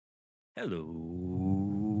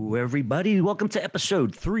Hello, everybody. Welcome to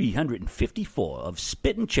episode 354 of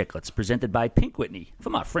Spittin Chiclets, presented by Pink Whitney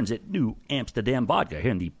from our friends at New Amsterdam Vodka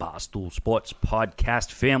here in the Barstool Sports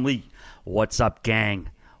podcast family. What's up, gang?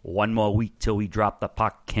 One more week till we drop the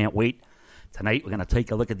puck. Can't wait. Tonight, we're going to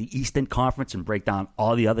take a look at the Eastern Conference and break down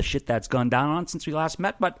all the other shit that's gone down on since we last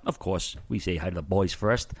met. But, of course, we say hi to the boys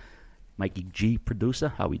first. Mikey G, producer,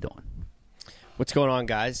 how we doing? What's going on,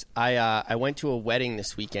 guys? I went to a wedding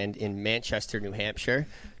this weekend in Manchester, New Hampshire.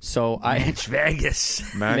 So Manch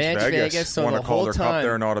Vegas. So won the a Calder whole time, Cup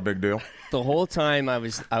there, not a big deal. The whole time I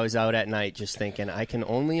was out at night just thinking, I can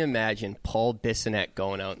only imagine Paul Bissonnette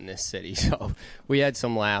going out in this city. So we had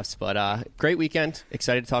some laughs, but great weekend.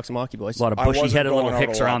 Excited to talk some hockey, boys. A lot of bushy-headed little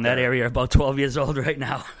hicks around that area, about 12 years old right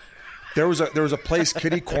now. There was a place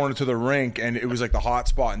kitty corner to the rink, and it was like the hot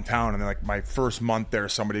spot in town. And then, like, my first month there,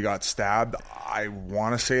 somebody got stabbed. I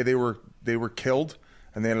want to say they were killed,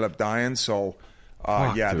 and they ended up dying. So,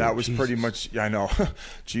 dude, that was pretty much. Yeah, I know.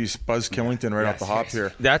 Jeez, Buzz Killington right off the hop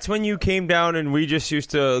here. That's when you came down, and we just used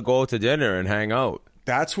to go to dinner and hang out.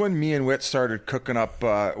 That's when me and Whit started cooking up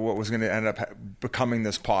what was going to end up becoming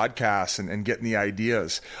this podcast and getting the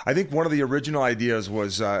ideas. I think one of the original ideas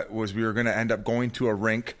was we were going to end up going to a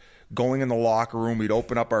rink. Going in the locker room, we'd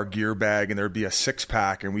open up our gear bag and there'd be a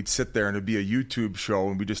six-pack and we'd sit there and it'd be a YouTube show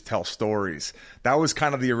and we'd just tell stories. That was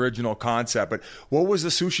kind of the original concept. But what was the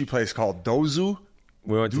sushi place called? Dozu?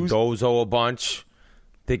 We went to Dozo a bunch.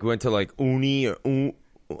 I think we went to like Uni. I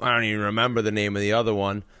don't even remember the name of the other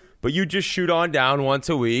one. But you just shoot on down once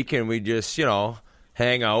a week and we just,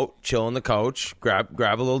 hang out, chill on the couch, grab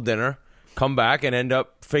a little dinner, come back and end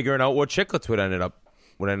up figuring out what Chiclets would end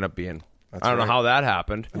up being. I don't know how that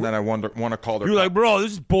happened. And then I want to call their. You're like, bro,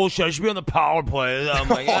 this is bullshit. I should be on the power play. I'm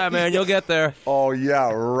like, yeah, man, you'll get there. Oh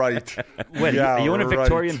yeah, right. Wait, are you in a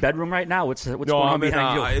Victorian bedroom right now? What's going on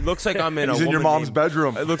behind you? It looks like I'm in. He's in your mom's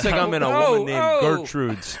bedroom. It looks like I'm in a woman named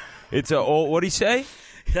Gertrude's. It's a. What'd he say?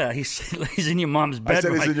 Yeah, he's in your mom's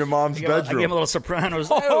bedroom. I said he's in your mom's bedroom. I gave him a little Sopranos.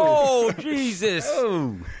 Oh, Jesus.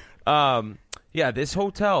 Yeah, this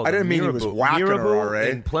hotel. I didn't mean he was whacking her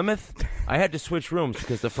already. In Plymouth, I had to switch rooms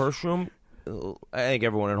because the first room, I think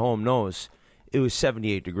everyone at home knows, it was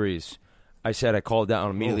 78 degrees. I called down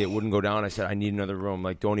immediately. It wouldn't go down. I said, I need another room.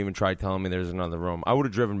 Like, don't even try telling me there's another room. I would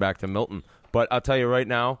have driven back to Milton. But I'll tell you right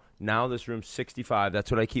now this room's 65. That's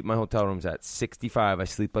what I keep my hotel rooms at, 65. I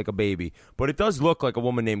sleep like a baby. But it does look like a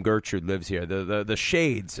woman named Gertrude lives here. The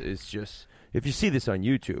shades is just, if you see this on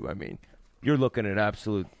YouTube, I mean, you're looking at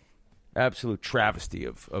absolute travesty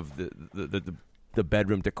of the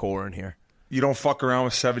bedroom decor in here. You don't fuck around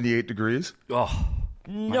with 78 degrees? Oh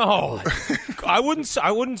no, I wouldn't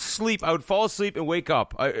sleep. I would fall asleep and wake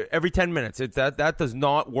up every 10 minutes. That does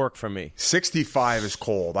not work for me. 65 is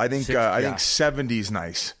cold. I think 70 is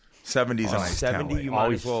nice. 70 is a nice 70, you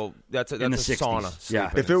might as well. That's a sauna.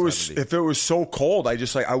 Yeah. If it was so cold, I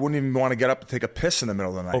wouldn't even want to get up to take a piss in the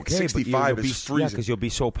middle of the night. Okay, 65 is freezing. Yeah, because you'll be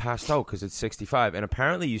so passed out because it's 65, and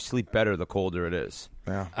apparently you sleep better the colder it is.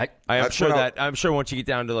 Yeah, I'm sure once you get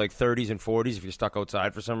down to like 30s and 40s, if you're stuck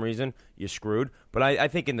outside for some reason, you're screwed. But I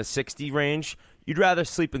think in the 60 range, you'd rather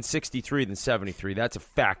sleep in 63 than 73. That's a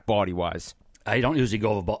fact, body wise. I don't usually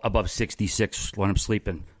go above 66 when I'm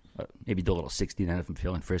sleeping. Maybe do a little 69 if I'm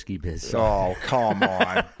feeling frisky. Biz. Oh, come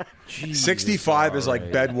on. 65 is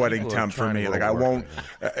like bedwetting temp for me. Like, I won't,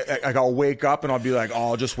 I'll wake up and I'll be like,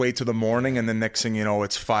 I'll just wait till the morning. And the next thing you know,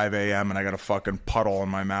 it's 5 a.m. and I got a fucking puddle on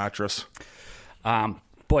my mattress.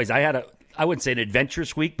 Boys, I wouldn't say an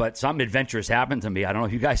adventurous week, but something adventurous happened to me. I don't know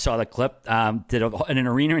if you guys saw the clip. Did in an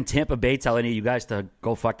arena in Tampa Bay tell any of you guys to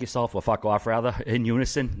go fuck yourself or fuck off, rather, in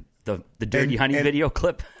unison. The Dirty Honey video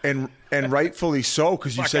clip. And rightfully so,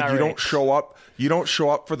 because you said you don't show up. You don't show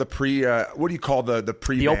up for the pre. What do you call the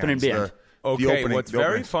pre? The opening band. What's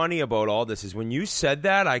very funny about all this is when you said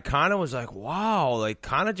that, I kind of was like, wow, like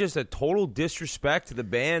kind of just a total disrespect to the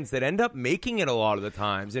bands that end up making it a lot of the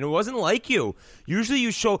times. And it wasn't like you. Usually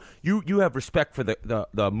you show, you have respect for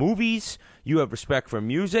the movies, you have respect for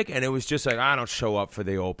music, and it was just like, I don't show up for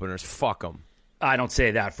the openers. Fuck them. I don't say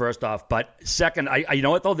that, first off. But second, you know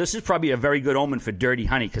what, though? This is probably a very good omen for Dirty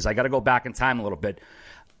Honey, because I got to go back in time a little bit.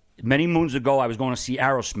 Many moons ago, I was going to see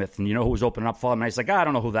Aerosmith, and you know who was opening up for them? And I was like, I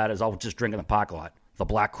don't know who that is. I'll just drink in the parking lot. The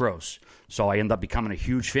Black Crowes. So I ended up becoming a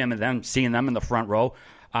huge fan of them, seeing them in the front row.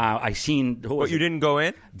 I seen... But you didn't go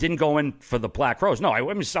in? Didn't go in for the Black Crowes. No, I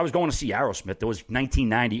was going to see Aerosmith. It was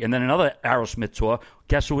 1990. And then another Aerosmith tour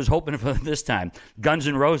Guess who was hoping for this time? Guns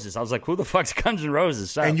N' Roses. I was like, who the fuck's Guns N'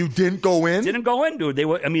 Roses? So, And you didn't go in? Didn't go in, dude. They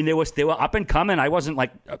were up and coming. I wasn't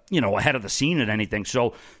like, ahead of the scene at anything.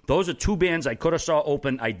 So those are two bands I could have saw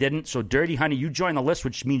open. I didn't. So Dirty Honey, you join the list,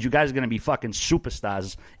 which means you guys are going to be fucking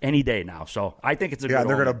superstars any day now. So I think it's a good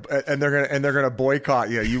they're gonna boycott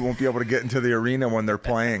you. You won't be able to get into the arena when they're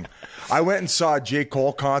playing. I went and saw a J.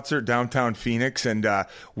 Cole concert downtown Phoenix, and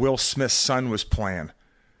Will Smith's son was playing.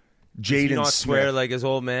 Jaden Did he not Smith. swear like his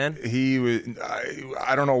old man? He was.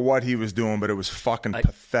 I don't know what he was doing, but it was fucking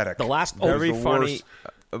pathetic. The last Very funny.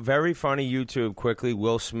 Very funny YouTube quickly.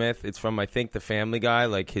 Will Smith. It's from, I think, The Family Guy,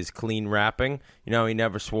 like his clean rapping. You know, he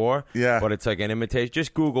never swore. Yeah. But it's like an imitation.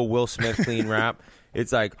 Just Google Will Smith clean rap.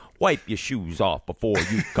 It's like, wipe your shoes off before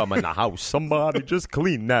you come in the house. Somebody just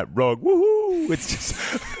clean that rug. Woohoo!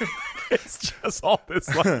 It's just all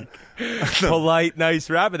this like polite, nice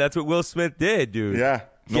rapping. That's what Will Smith did, dude. Yeah.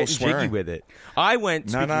 No Getting swearing. jiggy with it. I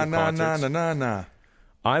went. Nah.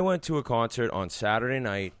 I went to a concert on Saturday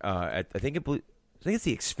night at I think it's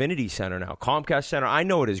the Xfinity Center now, Comcast Center. I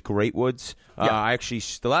know it is Greatwoods. I actually,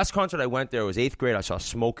 the last concert I went there was 8th grade. I saw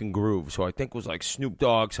Smoke and Groove, so I think it was like Snoop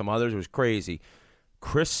Dogg, some others. It was crazy.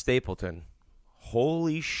 Chris Stapleton,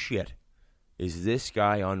 holy shit, is this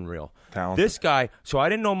guy unreal? Talented. This guy, so I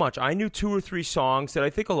didn't know much. I knew 2 or 3 songs that I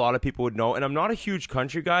think a lot of people would know, and I'm not a huge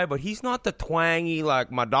country guy, but he's not the twangy,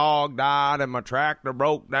 like, my dog died and my tractor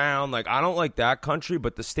broke down. Like, I don't like that country,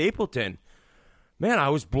 but the Stapleton, man, I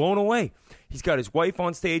was blown away. He's got his wife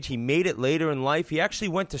on stage. He made it later in life. He actually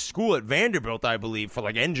went to school at Vanderbilt, I believe, for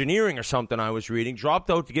like engineering or something I was reading. Dropped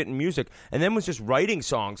out to get in music, and then was just writing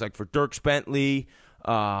songs like for Dierks Bentley,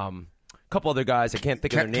 a couple other guys. I can't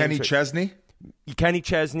think of their names. Kenny Chesney? Kenny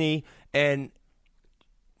Chesney. And,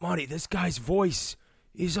 Marty, this guy's voice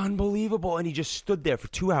is unbelievable. And he just stood there for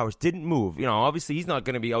 2 hours, didn't move. You know, obviously he's not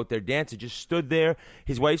going to be out there dancing. Just stood there.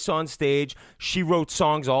 His wife's on stage. She wrote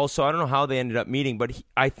songs also. I don't know how they ended up meeting, but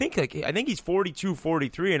I think he's 42,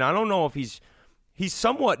 43, and I don't know if he's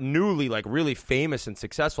somewhat newly like really famous and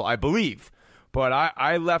successful, I believe. But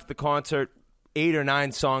I left the concert, 8 or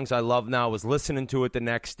 9 songs I love now, was listening to it the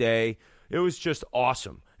next day. It was just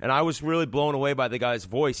awesome. And I was really blown away by the guy's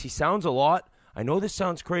voice. He sounds a lot. I know this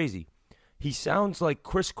sounds crazy. He sounds like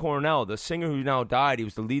Chris Cornell, the singer who now died. He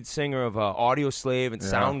was the lead singer of Audio Slave and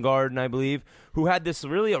Soundgarden, I believe, who had this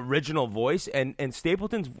really original voice. And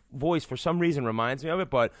Stapleton's voice, for some reason, reminds me of it,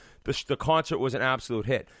 but the concert was an absolute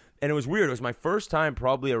hit. And it was weird. It was my first time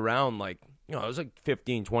probably around, like, it was like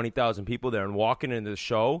 15, 20,000 people there, and walking into the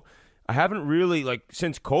show. I haven't really, like,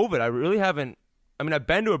 since COVID, I really haven't. I mean, I've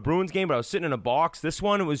been to a Bruins game, but I was sitting in a box. This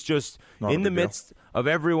one, it was just in the midst of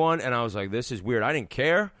everyone, and I was like, this is weird. I didn't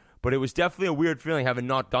care, but it was definitely a weird feeling having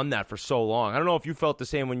not done that for so long. I don't know if you felt the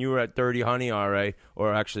same when you were at Dirty Honey, RA,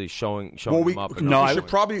 or actually showing them up.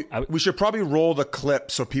 We should probably roll the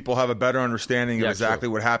clip so people have a better understanding of exactly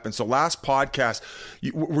what happened. So last podcast,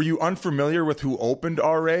 were you unfamiliar with who opened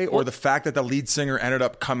RA, or the fact that the lead singer ended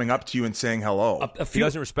up coming up to you and saying hello? He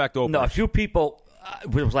doesn't respect openers. No, a few people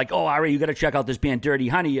was like, oh, Ari, you got to check out this band Dirty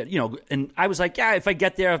Honey, and I was like, yeah, if I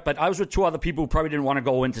get there, but I was with 2 other people who probably didn't want to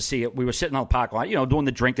go in to see it. We were sitting on the parking lot, doing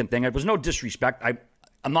the drinking thing. It was no disrespect.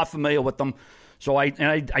 I'm not familiar with them, so I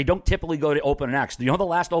don't typically go to opening acts. The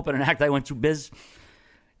last opening act I went to, Biz,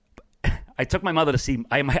 I took my mother to see.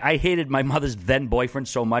 I hated my mother's then boyfriend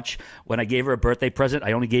so much. When I gave her a birthday present,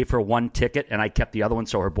 I only gave her 1 ticket, and I kept the other one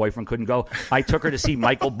so her boyfriend couldn't go. I took her to see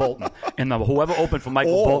Michael Bolton, and whoever opened for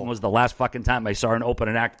Michael Bolton was the last fucking time I saw an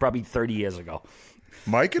opening act, probably 30 years ago.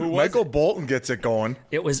 Michael Bolton gets it going.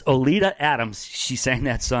 It was Oleta Adams. She sang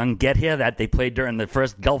that song, Get Here, that they played during the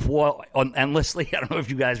first Gulf War on Endlessly. I don't know if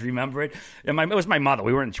you guys remember it. And it was my mother.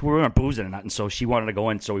 We weren't boozing or nothing, so she wanted to go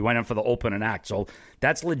in. So we went in for the opening act. So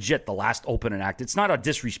that's legit, the last opening act. It's not a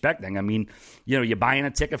disrespect thing. I mean, you're buying a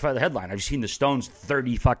ticket for the headline. I've seen the Stones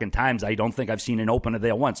 30 fucking times. I don't think I've seen an opener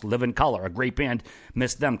there once. Live in Color, a great band.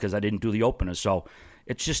 Missed them because I didn't do the opener. So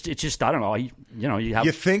it's just I don't know.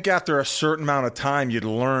 You think after a certain amount of time you'd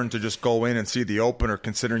learn to just go in and see the opener,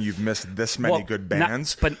 considering you've missed this many good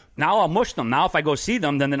bands. But now I'll mush them. Now if I go see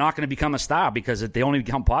them, then they're not going to become a star, because they only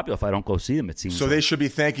become popular if I don't go see them, it seems. So they should be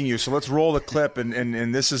thanking you. So let's roll the clip,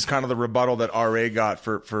 and this is kind of the rebuttal that RA got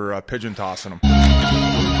for pigeon tossing them.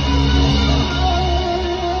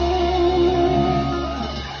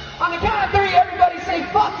 On the count of 3, everybody say,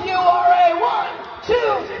 fuck you, RA. 1, 2,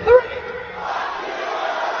 3.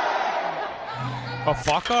 A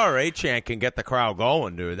fuck RA chant can get the crowd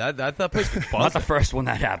going, dude. That place is buzzing. Not the first one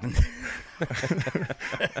that happened.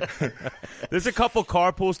 There's a couple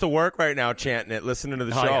carpools to work right now chanting it, listening to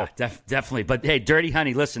the show. Yeah, definitely. But hey, Dirty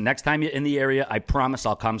Honey, listen, next time you're in the area, I promise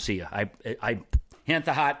I'll come see you. hand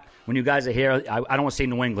to heart, when you guys are here, I don't want to say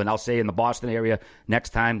New England. I'll say in the Boston area.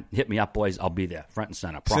 Next time, hit me up, boys. I'll be there, front and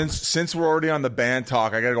center. Promise. Since we're already on the band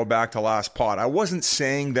talk, I got to go back to last pod. I wasn't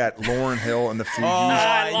saying that Lauryn Hill and the Fugees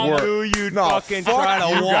I knew you'd fucking try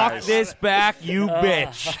to walk this back, you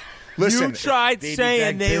bitch. Listen, you tried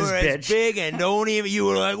saying they were as big and don't even. You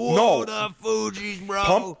were like, whoa, No. the Fugees,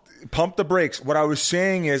 bro. Pump the brakes. What I was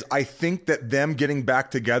saying is I think that them getting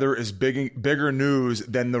back together is bigger news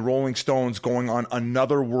than the Rolling Stones going on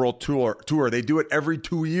another world tour. They do it every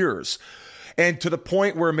 2 years. And to the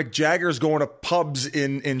point where Mick Jagger's going to pubs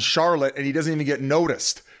in Charlotte and he doesn't even get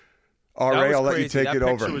noticed. All right, I'll let you take it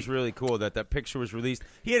over. That picture was really cool. That picture was released.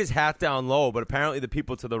 He had his hat down low, but apparently the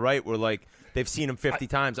people to the right were like, they've seen him 50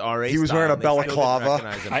 times. RA He was style, wearing a and they still didn't balaclava.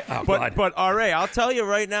 recognize him. But RA, I'll tell you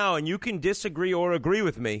right now, and you can disagree or agree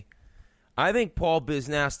with me. I think Paul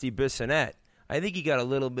Biznasty Bissonnette, I think he got a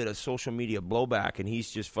little bit of social media blowback, and he's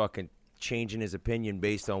just fucking changing his opinion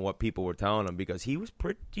based on what people were telling him, because he was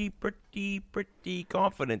pretty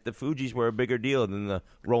confident the Fugees were a bigger deal than the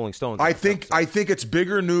Rolling Stones. I think it's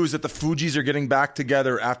bigger news that the Fugees are getting back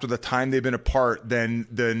together after the time they've been apart than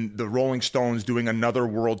the Rolling Stones doing another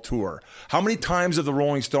world tour. How many times have the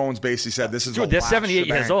Rolling Stones basically said this is Dude, the they're last 78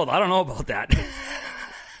 shebang? years old. I don't know about that.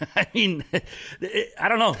 I mean, I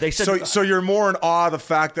don't know. They said So you're more in awe of the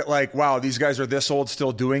fact that, like, wow, these guys are this old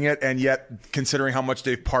still doing it, and yet considering how much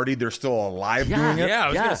they've partied, they're still alive doing it? Yeah, I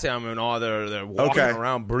was going to say I'm in awe they're walking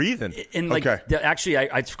around breathing. And like, actually,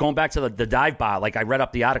 I going back to the dive bar. Like, I read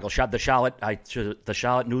up the article. The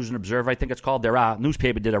Charlotte News and Observer, I think it's called. Their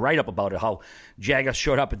newspaper did a write up about it. How Jagger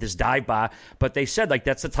showed up at this dive bar, but they said like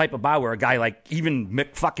that's the type of bar where a guy like even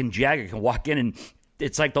Mick fucking Jagger can walk in and.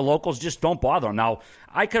 It's like the locals just don't bother him. Now,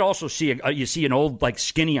 I could also see, you see an old, like,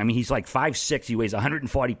 skinny, I mean, he's like 5'6", he weighs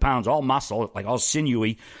 140 pounds, all muscle, like all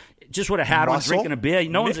sinewy, just with a hat on, drinking a beer.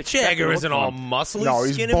 No one's expecting Jagger isn't all muscle. No,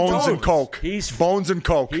 he's bones and coke. He's bones and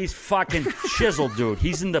coke. He's fucking chiseled, dude.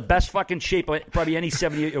 He's in the best fucking shape of probably any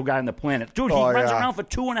 78-year-old guy on the planet. Dude, he runs around for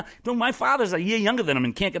 2.5. Dude, my father's a year younger than him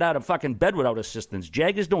and can't get out of fucking bed without assistance.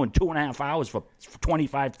 Jagger's doing 2.5 hours for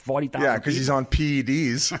 25, 40,000. Yeah, because he's on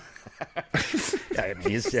PEDs. Yeah, I mean,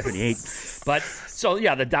 he's 78. But so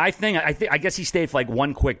yeah, the dive thing. I guess he stayed for like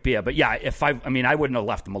one quick beer. But yeah, I wouldn't have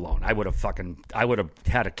left him alone. I would have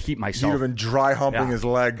had to keep myself. You'd have been dry humping his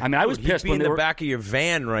leg. I mean, I was pissed He'd be when in the back of your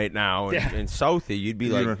van right now in Southie. You'd be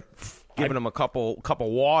like giving him a cup of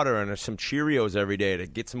water and some Cheerios every day to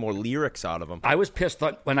get some more lyrics out of him. I was pissed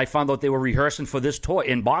when I found out they were rehearsing for this tour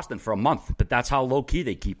in Boston for a month, but that's how low key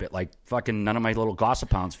they keep it. Like fucking none of my little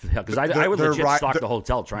gossip hounds, because I would legit stalk the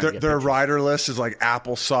hotel trying to get their pictures. rider list is like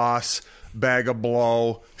applesauce, bag of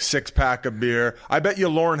blow, 6-pack of beer. I bet you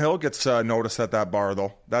Lauryn Hill gets noticed at that bar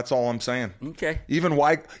though. That's all I'm saying. Okay. Even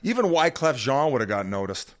Wyclef Jean would have got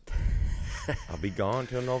noticed. I'll be gone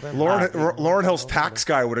till November. Lauryn Hill's tax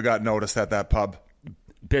guy would have got noticed at that pub.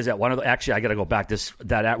 Biz at actually I got to go back.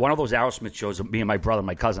 One of those Aerosmith shows. Me and my brother, and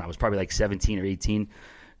my cousin. I was probably like 17 or 18.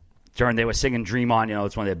 They were singing "Dream On." You know,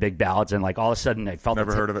 it's one of their big ballads, and like all of a sudden, I felt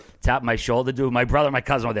never heard of it. Tap my shoulder, dude. My brother, and my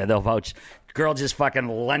cousin were there. They'll vouch. Girl just fucking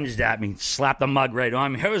lunged at me, slapped the mug right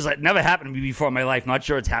on me. It was like never happened to me before in my life. Not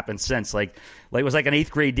sure it's happened since. Like it was like an 8th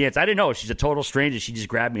grade dance. I didn't know. She's a total stranger. She just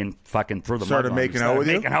grabbed me and fucking threw the mug on me. Making out with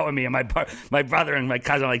you? Making out with me, and my brother and my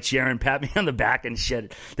cousin like cheering, pat me on the back and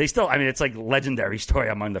shit. They still, I mean, it's like legendary story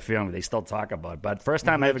among the family. They still talk about it. But first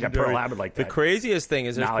time I ever got Pearl Harbor like that. The craziest thing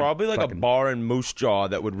is there's probably like a bar in Moose Jaw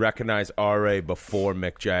that would recognize R.A. before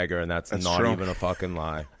Mick Jagger, and that's not true. even a fucking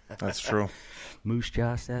lie. That's true. Moose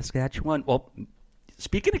Jaw, Saskatchewan. Well,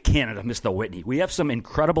 speaking of Canada, Mr. Whitney, we have some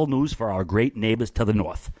incredible news for our great neighbors to the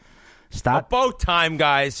north. About time,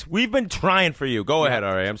 guys. We've been trying for you. Go ahead,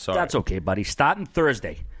 R.A. I'm sorry. That's okay, buddy. Starting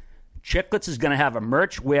Thursday, Chiclets is going to have a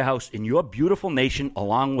merch warehouse in your beautiful nation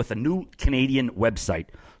along with a new Canadian website.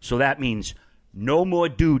 So that means no more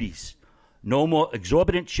duties, no more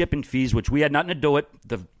exorbitant shipping fees, which we had nothing to do with.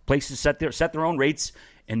 The places set their own rates,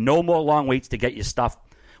 and no more long waits to get your stuff.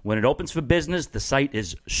 When it opens for business, the site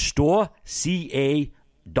is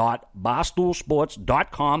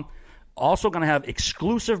storeca.barstoolsports.com. Also going to have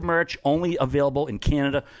exclusive merch only available in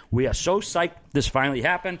Canada. We are so psyched this finally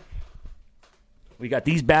happened. We got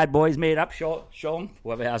these bad boys made up. Show them,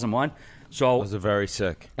 whoever has them on. So those are very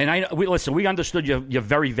sick. And we understood you're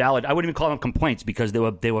very valid. I wouldn't even call them complaints because they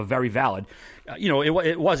were very valid.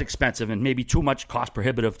 It was expensive and maybe too much cost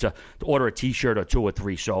prohibitive to order a T-shirt or 2 or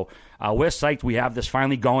 3. So we're psyched. We have this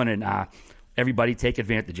finally going, and everybody take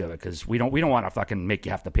advantage of it because we don't want to fucking make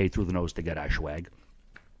you have to pay through the nose to get our swag,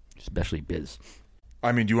 especially Biz.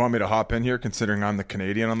 I mean, do you want me to hop in here, considering I'm the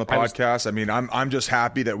Canadian on the podcast? I mean, I'm just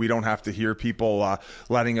happy that we don't have to hear people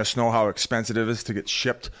letting us know how expensive it is to get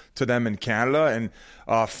shipped to them in Canada.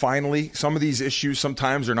 And finally, some of these issues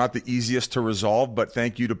sometimes are not the easiest to resolve, but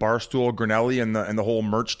thank you to Barstool, Grinelli, and the whole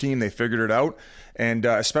merch team. They figured it out. And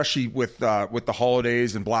especially with the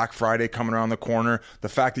holidays and Black Friday coming around the corner, the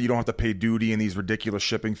fact that you don't have to pay duty and these ridiculous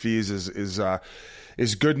shipping fees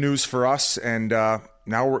is good news for us. And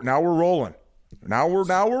now we're rolling. Now we're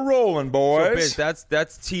rolling, boys. So, Biz,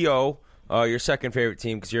 that's T.O., your second favorite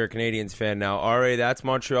team because you're a Canadians fan now. R.A., that's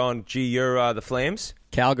Montreal, and G, you're the Flames?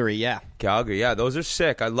 Calgary, yeah. Calgary, yeah. Those are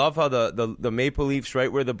sick. I love how the Maple Leafs,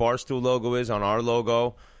 right where the Barstool logo is on our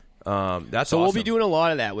logo. That's so awesome. We'll be doing a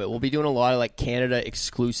lot of that. We'll be doing a lot of like Canada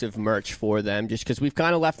exclusive merch for them, just because we've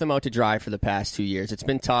kind of left them out to dry for the past 2 years. It's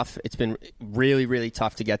been tough. It's been really, really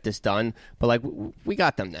tough to get this done. But like we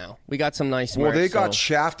got them now. We got some nice merch. Well, they got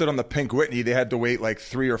shafted on the Pink Whitney. They had to wait like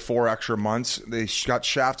 3 or 4 extra months. They got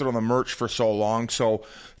shafted on the merch for so long. So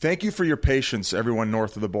thank you for your patience, everyone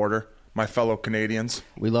north of the border. My fellow Canadians.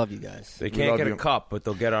 We love you guys. They can't get a cup, but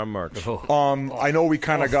they'll get our merch. I know we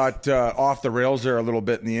kind of got off the rails there a little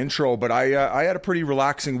bit in the intro, but I had a pretty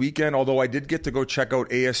relaxing weekend, although I did get to go check out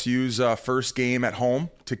ASU's first game at home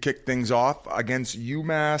to kick things off against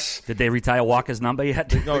UMass. Did they retire Walker's number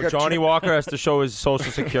yet? No, Johnny Walker has to show his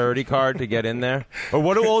social security card to get in there. Or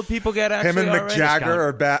what do old people get, actually? Him and McJagger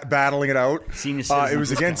are battling it out. Senior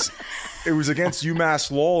citizen. It was against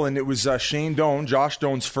UMass Lowell, and it was Shane Doan, Josh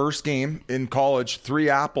Doan's first game in college,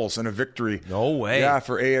 3 apples and a victory. No way. Yeah,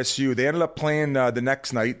 for ASU. They ended up playing the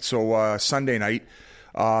next night, so Sunday night,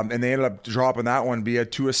 and they ended up dropping that one. He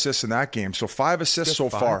had 2 assists in that game, so 5 assists so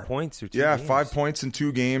far. 5 points or 2 Yeah, games. 5 points in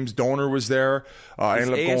 2 games. Donor was there. I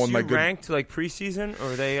ended up going with my good. Ranked like preseason,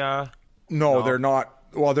 or are they? No, they're not.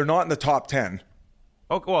 Well, they're not in the top 10.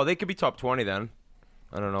 Oh, well, they could be top 20 then.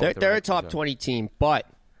 I don't know. They're a top 20 team, but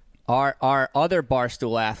our other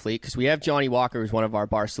Barstool athlete, because we have Johnny Walker, who's one of our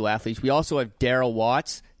Barstool athletes. We also have Daryl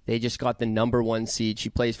Watts. They just got the number 1 seed. She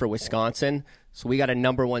plays for Wisconsin. So we got a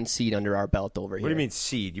number 1 seed under our belt over here. What do you mean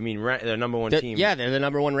seed? You mean the number 1 team? Yeah, they're the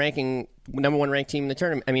number one ranked team in the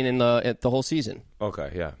tournament. I mean, in the whole season.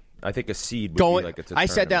 Okay, yeah. I think a seed would be like it's a I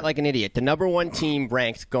said that tournament. like an idiot. The number 1 team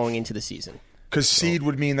ranked going into the season. Because seed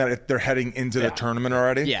would mean that if they're heading into the tournament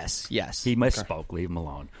already? Yes. He misspoke. Leave him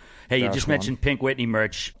alone. Hey, you just mentioned Pink Whitney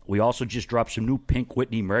merch. We also just dropped some new Pink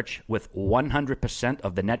Whitney merch with 100%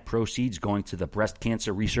 of the net proceeds going to the Breast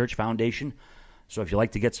Cancer Research Foundation. So if you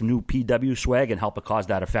like to get some new PW swag and help a cause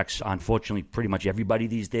that affects, unfortunately, pretty much everybody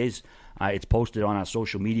these days, it's posted on our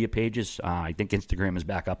social media pages. I think Instagram is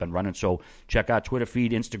back up and running. So check out Twitter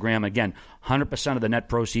feed, Instagram. Again, 100% of the net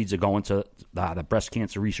proceeds are going to the Breast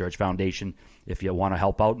Cancer Research Foundation. If you want to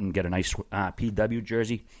help out and get a nice PW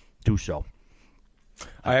jersey, do so.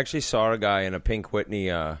 I actually saw a guy in a Pink Whitney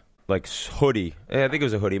hoodie. I think it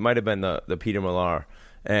was a hoodie. It might have been the Peter Millar.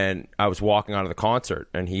 And I was walking out of the concert,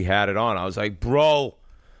 and he had it on. I was like, bro,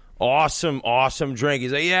 awesome drink.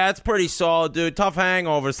 He's like, yeah, it's pretty solid, dude. Tough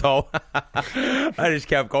hangovers, though. I just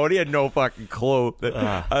kept going. He had no fucking clue.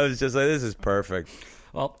 I was just like, this is perfect.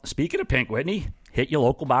 Well, speaking of Pink Whitney, hit your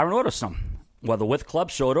local bar and order some. Whether with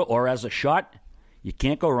club soda or as a shot, you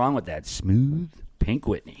can't go wrong with that smooth Pink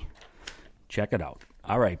Whitney. Check it out.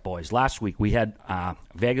 All right, boys. Last week we had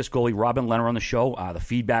Vegas goalie Robin Leonard on the show. The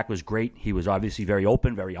feedback was great. He was obviously very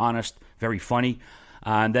open, very honest, very funny.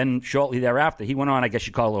 And then shortly thereafter, he went on, I guess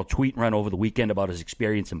you call it a little tweet run over the weekend about his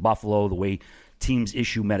experience in Buffalo, the way teams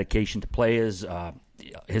issue medication to players,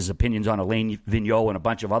 his opinions on Alain Vigneault and a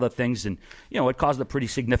bunch of other things. And, it caused a pretty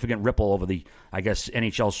significant ripple over the, I guess,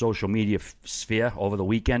 NHL social media sphere over the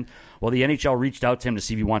weekend. Well, the NHL reached out to him to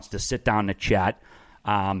see if he wants to sit down and chat.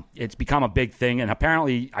 It's become a big thing, and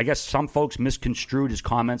apparently, I guess some folks misconstrued his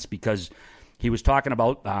comments because he was talking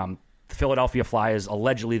about the Philadelphia Flyers.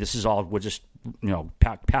 Allegedly, this is all, we're just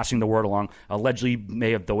passing the word along. Allegedly,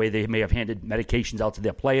 the way they may have handed medications out to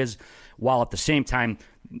their players, while at the same time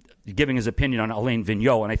giving his opinion on Alain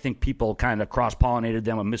Vigneault. And I think people kind of cross-pollinated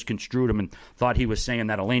them and misconstrued him and thought he was saying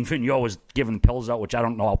that Alain Vigneault was giving pills out, which I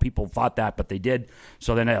don't know how people thought that, but they did.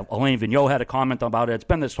 So then Alain Vigneault had a comment about it. It's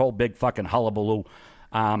been this whole big fucking hullabaloo.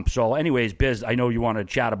 So anyways, Biz, I know you want to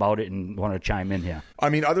chat about it and want to chime in here. I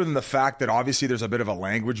mean, other than the fact that obviously there's a bit of a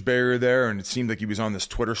language barrier there, and it seemed like he was on this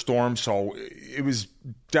Twitter storm, so it was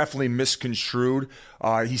definitely misconstrued.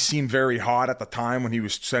 He seemed very hot at the time when he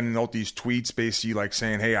was sending out these tweets, basically like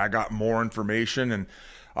saying, hey, I got more information. And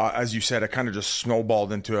as you said, it kind of just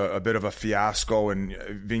snowballed into a bit of a fiasco, and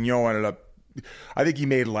Vigneault ended up, I think he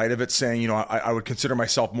made light of it, saying, I would consider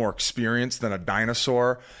myself more experienced than a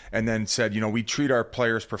dinosaur, and then said, we treat our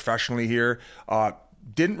players professionally here.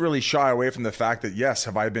 didn't really shy away from the fact that, yes,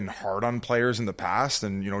 have I been hard on players in the past?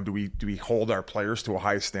 And, do we hold our players to a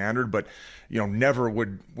high standard? But, never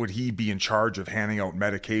would he be in charge of handing out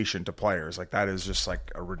medication to players. Like, that is just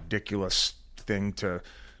like a ridiculous thing to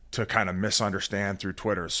kind of misunderstand through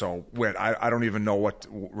Twitter. So, Whit, I don't even know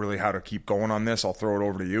how to keep going on this. I'll throw it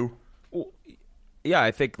over to you. Yeah,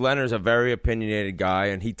 I think Leonard's a very opinionated guy,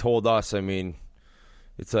 and he told us,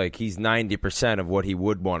 it's like he's 90% of what he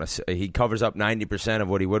would want to say. He covers up 90% of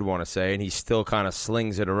what he would want to say, and he still kind of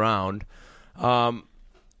slings it around.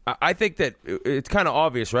 I think that it's kind of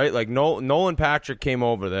obvious, right? Like Nolan Patrick came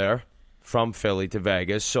over there from Philly to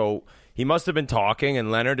Vegas, so he must have been talking,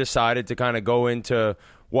 and Leonard decided to kind of go into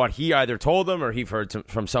what he either told them or he heard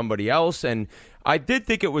from somebody else. And I did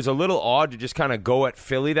think it was a little odd to just kind of go at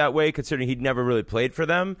Philly that way, considering he'd never really played for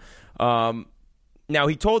them. Now,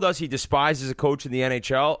 he told us he despises a coach in the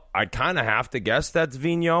NHL. I'd kind of have to guess that's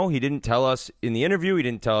Vigneault. He didn't tell us in the interview. He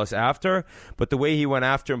didn't tell us after. But the way he went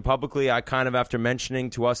after him publicly, I kind of, after mentioning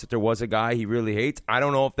to us that there was a guy he really hates, I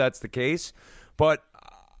don't know if that's the case. But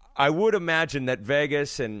I would imagine that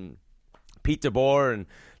Vegas and Pete DeBoer and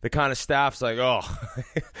the kind of staff's like,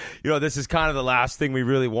 this is kind of the last thing we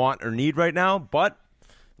really want or need right now. But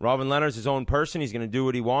Robin Leonard's his own person. He's going to do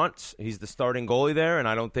what he wants. He's the starting goalie there, and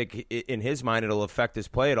I don't think in his mind it'll affect his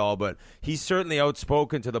play at all. But he's certainly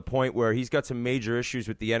outspoken to the point where he's got some major issues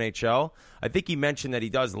with the NHL. I think he mentioned that he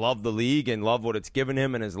does love the league and love what it's given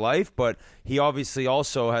him in his life, but he obviously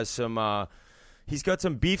also has some he's got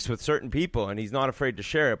some beefs with certain people, and he's not afraid to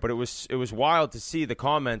share it. But it was wild to see the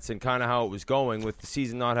comments and kind of how it was going with the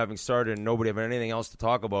season not having started and nobody having anything else to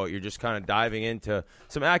talk about. You're just kind of diving into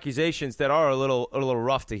some accusations that are a little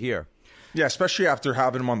rough to hear. Yeah, especially after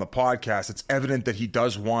having him on the podcast. It's evident that he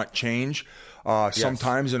does want change. Yes.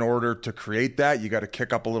 Sometimes in order to create that, you got to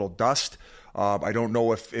kick up a little dust. I don't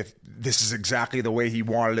know if this is exactly the way he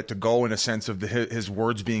wanted it to go, in a sense of his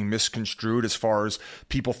words being misconstrued as far as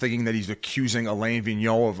people thinking that he's accusing Alain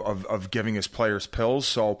Vigneault of giving his players pills.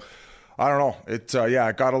 So I don't know. It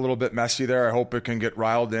got a little bit messy there. I hope it can get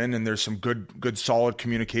riled in, and there's some good solid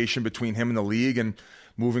communication between him and the league. And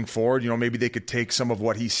moving forward, maybe they could take some of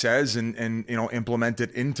what he says and implement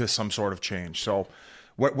it into some sort of change. So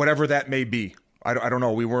whatever that may be. I don't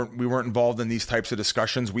know. We weren't involved in these types of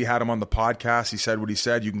discussions. We had him on the podcast. He said what he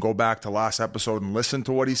said. You can go back to last episode and listen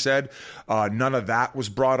to what he said. None of that was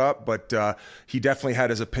brought up, but he definitely had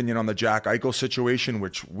his opinion on the Jack Eichel situation,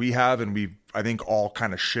 which we have, and I think all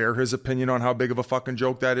kind of share his opinion on how big of a fucking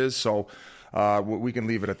joke that is. So we can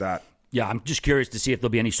leave it at that. Yeah, I'm just curious to see if there'll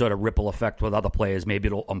be any sort of ripple effect with other players. Maybe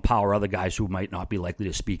it'll empower other guys who might not be likely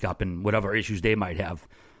to speak up in whatever issues they might have.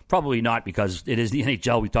 Probably not, because it is the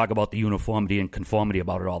NHL. We talk about the uniformity and conformity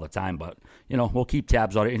about it all the time, but we'll keep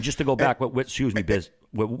tabs on it. And just to go back, what you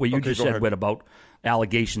just said, Whit, about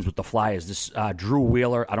allegations with the Flyers. This Drew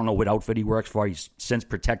Wheeler, I don't know what outfit he works for. He's since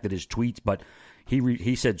protected his tweets, but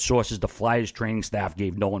he said sources: the Flyers training staff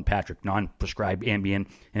gave Nolan Patrick non-prescribed Ambien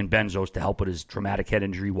and benzos to help with his traumatic head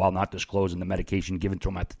injury while not disclosing the medication given to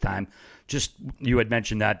him at the time. Just, you had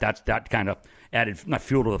mentioned that kind of added not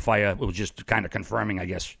fuel to the fire. It was just kind of confirming, I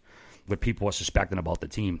guess, what people were suspecting about the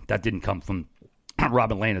team. That didn't come from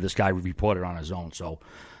Robin Lehner. This guy reported on his own. So,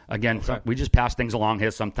 again, we just pass things along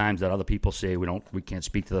here sometimes that other people say we can't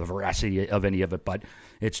speak to the veracity of any of it, but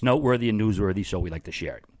it's noteworthy and newsworthy, so we like to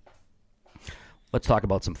share it. Let's talk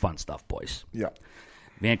about some fun stuff, boys. Yeah.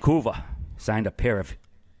 Vancouver signed a pair of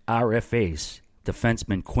RFAs.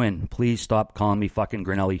 Defenseman Quinn, please stop calling me fucking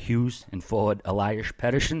Grinelli Hughes, and forward Elias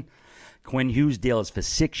Pettersson. Quinn Hughes' deal is for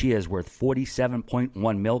 6 years, worth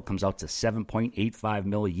 $47.1 million, comes out to $7.85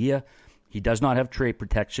 million a year. He does not have trade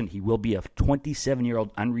protection. He will be a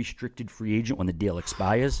 27-year-old unrestricted free agent when the deal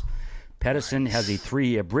expires. Pettersson has a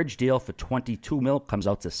 3-year bridge deal for $22 million, comes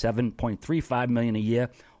out to $7.35 million a year.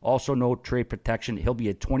 Also no trade protection. He'll be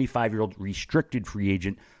a 25-year-old restricted free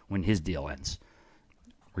agent when his deal ends.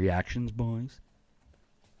 Reactions, boys?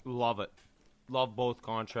 Love it. Love both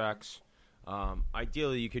contracts.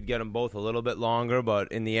 Ideally, you could get them both a little bit longer,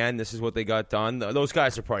 but in the end, this is what they got done. Those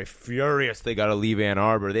guys are probably furious they got to leave Ann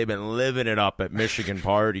Arbor. They've been living it up at Michigan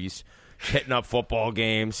parties, hitting up football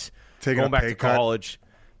games, going back to college.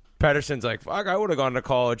 Pettersson's like, fuck, I would have gone to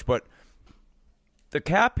college, but the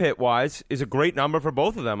cap hit-wise is a great number for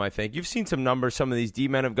both of them, I think. You've seen some numbers some of these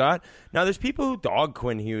D-men have got. Now, there's people who dog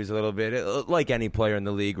Quinn Hughes a little bit, like any player in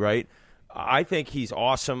the league, right? I think he's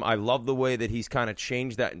awesome. I love the way that he's kind of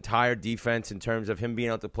changed that entire defense in terms of him being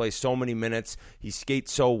able to play so many minutes. He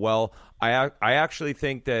skates so well. I actually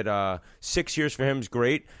think that 6 years for him is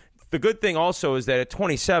great. The good thing also is that at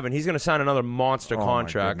 27, he's going to sign another monster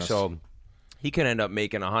contract. So he can end up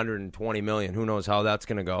making $120 million. Who knows how that's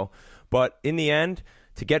going to go? But in the end,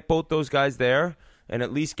 to get both those guys there and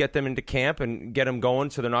at least get them into camp and get them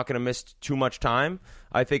going so they're not going to miss too much time,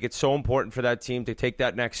 I think it's so important for that team to take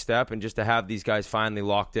that next step and just to have these guys finally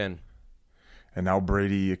locked in. And now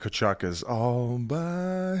Brady Tkachuk is all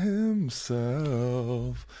by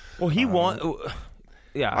himself. Well, he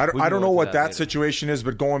yeah. I don't know what that situation is,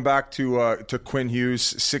 but going back to Quinn Hughes,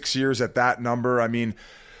 6 years at that number, I mean,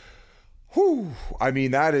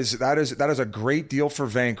 that is a great deal for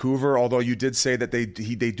Vancouver. Although you did say that they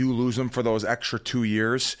do lose him for those extra 2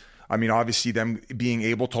 years. I mean, obviously them being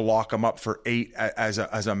able to lock him up for 8 as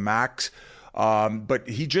a max. But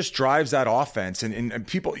he just drives that offense. And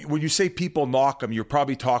people, when you say people knock him, you're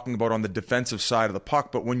probably talking about on the defensive side of the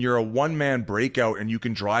puck. But when you're a one-man breakout and you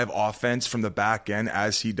can drive offense from the back end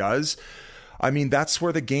as he does, I mean, that's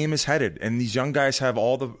where the game is headed. And these young guys have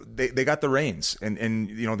they got the reins and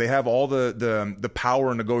you know, they have all the power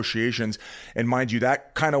and negotiations. And mind you,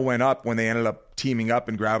 that kind of went up when they ended up teaming up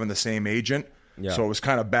and grabbing the same agent. Yeah. So it was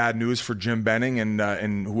kind of bad news for Jim Benning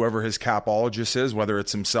and whoever his capologist is, whether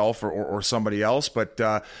it's himself or somebody else. But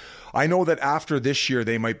I know that after this year,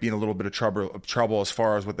 they might be in a little bit of trouble as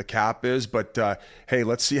far as what the cap is. But hey,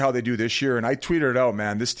 let's see how they do this year. And I tweeted it out,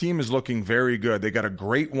 man. This team is looking very good. They got a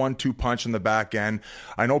great 1-2 punch in the back end.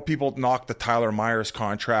 I know people knocked the Tyler Myers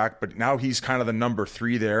contract, but now he's kind of the number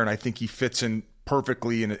 3 there. And I think he fits in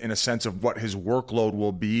perfectly in a sense of what his workload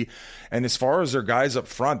will be. And as far as their guys up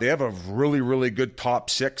front, they have a really, really good top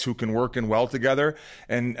 6 who can work in well together.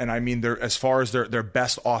 And I mean, they're, as far as their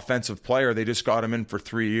best offensive player, they just got him in for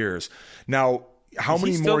 3 years. Now, how many more?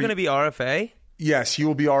 Is he still going to be RFA? Yes, he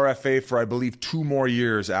will be RFA for, I believe, 2 more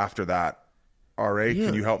years after that. RA, yeah.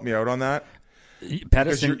 Can you help me out on that?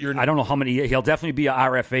 Pedersen, I don't know how many. He'll definitely be a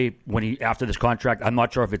RFA after this contract. I'm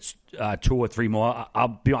not sure if it's 2 or 3 more.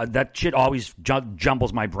 I'll be that shit always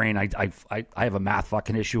jumbles my brain. I have a math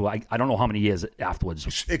fucking issue. I don't know how many years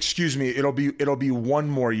afterwards. Excuse me. It'll be 1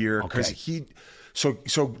 more year because he. So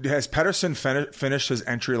has Pedersen finished his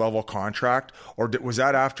entry level contract, or was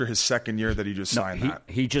that after his second year that he just signed that?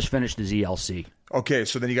 He just finished his ELC. Okay,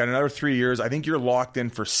 so then you got another 3 years. I think you're locked in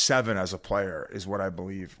for 7 as a player, is what I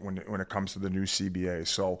believe when it comes to the new CBA.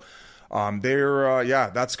 So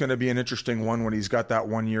that's going to be an interesting one when he's got that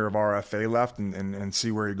 1 year of RFA left and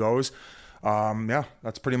see where he goes.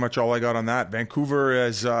 That's pretty much all I got on that. Vancouver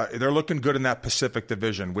is they're looking good in that Pacific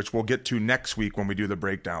Division, which we'll get to next week when we do the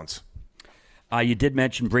breakdowns. You did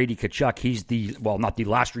mention Brady Tkachuk. He's not the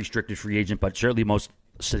last restricted free agent, but certainly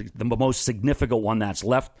the most significant one that's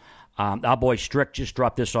left. Our boy Strick just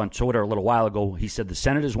dropped this on Twitter a little while ago. He said the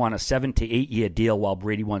Senators want a 7 to 8 year deal while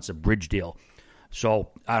Brady wants a bridge deal. So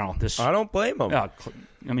I don't know. I don't blame him.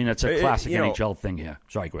 I mean, it's a classic NHL thing here.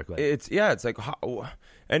 Sorry, quickly. It's like,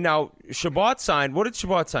 and now Shabbat signed. What did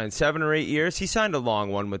Shabbat sign? 7 or 8 years. He signed a long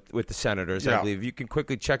one with the Senators, I believe. You can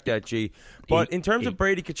quickly check that, G. But in terms of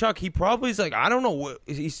Brady Tkachuk, he probably is like, I don't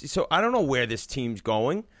know where this team's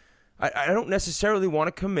going. I don't necessarily want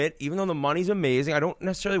to commit, even though the money's amazing. I don't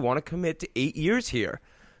necessarily want to commit to 8 years here.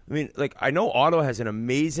 I mean, like, I know Ottawa has an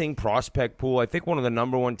amazing prospect pool. I think one of the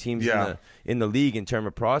number 1 teams in the league in terms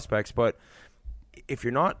of prospects. But if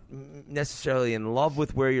you're not necessarily in love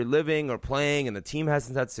with where you're living or playing and the team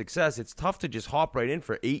hasn't had success, it's tough to just hop right in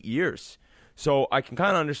for 8 years. So I can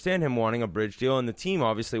kind of understand him wanting a bridge deal and the team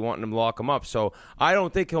obviously wanting him to lock him up. So I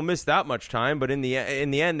don't think he'll miss that much time. But in the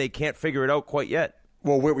end, they can't figure it out quite yet.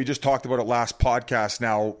 Well, we just talked about it last podcast.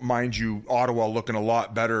 Now, mind you, Ottawa looking a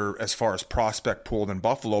lot better as far as prospect pool than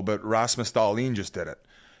Buffalo, but Rasmus Dahlin just did it.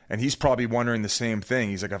 And he's probably wondering the same thing.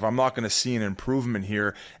 He's like, if I'm not going to see an improvement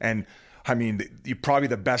here, and I mean, probably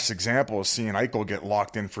the best example is seeing Eichel get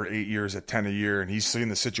locked in for 8 years at 10 a year, and he's seeing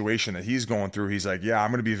the situation that he's going through. He's like, yeah, I'm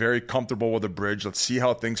going to be very comfortable with a bridge. Let's see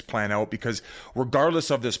how things plan out, because regardless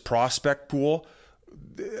of this prospect pool,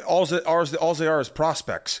 all they are is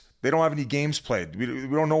prospects. They don't have any games played. We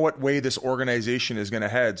don't know what way this organization is going to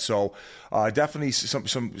head. So definitely some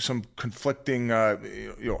conflicting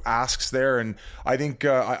asks there. And I think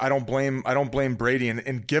I don't blame Brady.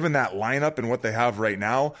 And given that lineup and what they have right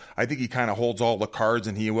now, I think he kind of holds all the cards,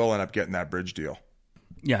 and he will end up getting that bridge deal.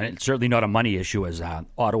 Yeah, it's certainly not a money issue, as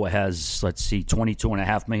Ottawa has,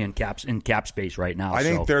 $22.5 million in cap space right now. I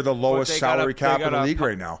think they're the lowest salary cap in the league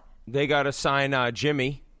right now. They got to sign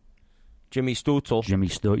Jimmy Stutzel. Jimmy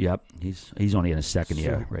Stutzel, yep. He's only in his second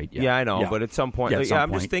year, right? Yeah, I know, but at some point.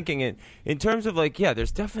 I'm just thinking in terms of,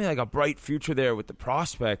 there's definitely a bright future there with the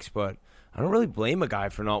prospects, but I don't really blame a guy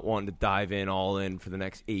for not wanting to dive in all in for the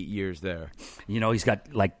next 8 years there. You know, he's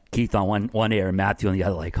got like Keith on one ear and Matthew on the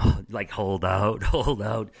other, like hold out,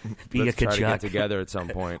 be Let's a try to get Kachuk. together at some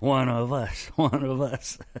point. One of us.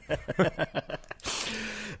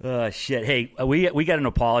 Oh, shit. Hey, we got an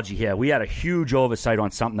apology here. We had a huge oversight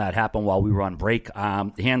on something that happened while we were on break.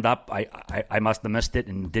 Hand up, I must have missed it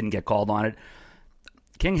and didn't get called on it.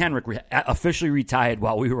 King Henrik officially retired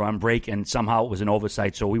while we were on break, and somehow it was an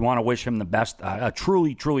oversight. So we want to wish him the best. A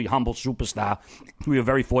truly, truly humble superstar. We were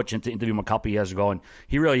very fortunate to interview him a couple years ago, and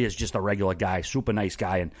he really is just a regular guy, super nice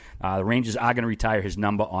guy. And the Rangers are going to retire his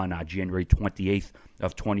number on January 28th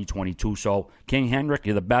of 2022. So, King Henrik,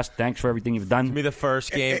 you're the best. Thanks for everything you've done. It's be the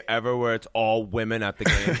first game ever where it's all women at the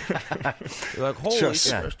game. You're like, holy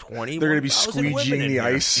shit, there's 20. They're going to be squeegeeing the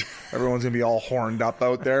ice. Everyone's going to be all horned up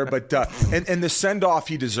out there. But and the send-off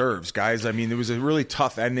he deserves, guys. I mean, it was a really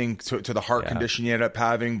tough ending to the heart condition he ended up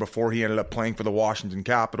having before he ended up playing for the Washington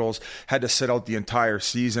Capitals. Had to sit out the entire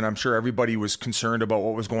season. I'm sure everybody was concerned about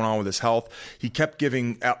what was going on with his health. He kept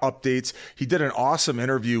giving updates. He did an awesome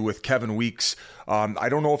interview with Kevin Weeks. I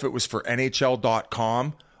don't know if it was for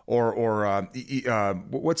NHL.com or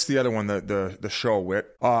what's the other one, the show,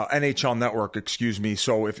 Whit? NHL Network, excuse me.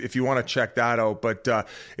 So if you want to check that out, but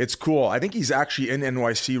it's cool. I think he's actually in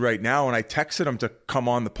NYC right now, and I texted him to come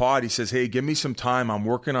on the pod. He says, hey, give me some time. I'm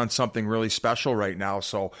working on something really special right now.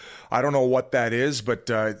 So I don't know what that is, but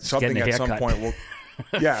something at some point will...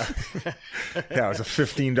 Yeah. It was a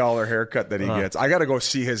 $15 haircut that he gets. I got to go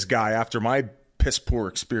see his guy after my piss poor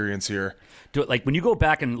experience here. Do it like when you go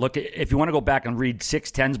back and look at, if you want to go back and read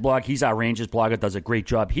 610's blog, he's our Rangers blogger, does a great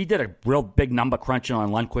job. He did a real big number crunching on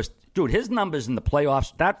Lundqvist. Dude, his numbers in the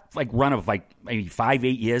playoffs, that like run of like maybe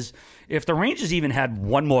 5-8 years, if the Rangers even had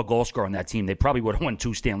one more goal scorer on that team, they probably would have won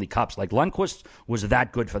 2 Stanley Cups. Like Lundqvist was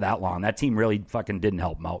that good for that long. That team really fucking didn't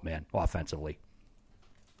help him out, man, offensively.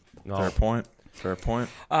 No. Fair point.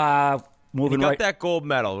 Moving he got right. that gold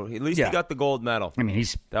medal. At least he got the gold medal. I mean,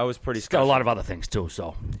 that was pretty he's special. got a lot of other things, too.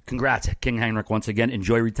 So congrats, King Heinrich, once again.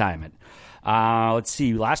 Enjoy retirement. Let's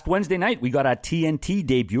see. Last Wednesday night, we got our TNT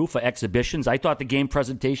debut for exhibitions. I thought the game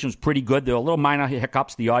presentation was pretty good. There were little minor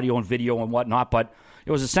hiccups, the audio and video and whatnot, but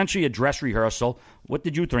it was essentially a dress rehearsal. What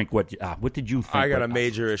did you think? What did you think? I got a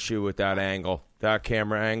major issue with that angle, that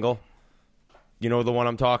camera angle. You know the one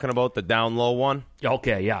I'm talking about, the down low one?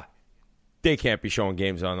 Okay, yeah. They can't be showing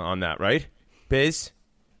games on that, right? Biz,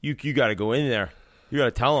 you got to go in there. You got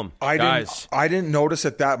to tell them, guys. I didn't notice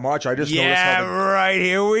it that much. I just noticed how right,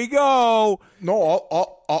 here we go. No,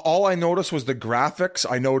 all I noticed was the graphics.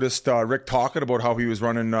 I noticed Rick talking about how he was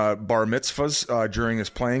running bar mitzvahs during his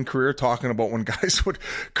playing career, talking about when guys would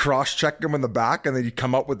cross-check him in the back and then he'd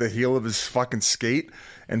come up with the heel of his fucking skate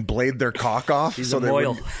and blade their cock off. He's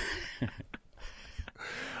loyal.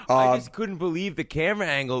 I just couldn't believe the camera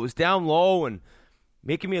angle. It was down low and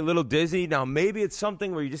making me a little dizzy. Now, maybe it's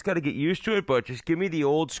something where you just got to get used to it, but just give me the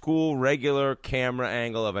old school, regular camera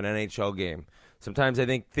angle of an NHL game. Sometimes I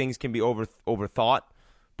think things can be overthought,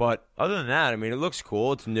 but other than that, I mean, it looks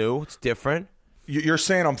cool. It's new. It's different. You're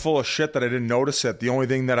saying I'm full of shit that I didn't notice it. The only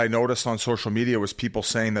thing that I noticed on social media was people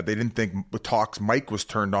saying that they didn't think the Talk's mic was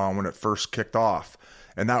turned on when it first kicked off.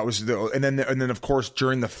 And that was and then of course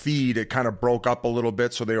during the feed it kind of broke up a little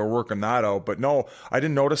bit, so they were working that out. But no, I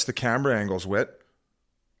didn't notice the camera angles, Whit.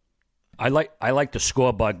 I like the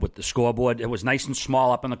scoreboard with the scoreboard. It was nice and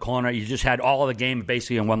small up in the corner. You just had all of the game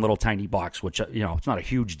basically in one little tiny box, which it's not a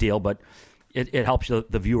huge deal, but it helps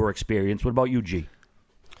the viewer experience. What about you, G?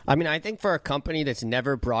 I mean, I think for a company that's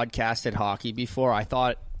never broadcasted hockey before, I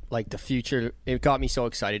thought like the future. It got me so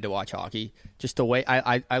excited to watch hockey. Just the way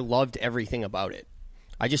I loved everything about it.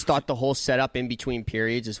 I just thought the whole setup in between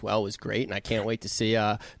periods as well was great, and I can't wait to see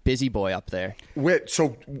Busy Boy up there. Whit, so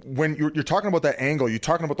when you're talking about that angle, you're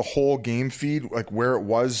talking about the whole game feed, like where it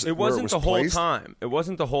was. It wasn't the placed? whole time. It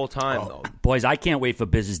wasn't the whole time, though. Boys, I can't wait for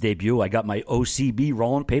Biz's debut. I got my OCB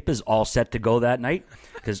rolling papers all set to go that night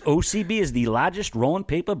because OCB is the largest rolling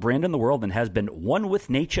paper brand in the world and has been one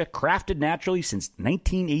with nature, crafted naturally since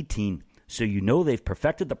 1918. So you know they've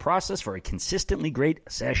perfected the process for a consistently great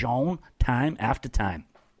session time after time.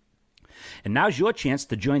 And now's your chance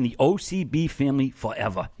to join the OCB family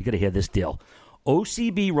forever. You got to hear this deal.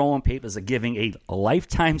 OCB rolling papers are giving a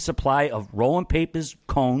lifetime supply of rolling papers,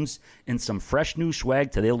 cones, and some fresh new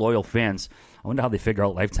swag to their loyal fans. I wonder how they figure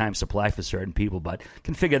out lifetime supply for certain people, but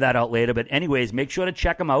can figure that out later. But anyways, make sure to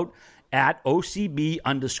check them out at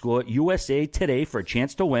OCB_USA today for a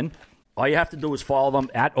chance to win. All you have to do is follow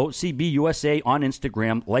them at OCBUSA on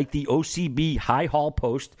Instagram, like the OCB High Hall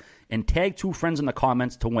post, and tag 2 friends in the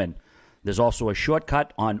comments to win. There's also a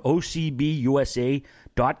shortcut on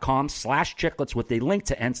ocbusa.com/chiclets with a link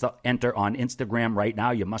to enter on Instagram right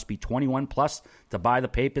now. You must be 21 plus to buy the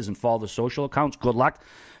papers and follow the social accounts. Good luck.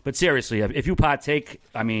 But seriously, if you partake,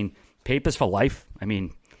 I mean, papers for life. I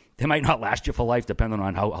mean, they might not last you for life depending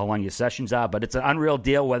on how long your sessions are, but it's an unreal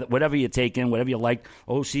deal. Whatever you take in, whatever you like.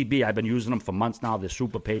 OCB, I've been using them for months now. They're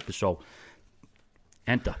super papers, so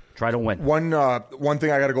enter. Try to win. One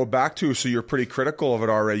thing I got to go back to, so you're pretty critical of it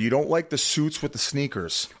already. You don't like the suits with the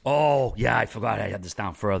sneakers. Oh, yeah, I forgot I had this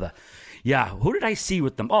down further. Yeah, who did I see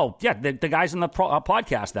with them? Oh, yeah, the guys on the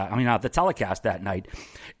podcast the telecast that night.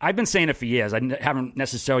 I've been saying it for years. I haven't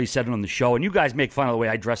necessarily said it on the show, and you guys make fun of the way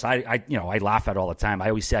I dress. I laugh at it all the time. I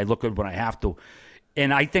always say I look good when I have to.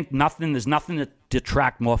 And I think there's nothing to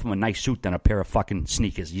detract more from a nice suit than a pair of fucking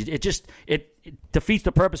sneakers. It defeats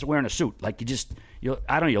the purpose of wearing a suit. Like you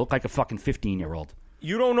look like a fucking 15-year-old.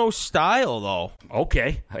 You don't know style, though.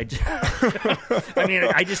 Okay. I just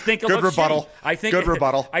think it Good looks rebuttal. shitty. Good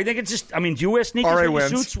rebuttal. I think it's just, do you wear sneakers RA with your wins.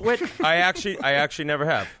 suits with? I actually never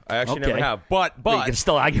have. Never have. But you can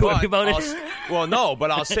still argue with me about it? Well, no, but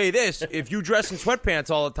I'll say this. If you dress in sweatpants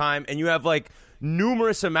all the time and you have, like,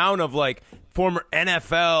 numerous amount of, like, former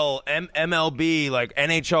NFL, MLB, like,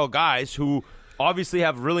 NHL guys who obviously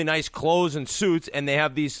have really nice clothes and suits, and they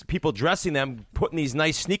have these people dressing them, putting these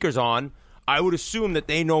nice sneakers on, I would assume that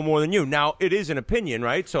they know more than you. Now, it is an opinion,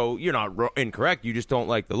 right? So you're not incorrect. You just don't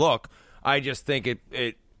like the look. I just think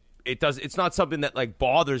it's not something that like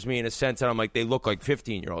bothers me in a sense that I'm like, they look like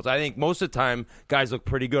 15-year-olds. I think most of the time guys look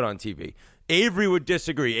pretty good on TV. Avery would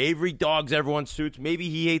disagree. Avery dogs everyone's suits. Maybe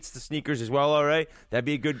he hates the sneakers as well, all right? That'd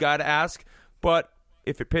be a good guy to ask. But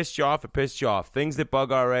if it pissed you off, it pissed you off. Things that bug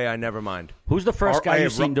RA, I never mind. Who's the first guy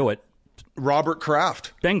you've seen do it? Robert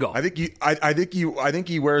Kraft. Bingo. I think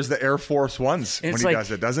he wears the Air Force Ones when he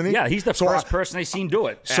does it, doesn't he? Yeah, he's the first person I seen do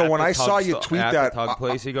it. So when I saw you tweet that,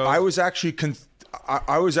 I was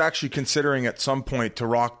actually considering at some point to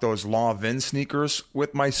rock those Lanvin sneakers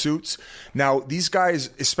with my suits. Now, these guys,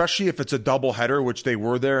 especially if it's a doubleheader, which they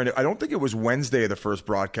were there, and I don't think it was Wednesday, the first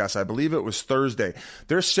broadcast. I believe it was Thursday.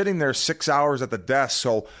 They're sitting there 6 hours at the desk,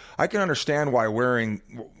 so I can understand why wearing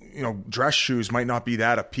dress shoes might not be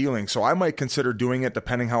that appealing. So I might consider doing it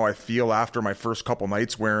depending how I feel after my first couple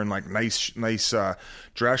nights wearing like nice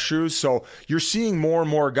dress shoes. So you're seeing more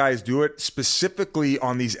and more guys do it specifically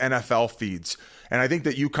on these NFL feeds. And I think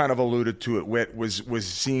that you kind of alluded to it, Whit, was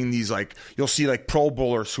seeing these, like, you'll see like Pro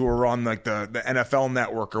Bowlers who are on like the NFL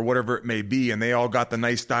network or whatever it may be, and they all got the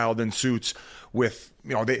nice dialed in suits with,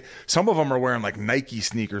 some of them are wearing like Nike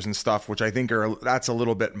sneakers and stuff, which I think that's a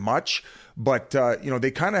little bit much. But,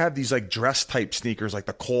 they kind of have these like dress type sneakers like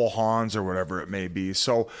the Cole Haans or whatever it may be.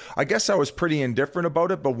 So I guess I was pretty indifferent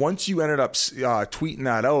about it. But once you ended up tweeting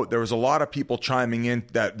that out, there was a lot of people chiming in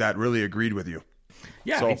that really agreed with you.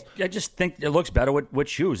 Yeah, so, I just think it looks better with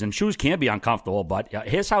shoes, and shoes can be uncomfortable. But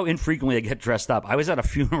here's how infrequently I get dressed up. I was at a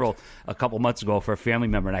funeral a couple months ago for a family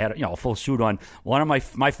member, and I had a full suit on. One of my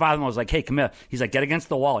father-in-law was like, "Hey, come here." He's like, "Get against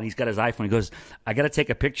the wall," and he's got his iPhone. He goes, "I got to take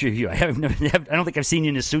a picture of you. I don't think I've seen you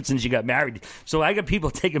in a suit since you got married." So I got people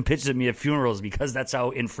taking pictures of me at funerals because that's how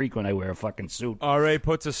infrequent I wear a fucking suit. RA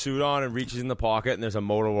puts a suit on and reaches in the pocket, and there's a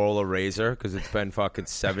Motorola Razr because it's been fucking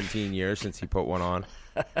 17 years since he put one on.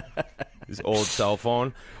 His old cell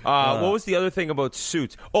phone. What was the other thing about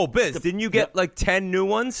suits? Oh, Biz, didn't you get like 10 new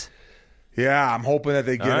ones? Yeah, I'm hoping that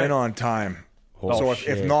they get in on time. So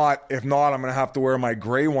if not, I'm going to have to wear my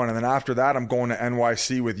gray one. And then after that, I'm going to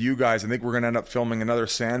NYC with you guys. I think we're going to end up filming another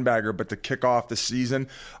Sandbagger. But to kick off the season,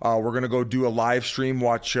 we're going to go do a live stream,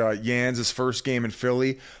 watch Jans' first game in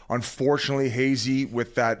Philly. Unfortunately, Hazy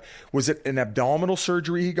with that, was it an abdominal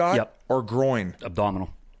surgery he got? Yep. Or groin?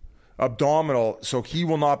 Abdominal, so he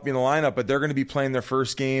will not be in the lineup, but they're going to be playing their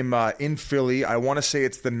first game in Philly. I want to say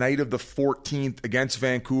it's the night of the 14th against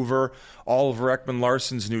Vancouver, Oliver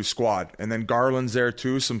Ekman-Larsson's new squad. And then Garland's there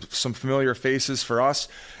too, some familiar faces for us.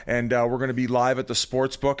 And we're going to be live at the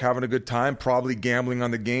Sportsbook, having a good time, probably gambling on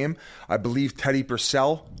the game. I believe Teddy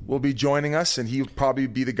Purcell will be joining us, and he'll probably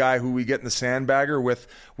be the guy who we get in the Sandbagger with.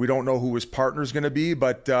 We don't know who his partner's going to be,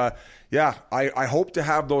 but I hope to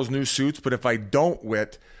have those new suits, but if I don't,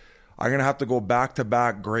 Whit, I'm going to have to go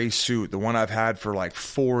back-to-back gray suit, the one I've had for like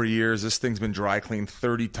 4 years. This thing's been dry cleaned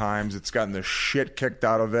 30 times. It's gotten the shit kicked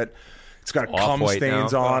out of it. It's got cum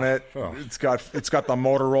stains on it. Oh. It's got the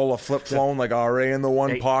Motorola flip phone like RA in the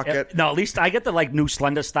one pocket. No, at least I get the like new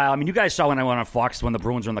Slender style. I mean, you guys saw when I went on Fox when the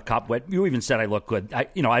Bruins were in the Cup. You even said I look good. I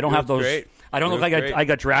don't have those. Great. I don't look like I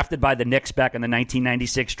got drafted by the Knicks back in the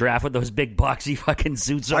 1996 draft with those big boxy fucking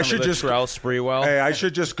suits on. I should just Sprewell. Hey, I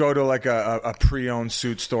should just go to like a pre-owned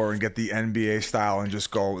suit store and get the NBA style and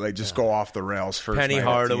just go go off the rails first. Penny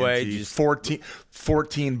Hardaway, just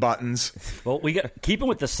 14 buttons. Well, we got keeping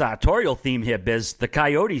with the sartorial theme here, Biz. The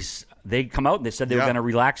Coyotes, they come out and they said they were going to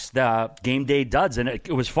relax the game day duds, and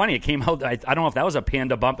it was funny. It came out. I don't know if that was a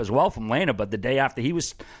panda bump as well from Lana, but the day after he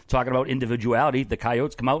was talking about individuality, the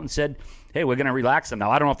Coyotes come out and said, hey, we're going to relax them. Now,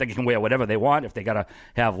 I don't know if they can wear whatever they want, if they got to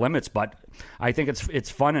have limits, but I think it's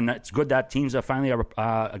fun, and it's good that teams are finally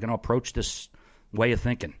going to approach this way of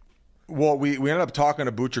thinking. Well, we ended up talking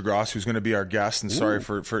to Buccigross, who's going to be our guest, and sorry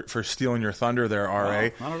for stealing your thunder there,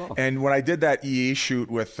 R.A. No, not at all. And when I did that EA shoot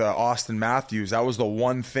with Austin Matthews, that was the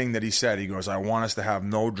one thing that he said. He goes, I want us to have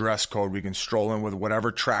no dress code. We can stroll in with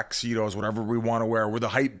whatever tuxedos, whatever we want to wear. We're the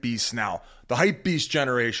hype beasts now, the hype beast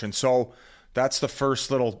generation. So that's the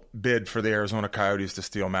first little bid for the Arizona Coyotes to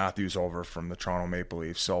steal Matthews over from the Toronto Maple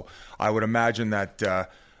Leafs. So I would imagine that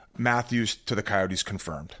Matthews to the Coyotes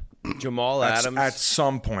confirmed. Jamal Adams. At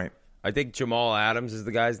some point. I think Jamal Adams is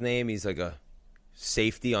the guy's name. He's like a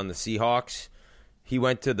safety on the Seahawks. He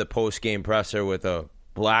went to the post-game presser with a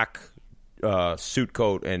black suit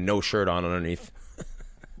coat and no shirt on underneath.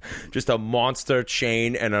 Just a monster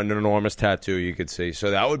chain and an enormous tattoo you could see. So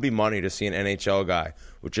that would be money to see an NHL guy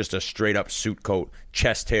with just a straight-up suit coat,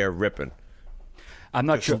 chest hair ripping. I'm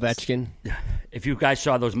not sure Ovechkin. if you guys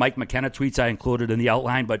saw those Mike McKenna tweets I included in the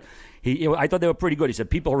outline, but I thought they were pretty good. He said,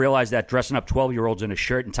 people realize that dressing up 12-year-olds in a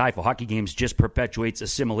shirt and tie for hockey games just perpetuates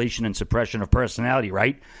assimilation and suppression of personality,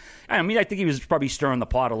 right? I mean, I think he was probably stirring the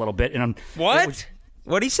pot a little bit. And What?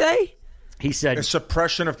 What'd he say? He said a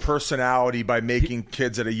suppression of personality by making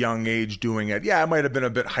kids at a young age doing it. Yeah, it might have been a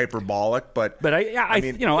bit hyperbolic, but I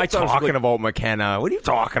mean, I thought talking about McKenna. What are you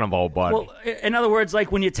talking about, bud? Well, in other words,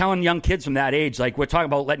 like when you're telling young kids from that age, like we're talking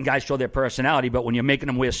about letting guys show their personality, but when you're making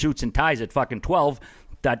them wear suits and ties at fucking 12,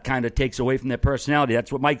 that kind of takes away from their personality.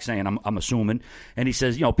 That's what Mike's saying, I'm assuming. And he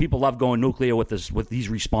says, people love going nuclear with these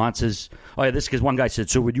responses. Oh, yeah, this because one guy said,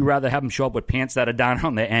 so would you rather have them show up with pants that are down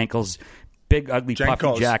on their ankles, big, ugly,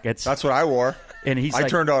 puffy jackets? That's what I wore. And I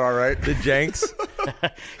turned out all right. The Jenks.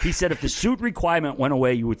 He said if the suit requirement went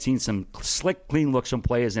away, you would see some slick, clean looks from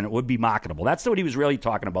players, and it would be marketable. That's what he was really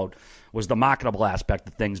talking about, was the marketable aspect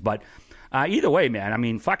of things. But either way, man, I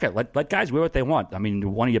mean, fuck it. Let guys wear what they want. I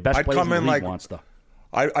mean, one of your best players in the league wants to.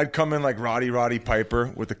 I'd come in like Roddy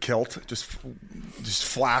Piper with a kilt, just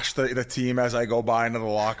flash the team as I go by into the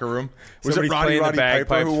locker room. Was it Roddy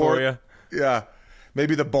Piper who wore you? Yeah,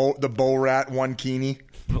 maybe the Bo Rat one kini.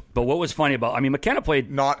 But what was funny about, McKenna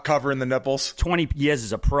played not covering the nipples 20 years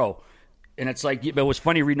as a pro. And it's like, it was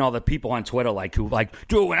funny reading all the people on Twitter who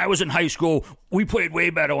dude, when I was in high school, we played way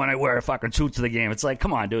better when I wear a fucking suit to the game. It's like,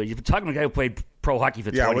 come on, dude. You're talking to a guy who played pro hockey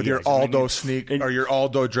for 20 years. Yeah, with your Aldo or your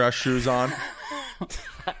Aldo dress shoes on.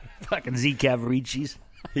 Fucking Z Cavaricis.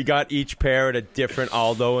 He got each pair at a different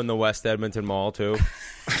Aldo in the West Edmonton Mall, too.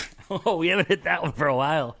 Oh, we haven't hit that one for a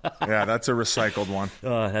while. Yeah, that's a recycled one.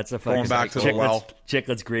 Oh, that's a fucking going back to the well.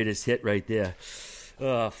 Chiclets' greatest hit right there.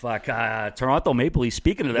 Oh, fuck. Toronto Maple Leafs,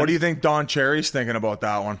 speaking of that. What do you think Don Cherry's thinking about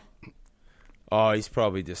that one? Oh, he's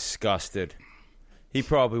probably disgusted. He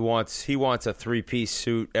probably wants a three-piece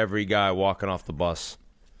suit every guy walking off the bus.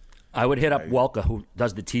 I would hit up Welker, who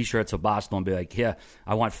does the T-shirts for Barstool, and be like, here,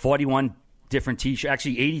 I want 41 different T-shirts,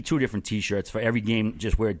 actually 82 different T-shirts for every game.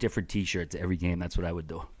 Just wear a different T-shirt to every game. That's what I would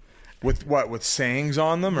do. With what? With sayings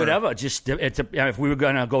on them? Or? Whatever. Just if we were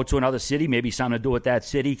going to go to another city, maybe something to do with that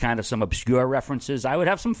city, kind of some obscure references. I would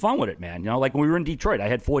have some fun with it, man. Like when we were in Detroit, I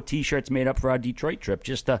had 4 T-shirts made up for our Detroit trip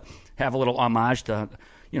just to have a little homage to,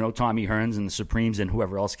 Tommy Hearns and the Supremes and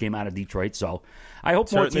whoever else came out of Detroit. So I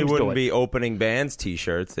hope more teams do it. Certainly wouldn't be opening bands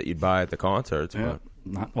T-shirts that you'd buy at the concerts. Yeah.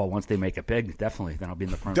 Once they make it big, definitely. Then I'll be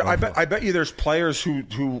in the front. I bet you there's players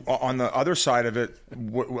who on the other side of it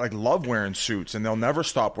love wearing suits, and they'll never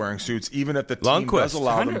stop wearing suits, even if the team does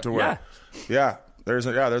allow them to wear. Yeah. There's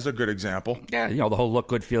a good example. Yeah, the whole look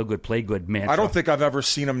good, feel good, play good mantra. I don't think I've ever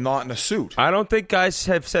seen him not in a suit. I don't think guys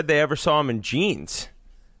have said they ever saw him in jeans.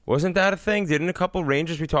 Wasn't that a thing? Didn't a couple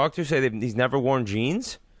Rangers we talked to say he's never worn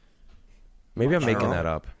jeans? Maybe I'm making that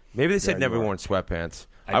up. Maybe they said never worn sweatpants.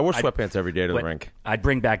 I wore sweatpants every day to the rink. I'd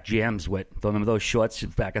bring back jams. Remember those shorts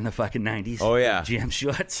back in the fucking 90s? Oh, yeah. Jam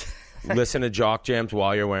shorts. Listen to jock jams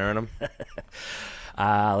while you're wearing them.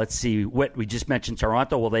 Let's see. We just mentioned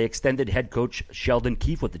Toronto. Well, they extended head coach Sheldon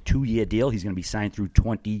Keefe with a 2-year deal. He's going to be signed through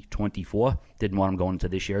 2024. Didn't want him going into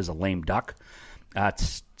this year as a lame duck.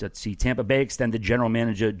 Let's see. Tampa Bay extended general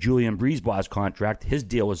manager Julian Brisebois's contract. His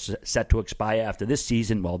deal was set to expire after this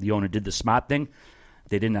season. Well, the owner did the smart thing.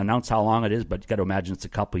 They didn't announce how long it is, but you got to imagine it's a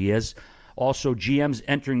couple of years. Also, GMs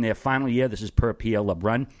entering their final year. This is per Pierre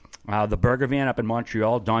LeBrun. The Burger Van up in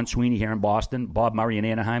Montreal, Don Sweeney here in Boston, Bob Murray in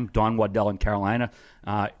Anaheim, Don Waddell in Carolina,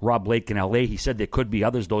 Rob Blake in L.A. He said there could be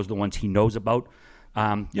others. Those are the ones he knows about.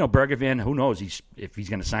 Burger Van, who knows if he's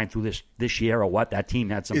going to sign through this year or what. That team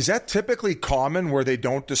had some. Is that typically common where they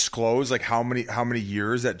don't disclose like how many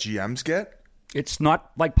years that GMs get? It's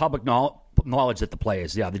not like public knowledge that the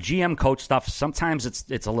players. Yeah, the GM coach stuff. Sometimes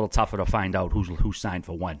it's a little tougher to find out who signed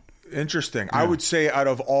for when. Interesting. Yeah. I would say out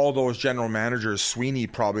of all those general managers, Sweeney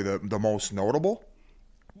probably the most notable.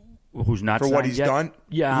 Who's not for signed what he's yet? done?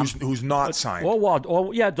 Yeah, who's not signed?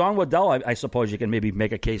 Don Waddell. I suppose you can maybe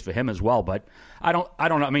make a case for him as well, but I don't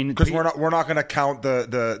know. I mean, because we're not going to count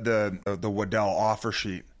the Waddell offer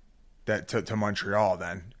sheet that to Montreal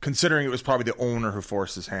then, considering it was probably the owner who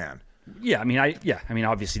forced his hand. Yeah, I mean,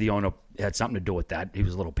 obviously the owner had something to do with that. He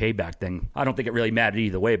was a little payback thing. I don't think it really mattered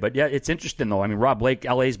either way. But yeah, it's interesting though. I mean, Rob Blake,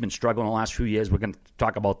 LA's been struggling the last few years. We're going to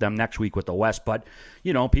talk about them next week with the West. But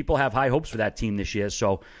people have high hopes for that team this year.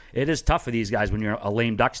 So it is tough for these guys when you're a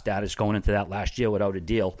lame duck status going into that last year without a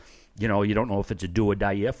deal. You don't know if it's a do or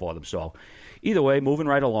die year for them. So either way, moving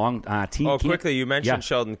right along. Quickly, you mentioned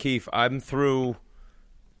Sheldon Keefe. I'm through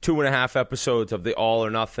 2.5 episodes of the All or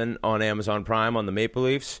Nothing on Amazon Prime on the Maple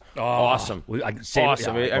Leafs. Awesome.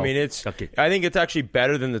 Awesome. I mean, I think it's actually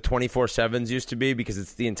better than the 24/7s used to be because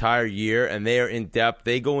it's the entire year and they are in depth.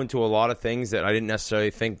 They go into a lot of things that I didn't necessarily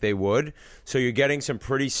think they would. So you're getting some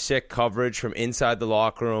pretty sick coverage from inside the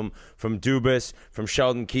locker room, from Dubas, from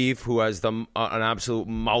Sheldon Keefe, who has an absolute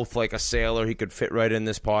mouth like a sailor. He could fit right in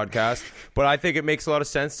this podcast. But I think it makes a lot of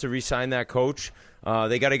sense to re-sign that coach.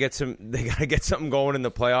 They got to get something going in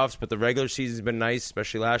the playoffs, but the regular season's been nice,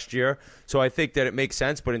 especially last year. So I think that it makes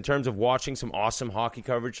sense. But in terms of watching some awesome hockey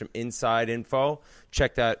coverage, some inside info,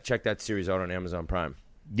 check that series out on Amazon Prime.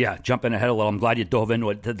 Yeah, jumping ahead a little. I'm glad you dove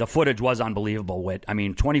into it. The footage was unbelievable. Whit. I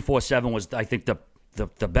mean, 24/7 was, I think, the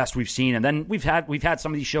best we've seen, and then we've had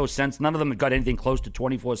some of these shows since. None of them have got anything close to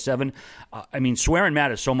 24/7. I mean, swearing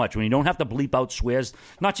matters so much when you don't have to bleep out swears,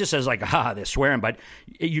 not just as like they're swearing, but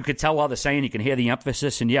you could tell while they're saying. You can hear the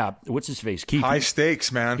emphasis, and what's his face? Keith. High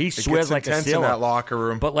stakes, man. He swears like a sailor in that locker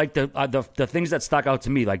room. But like the things that stuck out to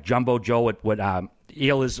me, like Jumbo Joe at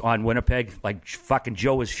Eel is on Winnipeg, like fucking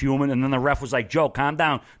Joe was fuming, and then the ref was like, "Joe, calm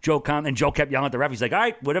down, Joe, calm." And Joe kept yelling at the ref. He's like, "All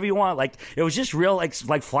right, whatever you want." Like it was just real,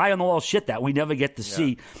 like fly on the wall shit that we never get to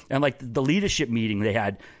see. And like the leadership meeting they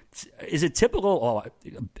had, is it typical? Oh, I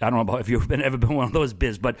don't know about if you've ever been one of those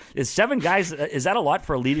biz, but is 7 guys? Is that a lot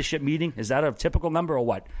for a leadership meeting? Is that a typical number or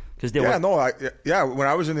what? Because when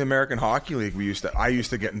I was in the American Hockey League, I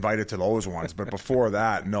used to get invited to those ones, but before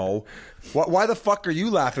that, no. Why the fuck are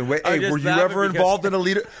you laughing? Wait, were you ever involved in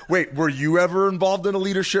a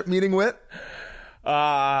leadership meeting, Whit?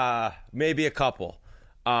 Maybe a couple.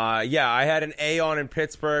 I had an A-on in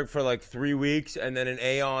Pittsburgh for like 3 weeks and then an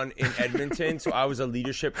A-on in Edmonton. So I was a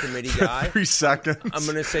leadership committee guy. 3 seconds. I'm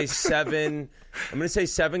going to say 7. I'm going to say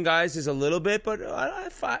 7 guys is a little bit, but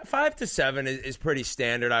 5 to 7 is pretty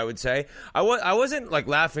standard, I would say. I wasn't like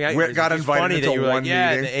laughing at you. We got invited to one meeting.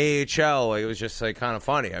 Yeah, in the AHL. Like, it was just like kind of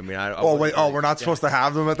funny. I mean, we're not supposed to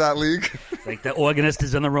have them at that league? Like the organist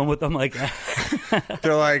is in the room with them. Like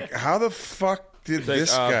they're like, how the fuck did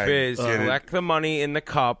this guy Biz, collect the money in the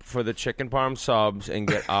cup for the chicken parm subs and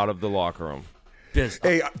get out of the locker room. Biz.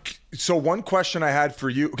 Hey, so one question I had for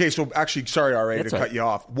you. Okay, so actually, sorry, RA, to cut you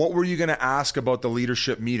off. What were you going to ask about the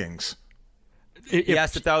leadership meetings? He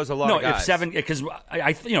asked if that was a lot of guys. If 7, because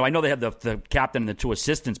I know they had the captain and the 2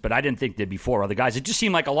 assistants, but I didn't think there'd be 4 other guys. It just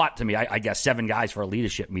seemed like a lot to me. I guess 7 guys for a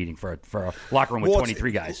leadership meeting for a locker room with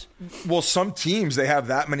 23 guys. Well, some teams, they have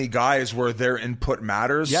that many guys where their input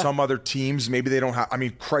matters. Yeah. Some other teams, maybe they don't have. I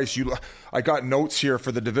mean, Christ, I got notes here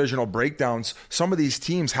for the divisional breakdowns. Some of these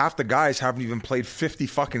teams, half the guys haven't even played 50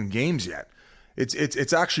 fucking games yet.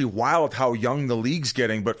 It's actually wild how young the league's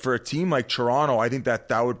getting. But for a team like Toronto, I think that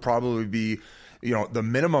would probably be, the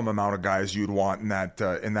minimum amount of guys you'd want in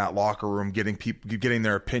that locker room, getting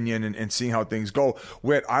their opinion and seeing how things go.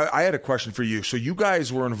 Whit, I had a question for you. So you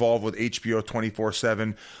guys were involved with HBO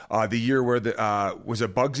 24/7 the year where was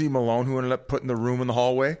it Bugsy Malone who ended up putting the room in the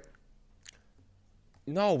hallway?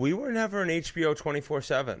 No, we were never in HBO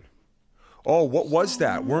 24/7. Oh, what was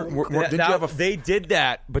that? They did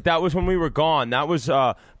that, but that was when we were gone. That was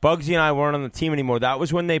Bugsy and I weren't on the team anymore. That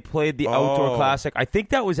was when they played the Outdoor Classic. I think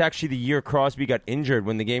that was actually the year Crosby got injured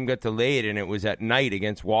when the game got delayed, and it was at night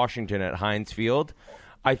against Washington at Heinz Field.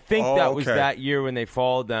 I think that was that year when they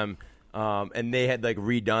followed them, and they had like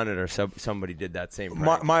redone it, or somebody did that same.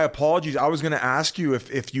 My apologies. I was going to ask you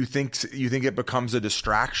if you think it becomes a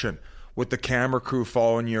distraction with the camera crew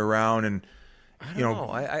following you around and I don't know.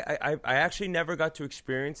 I actually never got to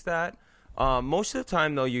experience that. Most of the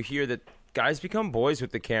time, though, you hear that guys become boys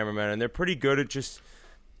with the cameraman, and they're pretty good at just.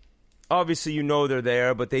 Obviously, they're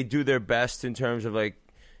there, but they do their best in terms of like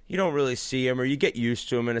you don't really see them or you get used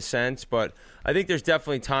to them in a sense. But I think there's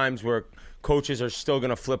definitely times where coaches are still going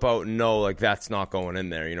to flip out and know like that's not going in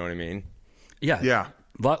there. You know what I mean? Yeah.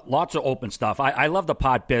 Lots of open stuff. I love the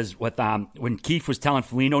pot biz with when Keefe was telling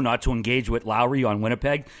Foligno not to engage with Lowry on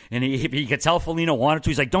Winnipeg, and he could tell Foligno wanted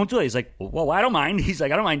to. He's like, "Don't do it." He's like, "Well, I don't mind." He's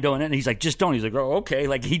like, "I don't mind doing it." And he's like, "Just don't." He's like, "Oh, okay."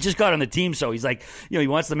 Like he just got on the team, so he's like, he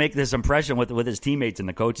wants to make this impression with his teammates, and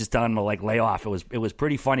the coach is telling him to like lay off. It was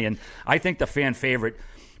pretty funny, and I think the fan favorite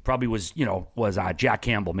probably was Jack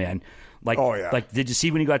Campbell, man. Like, oh, yeah. Like, did you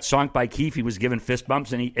see when he got sonked by Keefe? He was giving fist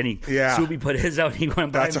bumps, and Subi put his out. And he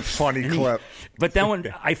went by. That's a funny clip. But then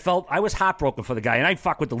when I was heartbroken for the guy, and I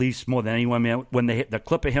fuck with the Leafs more than anyone, man. When they hit the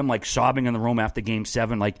clip of him like sobbing in the room after Game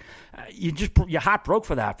 7, like your heart broke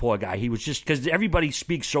for that poor guy. He was just because everybody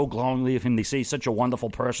speaks so glowingly of him. They say he's such a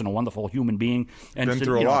wonderful person, a wonderful human being, and been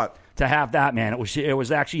through a lot. To have that, man, it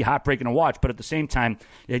was actually heartbreaking to watch. But at the same time,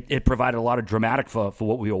 it provided a lot of dramatics for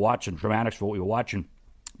what we were watching.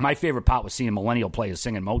 My favorite part was seeing millennial players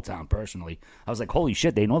singing Motown, personally. I was like, holy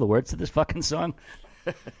shit, they know the words to this fucking song?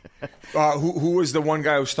 Who was the one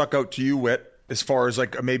guy who stuck out to you, Whit, as far as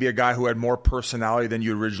like maybe a guy who had more personality than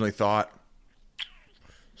you originally thought?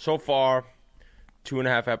 So far,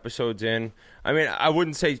 2.5 episodes in. I mean, I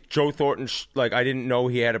wouldn't say Joe Thornton, like I didn't know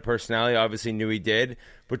he had a personality. I obviously knew he did.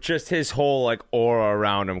 But just his whole like aura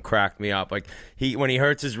around him cracked me up. Like when he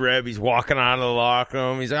hurts his rib, he's walking out of the locker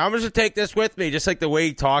room. He's like, I'm just gonna take this with me. Just like the way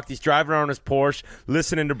he talked. He's driving around his Porsche,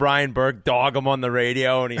 listening to Brian Burke dog him on the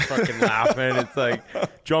radio, and he's fucking laughing. It's like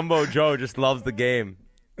Jumbo Joe just loves the game.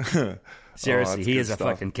 Seriously, he is a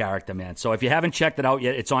fucking character, man. So if you haven't checked it out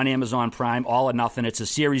yet, it's on Amazon Prime, All or Nothing. It's a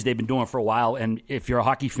series they've been doing for a while, and if you're a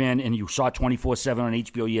hockey fan and you saw 24/7 on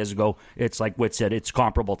HBO years ago, it's like Whit said, it's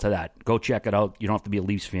comparable to that. Go check it out. You don't have to be a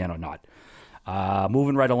Leafs fan or not.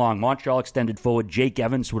 Moving right along, Montreal extended forward Jake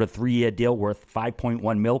Evans with a 3-year deal worth $5.1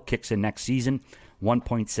 million, kicks in next season,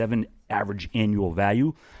 1.7 average annual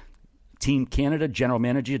value. Team Canada general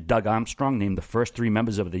manager Doug Armstrong named the first 3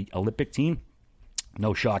 members of the Olympic team.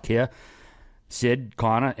 No shock here. Sid,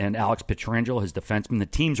 Connor, and Alex Pietrangelo, his defensemen. The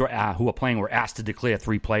teams who are playing were asked to declare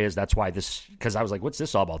 3 players. That's why because I was like, what's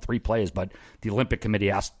this all about, 3 players? But the Olympic Committee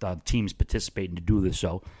asked teams participating to do this.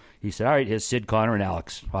 So he said, all right, here's Sid, Connor, and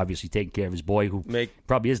Alex. Obviously taking care of his boy, who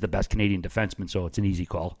probably is the best Canadian defenseman, so it's an easy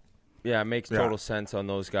call. Yeah, it makes total sense on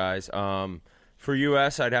those guys. For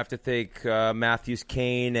U.S., I'd have to think Matthews,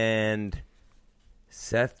 Kane, and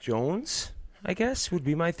Seth Jones, I guess, would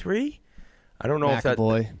be my 3. I don't know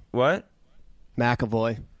McAvoy. if that... What?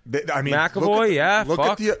 McAvoy. I mean,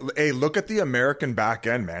 McAvoy, look at the American back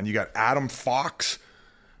end, man. You got Adam Fox,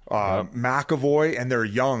 McAvoy, and they're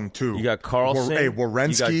young too. You got Carlson,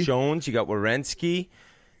 Werenski. You got Jones, you got Werenski.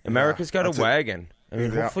 America's got a wagon. I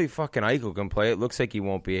mean, hopefully fucking Eichel can play. It looks like he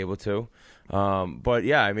won't be able to. But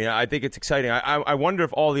yeah, I mean, I think it's exciting. I wonder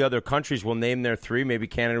if all the other countries will name their 3. Maybe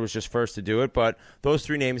Canada was just first to do it, but those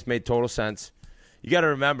 3 names made total sense. You got to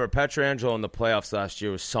remember, Pietrangelo in the playoffs last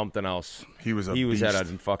year was something else. He was at a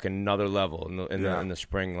fucking another level in the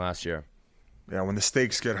spring last year. Yeah, when the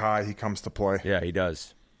stakes get high, he comes to play. Yeah, he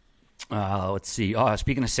does. Let's see.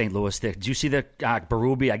 Speaking of St. Louis, did you see the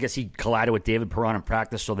Berube? I guess he collided with David Perron in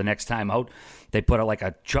practice, so the next time out, they put like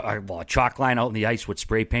a chalk line out in the ice with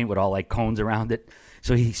spray paint with all like cones around it.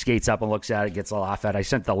 So he skates up and looks at it, gets a laugh at it. I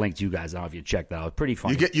sent the link to you guys. I don't know if you checked that out. Pretty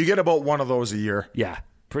funny. You get about one of those a year. Yeah,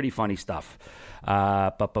 pretty funny stuff.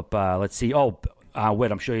 Let's see.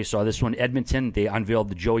 Whit, I'm sure you saw this one. Edmonton, they unveiled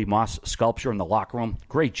the Joey Moss sculpture in the locker room.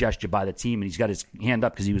 Great gesture by the team, and he's got his hand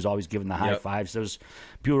up because he was always giving the high fives. It was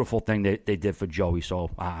a beautiful thing they did for Joey. So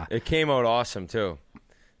it came out awesome, too.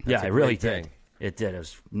 That's it really did. It did. It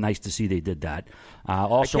was nice to see they did that.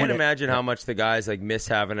 Also, I can't imagine how much the guys like miss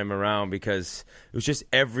having him around because it was just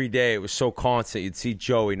every day. It was so constant. You'd see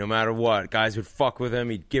Joey no matter what. Guys would fuck with him.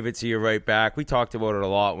 He'd give it to you right back. We talked about it a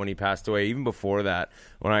lot when he passed away, even before that,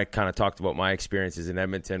 when I kind of talked about my experiences in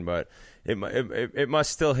Edmonton. But it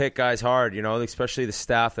must still hit guys hard, especially the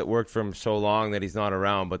staff that worked for him so long that he's not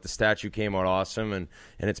around. But the statue came out awesome, and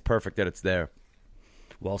it's perfect that it's there.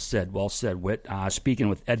 Well said, Whit. Speaking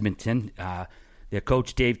with Edmonton, their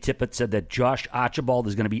coach, Dave Tippett, said that Josh Archibald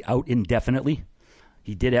is going to be out indefinitely.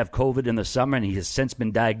 He did have COVID in the summer, and he has since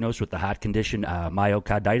been diagnosed with the heart condition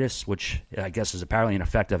myocarditis, which I guess is apparently an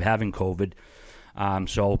effect of having COVID.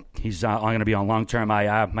 So he's going to be on long-term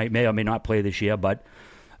IR. May or may not play this year, but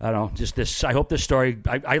I don't know, just this. I hope this story.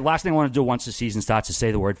 Last thing I want to do once the season starts is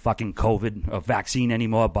say the word fucking COVID or vaccine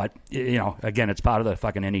anymore. But again, it's part of the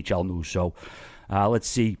fucking NHL news. So let's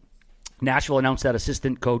see. Nashville announced that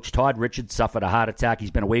assistant coach Todd Richards suffered a heart attack.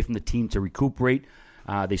 He's been away from the team to recuperate.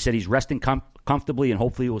 They said he's resting comfortably, and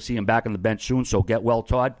hopefully we'll see him back on the bench soon. So get well,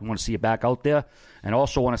 Todd. We want to see you back out there. And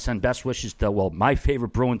also want to send best wishes to, my favorite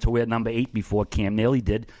Bruin to wear number 8 before Cam Neely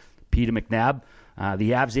did, Peter McNabb.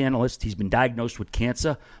 The Avs analyst, he's been diagnosed with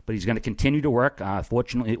cancer, but he's going to continue to work.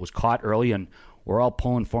 Fortunately, it was caught early, and we're all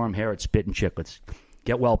pulling for him here at Spittin Chiclets.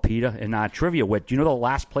 Get well, Peter. And trivia, do you know the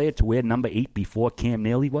last player to wear number 8 before Cam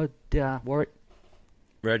Neely wore it?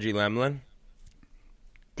 Reggie Lemlin.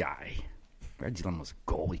 Guy. Reggie Lemlin was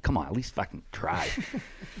a goalie. Come on, at least fucking try.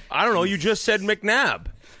 I don't know. You just said McNabb.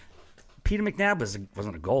 Peter McNabb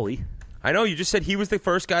wasn't a goalie. I know. You just said he was the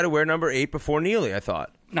first guy to wear number 8 before Neely, I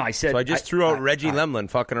thought. No, I said... So I just threw out Reggie Lemlin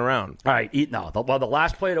fucking around. All right. The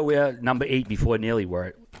last player to wear number 8 before Neely wore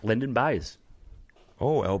it, Lyndon Byers.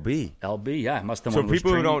 Oh, LB. LB, yeah. Must have So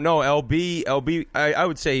people who don't know, LB, I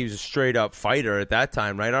would say he was a straight-up fighter at that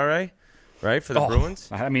time, right, RA? Right, for the Bruins?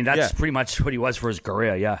 I mean, that's pretty much what he was for his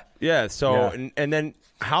career, yeah. Yeah, so, yeah. And then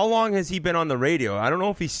how long has he been on the radio? I don't know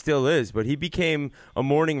if he still is, but he became a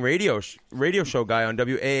morning radio show guy on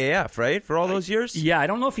WAAF, right, for all those years? Yeah, I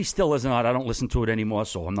don't know if he still is or not. I don't listen to it anymore,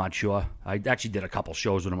 so I'm not sure. I actually did a couple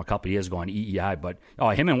shows with him a couple years ago on EEI, but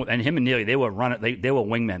him and Neely, they were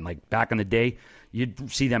wingmen. Like, back in the day,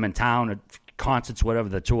 you'd see them in town at concerts, whatever,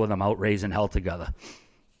 the two of them out raising hell together.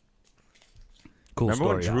 Cool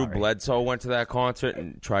Remember story. when Drew Bledsoe went to that concert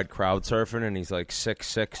and tried crowd surfing, and he's like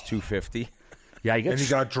 6'6", 250? Yeah, he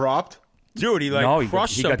got dropped? Dude, he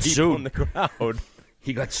crushed some people in the crowd.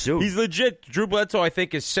 He got sued. He's legit. Drew Bledsoe, I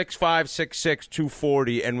think, is 6'5", 6'6",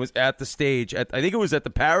 240, and was at the stage. I think it was at the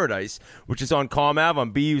Paradise, which is on Calm Ave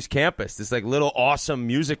on BU's campus. This little awesome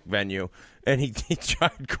music venue. And he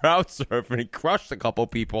tried crowd surfing. He crushed a couple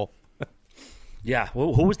people. Yeah.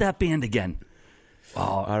 Well, who was that band again?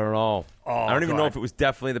 Oh, I don't know. I don't even know if it was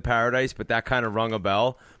definitely the Paradise, but that kind of rung a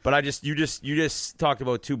bell. But you just talked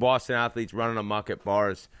about two Boston athletes running amok at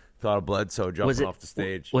bars. Thought of Bledsoe jumping off the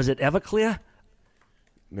stage. Was it Everclear?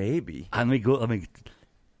 Maybe. Let me go.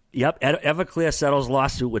 Yep, Everclear settles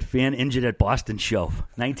lawsuit with fan injured at Boston show,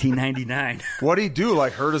 1999. What'd he do?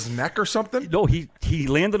 Like hurt his neck or something? No, he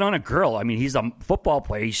landed on a girl. I mean, he's a football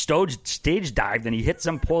player. He stage dived and he hit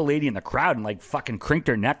some poor lady in the crowd and fucking crinked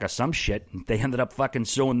her neck or some shit. They ended up fucking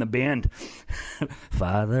suing the band.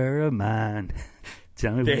 Father of mine.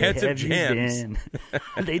 Tell me they had some jams.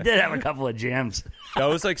 They did have a couple of jams. That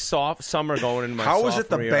was like soft summer going in my How was it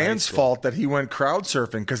the band's fault that he went crowd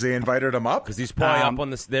surfing? Because they invited him up? Because he's probably up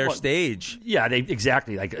on their stage. Yeah,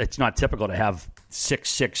 exactly. Like, it's not typical to have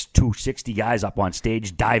 6'6", 260 guys up on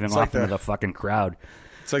stage diving off into the fucking crowd.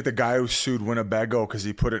 It's like the guy who sued Winnebago because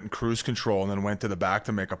he put it in cruise control and then went to the back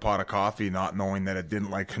to make a pot of coffee, not knowing that it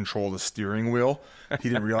didn't control the steering wheel. He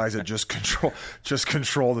didn't realize it just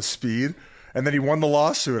control the speed. And then he won the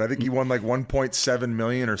lawsuit. I think he won $1.7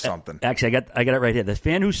 million or something. Actually, I got it right here. The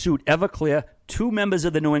fan who sued Everclear, 2 members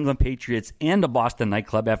of the New England Patriots, and a Boston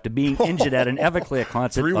nightclub after being injured at an Everclear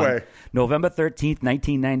concert on November 13th,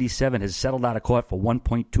 1997, has settled out of court for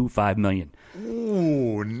 $1.25 million.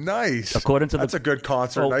 Ooh, nice. That's a good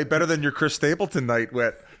concert night. Better than your Chris Stapleton night,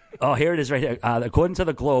 Whit. Oh, here it is right here. According to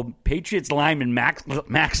the Globe, Patriots lineman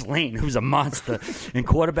Max Lane, who's a monster, and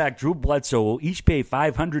quarterback Drew Bledsoe will each pay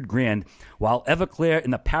 $500,000, while Everclear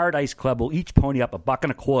and the Paradise Club will each pony up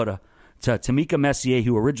 $1.25 to Tamika Messier,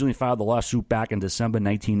 who originally filed the lawsuit back in December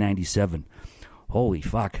 1997. Holy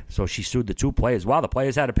fuck. So she sued the 2 players. Wow, the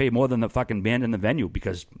players had to pay more than the fucking band in the venue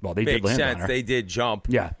because, they did land on her. They did jump.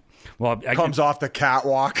 Yeah. Well, comes off the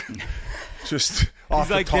catwalk. Just off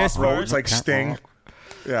the top roads like Sting.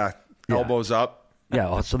 Yeah, elbows up.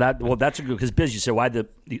 Yeah, so that's a good, because Biz, you said why the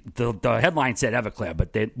headline said Everclear,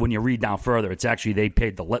 but when you read down further, it's actually they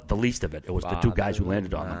paid the least of it. It was the 2 guys who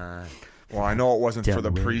landed on them. Well, I know it wasn't for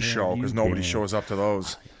the pre-show because nobody shows up to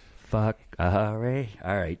those. Fuck, hooray.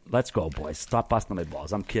 All right, let's go, boys. Stop busting my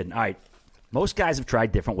balls. I'm kidding. All right, most guys have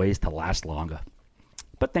tried different ways to last longer,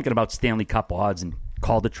 but thinking about Stanley Cup odds and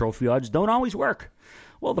Calder Trophy odds don't always work.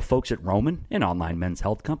 Well, the folks at Roman, an online men's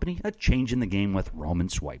health company, are changing the game with Roman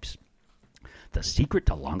Swipes. The secret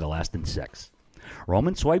to longer-lasting sex.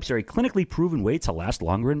 Roman Swipes are a clinically proven way to last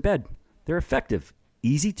longer in bed. They're effective,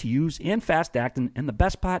 easy to use, and fast-acting, and the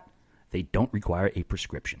best part, they don't require a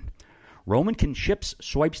prescription. Roman can ship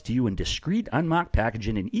swipes to you in discreet, unmarked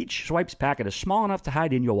packaging, and each Swipes packet is small enough to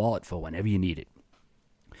hide in your wallet for whenever you need it.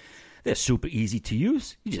 They're super easy to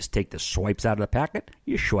use. You just take the swipes out of the packet,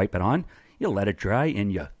 you swipe it on, you let it dry,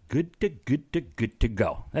 and you're good to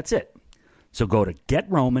go. That's it. So go to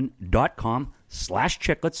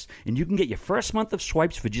GetRoman.com/Chiclets, and you can get your first month of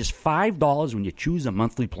swipes for just $5 when you choose a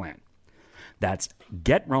monthly plan. That's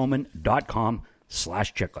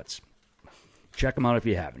GetRoman.com/Chiclets. Check them out if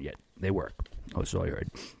you haven't yet. They work. Oh, so I heard.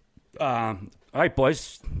 All right,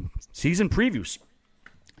 boys. Season previews.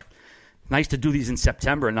 Nice to do these in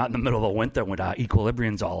September and not in the middle of the winter when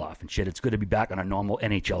equilibrium's all off and shit. It's good to be back on our normal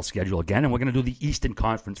NHL schedule again. And we're going to do the Eastern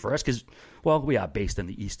Conference first because, well, we are based in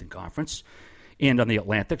the Eastern Conference and on the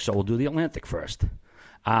Atlantic, so we'll do the Atlantic first.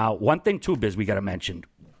 One thing, too, Biz, we got to mention.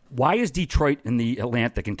 Why is Detroit in the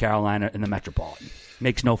Atlantic and Carolina in the Metropolitan?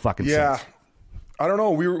 Makes no fucking sense. I don't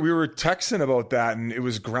know. We were texting about that, and it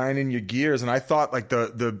was grinding your gears. And I thought like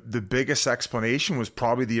the biggest explanation was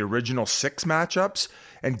probably the original 6 matchups.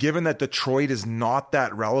 And given that Detroit is not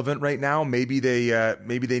that relevant right now, maybe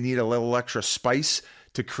they need a little extra spice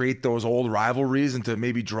to create those old rivalries and to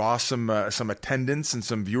maybe draw some attendance and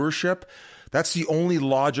some viewership. That's the only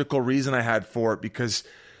logical reason I had for it, because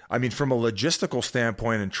I mean, from a logistical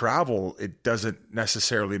standpoint and travel, it doesn't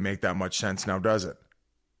necessarily make that much sense now, does it?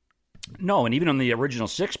 No, and even on the original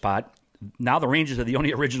 6 spot, now the Rangers are the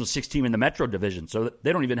only original 6 team in the Metro division, so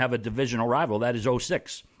they don't even have a divisional rival. That is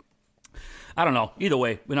 06. I don't know. Either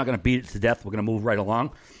way, we're not going to beat it to death. We're going to move right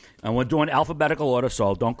along. And we're doing alphabetical order,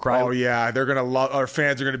 so don't cry. Oh, yeah. They're going to love. Our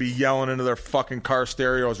fans are going to be yelling into their fucking car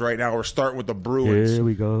stereos right now. We're starting with the Bruins. Here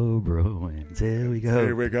we go, Bruins. Here we go.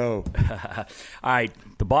 Here we go. All right.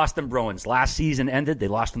 The Boston Bruins. Last season ended. They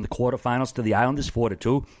lost in the quarterfinals to the Islanders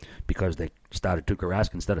 4-2 because they started Tuukka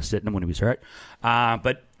Rask instead of sitting him when he was hurt.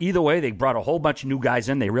 But either way, they brought a whole bunch of new guys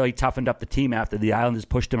in. They really toughened up the team after the Islanders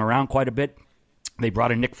pushed him around quite a bit. They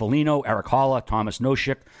brought in Nick Foligno, Eric Haula, Thomas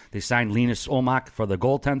Nosek. They signed Linus Ullmark for the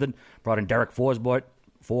goaltender. Brought in Derek Forbort.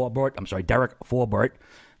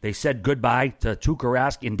 They said goodbye to Tuukka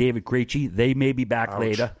Rask and David Krejci. They may be back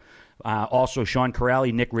later. Also, Sean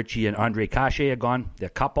Corrali, Nick Ritchie, and Andre Cachet are gone. Their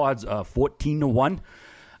cup odds are 14-1.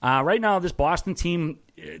 Right now, this Boston team,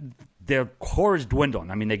 their core is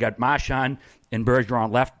dwindling. I mean, they got Marchand and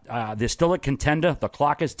Bergeron left. They're still a contender. The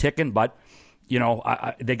clock is ticking, but you know,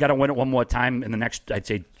 they got to win it one more time in the next, I'd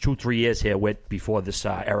say, 2-3 years here before this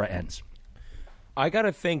era ends. I got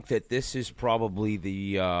to think that this is probably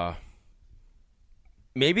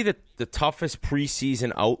maybe the toughest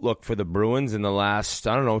preseason outlook for the Bruins in the last,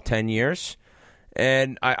 10 years.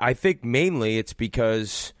 And I think mainly it's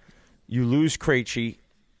because you lose Krejci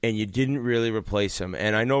and you didn't really replace him.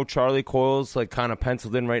 And I know Charlie Coyle's like kind of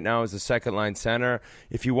penciled in right now as a second-line center.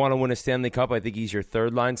 If you want to win a Stanley Cup, I think he's your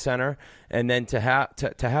third-line center. And then to have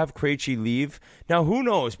Krejci leave. Now, who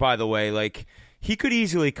knows, by the way, like he could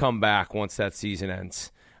easily come back once that season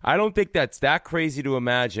ends. I don't think that's that crazy to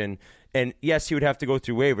imagine. And yes, he would have to go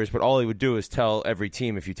through waivers, but all he would do is tell every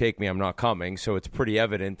team, if you take me, I'm not coming. So it's pretty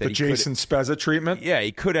evident that the Jason Spezza treatment? Yeah,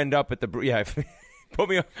 he could end up at the – yeah, put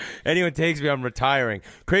me. Anyone takes me, I'm retiring.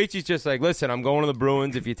 Krejci's just like, listen, I'm going to the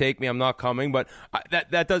Bruins. If you take me, I'm not coming. But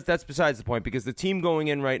that's besides the point, because the team going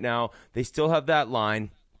in right now, they still have that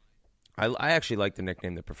line. I actually like the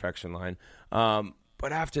nickname the Perfection Line.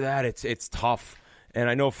 But after that, it's tough. And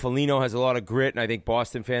I know Foligno has a lot of grit, and I think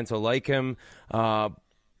Boston fans will like him.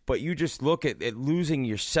 But you just look at losing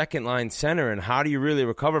your second-line center, and how do you really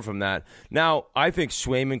recover from that? Now, I think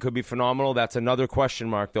Swayman could be phenomenal. That's another question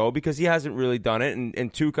mark, though, because he hasn't really done it.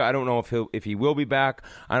 And Tuukka, I don't know if he will be back.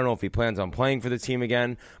 I don't know if he plans on playing for the team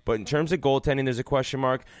again. But in terms of goaltending, there's a question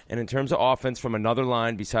mark. And in terms of offense from another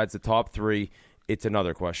line besides the top 3, it's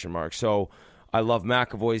another question mark. So I love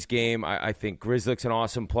McAvoy's game. I think Grzelcyk's an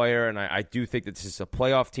awesome player, and I do think that this is a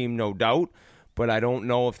playoff team, no doubt. But I don't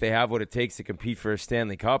know if they have what it takes to compete for a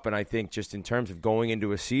Stanley Cup. And I think just in terms of going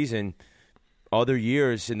into a season, other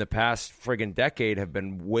years in the past friggin' decade have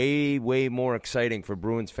been way, way more exciting for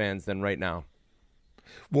Bruins fans than right now.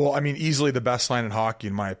 Well, I mean, easily the best line in hockey,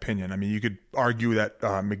 in my opinion. I mean, you could argue that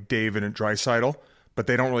McDavid and Draisaitl, but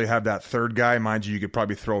they don't really have that third guy. Mind you could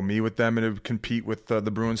probably throw me with them and it would compete with the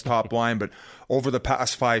Bruins' top line. But over the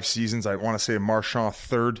past 5 seasons, I want to say Marchand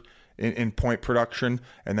third in point production,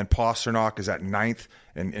 and then Pasternak is at 9th,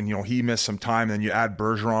 and you know, he missed some time, and then you add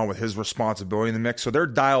Bergeron with his responsibility in the mix. So they're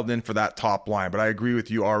dialed in for that top line. But I agree with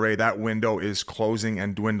you, RA, that window is closing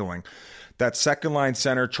and dwindling. That second line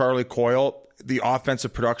center, Charlie Coyle, the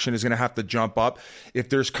offensive production is going to have to jump up. If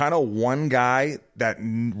there's kind of one guy that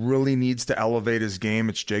really needs to elevate his game,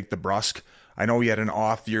 it's Jake DeBrusk. I know he had an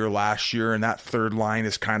off year last year, and that third line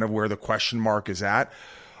is kind of where the question mark is at.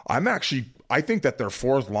 I think that their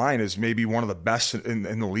fourth line is maybe one of the best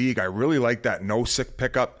in the league. I really like that Nosek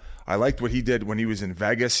pickup. I liked what he did when he was in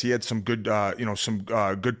Vegas. He had some good,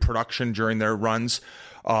 good production during their runs.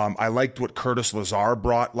 I liked what Curtis Lazar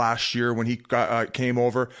brought last year when he came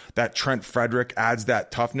over. That Trent Frederick adds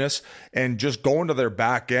that toughness. And just going to their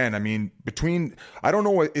back end, I mean, I don't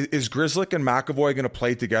know, is Grzelcyk and McAvoy going to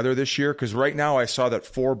play together this year? Because right now I saw that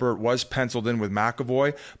Forbert was penciled in with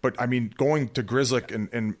McAvoy. But, I mean, going to Grzelcyk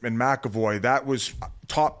and McAvoy, that was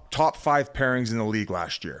top 5 pairings in the league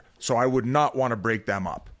last year. So I would not want to break them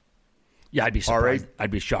up. Yeah, I'd be surprised. Right.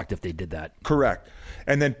 I'd be shocked if they did that. Correct.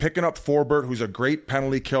 And then picking up Forbert, who's a great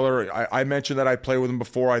penalty killer. I mentioned that I played with him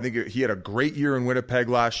before. I think he had a great year in Winnipeg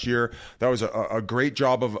last year. That was a great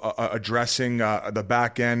job of addressing the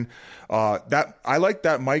back end. I like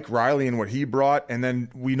that Mike Riley and what he brought. And then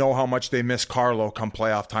we know how much they missed Carlo come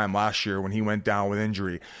playoff time last year when he went down with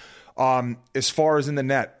injury. As far as in the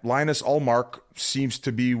net, Linus Ullmark seems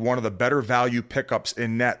to be one of the better value pickups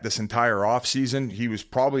in net this entire offseason. He was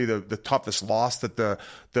probably the toughest loss that the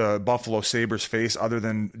Buffalo Sabres face, other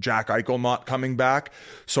than Jack Eichel not coming back.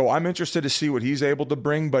 So I'm interested to see what he's able to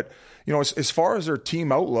bring. But, you know, as far as their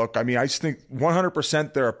team outlook, I mean, I just think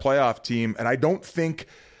 100% they're a playoff team, and I don't think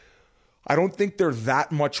they're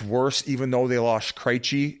that much worse, even though they lost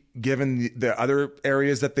Krejci, given the other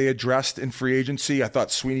areas that they addressed in free agency. I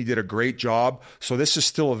thought Sweeney did a great job. So this is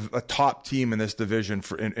still a top team in this division,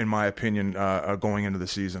 in my opinion, going into the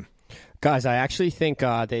season. Guys, I actually think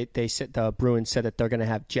they said, the Bruins said that they're going to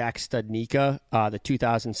have Jack Studnicka, the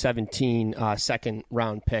 2017 second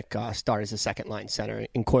round pick, start as a second line center,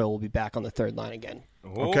 and Coyle will be back on the third line again.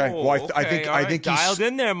 Okay. Well, I think he's dialed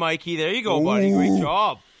in there, Mikey. There you go, buddy. Great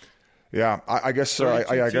job. Yeah, I guess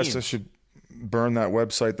I guess I should burn that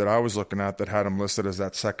website that I was looking at that had him listed as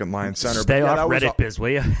that second line center. Stay off Reddit, Biz, will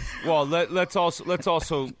you? Well, let's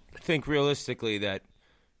also think realistically that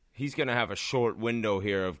he's going to have a short window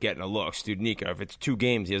here of getting a look. Studnicka, if it's 2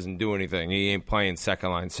 games, he doesn't do anything. He ain't playing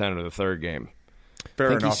second line center the third game. Fair I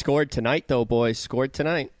think enough. He scored tonight, though, boys. Scored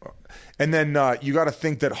tonight. And then you got to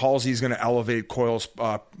think that Halsey's going to elevate Coyle's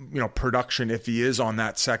production if he is on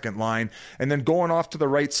that second line. And then going off to the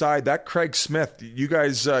right side, that Craig Smith, you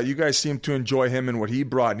guys seem to enjoy him and what he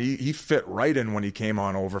brought. And he fit right in when he came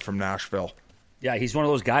on over from Nashville. Yeah, he's one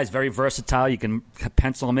of those guys, very versatile. You can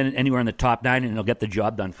pencil him in anywhere in the top 9, and he'll get the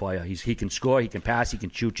job done for you. He can score, he can pass, he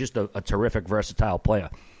can shoot. Just a terrific, versatile player.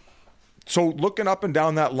 So looking up and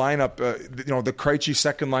down that lineup, the Krejci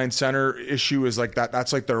second line center issue is like that.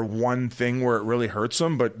 That's like their one thing where it really hurts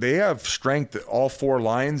them. But they have strength at all 4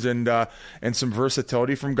 lines and some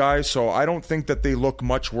versatility from guys. So I don't think that they look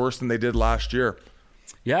much worse than they did last year.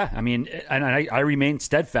 Yeah, I mean, and I remain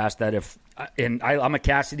steadfast that I'm a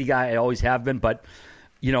Cassidy guy. I always have been. But,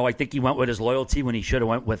 I think he went with his loyalty when he should have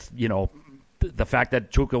went with, the fact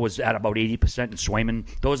that Chuka was at about 80% and Swayman,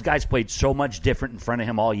 those guys played so much different in front of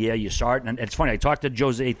him all year. You saw it. And it's funny. I talked to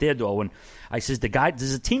Jose Theodore and I says,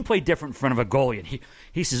 does the team play different in front of a goalie? And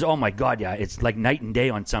he says, oh, my God, yeah, it's like night and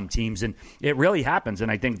day on some teams. And it really happens.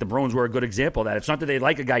 And I think the Bruins were a good example of that. It's not that they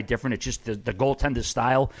like a guy different. It's just the goaltender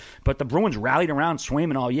style. But the Bruins rallied around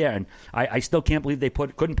Swayman all year. And I still can't believe they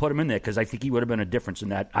couldn't put him in there because I think he would have been a difference in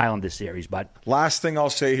that Islanders series. But last thing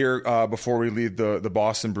I'll say here before we leave the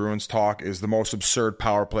Boston Bruins talk is the most absurd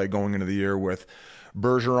power play going into the year with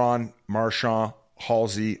Bergeron, Marchand,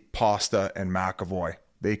 Halsey, Pasta, and McAvoy.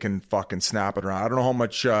 They can fucking snap it around. I don't know how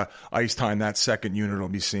much ice time that second unit will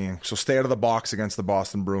be seeing. So stay out of the box against the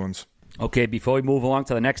Boston Bruins. Okay, before we move along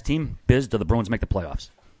to the next team, Biz, do the Bruins make the playoffs?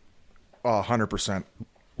 100%.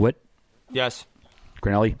 What? Yes.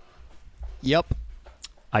 Granelli? Yep.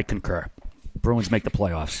 I concur. Bruins make the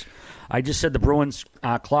playoffs. I just said the Bruins'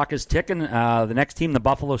 clock is ticking. The next team, the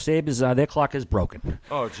Buffalo Sabres, their clock is broken.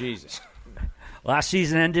 Oh, Jesus. Last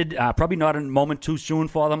season ended, probably not a moment too soon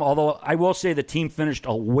for them, although I will say the team finished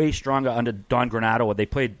way stronger under Don Granato. They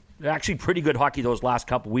played actually pretty good hockey those last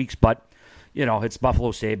couple weeks, but, it's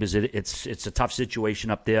Buffalo Sabres. It's a tough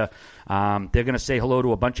situation up there. They're going to say hello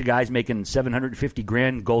to a bunch of guys making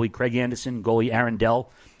 $750,000, goalie Craig Anderson, goalie Aaron Dell,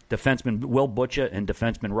 defenseman Will Butcher, and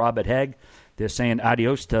defenseman Robert Hegg. They're saying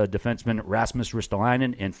adios to defenseman Rasmus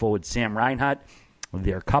Ristolainen and forward Sam Reinhart.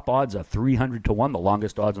 Their cup odds are 300-1, the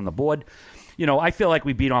longest odds on the board. I feel like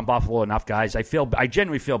we beat on Buffalo enough, guys. I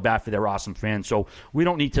genuinely feel bad for their awesome fans, so we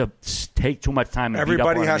don't need to take too much time and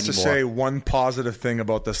everybody beat up on has to anymore. say one positive thing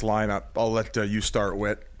about this lineup. I'll let you start,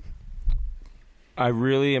 Whit. I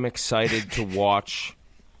really am excited to watch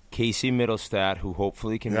Casey Middlestat, who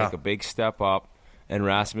hopefully can make a big step up, and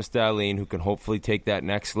Rasmus Dahlin, who can hopefully take that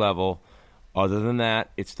next level. Other than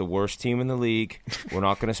that, it's the worst team in the league. We're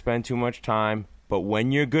not going to spend too much time. But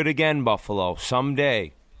when you're good again, Buffalo,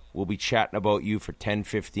 someday we'll be chatting about you for 10,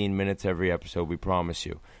 15 minutes every episode, we promise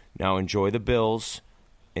you. Now enjoy the Bills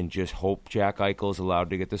and just hope Jack Eichel is allowed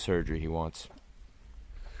to get the surgery he wants.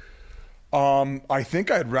 I think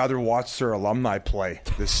I'd rather watch their alumni play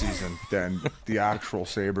this season than the actual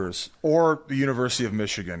Sabres or the University of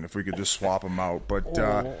Michigan, if we could just swap them out. But,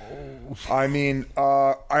 I mean,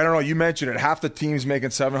 I don't know. You mentioned it. Half the team's making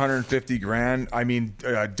 $750,000. I mean,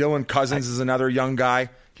 Dylan Cousins is another young guy.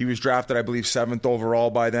 He was drafted, I believe, 7th overall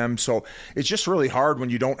by them. So it's just really hard when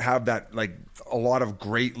you don't have that, like, a lot of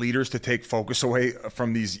great leaders to take focus away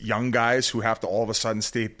from these young guys who have to all of a sudden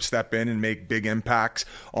step in and make big impacts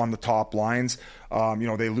on the top lines.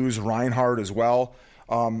 They lose Reinhardt as well.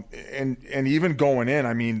 And even going in,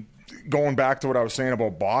 I mean, going back to what I was saying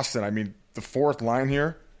about Boston, I mean, the fourth line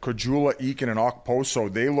here, Kajula, Eakin, and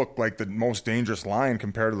Okposo, they look like the most dangerous line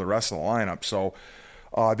compared to the rest of the lineup. So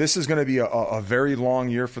this is going to be a very long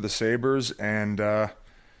year for the Sabres, and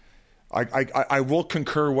I will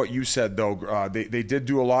concur what you said, though. They did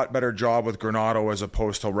do a lot better job with Granato as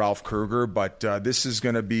opposed to Ralph Kruger, but this is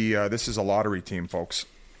going to be this is a lottery team, folks.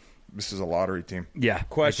 This is a lottery team. Yeah.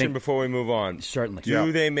 Question before we move on. Certainly.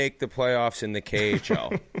 Do they make the playoffs in the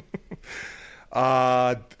KHL?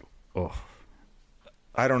 I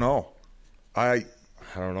don't know. I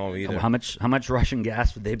don't know either. How much Russian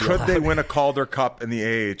gas would they be Could allowed? they win a Calder Cup in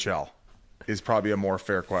the AHL is probably a more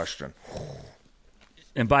fair question.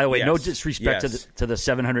 And by the way, Yes. no disrespect Yes. to the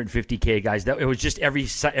 $750K guys. It was just every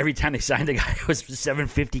time they signed a guy, it was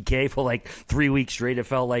 $750K for like 3 weeks straight. It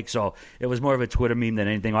felt like, so it was more of a Twitter meme than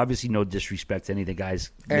anything. Obviously, no disrespect to any of the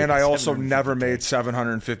guys. And I also never $750K. made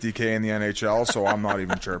 $750K in the NHL, so I'm not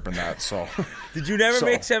even chirping that. So Did you never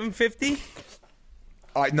make $750?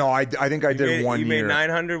 I think I did one year. year. You made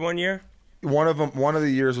 $900 one year? One of the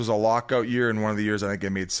years was a lockout year, and one of the years I think I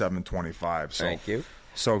made $725. So, Thank you.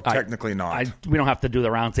 So technically not. We don't have to do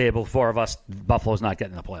the round table. 4 of us. Buffalo's not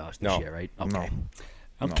getting the playoffs this year, right? Okay. No.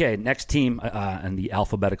 Okay, next team on the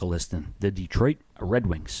alphabetical listing, the Detroit Red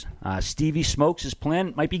Wings. Stevie Smokes' his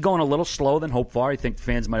plan might be going a little slow than hoped for. I think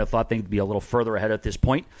fans might have thought they'd be a little further ahead at this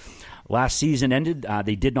point. Last season ended.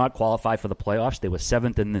 They did not qualify for the playoffs. They were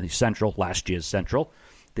 7th in the Central, last year's Central.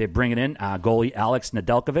 They're bringing in goalie Alex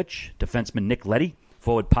Nedeljkovic, defenseman Nick Leddy,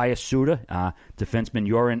 forward Pius Suter, defenseman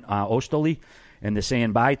Joran Ostoli, and they're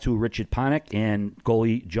saying bye to Richard Panik and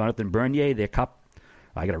goalie Jonathan Bernier. Their cup,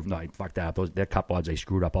 I fucked that up. Their cup odds I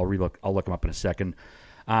screwed up. I'll look them up in a second.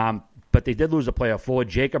 But they did lose a player forward.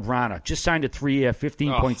 Jacob Rana just signed a 3-year,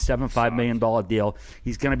 $15.75 million deal.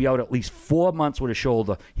 He's going to be out at least 4 months with a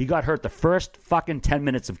shoulder. He got hurt the first fucking 10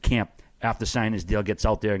 minutes of camp after signing his deal, gets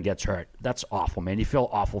out there and gets hurt. That's awful, man. You feel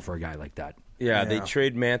awful for a guy like that. Yeah, they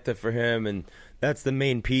trade Mantha for him, and that's the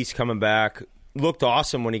main piece coming back. Looked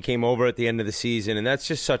awesome when he came over at the end of the season, and that's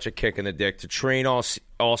just such a kick in the dick to train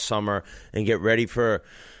all summer and get ready for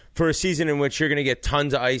a season in which you're going to get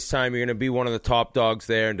tons of ice time. You're going to be one of the top dogs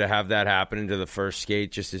there, and to have that happen into the first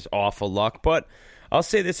skate just is awful luck. But I'll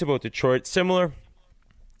say this about Detroit. Similar,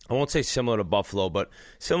 I won't say similar to Buffalo, but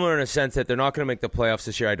similar in a sense that they're not going to make the playoffs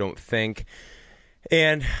this year, I don't think.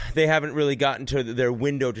 And they haven't really gotten to their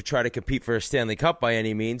window to try to compete for a Stanley Cup by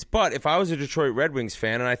any means. But if I was a Detroit Red Wings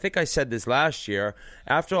fan, and I think I said this last year,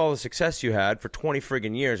 after all the success you had for 20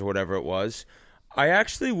 friggin' years or whatever it was, I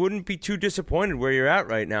actually wouldn't be too disappointed where you're at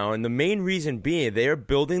right now. And the main reason being they are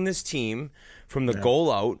building this team from the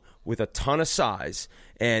goal out with a ton of size.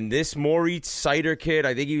 And this Moritz Seider kid,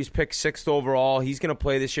 I think he was picked 6th overall. He's going to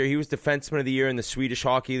play this year. He was Defenseman of the Year in the Swedish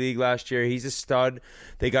Hockey League last year. He's a stud.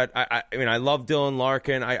 They got. I love Dylan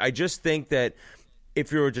Larkin. I just think that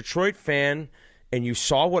if you're a Detroit fan and you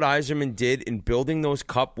saw what Yzerman did in building those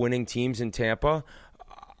cup-winning teams in Tampa,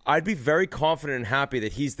 I'd be very confident and happy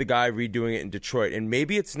that he's the guy redoing it in Detroit. And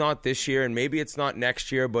maybe it's not this year, and maybe it's not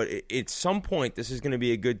next year, but at some point this is going to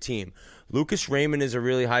be a good team. Lucas Raymond is a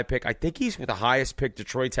really high pick. I think he's the highest pick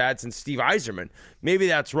Detroit's had since Steve Yzerman. Maybe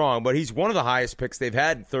that's wrong, but he's one of the highest picks they've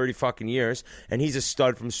had in 30 fucking years, and he's a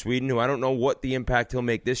stud from Sweden who I don't know what the impact he'll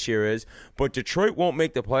make this year is. But Detroit won't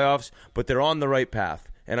make the playoffs, but they're on the right path.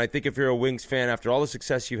 And I think if you're a Wings fan, after all the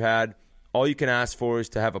success you've had, all you can ask for is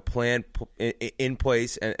to have a plan in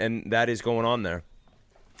place, and that is going on there.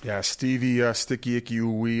 Yeah, Stevie Sticky Icky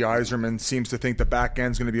Wee Yzerman seems to think the back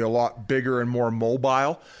end's going to be a lot bigger and more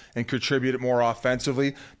mobile and contribute it more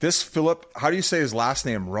offensively. This Philip, how do you say his last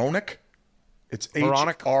name? Ronick? It's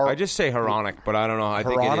Hronek. I just say Hronek, but I don't know. I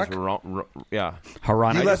think it is yeah.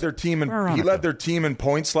 Hronek. He led their team in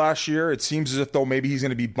points last year. It seems as if though maybe he's going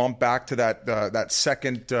to be bumped back to that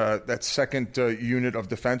second unit of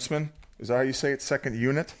defensemen. Is that how you say it? Second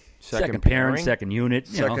unit? Second pairing, second unit.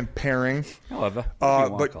 Second pairing. However,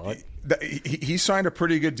 but he signed a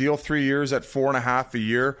pretty good deal, 3 years at $4.5 a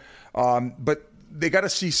year. But they got to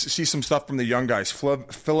see some stuff from the young guys.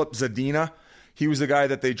 Philip Zadina, He was the guy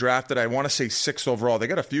that they drafted, I want to say 6th overall. They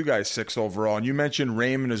got a few guys 6th overall. And you mentioned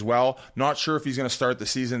Raymond as well. Not sure if he's going to start the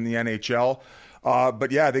season in the NHL.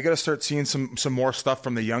 But yeah, they got to start seeing some more stuff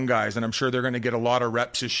from the young guys. And I'm sure they're going to get a lot of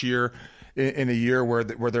reps this year in a year where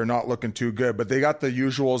they're not looking too good. But they got the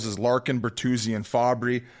usuals as Larkin, Bertuzzi, and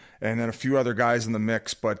Fabry, and then a few other guys in the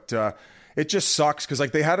mix. But it just sucks because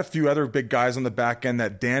like they had a few other big guys on the back end.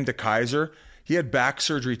 That Dan DeKaiser, he had back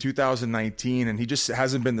surgery 2019, and he just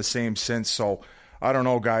hasn't been the same since. So I don't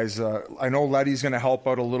know, guys. I know Leddy's going to help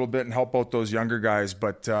out a little bit and help out those younger guys,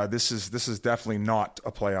 but this is definitely not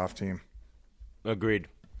a playoff team. Agreed.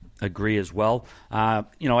 Agree as well.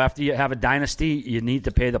 After you have a dynasty, you need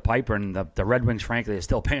to pay the piper, and the Red Wings, frankly, are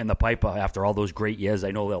still paying the piper after all those great years.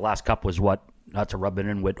 I know the last cup was not to rub it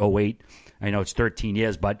in with 08. I know it's 13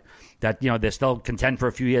 years, but that they're still contend for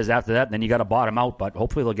a few years after that. And then you got to bottom out, but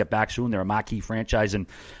hopefully they'll get back soon. They're a marquee franchise. And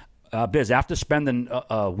Biz, after spending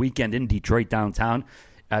a weekend in Detroit downtown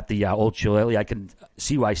at the old Shillelagh, I can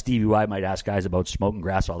see why Stevie Y might ask guys about smoking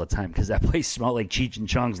grass all the time, because that place smelled like Cheech and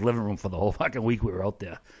Chong's living room for the whole fucking week we were out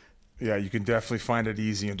there. Yeah, you can definitely find it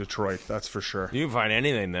easy in Detroit. That's for sure. You can find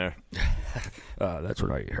anything there. That's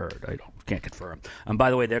what I heard. Can't confirm. And by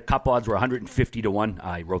the way, their cup odds were 150 to 1.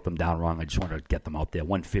 I wrote them down wrong. I just wanted to get them out there.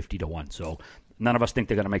 150 to 1. So none of us think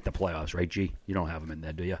they're going to make the playoffs, right, G? You don't have them in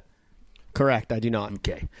there, do you? Correct. I do not.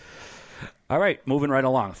 Okay. All right, moving right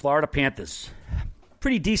along. Florida Panthers.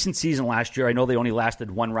 Pretty decent season last year. I know they only lasted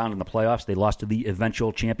one round in the playoffs. They lost to the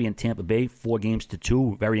eventual champion Tampa Bay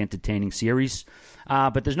 4-2. Very entertaining series.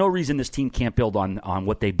 But there's no reason this team can't build on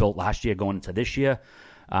what they built last year going into this year.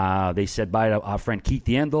 They said bye to our friend Keith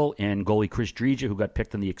Yandel and goalie Chris Driedger, who got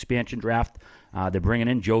picked in the expansion draft. They're bringing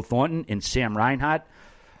in Joe Thornton and Sam Reinhart.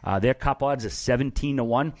 Their cup odds are 17 to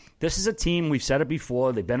 1. This is a team, we've said it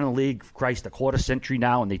before, they've been in the league, a quarter century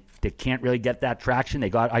now, and they can't really get that traction. They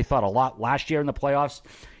got, I thought, a lot last year in the playoffs.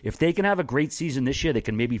 If they can have a great season this year, they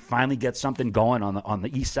can maybe finally get something going on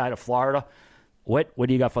the east side of Florida. What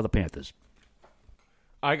do you got for the Panthers?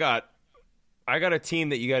 I got a team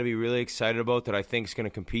that you got to be really excited about that I think is going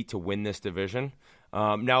to compete to win this division.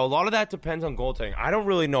 Now, a lot of that depends on goaltending. I don't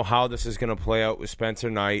really know how this is going to play out with Spencer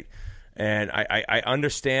Knight. And I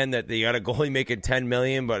understand that they got a goalie making $10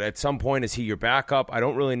 million, but at some point, is he your backup? I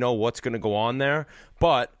don't really know what's going to go on there.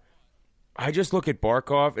 But I just look at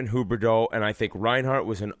Barkov and Huberdeau, and I think Reinhart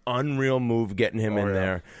was an unreal move getting him in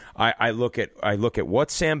there. I look at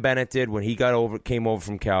what Sam Bennett did when he came over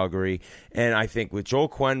from Calgary, and I think with Joel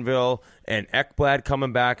Quenneville and Ekblad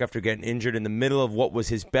coming back after getting injured in the middle of what was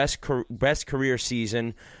his best career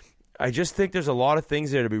season, I just think there's a lot of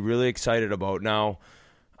things there to be really excited about. Now,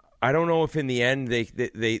 I don't know if in the end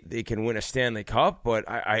they can win a Stanley Cup, but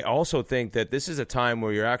I also think that this is a time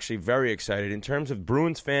where you're actually very excited. In terms of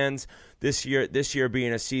Bruins fans, this year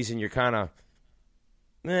being a season you're kind of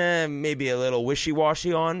maybe a little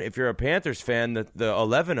wishy-washy on. If you're a Panthers fan, the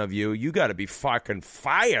 11 of you got to be fucking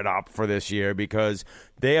fired up for this year, because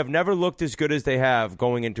they have never looked as good as they have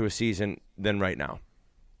going into a season than right now.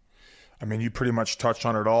 I mean, you pretty much touched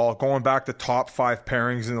on it all. Going back to top 5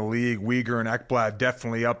 pairings in the league, Weegar and Ekblad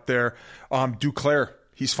definitely up there. Duclair,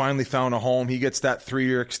 he's finally found a home. He gets that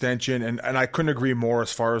 3-year extension, and I couldn't agree more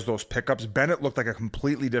as far as those pickups. Bennett looked like a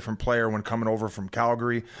completely different player when coming over from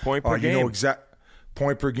Calgary. Point per game.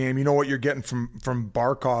 Point per game. You know what you're getting from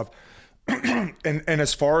Barkov. and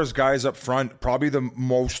as far as guys up front, probably the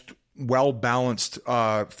most well-balanced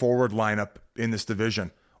forward lineup in this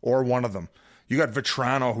division, or one of them. You got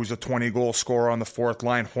Vetrano, who's a 20-goal scorer on the fourth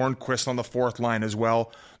line. Hornquist on the fourth line as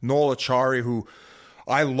well. Noel Acciari, who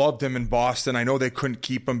I loved him in Boston. I know they couldn't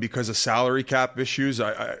keep him because of salary cap issues.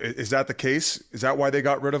 Is that the case? Is that why they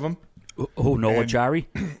got rid of him? Who, Noel Acciari?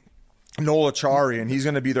 Noel Acciari, and he's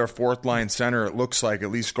going to be their fourth-line center, it looks like, at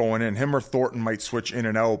least going in. Him or Thornton might switch in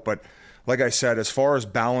and out, but like I said, as far as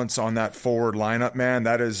balance on that forward lineup, man,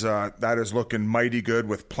 that is looking mighty good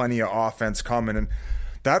with plenty of offense coming. And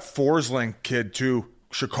that Forsling kid, too,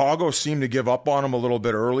 Chicago seemed to give up on him a little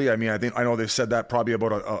bit early. I mean, I know they've said that probably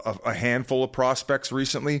about a handful of prospects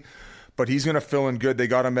recently, but he's going to fill in good. They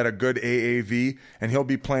got him at a good AAV, and he'll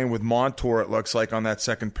be playing with Montour, it looks like, on that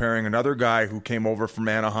second pairing. Another guy who came over from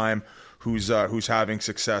Anaheim who's having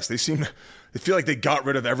success. They feel like they got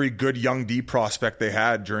rid of every good young D prospect they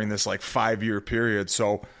had during this 5-year period.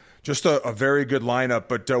 So just a very good lineup.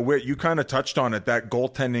 But Whit, you kind of touched on it, that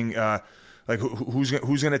goaltending. Who's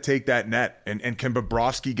going to take that net? And can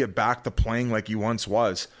Bobrovsky get back to playing like he once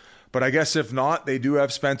was? But I guess if not, they do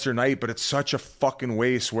have Spencer Knight, but it's such a fucking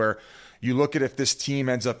waste where you look at if this team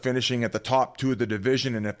ends up finishing at the top 2 of the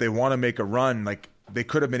division, and if they want to make a run, they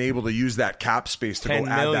could have been able to use that cap space to go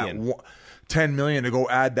add that $10 million to go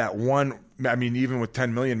add that one. I mean, even with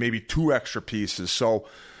 $10 million, maybe 2 extra pieces. So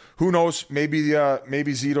who knows? Maybe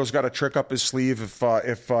Zito's got a trick up his sleeve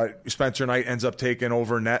if Spencer Knight ends up taking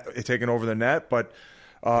over the net. But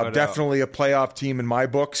definitely a playoff team in my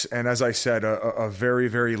books. And as I said, a very,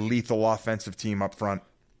 very lethal offensive team up front.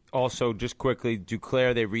 Also, just quickly,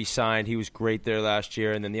 Duclair, they re-signed. He was great there last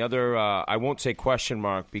year. And then the other, I won't say question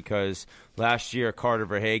mark, because last year Carter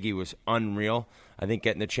Verhaeghe was unreal. I think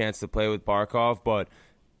getting the chance to play with Barkov. But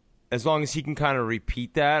as long as he can kind of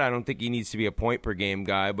repeat that, I don't think he needs to be a point-per-game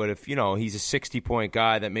guy. But if, he's a 60-point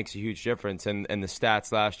guy, that makes a huge difference. And the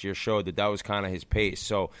stats last year showed that was kind of his pace.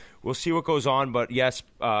 So we'll see what goes on. But, yes,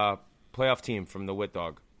 playoff team from the Wit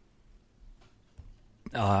Dog.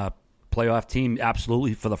 Playoff team,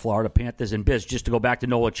 absolutely, for the Florida Panthers. And Biz, just to go back to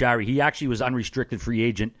Noah Chari, he actually was unrestricted free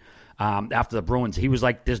agent after the Bruins. He was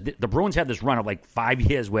like, the Bruins had this run of like 5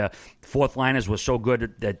 years where fourth liners were so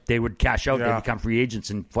good that they would cash out, they'd become free agents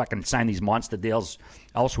and fucking sign these monster deals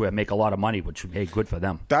elsewhere, make a lot of money, which, hey, good for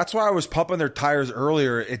them. That's why I was pumping their tires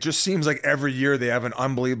earlier. It just seems like every year they have an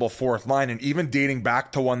unbelievable fourth line, and even dating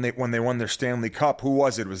back to when they won their Stanley Cup, who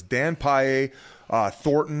was it? It was Dan Paille,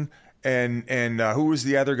 Thornton, and who was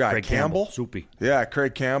the other guy? Craig Campbell? Soupy. Yeah,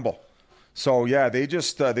 Craig Campbell. So yeah, they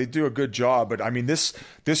just they do a good job. But I mean, this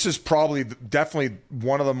is definitely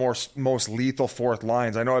one of the most lethal fourth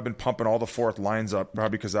lines. I know I've been pumping all the fourth lines up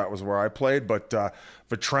probably because that was where I played. But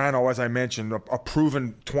Vetrano, as I mentioned, a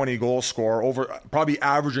proven 20 goal scorer, probably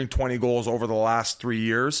averaging 20 goals over the last 3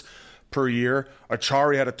 years per year.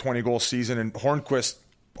 Achari had a 20 goal season, and Hornqvist,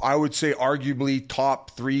 I would say, arguably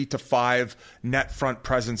top 3 to 5 net front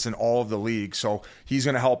presence in all of the league. So he's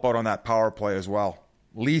going to help out on that power play as well.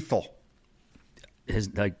 Lethal. He's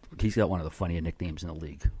got one of the funnier nicknames in the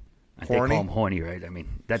league. They Horny? call him Horny, right? I mean,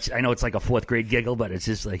 I know it's like a 4th grade giggle, but it's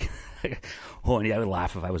just like Horny. I would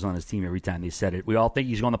laugh if I was on his team every time they said it. We all think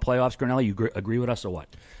he's going to the playoffs, Granelli. You agree with us or what?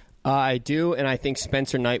 I do, and I think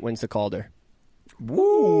Spencer Knight wins the Calder.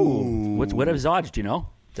 Woo! What are his odds? Do you know?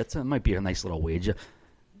 That might be a nice little wager.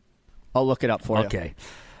 I'll look it up for you. Okay.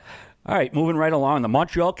 All right, moving right along. The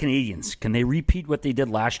Montreal Canadiens, can they repeat what they did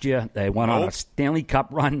last year? They went on a Stanley Cup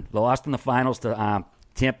run. They lost in the finals to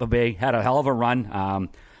Tampa Bay. Had a hell of a run.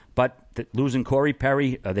 But losing Corey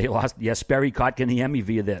Perry, they lost Jesperi Kotkaniemi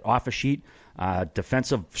via that offer sheet.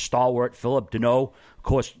 Defensive stalwart Philip Deneau. Of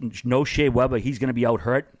course, no Shea Weber. He's going to be out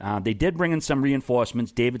hurt. They did bring in some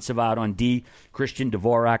reinforcements. David Savard on D. Christian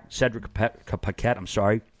Dvorak. Cedric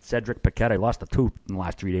Paquette. I lost a tooth in the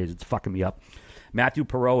last 3 days. It's fucking me up. Matthew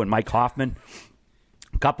Perreault and Mike Hoffman.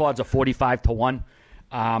 Cup odds are 45-1.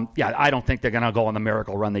 I don't think they're going to go on the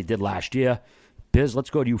miracle run they did last year. Biz, let's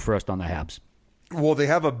go to you first on the Habs. Well, they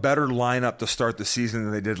have a better lineup to start the season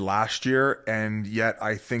than they did last year, and yet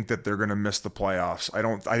I think that they're going to miss the playoffs.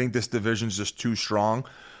 I think this division's just too strong.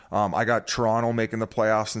 I got Toronto making the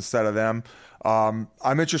playoffs instead of them.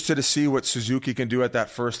 I'm interested to see what Suzuki can do at that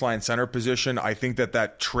first line center position. I think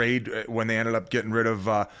that trade when they ended up getting rid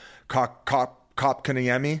of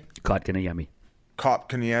Kotkaniemi,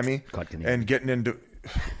 and getting into,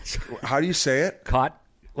 how do you say it?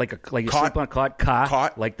 Like you sleep on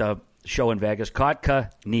cot, like the show in Vegas.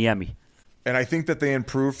 Kotkaniemi. And I think that they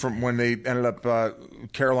improved from when they ended up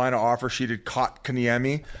Carolina offer sheeted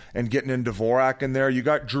Kotkaniemi and getting in Dvorak in there. You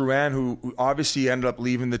got Drouin, who obviously ended up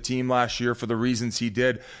leaving the team last year for the reasons he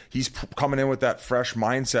did. He's coming in with that fresh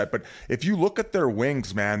mindset. But if you look at their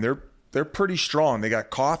wings, man, they're pretty strong. They got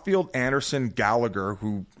Caulfield, Anderson, Gallagher,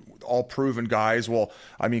 who all proven guys. Well,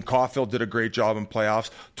 I mean, Caulfield did a great job in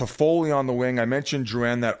playoffs. Toffoli on the wing. I mentioned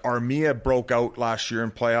Drouin, that Armia broke out last year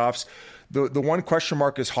in playoffs. The one question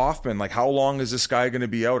mark is Hoffman. Like, how long is this guy going to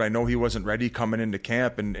be out? I know he wasn't ready coming into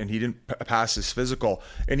camp, and he didn't pass his physical.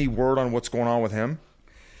 Any word on what's going on with him?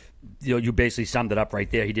 You basically summed it up right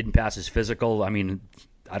there. He didn't pass his physical. I mean,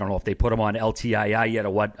 I don't know if they put him on LTIR yet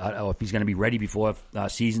or what, or if he's going to be ready before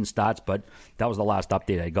season starts, but that was the last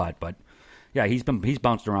update I got. But, yeah, he's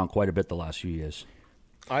bounced around quite a bit the last few years.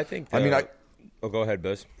 I think go ahead,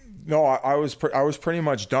 Biz. No, I was pretty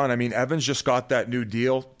much done. I mean, Evans just got that new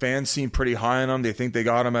deal. Fans seem pretty high on him. They think they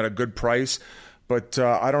got him at a good price. But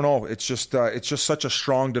I don't know. It's just such a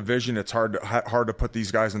strong division. It's hard to put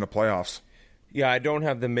these guys in the playoffs. Yeah, I don't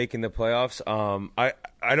have them making the playoffs.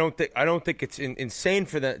 I don't think it's insane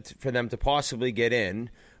for them to possibly get in,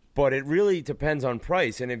 but it really depends on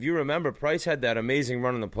Price. And if you remember, Price had that amazing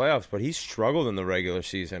run in the playoffs, but he struggled in the regular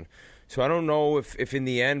season. So I don't know if in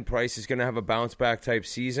the end Price is going to have a bounce-back type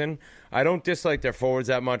season. I don't dislike their forwards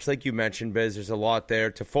that much. Like you mentioned, Biz, there's a lot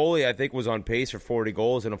there. Toffoli, I think, was on pace for 40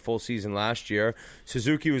 goals in a full season last year.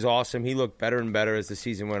 Suzuki was awesome. He looked better and better as the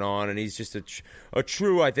season went on, and he's just a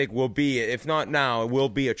true, I think, will be, if not now, it will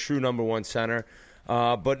be a true number one center.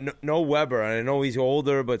 But no Weber. I know he's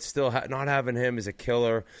older, but still not having him is a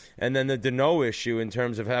killer. And then the Deneau issue in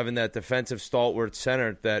terms of having that defensive stalwart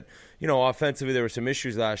center that, offensively there were some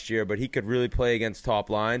issues last year, but he could really play against top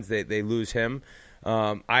lines. They lose him.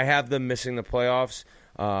 I have them missing the playoffs.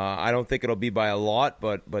 I don't think it'll be by a lot,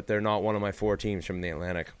 but they're not one of my 4 teams from the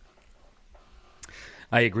Atlantic.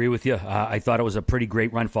 I agree with you. I thought it was a pretty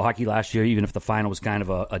great run for hockey last year, even if the final was kind of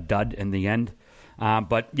a dud in the end.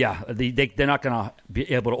 But, yeah, they're not going to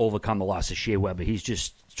be able to overcome the loss of Shea Weber. He's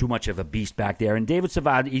just too much of a beast back there. And David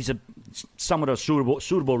Savard, he's somewhat a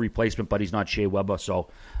suitable replacement, but he's not Shea Weber, so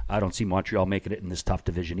I don't see Montreal making it in this tough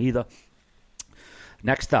division either.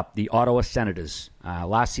 Next up, the Ottawa Senators.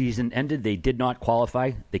 Last season ended. They did not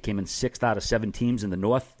qualify. They came in 6th out of 7 teams in the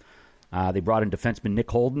North. They brought in defenseman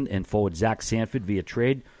Nick Holden and forward Zach Sanford via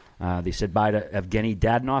trade. They said bye to Evgeny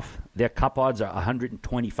Dadonov. Their cup odds are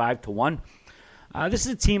 125-1. This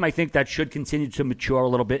is a team, I think, that should continue to mature a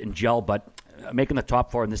little bit and gel, but making the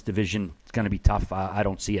top 4 in this division is going to be tough. I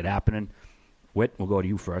don't see it happening. Whit, we'll go to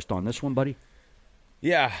you first on this one, buddy.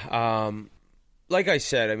 Yeah, like I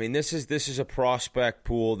said, I mean, this is a prospect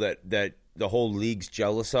pool that the whole league's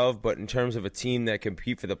jealous of, but in terms of a team that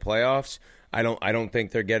compete for the playoffs, I don't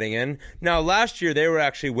think they're getting in. Now, last year they were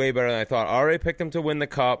actually way better than I thought. RA picked him to win the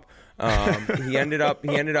cup. He ended up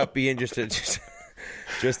being just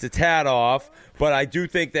a tad off, but I do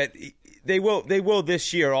think that they will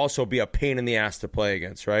this year also be a pain in the ass to play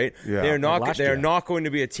against, right? Yeah. They're not going to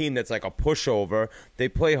be a team that's like a pushover. They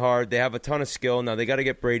play hard. They have a ton of skill. Now they got to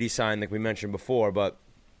get Brady signed, like we mentioned before, but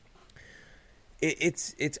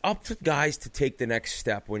it's up to guys to take the next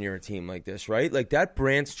step when you're a team like this, right? Like that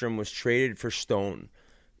Brandstrom was traded for Stone.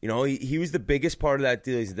 He was the biggest part of that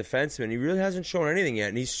deal. He's a defenseman. He really hasn't shown anything yet,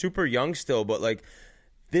 and he's super young still, but like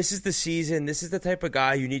this is the season. This is the type of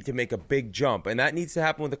guy you need to make a big jump, and that needs to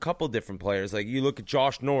happen with a couple different players. Like you look at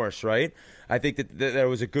Josh Norris, right? I think that there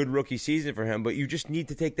was a good rookie season for him, but you just need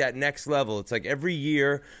to take that next level. It's like every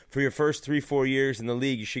year for your first 3-4 years in the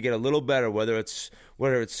league, you should get a little better, whether it's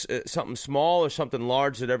something small or something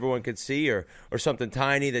large that everyone could see or something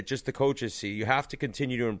tiny that just the coaches see. You have to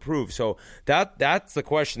continue to improve. So that's the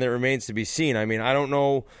question that remains to be seen. I mean, I don't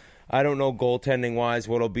know goaltending-wise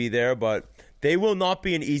what'll be there, but they will not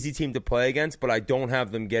be an easy team to play against, but I don't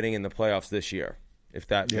have them getting in the playoffs this year, if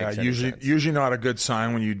that makes any sense. Usually not a good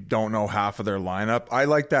sign when you don't know half of their lineup. I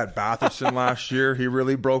like that Batherson last year. He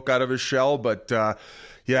really broke out of his shell, but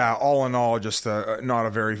all in all, just not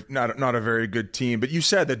a very good team. But you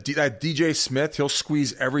said that DJ Smith, he'll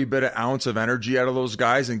squeeze every bit of ounce of energy out of those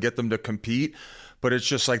guys and get them to compete, but it's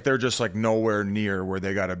just like they're just like nowhere near where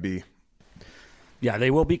they got to be. Yeah,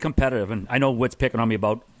 they will be competitive, and I know Whit's picking on me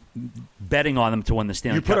about betting on them to win the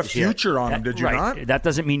Stanley Cup. You put a future on them, did you not? That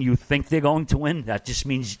doesn't mean you think they're going to win. That just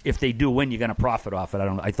means if they do win, you're going to profit off it.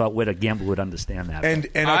 I thought Whit, a gambler, would understand that. And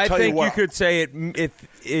I think you could say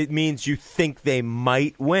it means you think they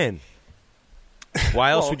might win.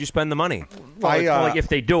 Why else would you spend the money? Like if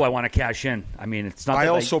they do, I want to cash in. I mean, it's not.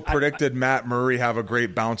 I predicted Matt Murray have a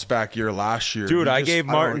great bounce back year last year. Dude, I gave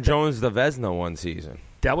Martin Jones the Vezina one season.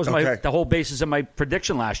 That was the whole basis of my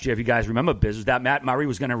prediction last year. If you guys remember, Biz, was that Matt Murray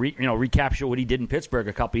was going to recapture what he did in Pittsburgh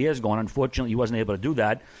a couple years ago, and unfortunately, he wasn't able to do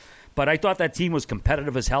that. But I thought that team was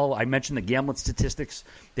competitive as hell. I mentioned the gambling statistics;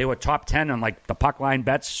 they were top 10 on like the puck line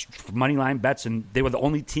bets, money line bets, and they were the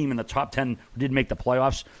only team in the top 10 who didn't make the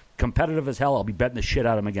playoffs. Competitive as hell. I'll be betting the shit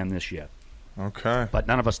out of them again this year. Okay, but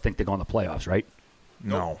none of us think they're going to the playoffs, right?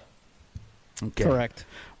 No. Okay. Correct.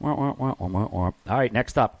 All right,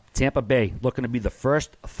 next up. Tampa Bay looking to be the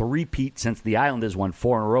first three-peat since the Islanders won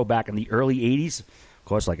 4 in a row back in the early 80s. Of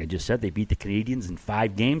course, like I just said, they beat the Canadiens in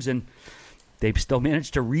 5 games, and they've still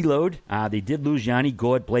managed to reload. They did lose Yanni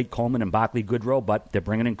Gourde, Blake Coleman, and Barclay Goodrow, but they're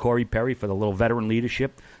bringing in Corey Perry for the little veteran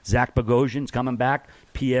leadership. Zach Bogosian's coming back.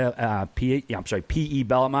 P.E.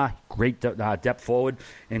 Bellemare, great depth forward,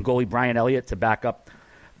 and goalie Brian Elliott to back up.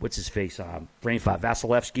 What's his face? Brain fart.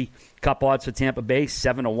 Vasilevsky. Cup odds for Tampa Bay,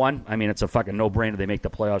 7-1. I mean, it's a fucking no-brainer. They make the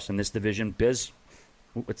playoffs in this division. Biz,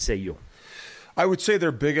 what say you? I would say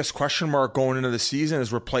their biggest question mark going into the season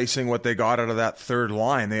is replacing what they got out of that third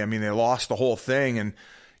line. They lost the whole thing, and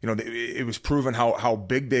it was proven how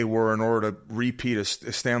big they were in order to repeat as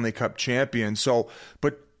Stanley Cup champion. So,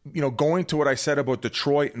 but going to what I said about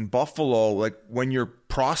Detroit and Buffalo, like when your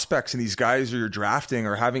prospects and these guys you're drafting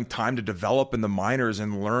are having time to develop in the minors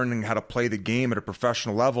and learning how to play the game at a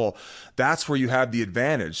professional level, that's where you have the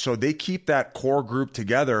advantage. So they keep that core group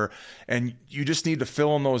together, and you just need to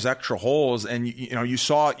fill in those extra holes. And you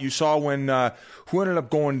saw when who ended up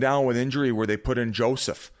going down with injury where they put in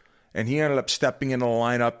Joseph. And he ended up stepping into the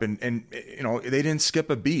lineup, and they didn't skip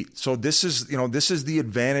a beat. So this is the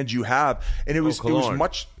advantage you have, and it was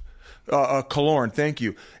much Killorn, thank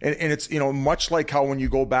you. And it's much like how when you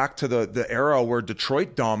go back to the era where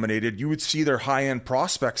Detroit dominated, you would see their high end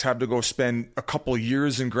prospects have to go spend a couple of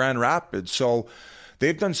years in Grand Rapids. So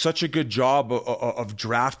they've done such a good job of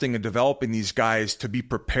drafting and developing these guys to be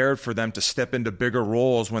prepared for them to step into bigger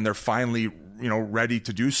roles when they're finally ready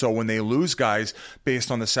to do so, when they lose guys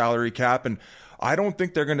based on the salary cap. And I don't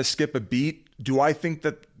think they're going to skip a beat. Do I think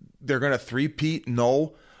that they're going to three-peat?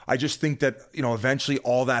 No. I just think that, eventually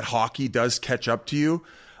all that hockey does catch up to you.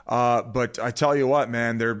 But I tell you what,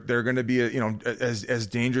 man, they're going to be, as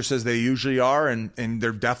dangerous as they usually are. And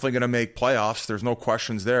they're definitely going to make playoffs. There's no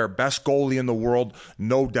questions there. Best goalie in the world,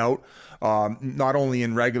 no doubt. Not only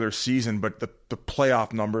in regular season, but the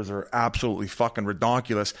playoff numbers are absolutely fucking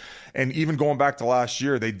redonkulous. And even going back to last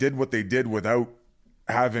year, they did what they did without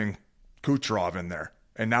having Kucherov in there.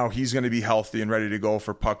 And now he's going to be healthy and ready to go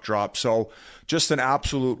for puck drop. So just an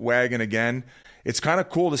absolute wagon again. It's kind of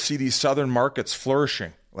cool to see these southern markets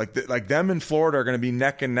flourishing. Like them in Florida are going to be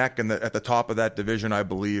neck and neck at the top of that division, I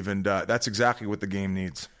believe. And that's exactly what the game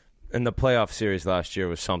needs. And the playoff series last year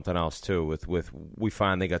was something else too. With we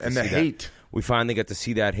finally got to see the hate. That. We finally got to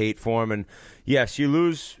see that hate form. And yes, you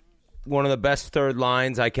lose one of the best third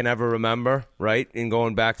lines I can ever remember, right? In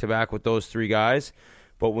going back to back with those three guys.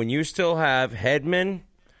 But when you still have Hedman,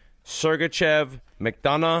 Sergachev,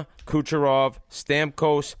 McDonough, Kucherov,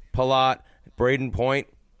 Stamkos, Palat, Braden Point,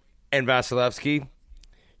 and Vasilevsky,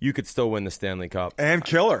 you could still win the Stanley Cup. And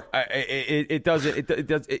killer. It does.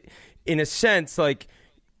 In a sense, like,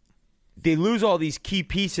 they lose all these key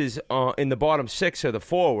pieces in the bottom six of the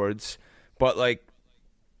forwards, but like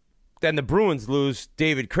then the Bruins lose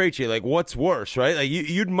David Krejci. Like, what's worse, right? Like,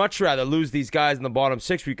 you'd much rather lose these guys in the bottom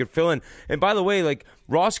six where you could fill in. And by the way, like,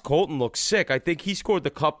 Ross Colton looks sick. I think he scored the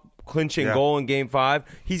cup clinching goal in Game 5.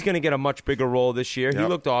 He's going to get a much bigger role this year. He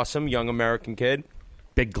looked awesome, young American kid.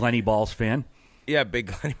 Big Glenny Balls fan. Yeah, big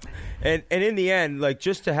Glenny. And in the end, like,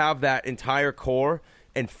 just to have that entire core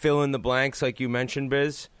and fill in the blanks like you mentioned,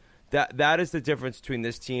 Biz, that is the difference between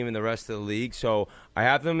this team and the rest of the league. So I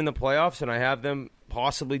have them in the playoffs, and I have them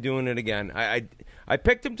possibly doing it again. I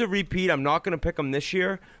picked them to repeat. I'm not going to pick them this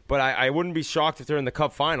year, but I wouldn't be shocked if they're in the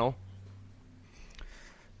Cup final.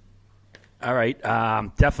 All right,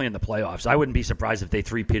 definitely in the playoffs. I wouldn't be surprised if they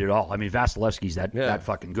three-peat at all. I mean, Vasilevsky's that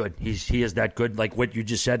fucking good. He is that good. Like what you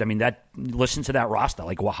just said. I mean, listen to that roster.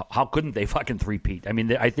 Like, well, how couldn't they fucking three-peat? I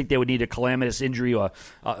mean, I think they would need a calamitous injury or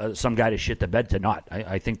some guy to shit the bed to not.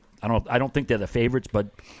 I don't think they're the favorites, but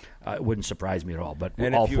it wouldn't surprise me at all. But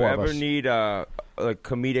and all if you four ever of us need like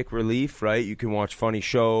comedic relief, right? You can watch funny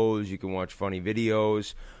shows. You can watch funny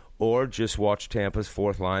videos. Or just watch Tampa's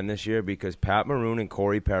fourth line this year, because Pat Maroon and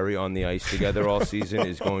Corey Perry on the ice together all season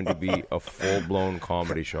is going to be a full-blown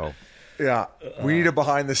comedy show. Yeah, we need a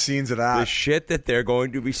behind the scenes of that. The shit that they're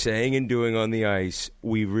going to be saying and doing on the ice,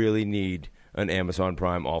 we really need an Amazon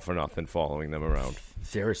Prime all for nothing following them around.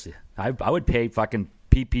 Seriously, I would pay fucking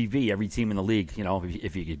PPV every team in the league,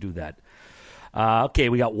 if you could do that. Okay,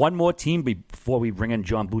 we got one more team before we bring in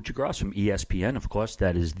John Buccigross from ESPN. Of course,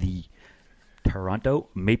 that is the Toronto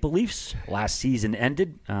Maple Leafs. Last season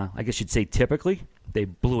ended, I guess you'd say typically. They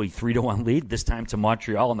blew a 3-1 lead, this time to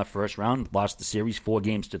Montreal in the first round. Lost the series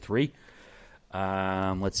 4-3.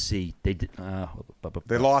 Let's see. They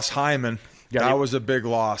lost Hyman. Yeah, that was a big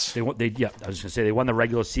loss. I was going to say they won the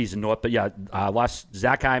regular season North, but lost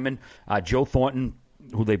Zach Hyman, Joe Thornton,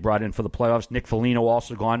 who they brought in for the playoffs. Nick Foligno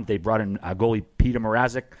also gone. They brought in goalie Peter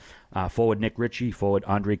Mrazek, forward Nick Ritchie, forward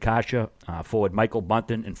Andre Kasha, forward Michael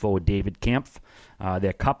Bunton, and forward David Kampf.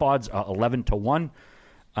 Their cup odds are 11-1.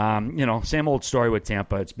 Same old story with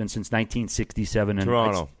Tampa. It's been since 1967. And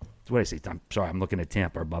Toronto. What did I say? I'm sorry, I'm looking at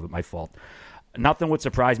Tampa above it. My fault. Nothing would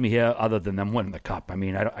surprise me here other than them winning the cup. I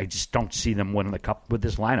mean, I just don't see them winning the cup with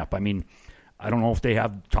this lineup. I mean, I don't know if they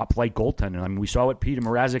have top-flight goaltending. I mean, we saw what Peter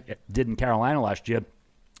Mrazek did in Carolina last year.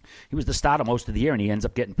 He was the starter most of the year, and he ends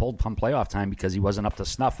up getting pulled come playoff time because he wasn't up to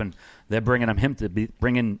snuff, and they're bringing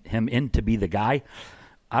him in to be the guy.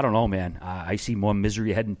 I don't know, man. I see more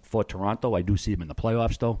misery ahead for Toronto. I do see them in the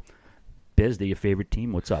playoffs, though. Biz, they're your favorite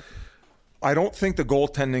team. What's up? I don't think the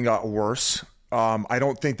goaltending got worse. I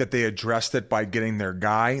don't think that they addressed it by getting their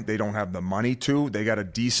guy. They don't have the money to. They got a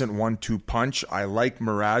decent 1-2 punch. I like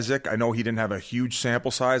Mrazek. I know he didn't have a huge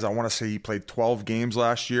sample size. I want to say he played 12 games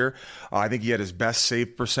last year. I think he had his best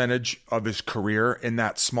save percentage of his career in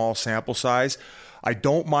that small sample size. I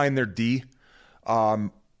don't mind their D.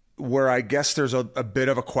 Where I guess there's a bit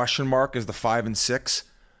of a question mark is the 5 and 6.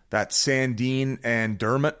 That Sandin and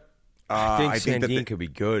Dermott. I think Sandin could be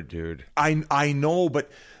good, dude. I know, but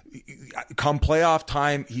come playoff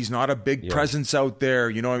time, he's not a big presence out there.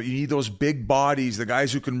 You know, you need those big bodies, the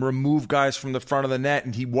guys who can remove guys from the front of the net,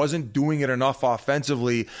 and he wasn't doing it enough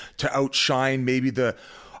offensively to outshine maybe I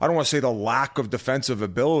don't want to say the lack of defensive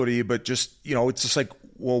ability, but just, you know, it's just like,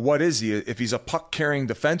 well, what is he? If he's a puck-carrying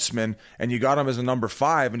defenseman and you got him as a number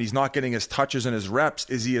 5 and he's not getting his touches and his reps,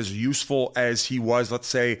 is he as useful as he was, let's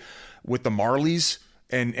say, with the Marlies?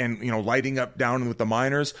 And you know, lighting up down with the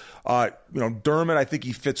minors. You know, Dermott, I think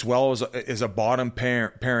he fits well as a bottom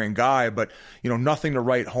pairing guy, but you know, nothing to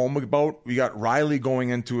write home about. We got Riley going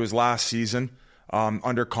into his last season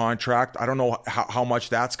under contract. I don't know how much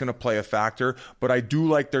that's going to play a factor, but I do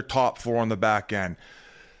like their top 4 on the back end.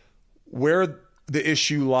 Where the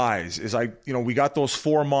issue lies is we got those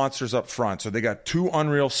 4 monsters up front. So they got 2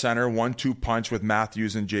 unreal center, 1-2 punch with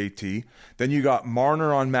Matthews and JT. Then you got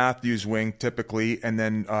Marner on Matthews' wing typically, and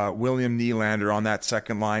then William Nylander on that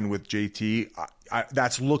second line with JT.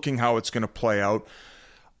 That's looking how it's going to play out.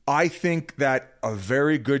 I think that a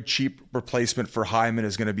very good cheap replacement for Hyman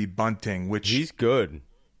is going to be Bunting, which he's good.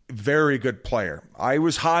 Very good player. I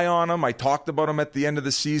was high on him. I talked about him at the end of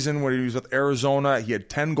the season when he was with Arizona. He had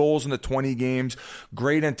 10 goals in the 20 games.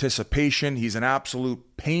 Great anticipation. He's an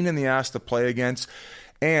absolute pain in the ass to play against.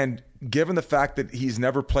 And given the fact that he's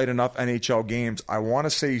never played enough NHL games, I want to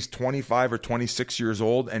say he's 25 or 26 years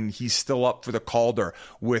old, and he's still up for the Calder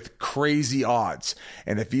with crazy odds.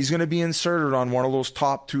 And if he's going to be inserted on one of those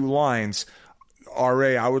top 2 lines,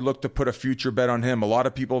 RA, I would look to put a future bet on him. A lot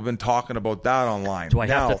of people have been talking about that online. Do I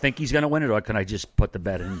have to think he's going to win it, or can I just put the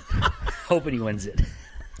bet in, hoping he wins it?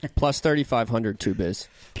 Plus 3,500, too, Biz.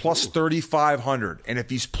 Plus 3,500. And if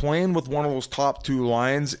he's playing with one of those top 2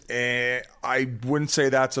 lines, I wouldn't say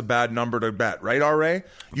that's a bad number to bet, right, RA?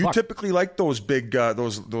 You typically like those big,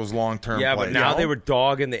 those long-term plays. Yeah, but now they were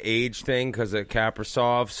dogging the age thing because of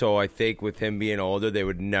Kaprizov, so I think with him being older, they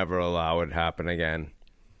would never allow it to happen again.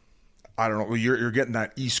 I don't know. You're getting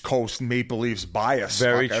that East Coast Maple Leafs bias.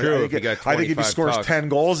 Very true. I think if he scores 10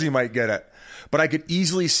 goals, he might get it. But I could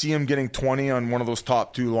easily see him getting 20 on one of those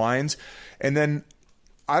top 2 lines. And then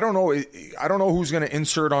I don't know who's going to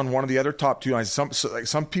insert on one of the other top 2 lines.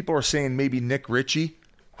 Some people are saying maybe Nick Ritchie.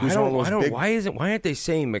 Why aren't they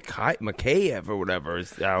saying Mikheyev or whatever,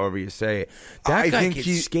 however you say it? That guy can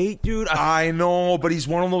skate, dude. I know, but he's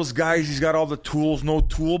one of those guys. He's got all the tools, no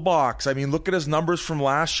toolbox. I mean, look at his numbers from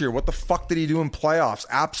last year. What the fuck did he do in playoffs?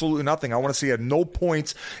 Absolutely nothing. I want to say he had no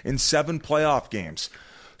points in 7 playoff games.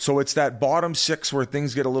 So it's that bottom 6 where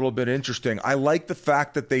things get a little bit interesting. I like the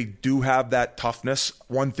fact that they do have that toughness.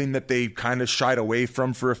 One thing that they kind of shied away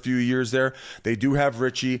from for a few years there. They do have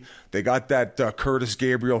Richie. They got that Curtis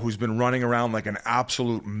Gabriel, who's been running around like an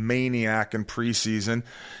absolute maniac in preseason.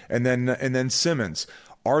 And then Simmons.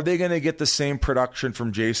 Are they going to get the same production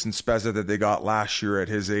from Jason Spezza that they got last year at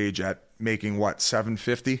his age at making,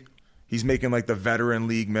 $750? He's making like the veteran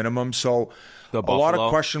league minimum. So a lot of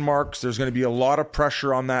question marks. There's going to be a lot of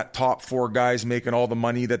pressure on that top 4 guys making all the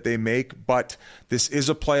money that they make. But this is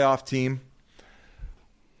a playoff team.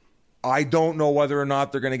 I don't know whether or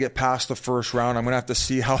not they're going to get past the first round. I'm going to have to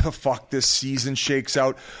see how the fuck this season shakes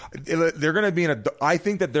out. They're going to be I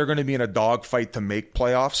think that they're going to be in a dogfight to make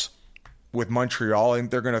playoffs with Montreal. I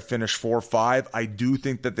think they're going to finish 4-5. I do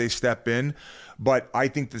think that they step in. But I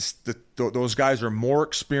think those guys are more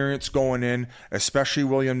experienced going in, especially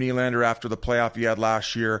William Nylander after the playoff he had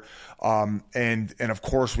last year. And of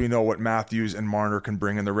course, we know what Matthews and Marner can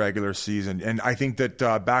bring in the regular season. And I think that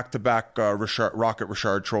back-to-back Rocket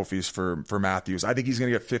Richard trophies for Matthews. I think he's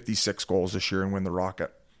going to get 56 goals this year and win the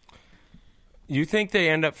Rocket. You think they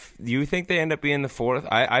end up being the 4th?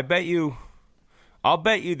 I bet you. I'll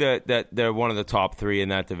bet you that they're one of the top 3 in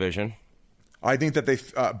that division. I think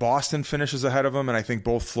that Boston finishes ahead of them, and I think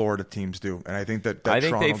both Florida teams do. And I think that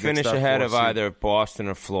Toronto they finish ahead of either Boston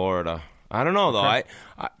or Florida. I don't know though. Okay.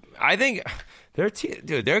 I think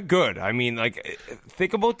they're good. I mean, like,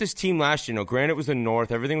 think about this team last year. Granted, it was the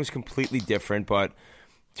North. Everything was completely different, but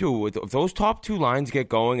dude, if those top 2 lines get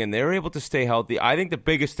going and they're able to stay healthy, I think the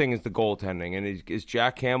biggest thing is the goaltending. And is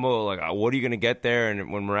Jack Campbell, like, what are you going to get there?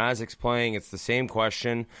 And when Mrazek's playing, it's the same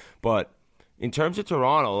question. But in terms of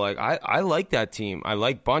Toronto, like I like that team. I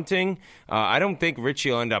like Bunting. I don't think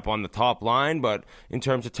Richie will end up on the top line, but in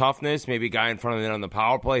terms of toughness, maybe a guy in front of him on the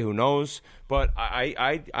power play, who knows? But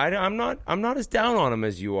I'm not as down on him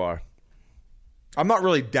as you are. I'm not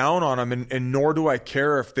really down on them, and nor do I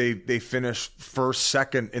care if they finish first,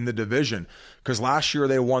 second in the division. Because last year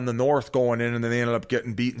they won the North going in, and then they ended up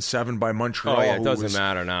getting beaten 7 by Montreal. Oh yeah, it doesn't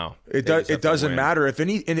matter now. It doesn't matter. If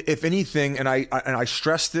anything, and I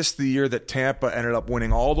stressed this the year that Tampa ended up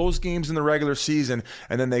winning all those games in the regular season,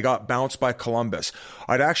 and then they got bounced by Columbus.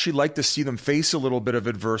 I'd actually like to see them face a little bit of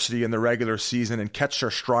adversity in the regular season and catch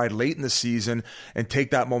their stride late in the season and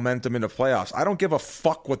take that momentum into playoffs. I don't give a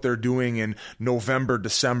fuck what they're doing in November,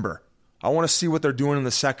 December. I want to see what they're doing in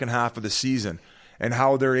the second half of the season and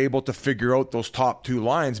how they're able to figure out those top 2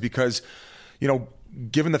 lines because,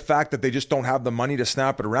 given the fact that they just don't have the money to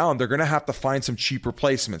snap it around, they're going to have to find some cheap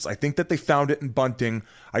replacements. I think that they found it in Bunting.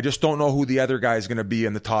 I just don't know who the other guy is going to be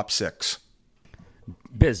in the top 6.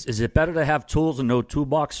 Biz, is it better to have tools and no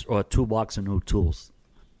toolbox or a toolbox and no tools?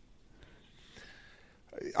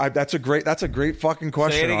 That's a great fucking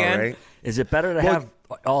question. Say it again. All right. Is it better to have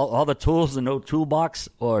all the tools and no toolbox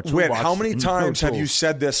or a toolbox? Wait, how many times no have you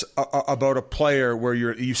said this about a player where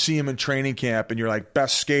you see him in training camp and you're like,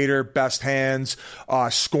 best skater, best hands,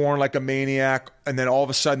 scoring like a maniac, and then all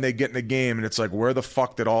of a sudden they get in the game and it's like, where the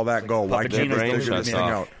fuck did all that go? Why can't they figure this thing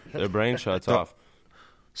out? Their brain shuts off.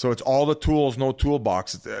 So it's all the tools, no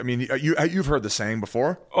toolbox. I mean, you've heard the saying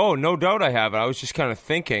before? Oh, no doubt I have. I was just kind of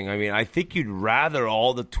thinking. I mean, I think you'd rather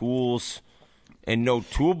all the tools and no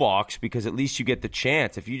toolbox because at least you get the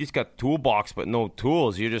chance. If you just got toolbox but no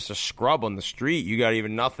tools, you're just a scrub on the street. You got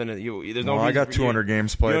even nothing. There's no. I got 200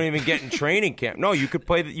 games played. You don't even get in training camp. No, you could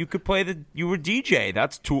play. You were DJ.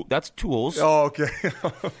 That's tools. Oh, okay.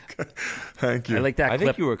 Okay. Thank you. I like that. I clip.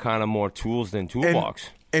 think you were kind of more tools than toolbox.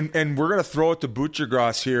 And we're gonna throw it to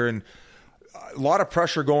Buccigross here, and a lot of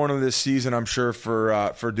pressure going into this season, I'm sure for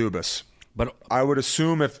Dubas. But I would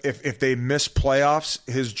assume if they miss playoffs,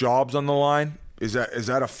 his job's on the line. Is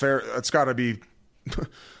that a fair? It's got to be.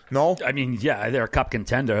 No? I mean, yeah, they're a cup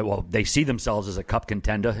contender. Well, they see themselves as a cup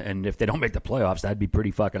contender, and if they don't make the playoffs, that'd be pretty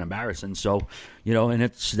fucking embarrassing. So, and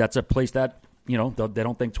that's a place that, they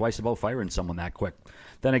don't think twice about firing someone that quick.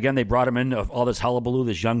 Then again, they brought him in, all this hullabaloo,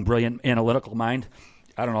 this young, brilliant, analytical mind.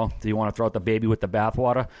 I don't know. Do you want to throw out the baby with the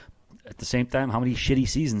bathwater? At the same time, how many shitty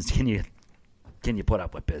seasons can you put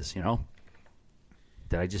up with, Biz, Did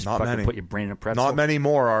I just put your brain in a pretzel? Not many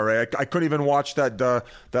more, RA. I couldn't even watch that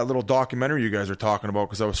little documentary you guys are talking about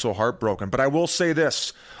because I was so heartbroken. But I will say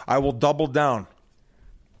this. I will double down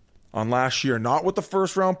on last year. Not with the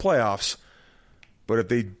first round playoffs, but if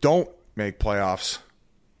they don't make playoffs,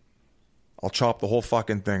 I'll chop the whole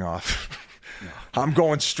fucking thing off. I'm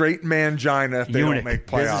going straight mangina if they don't make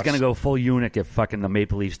playoffs. This is going to go full eunuch if fucking the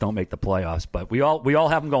Maple Leafs don't make the playoffs. But we all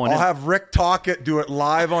have them going. I'll have Rick Tocchet do it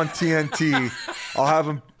live on TNT.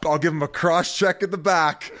 I'll give him a cross check at the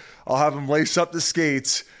back. I'll have him lace up the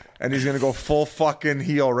skates, and he's going to go full fucking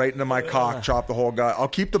heel right into my cock, chop the whole guy. I'll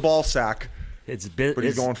keep the ball sack. But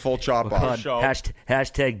he's going full chop off.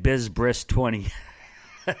 Hashtag BizBris20.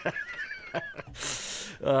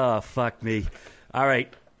 Oh, fuck me. All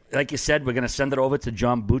right. Like you said, we're going to send it over to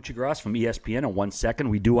John Buccigross from ESPN in 1 second.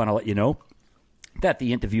 We do want to let you know that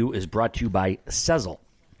the interview is brought to you by Sezzle.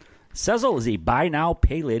 Sezzle is a buy now,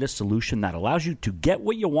 pay later solution that allows you to get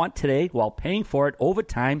what you want today while paying for it over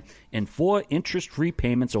time in 4 interest-free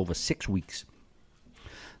payments over 6 weeks.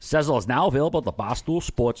 Sezzle is now available at the Barstool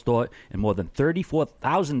Sports Store in more than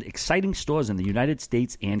 34,000 exciting stores in the United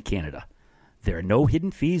States and Canada. There are no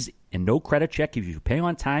hidden fees and no credit check if you pay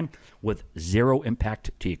on time with zero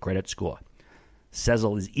impact to your credit score.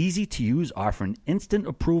 Sezzle is easy to use, offering instant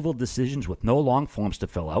approval decisions with no long forms to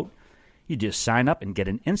fill out. You just sign up and get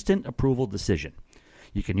an instant approval decision.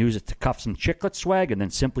 You can use it to cuff some chiclet swag and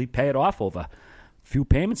then simply pay it off over a few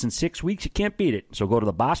payments in 6 weeks. You can't beat it. So go to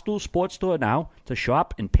the Barstool Sports Store now to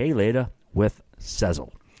shop and pay later with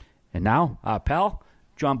Sezzle. And now, our pal,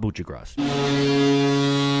 John Buccigross.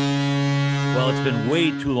 Well, it's been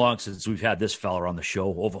way too long since we've had this fella on the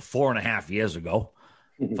show, over 4.5 years ago.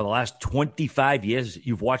 For the last 25 years,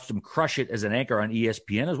 you've watched him crush it as an anchor on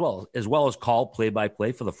ESPN as well as call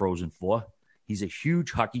play-by-play for the Frozen Four. He's a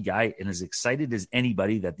huge hockey guy and as excited as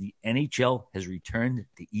anybody that the NHL has returned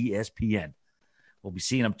to ESPN. We'll be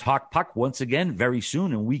seeing him talk puck once again very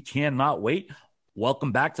soon, and we cannot wait.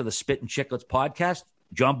 Welcome back to the Spittin Chiclets podcast.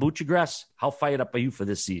 John Buccigross, how fired up are you for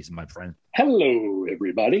this season, my friend? Hello,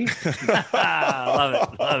 everybody.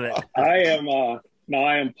 Love it.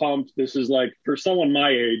 I am pumped. This is like, for someone my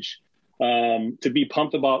age, to be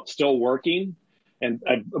pumped about still working And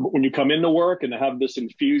when you come into work and have this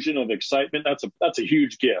infusion of excitement, that's a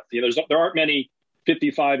huge gift. There aren't many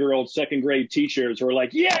 55-year-old second grade teachers who are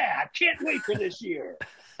like, yeah, I can't wait for this year.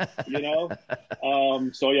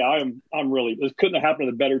 So yeah, I'm really, this couldn't have happened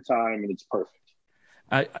at a better time, and it's perfect.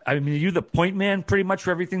 I mean, you're the point man pretty much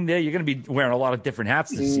for everything there. You're going to be wearing a lot of different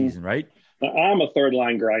hats this season, right? I'm a third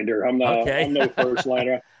line grinder. I'm no first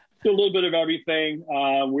liner. Do a little bit of everything.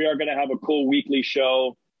 We are going to have a cool weekly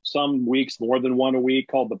show, some weeks more than one a week,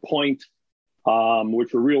 called The Point,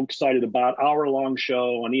 which we're real excited about. Hour-long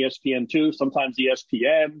show on ESPN2, sometimes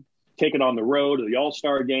ESPN. Take it on the road to the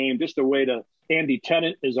All-Star game. Just a way to. Andy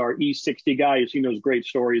Tennant is our E60 guy. You've seen those great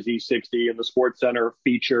stories, E60 and the Sports Center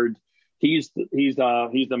featured. He's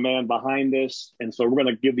the man behind this, and so we're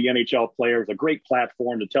going to give the NHL players a great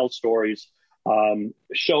platform to tell stories,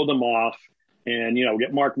 show them off, and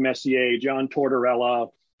get Mark Messier, John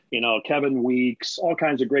Tortorella, Kevin Weeks, all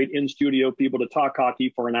kinds of great in studio people to talk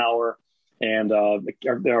hockey for an hour. And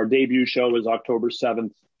our debut show is October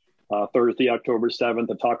 7th, Thursday, October 7th,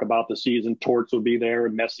 to talk about the season. Torts will be there,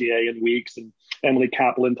 and Messier and Weeks, and Emily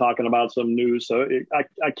Kaplan talking about some news. So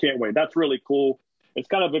I can't wait. That's really cool. It's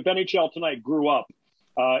kind of, if NHL Tonight grew up,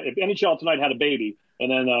 if NHL Tonight had a baby, and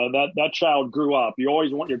then that child grew up, you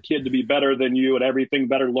always want your kid to be better than you at everything,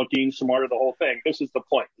 better looking, smarter, the whole thing. This is the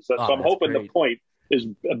point. So I'm hoping great. The point is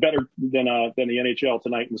better than the NHL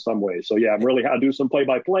Tonight in some ways. So yeah, I'm really how to do some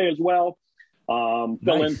play-by-play as well.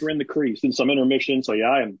 Fill in for In the Crease and some intermission. So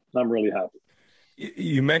yeah, I'm really happy.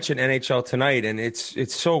 You mentioned NHL Tonight, and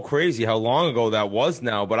it's so crazy how long ago that was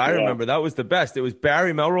now. But I remember that was the best. It was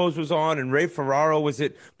Barry Melrose was on, and Ray Ferraro. Was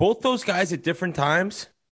it both those guys at different times?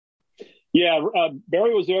 Yeah,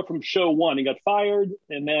 Barry was there from show one. He got fired,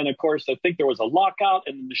 and then of course I think there was a lockout,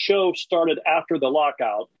 and the show started after the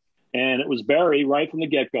lockout, and it was Barry right from the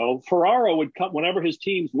get-go. Ferraro would come whenever his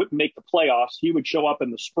teams wouldn't make the playoffs. He would show up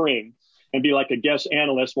in the spring and be like a guest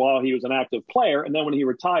analyst while he was an active player. And then when he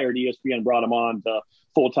retired, ESPN brought him on to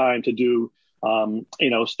full time to do,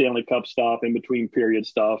 Stanley Cup stuff, in between period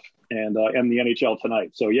stuff, and the NHL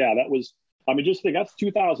Tonight. So yeah, that was, just think that's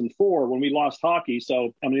 2004 when we lost hockey.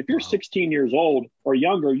 So, if you're 16 years old or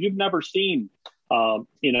younger, you've never seen,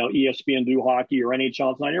 ESPN do hockey or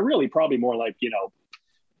NHL Tonight. You're really probably more like,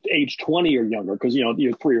 age 20 or younger, because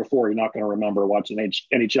you're 3 or 4, you're not going to remember watching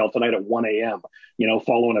NHL Tonight at 1 a.m.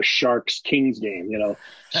 Following a Sharks Kings game.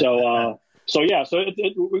 So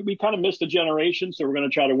we kind of missed a generation, so we're going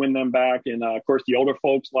to try to win them back. And of course, the older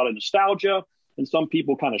folks, a lot of nostalgia, and some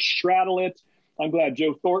people kind of straddle it. I'm glad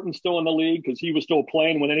Joe Thornton's still in the league because he was still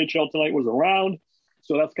playing when NHL Tonight was around.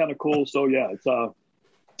 So that's kind of cool. So yeah,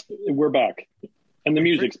 we're back. And the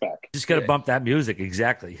music's back. Just got to bump that music.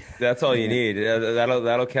 Exactly. That's all you need.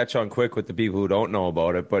 That'll catch on quick with the people who don't know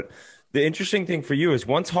about it. But the interesting thing for you is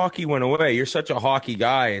once hockey went away, you're such a hockey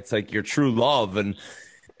guy. It's like your true love. And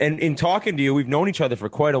in talking to you, we've known each other for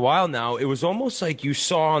quite a while now. It was almost like you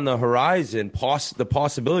saw on the horizon the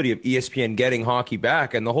possibility of ESPN getting hockey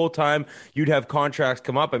back. And the whole time you'd have contracts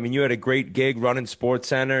come up. You had a great gig running Sports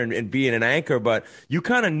Center and being an anchor, but you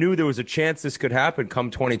kind of knew there was a chance this could happen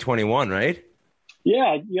come 2021, right?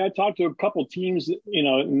 Yeah. I talked to a couple teams,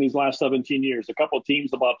 in these last 17 years, a couple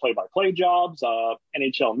teams about play-by-play jobs,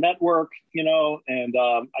 NHL Network, and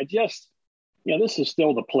I just, this is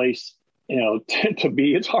still the place, to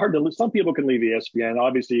be. It's hard to, some people can leave ESPN.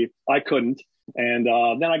 Obviously, I couldn't. And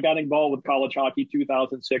then I got involved with college hockey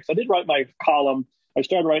 2006. I did write my column. I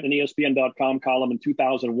started writing an ESPN.com column in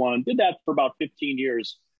 2001. Did that for about 15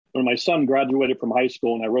 years. When my son graduated from high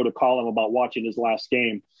school and I wrote a column about watching his last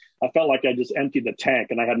game, I felt like I just emptied the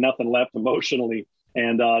tank and I had nothing left emotionally,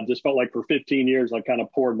 and just felt like for 15 years I kind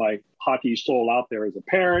of poured my hockey soul out there as a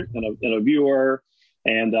parent and a viewer.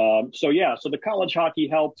 And so the college hockey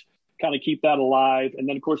helped kind of keep that alive. And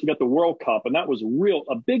then, of course, we got the World Cup, and that was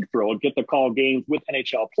a big thrill to get to call games with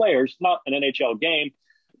NHL players, not an NHL game,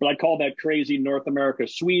 but I called that crazy North America,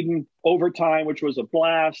 Sweden overtime, which was a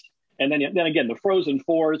blast. And then again, the Frozen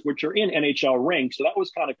Fours, which are in NHL rinks. So that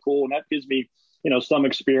was kind of cool. And that gives me, some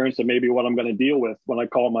experience and maybe what I'm going to deal with when I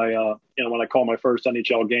call my first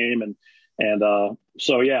NHL game.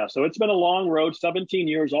 So it's been a long road, 17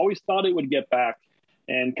 years, always thought it would get back,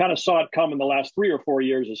 and kind of saw it come in the last 3 or 4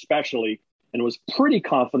 years, especially, and was pretty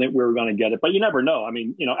confident we were going to get it, but you never know.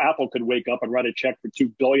 Apple could wake up and write a check for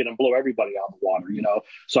 $2 billion and blow everybody out of the water,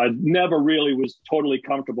 so I never really was totally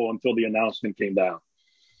comfortable until the announcement came down.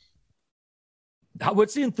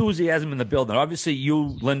 What's the enthusiasm in the building? Obviously,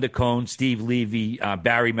 you, Linda Cohn, Steve Levy,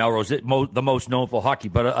 Barry Melrose, the most known for hockey.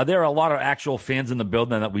 But are there a lot of actual fans in the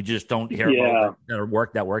building that we just don't hear about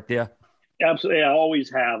that work there? Absolutely. I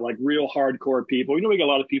always have like real hardcore people. We get a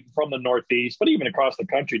lot of people from the Northeast, but even across the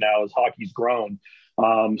country now as hockey's grown.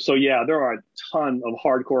 So yeah, there are a ton of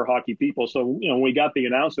hardcore hockey people. So, when we got the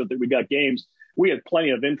announcement that we got games, we had plenty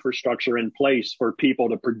of infrastructure in place for people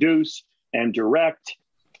to produce and direct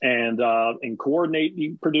and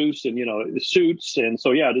coordinate, produce, and, the suits. And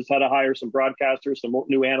so, yeah, just had to hire some broadcasters, some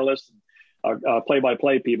new analysts,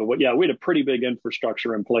 play-by-play people. But yeah, we had a pretty big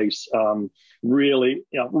infrastructure in place. Really,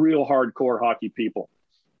 real hardcore hockey people.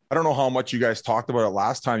 I don't know how much you guys talked about it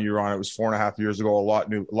last time you were on. It was 4.5 years ago. A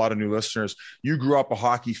lot of new listeners. You grew up a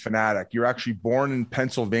hockey fanatic. You're actually born in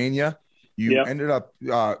Pennsylvania. You ended up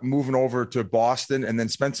moving over to Boston and then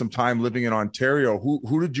spent some time living in Ontario.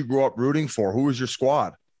 Who did you grow up rooting for? Who was your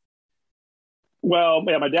squad? Well,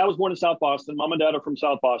 yeah, my dad was born in South Boston. Mom and dad are from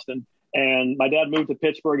South Boston. And my dad moved to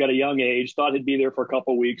Pittsburgh at a young age, thought he'd be there for a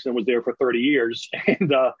couple of weeks and was there for 30 years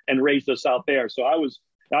and raised us out there. So I was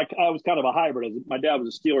kind of a hybrid. My dad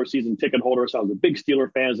was a Steelers season ticket holder. So I was a big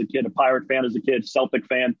Steeler fan as a kid, a Pirate fan as a kid, Celtic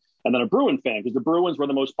fan, and then a Bruin fan because the Bruins were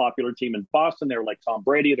the most popular team in Boston. They were like Tom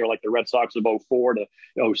Brady. They're like the Red Sox of 04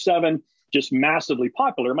 to 07. Just massively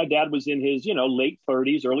popular. My dad was in his, late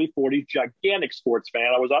 30s, early 40s, gigantic sports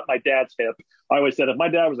fan. I was at my dad's hip. I always said if my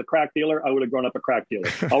dad was a crack dealer, I would have grown up a crack dealer.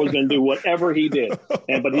 I was going to do whatever he did.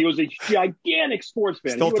 But he was a gigantic sports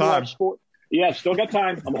fan. Still he would time. Watch sport. Yeah, still got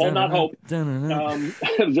time. I'm holding out hope.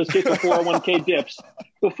 Just get the 401k dips.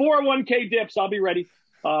 The 401k dips, I'll be ready.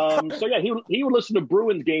 So yeah, he would listen to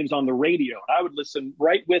Bruins games on the radio. I would listen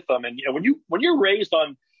right with them. And when you're raised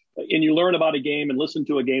on and you learn about a game and listen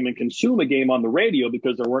to a game and consume a game on the radio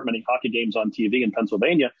because there weren't many hockey games on TV in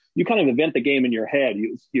Pennsylvania, you kind of invent the game in your head.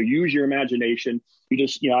 You use your imagination. You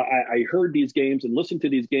just, I heard these games and listened to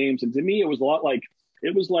these games. And to me, it was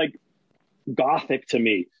like Gothic to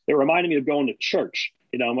me. It reminded me of going to church.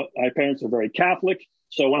 My parents are very Catholic.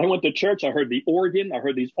 So when I went to church, I heard the organ. I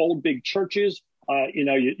heard these old big churches.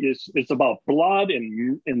 It's about blood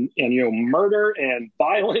and murder and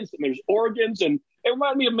violence, and there's organs, and it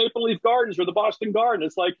reminded me of Maple Leaf Gardens or the Boston Garden.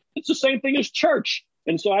 It's like it's the same thing as church.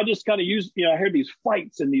 And so I just kind of used, I heard these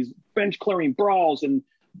fights and these bench clearing brawls, and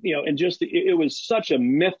and just it was such a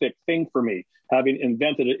mythic thing for me having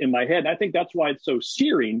invented it in my head. And I think that's why it's so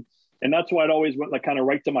searing, and that's why it always went like kind of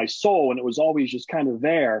right to my soul, and it was always just kind of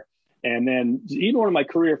there. And then even when my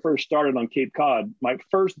career first started on Cape Cod, my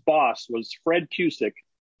first boss was Fred Cusick,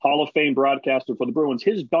 Hall of Fame broadcaster for the Bruins.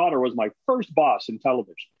 His daughter was my first boss in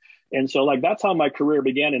television. And so that's how my career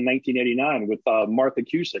began in 1989 with Martha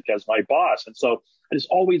Cusick as my boss. And so I just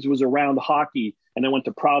always was around hockey, and then went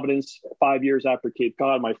to Providence 5 years after Cape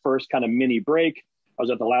Cod, my first kind of mini break. I was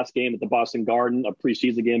at the last game at the Boston Garden, a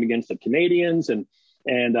preseason game against the Canadians, and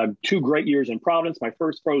 2 great years in Providence. My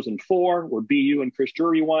first Frozen Four where BU and Chris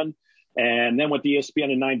Drury won. And then with the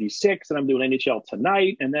ESPN in 96, and I'm doing NHL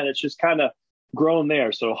Tonight. And then it's just kind of grown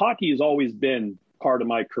there. So hockey has always been part of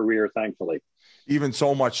my career, thankfully. Even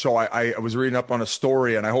so much so, I was reading up on a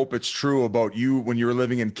story, and I hope it's true, about you when you were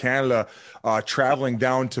living in Canada, traveling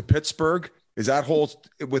down to Pittsburgh. Is that whole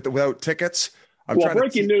without tickets?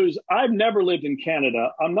 Breaking news, I've never lived in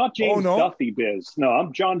Canada. I'm not James Duffy Biz. No,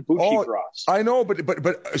 I'm John Buccigross. I know,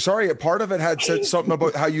 but sorry, a part of it had said something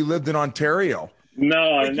about how you lived in Ontario.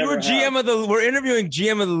 No, I never. You were GM of the. We're interviewing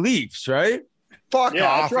GM of the Leafs, right? Fuck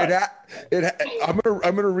off! Right. I'm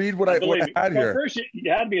gonna read what I had here. First,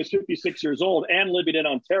 you had me as 56 years old and living in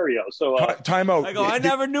Ontario. So time out. I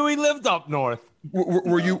never knew he lived up north.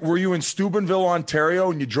 Were you in Steubenville,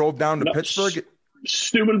 Ontario, and you drove down to Pittsburgh?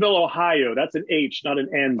 Steubenville, Ohio. That's an H, not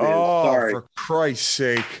an N. Sorry. For Christ's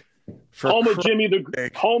sake. Home of Jimmy.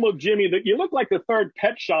 You look like the third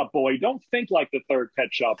Pet Shop Boy. Don't think like the third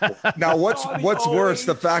Pet Shop Boy. Now, what's worse,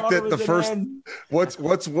 the fact that the first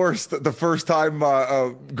what's worse, the first time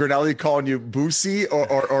Grinelli calling you Bucci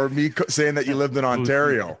or me saying that you lived in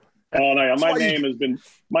Ontario? Oh no, my name's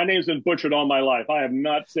been butchered all my life. I am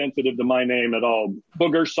not sensitive to my name at all.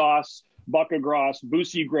 Booger Sauce, Buccigross,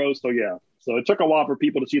 Buccigross. So yeah. So it took a while for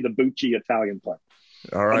people to see the Bucci Italian play.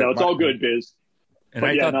 All right, it's all good, Biz. And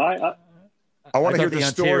I want to hear the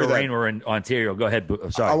story. We're in Ontario. Go ahead.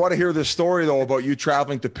 Sorry. I want to hear the story though about you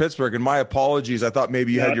traveling to Pittsburgh. And my apologies. I thought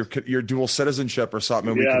maybe you had your dual citizenship or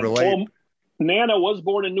something. And we can relate. Well, Nana was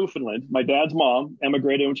born in Newfoundland. My dad's mom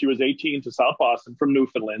emigrated when she was 18 to South Boston from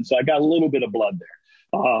Newfoundland. So I got a little bit of blood there.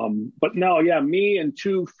 But no, me and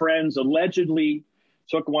 2 friends allegedly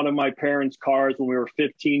took one of my parents' cars when we were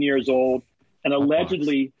 15 years old and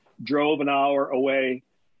allegedly drove an hour away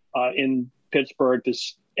in Pittsburgh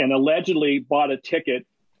and allegedly bought a ticket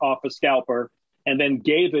off a scalper and then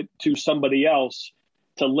gave it to somebody else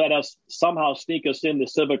to let us somehow sneak us in the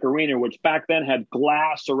Civic Arena, which back then had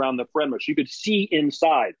glass around the perimeter. You could see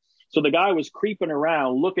inside. So the guy was creeping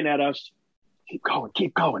around, looking at us. Keep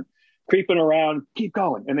going. Creeping around, keep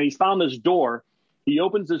going. And then he's found this door. He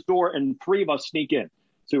opens this door, and 3 of us sneak in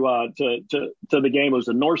to the game. It was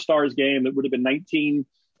a North Stars game. It would have been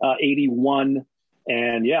 1981.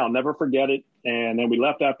 And yeah, I'll never forget it. And then we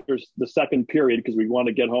left after the second period because we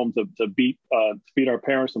wanted to get home to beat our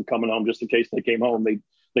parents from coming home, just in case they came home.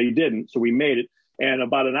 They didn't. So we made it. And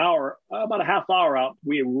about a half hour out,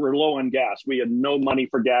 we were low on gas. We had no money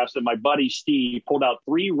for gas. And my buddy Steve pulled out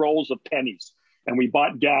 3 rolls of pennies. And we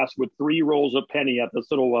bought gas with 3 rolls of penny at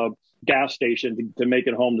this little gas station to make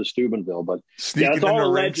it home to Steubenville. But sneaking that's all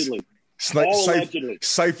allegedly. Siphoning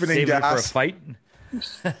Saving gas for a fight.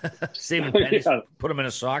 Saving pennies. Yeah. Put them in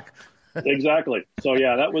a sock. Exactly. So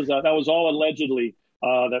yeah, that was all allegedly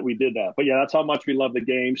that we did that. But yeah, that's how much we love the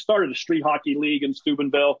game. Started a street hockey league in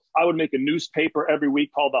Steubenville. I would make a newspaper every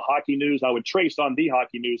week called the Hockey News. I would trace on the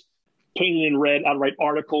Hockey News, paint it in red. I'd write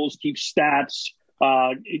articles, keep stats,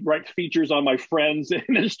 write features on my friends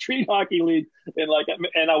in the street hockey league,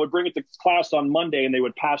 and I would bring it to class on Monday, and they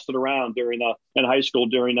would pass it around in high school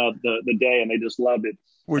during the day, and they just loved it.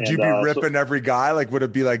 Would you be ripping every guy? Like, would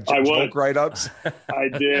it be like joke write-ups? I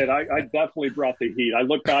did. I definitely brought the heat. I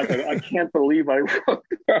look back, I can't believe I wrote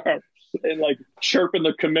that. And like chirping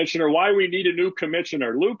the commissioner, why we need a new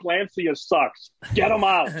commissioner. Luke Lancia sucks. Get him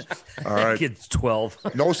out. All right. Kid's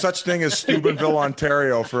 12. No such thing as Steubenville,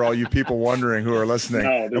 Ontario, for all you people wondering who are listening.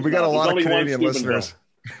 No, and we got a lot of Canadian Steubenville. listeners.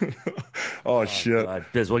 Oh, shit. God.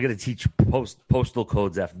 Biz, we're going to teach postal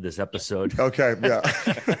codes after this episode. Okay, yeah.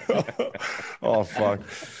 Oh, fuck.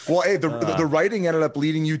 Well, hey, the writing ended up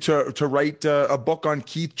leading you to write a book on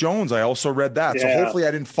Keith Jones. I also read that. Yeah. So hopefully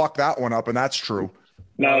I didn't fuck that one up, and that's true.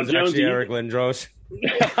 No, it was Jonesy, actually Eric Lindros.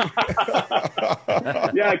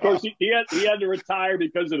 Yeah, of course, he had to retire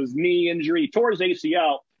because of his knee injury. He tore his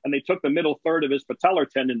ACL, and they took the middle third of his patellar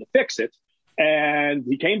tendon to fix it. And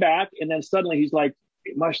he came back, and then suddenly he's like,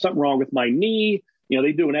 there's something wrong with my knee. You know,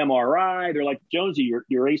 they do an MRI. They're like, Jonesy,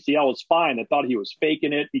 your ACL is fine. I thought he was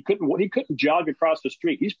faking it. He couldn't jog across the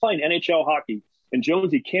street. He's playing NHL hockey, and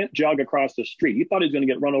Jonesy can't jog across the street. He thought he was going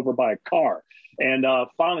to get run over by a car. And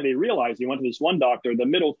finally, they realized, he went to this one doctor, the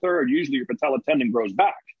middle third, usually your patella tendon grows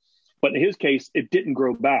back. But in his case, it didn't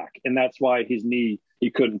grow back. And that's why his knee, he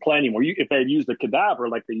couldn't play anymore. If they had used a cadaver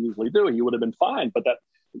like they usually do, he would have been fine. But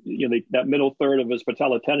that middle third of his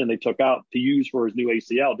patella tendon they took out to use for his new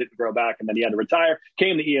ACL didn't grow back. And then he had to retire,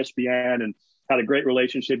 came to ESPN and had a great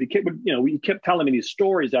relationship. He kept telling me these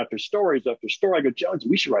stories after stories after story. I go, Jones,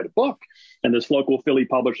 we should write a book. And this local Philly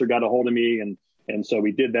publisher got a hold of me, and so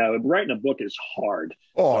we did that. Writing a book is hard.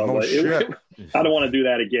 Oh, no shit. I don't want to do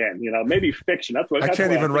that again. Maybe fiction. I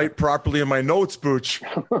can't even write properly in my notes, Booch.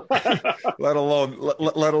 let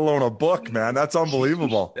alone a book, man. That's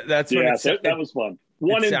unbelievable. That's when that was fun.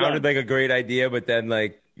 It sounded like a great idea, but then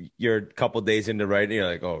like you're a couple days into writing, you're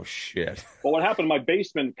like, oh shit. Well, what happened? My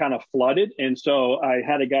basement kind of flooded, and so I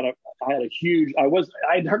got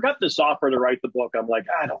this offer to write the book. I'm like,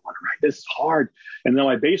 I don't want to write. This is hard. And then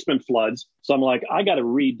my basement floods, so I'm like, I got to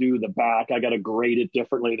redo the back. I got to grade it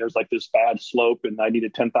differently. There's like this bad slope, and I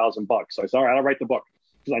needed $10,000. So I said, all right, I'll write the book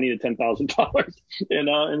because I needed $10,000.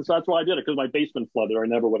 And so that's why I did it, because my basement flooded, or I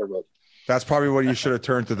never would have wrote it. That's probably what you should have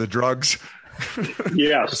turned to, the drugs.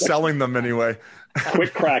 Yeah, selling them anyway.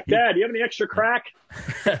 Quick crack. Dad, do you have any extra crack?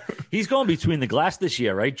 He's going between the glass this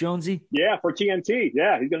year, right, Jonesy? Yeah, for TNT.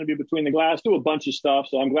 Yeah, he's going to be between the glass, do a bunch of stuff.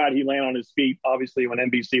 So I'm glad he landed on his feet. Obviously, when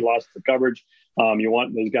NBC lost the coverage, you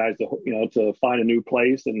want those guys to find a new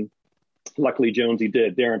place, and luckily Jonesy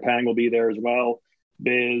did. Darren Pang will be there as well.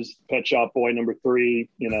 Biz, Pet Shop Boy #3.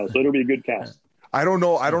 So it'll be a good cast. I don't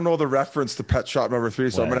know the reference to Pet Shop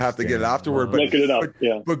 #3, so I'm going to have to get it afterward. But look it up.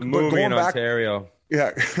 But movie going in back, Ontario.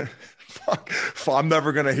 Yeah. Fuck, I'm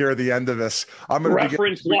never going to hear the end of this. I'm going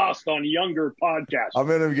reference lost on younger podcasts. I'm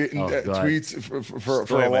going to be getting tweets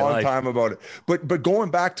for a long time about it. But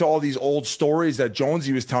going back to all these old stories that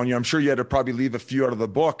Jonesy was telling you, I'm sure you had to probably leave a few out of the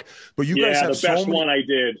book. But you guys have the best one I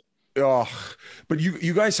did. Oh, but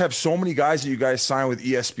you guys have so many guys that you guys sign with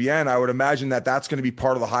ESPN. I would imagine that's going to be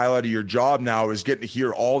part of the highlight of your job now, is getting to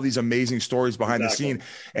hear all these amazing stories behind the scene.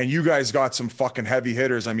 And you guys got some fucking heavy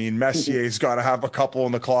hitters. I mean, Messier's got to have a couple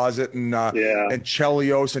in the closet, and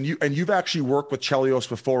Chelios, and you've actually worked with Chelios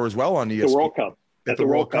before as well on ESPN. The World Cup. At the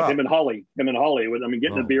World Cup. Him and Holly. I mean,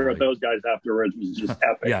 getting a beer with those guys afterwards was just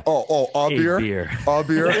epic. Yeah. A beer.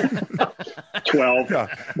 12. Yeah.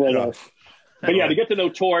 Well, but yeah, to get to know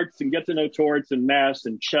Torts and Mess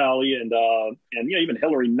and Chelly and even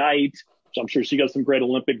Hillary Knight. So I'm sure she got some great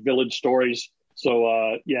Olympic Village stories.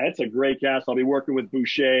 So, yeah, it's a great cast. I'll be working with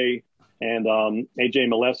Boucher and AJ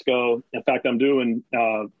Malesko. In fact, I'm doing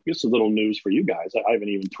this is a little news for you guys. I haven't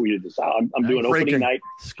even tweeted this out. I'm doing opening night.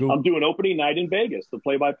 Scoop. I'm doing opening night in Vegas, the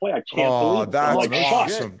play-by-play. I can't believe it. That's I'm like,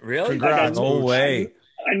 awesome! Really? Congrats! No way.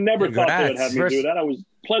 I never thought they would Congrats. have me do that. I was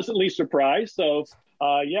pleasantly surprised. So,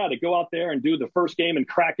 yeah, to go out there and do the first game in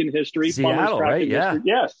Kraken history. Seattle, Kraken right? Yeah.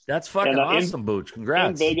 history. Yes. That's fucking And, awesome, Booch.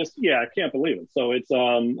 Congrats. In Vegas. Yeah, I can't believe it. So it's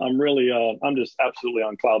I'm really I'm just absolutely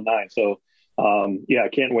on cloud nine. So yeah, I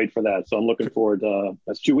can't wait for that. So I'm looking forward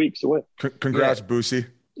that's 2 weeks away. Congrats, Bucci.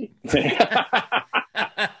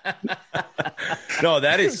 No,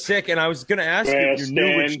 that is sick. And I was going to ask you if you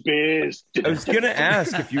knew I was going to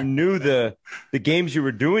ask if you knew the games you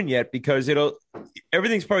were doing yet, because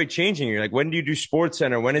everything's probably changing. You're like, when do you do Sports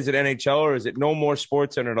Center? When is it NHL, or is it no more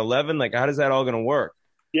Sports Center at 11? Like, how does that all going to work?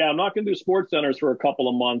 Yeah, I'm not going to do Sports Centers for a couple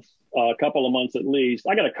of months at least.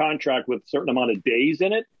 I got a contract with a certain amount of days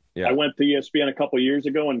in it. Yeah. I went to ESPN a couple of years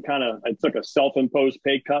ago and I took a self-imposed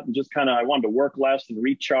pay cut and just I wanted to work less and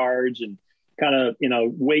recharge and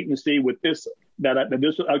wait and see with this.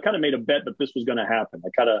 I kind of made a bet that this was going to happen.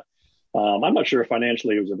 I'm not sure if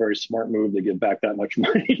financially it was a very smart move to give back that much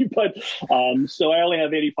money, but so I only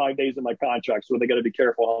have 85 days in my contract, so they got to be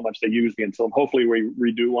careful how much they use me until hopefully we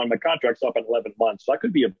redo one. My contract's up in 11 months, so I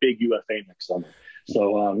could be a big UFA next summer.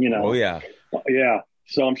 So Oh yeah.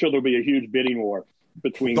 So I'm sure there'll be a huge bidding war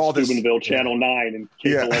between Steubenville, Channel 9, and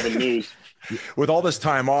Cable 11 News. With all this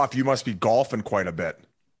time off, you must be golfing quite a bit.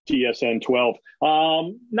 TSN 12.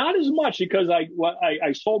 Not as much, because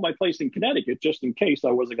I sold my place in Connecticut just in case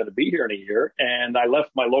I wasn't going to be here in a year, and I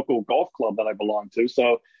left my local golf club that I belong to.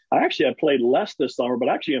 So I actually have played less this summer, but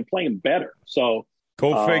actually I'm playing better. So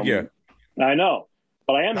Go figure. I know,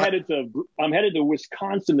 but I'm headed to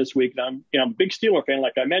Wisconsin this week. And I'm a big Steeler fan,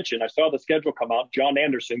 like I mentioned. I saw the schedule come out. John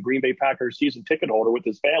Anderson, Green Bay Packers season ticket holder with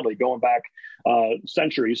his family going back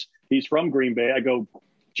centuries. He's from Green Bay. I go,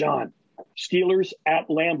 John, Steelers at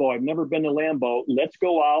Lambeau. I've never been to Lambeau. Let's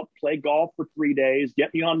go out, play golf for 3 days,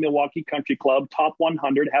 get me on Milwaukee Country Club, top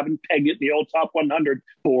 100, haven't pegged it in the old top 100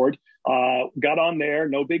 board. Got on there,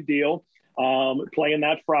 no big deal. Playing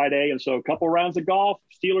that Friday. And so a couple rounds of golf,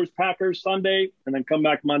 Steelers, Packers Sunday, and then come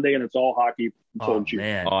back Monday, and it's all hockey until June.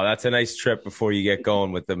 Man. Oh, that's a nice trip before you get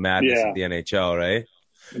going with the madness of the NHL, right?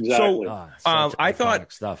 Exactly. So I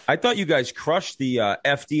thought you guys crushed the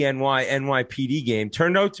FDNY NYPD game.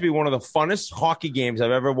 Turned out to be one of the funnest hockey games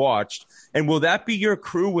I've ever watched. And will that be your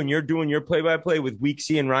crew when you're doing your play-by-play with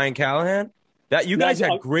Weeksy and Ryan Callahan? That you guys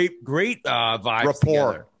had great vibes, rapport,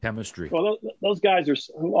 together. Chemistry. Well, those guys are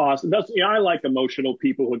so awesome. I like emotional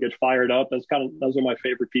people who get fired up. Those are my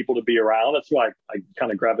favorite people to be around. That's why I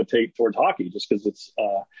kind of gravitate towards hockey, just because it's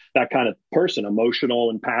that kind of person,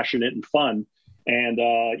 emotional and passionate and fun. And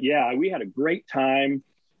we had a great time.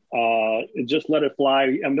 Just let it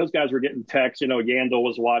fly. And those guys were getting texts. Yandel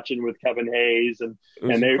was watching with Kevin Hayes, and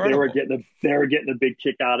they were getting a big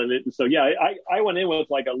kick out of it. And so I went in with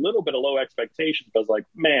like a little bit of low expectations, because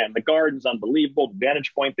man, the Garden's unbelievable. The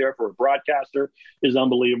vantage point there for a broadcaster is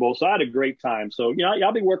unbelievable. So I had a great time. So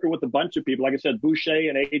I'll be working with a bunch of people. Like I said, Boucher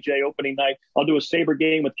and AJ opening night. I'll do a Sabre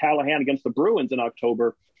game with Callahan against the Bruins in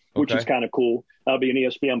October, which is kind of cool. That'll be an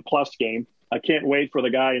ESPN Plus game. I can't wait for the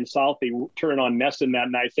guy in Southie turning on Nesson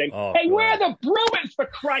that night saying, "Hey, where are the Bruins, for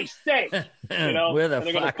Christ's sake?" Where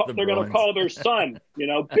the fuck they're going to call their son,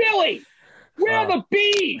 Billy, where are the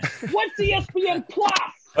Bees? What's ESPN Plus?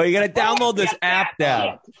 Oh, you got to download this app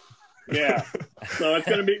now. Yeah. So I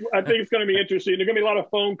think it's going to be interesting. There's going to be a lot of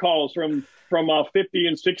phone calls from 50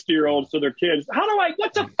 and 60-year-olds to their kids.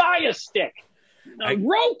 What's a Fire Stick?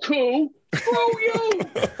 Roku. Screw you!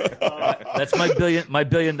 That's my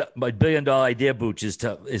billion dollar idea, Booch, is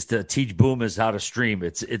to teach boomers how to stream.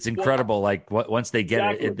 It's incredible. Once they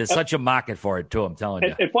get it, there's such a market for it too. I'm telling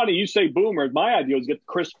you. It's funny you say boomers. My idea was get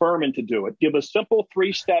Chris Berman to do it. Give a simple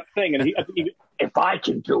 3-step thing, and if I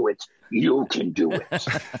can do it, you can do it.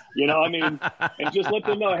 And just let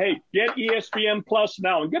them know, hey, get ESPN Plus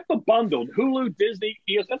now and get the bundled Hulu, Disney,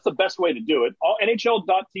 ESPN. That's the best way to do it. All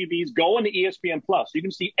NHL.TV's go into ESPN Plus. You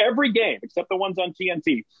can see every game except the ones on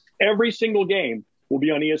TNT. Every single game will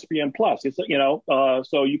be on ESPN Plus. It's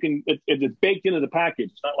so you can. It's baked into the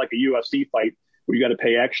package. It's not like a UFC fight where you got to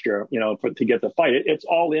pay extra, to get the fight. It's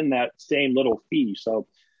all in that same little fee. So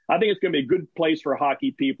I think it's going to be a good place for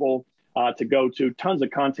hockey people to go to. Tons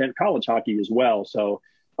of content, college hockey as well. So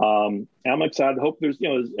I'm excited. Hope there's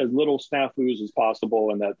as little snafus as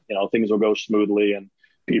possible, and that things will go smoothly and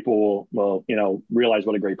people will realize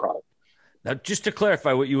what a great product. Now, just to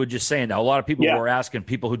clarify what you were just saying, now a lot of people were asking,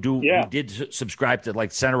 people who did subscribe to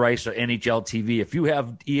like Center Ice or NHL TV. If you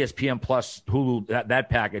have ESPN Plus, Hulu, that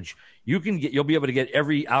package, you'll be able to get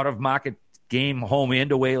every out of market game home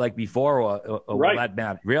and away like before, or will that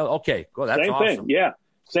matter? Real? Okay, cool. That's Same awesome. thing. Yeah,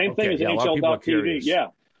 same thing as NHL.TV. Yeah.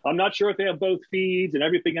 I'm not sure if they have both feeds and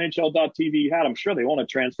everything NHL.TV had. I'm sure they want to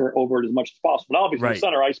transfer over it as much as possible. But obviously, the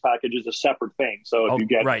Center Ice package is a separate thing. So if you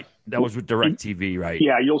get that was with DirecTV, right?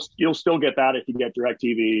 Yeah, you'll still get that if you get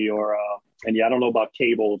DirecTV or and I don't know about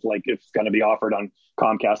cable. Like if it's going to be offered on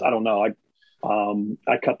Comcast. I don't know.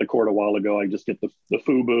 I cut the cord a while ago. I just get the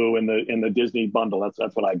FUBU and the Disney bundle.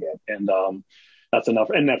 That's what I get, and that's enough.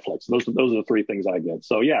 And Netflix. Those are the three things I get.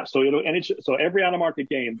 So yeah. So so every out of market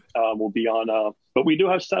game will be on. But we do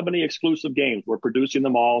have 70 exclusive games. We're producing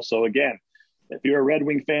them all. So again, if you're a Red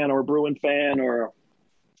Wing fan or a Bruin fan or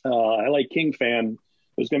LA King fan,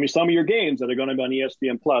 there's going to be some of your games that are going to be on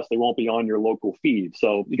ESPN Plus. They won't be on your local feed.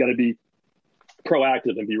 So you got to be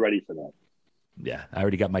proactive and be ready for that. Yeah, I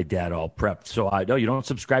already got my dad all prepped. So I know you don't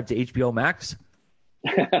subscribe to HBO Max.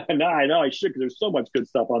 No, I know I should because there's so much good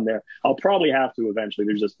stuff on there. I'll probably have to eventually.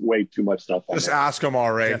 There's just way too much stuff on there. Just ask him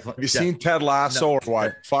already. Have you seen Ted Lasso or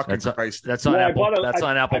what? Fucking Christ. That's on Apple. That's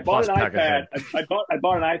on Apple Plus. I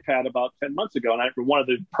bought an iPad about 10 months ago, and one of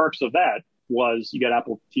the perks of that was you get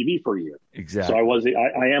Apple TV for a year. Exactly. So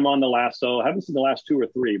I am on the Lasso. I haven't seen the last 2 or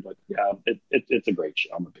 3, but yeah, it's a great show.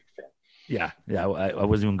 I'm a big fan. Yeah. I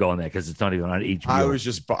wasn't even going there because it's not even on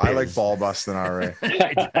HBO. I like ball busting already.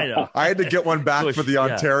 I know. I had to get one back for the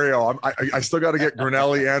Ontario. I still got to get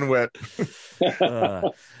Grinelli and Witt.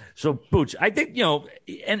 So, Booch, I think,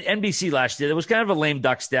 NBC last year, there was kind of a lame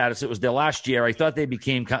duck status. It was their last year. I thought they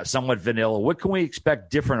became somewhat vanilla. What can we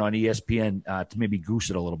expect different on ESPN to maybe goose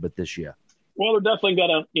it a little bit this year? Well, they're definitely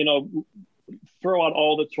going to, throw out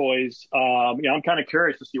all the toys. I'm kind of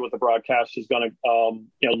curious to see what the broadcast is going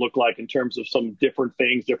to, look like in terms of some different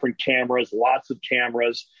things, different cameras, lots of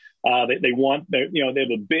cameras. They have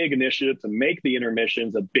a big initiative to make the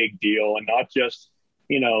intermissions a big deal and not just,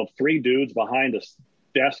 3 dudes behind a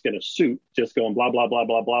desk in a suit just going blah, blah, blah,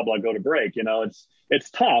 blah, blah, blah, go to break. It's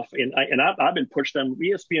tough. And I've been pushed on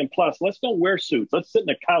ESPN Plus. Let's don't wear suits. Let's sit in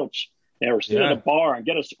a couch or sit at a bar and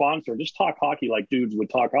get a sponsor. Just talk hockey like dudes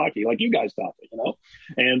would talk hockey, like you guys talk it,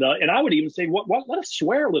 And I would even say, what? Let us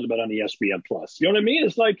swear a little bit on ESPN Plus. You know what I mean?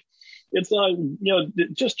 It's like,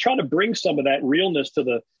 just try to bring some of that realness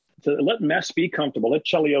to let Mess be comfortable, let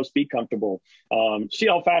Chelios be comfortable. See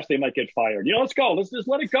how fast they might get fired. Let's go. Let's just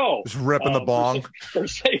let it go. Just ripping the bong. For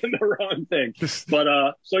saying the wrong thing. But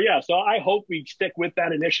so I hope we stick with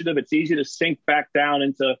that initiative. It's easy to sink back down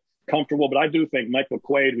into comfortable, but I do think Mike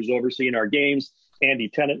McQuaid, who's overseeing our games, Andy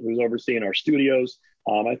Tennant, who's overseeing our studios,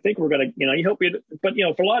 I think we're going to, you hope it, but,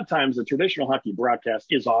 for a lot of times the traditional hockey broadcast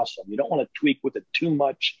is awesome. You don't want to tweak with it too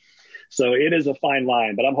much. So it is a fine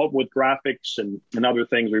line, but I'm hoping with graphics and other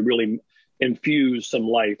things, we really infuse some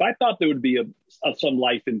life. I thought there would be some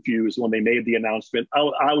life infused when they made the announcement.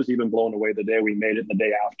 I was even blown away the day we made it and the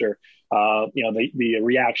day after. The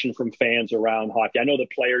reaction from fans around hockey. I know the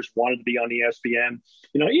players wanted to be on ESPN.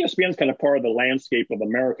 ESPN is kind of part of the landscape of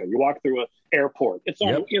America. You walk through an airport, it's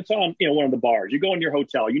on one of the bars. You go in your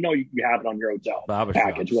hotel, you have it on your hotel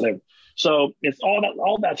package, whatever. So it's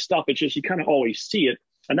all that stuff. It's just you kind of always see it.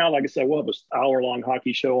 And now, like I said, we'll have an hour-long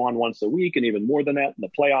hockey show on once a week and even more than that in the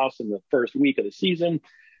playoffs in the first week of the season.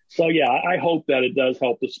 So, yeah, I hope that it does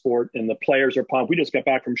help the sport and the players are pumped. We just got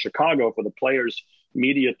back from Chicago for the players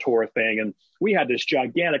media tour thing, and we had this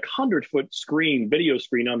gigantic 100-foot video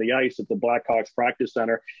screen on the ice at the Blackhawks practice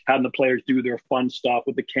center, having the players do their fun stuff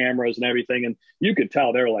with the cameras and everything. And you could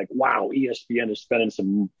tell they're like, wow, ESPN is spending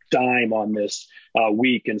some dime on this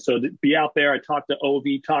week. And so to be out there, I talked to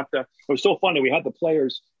Ovi, it was so funny. We had the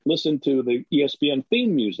players listen to the ESPN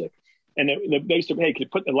theme music. And they said, hey,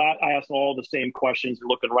 I asked them all the same questions. They're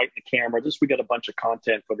looking right in the camera. We got a bunch of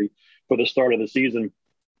content for the start of the season.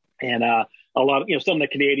 And a lot of, some of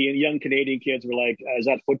the young Canadian kids were like, is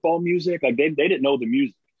that football music? Like they didn't know the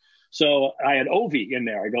music. So I had Ovi in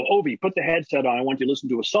there. I go, Ovi, put the headset on. I want you to listen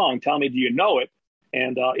to a song. Tell me, do you know it?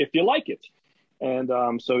 And if you like it.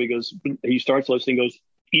 And so he starts listening, goes,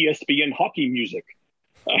 ESPN hockey music.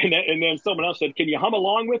 And then someone else said, can you hum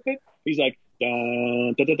along with it? He's like,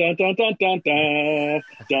 dun, dun, dun, dun, dun, dun, dun,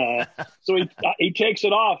 dun. So he takes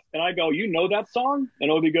it off, and I go, you know that song?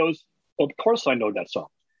 And Ovi goes, of course I know that song.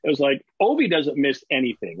 It was like, Ovi doesn't miss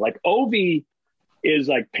anything. Like, Ovi is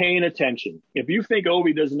like paying attention. If you think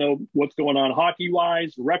Ovi doesn't know what's going on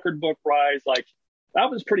hockey-wise, record book-wise, like, that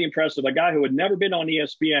was pretty impressive. A guy who had never been on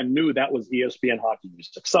ESPN knew that was ESPN hockey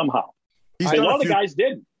music somehow. A lot of the guys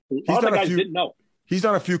didn't. A lot of the guys didn't know. He's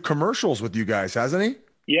done a few commercials with you guys, hasn't he?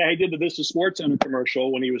 Yeah, he did the This Is Sports Center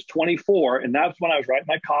commercial when he was 24, and that's when I was writing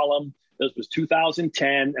my column. This was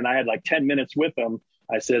 2010, and I had like 10 minutes with him.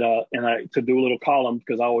 I said, to do a little column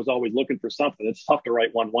because I was always looking for something. It's tough to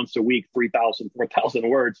write one once a week, 3,000, 4,000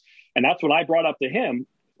 words. And that's when I brought up to him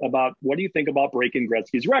about, what do you think about breaking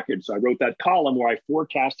Gretzky's record? So I wrote that column where I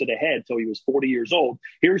forecasted ahead till he was 40 years old.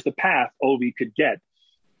 Here's the path Ovi could get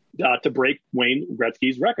to break Wayne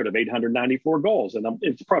Gretzky's record of 894 goals. And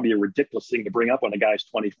it's probably a ridiculous thing to bring up when a guy's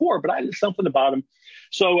 24, but I did something about him.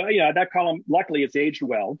 So, that column, luckily it's aged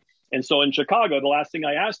well. And so in Chicago, the last thing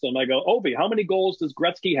I asked him, I go, Ovi, how many goals does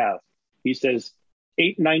Gretzky have? He says,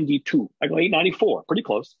 892. I go, 894, pretty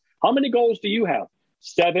close. How many goals do you have?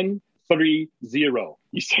 730.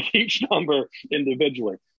 He said each number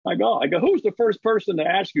individually. I go, who's the first person to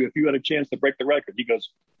ask you if you had a chance to break the record? He goes,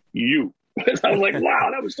 you. I was like,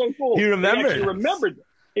 wow, that was so cool. He remembered.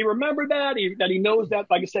 He remembered that. He knows that.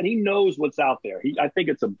 Like I said, he knows what's out there. I think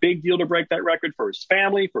it's a big deal to break that record for his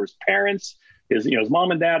family, for his parents, his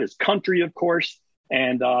mom and dad, his country, of course.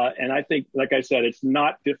 And I think, like I said, it's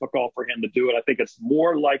not difficult for him to do it. I think it's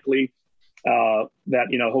more likely that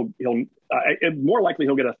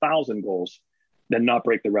he'll get 1,000 goals than not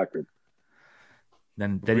break the record.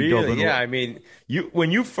 Then really? Yeah, I mean, you were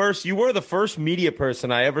the first media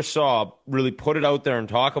person I ever saw really put it out there and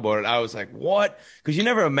talk about it. I was like, what? Because you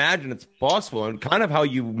never imagine it's possible. And kind of how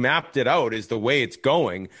you mapped it out is the way it's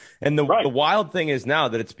going. And the wild thing is now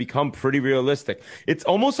that it's become pretty realistic. It's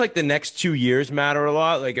almost like the next 2 years matter a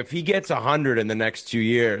lot. Like if he gets 100 in the next 2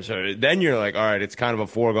 years, then you're like, all right, it's kind of a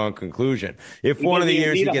foregone conclusion. If one of the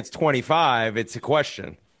years he gets 25, it's a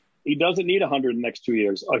question. He doesn't need 100 in the next 2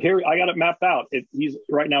 years. Here, I got it mapped out. He's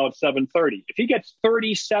right now at 730. If he gets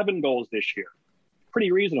 37 goals this year,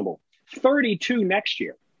 pretty reasonable. 32 next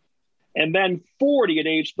year. And then 40 at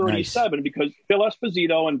age 37, because Phil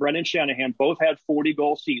Esposito and Brendan Shanahan both had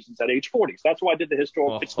 40-goal seasons at age 40. So that's why I did the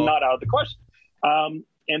historical. It's not out of the question.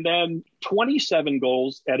 And then 27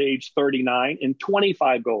 goals at age 39 and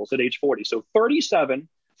 25 goals at age 40. So 37,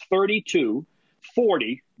 32,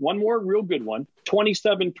 40, one more real good one,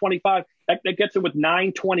 27, 25, that gets him with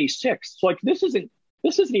 926. So like this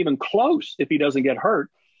isn't even close if he doesn't get hurt.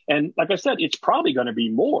 And like I said, it's probably going to be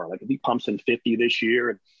more. Like if he pumps in 50 this year,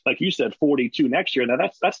 and like you said, 42 next year, now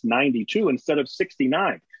that's 92 instead of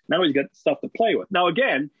 69. Now he's got stuff to play with. Now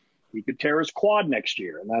again, he could tear his quad next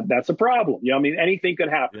year, and that's a problem. Anything could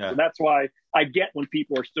happen. Yeah. So that's why I get when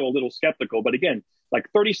people are still a little skeptical. But again, like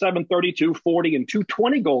 37, 32, 40, and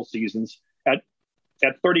 220 goal seasons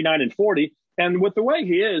at 39 and 40. And with the way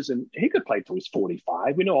he is, and he could play till he's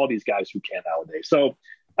 45. We know all these guys who can nowadays. So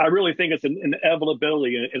I really think it's an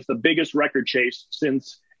inevitability. It's the biggest record chase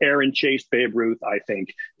since Aaron chased Babe Ruth, I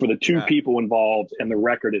think, for the two people involved and the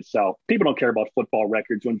record itself. People don't care about football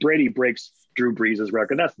records. When Brady breaks Drew Brees'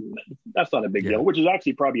 record, that's not a big deal, which is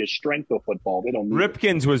actually probably a strength of football. They don't need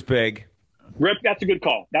Ripken's was big. That's a good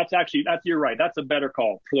call. You're right. That's a better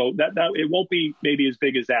call. So that it won't be maybe as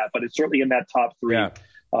big as that, but it's certainly in that top three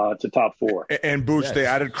to top four. And Booch, they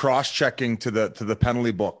added cross-checking to the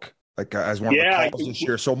penalty book, like as one of the calls this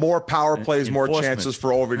year. So more power plays, more chances for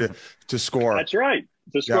Ovi to score. That's right.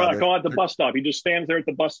 To score, go at the bus stop. He just stands there at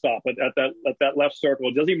the bus stop at that left circle.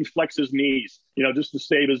 He doesn't even flex his knees, just to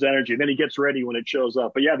save his energy. Then he gets ready when it shows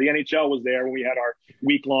up. But yeah, the NHL was there when we had our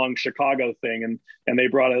week-long Chicago thing, and they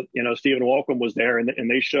brought Stephen Walcom was there, and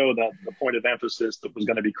they showed the point of emphasis that was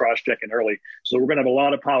going to be cross-checking early. So we're going to have a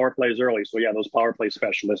lot of power plays early. So yeah, those power play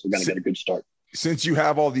specialists are going to get a good start. Since you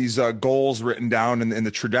have all these goals written down in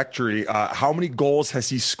the trajectory, how many goals has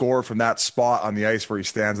he scored from that spot on the ice where he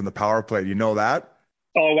stands in the power play? Do you know that?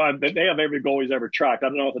 Oh, they have every goal he's ever tracked. I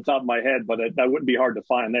don't know off the top of my head, but that wouldn't be hard to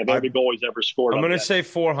find. They have every goal he's ever scored. I'm going to say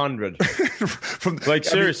 400.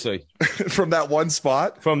 Seriously. From that one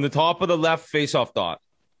spot? From the top of the left face-off dot.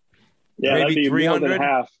 Yeah, maybe that'd be 300? more than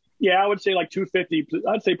half. Yeah, I would say like 250.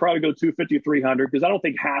 I'd say probably go 250, 300, because I don't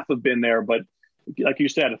think half have been there. But like you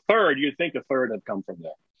said, a third, you'd think a third had come from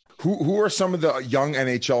there. Who are some of the young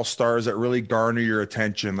NHL stars that really garner your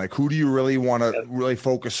attention? Like, who do you really want to really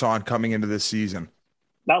focus on coming into this season?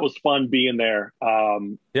 That was fun being there.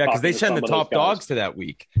 Because they send the top dogs to that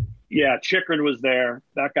week. Yeah, Chychrun was there.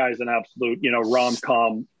 That guy's an absolute,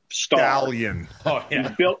 rom-com star. Stallion. Oh,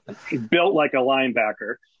 yeah. He's built like a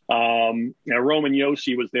linebacker. Roman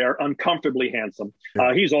Josi was there, uncomfortably handsome.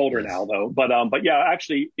 He's older now, though. But yeah,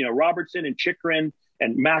 actually, Robertson and Chychrun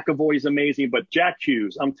and McAvoy's amazing. But Jack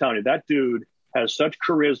Hughes, I'm telling you, that dude has such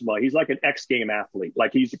charisma. He's like an X game athlete.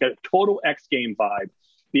 Like he's got a total X game vibe.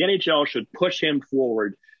 The NHL should push him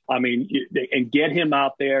forward. I mean, and get him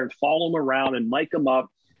out there and follow him around and mic him up.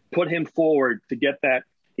 put him forward to get that,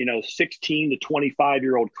 16 to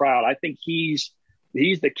 25-year-old crowd. I think he's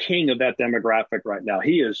the king of that demographic right now.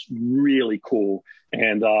 He is really cool.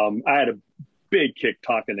 And I had a big kick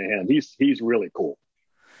talking to him. He's really cool.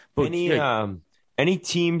 Any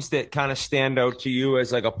teams that kind of stand out to you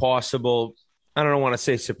as like a possible, I don't want to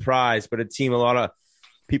say surprise, but a team a lot of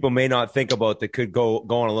people may not think about that could go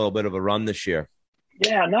on a little bit of a run this year?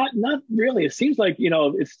 Yeah, not really. It seems like,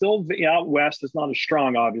 it's still out west. It's not as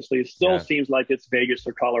strong, obviously. It still seems like it's Vegas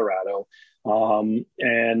or Colorado. And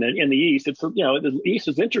in the East, the East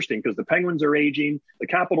is interesting because the Penguins are aging. The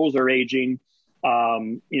Capitals are aging.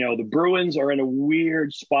 The Bruins are in a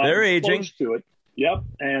weird spot. They're aging. Close to it. Yep.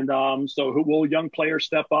 And so who will young players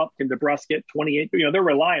step up? Can DeBrusque get 28? They're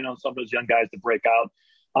relying on some of those young guys to break out.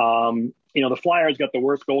 The Flyers got the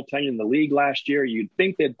worst goaltending in the league last year. You'd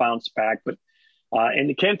think they'd bounce back, but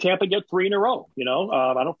and can Tampa get 3 in a row?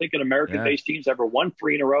 I don't think an American-based team's ever won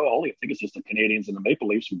 3 in a row. I think it's just the Canadians and the Maple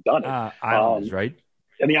Leafs who've done it. Islanders, right?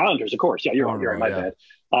 And the Islanders, of course. Yeah, you're right. My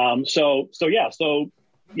bad. So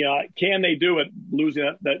can they do it?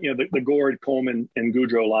 Losing the Gord, Coleman, and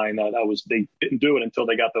Goudreau line. They didn't do it until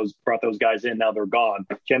they brought those guys in. Now they're gone.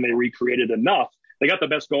 Can they recreate it enough? They got the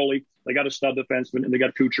best goalie. They got a stud defenseman, and they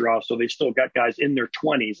got Kucherov. So they still got guys in their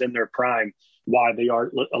 20s, in their prime, why they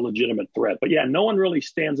are a legitimate threat. But yeah, no one really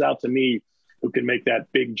stands out to me who can make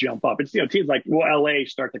that big jump up. It's teams like LA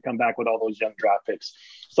start to come back with all those young draft picks.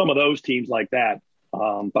 Some of those teams like that.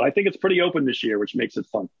 But I think it's pretty open this year, which makes it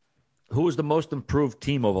fun. Who was the most improved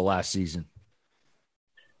team over last season?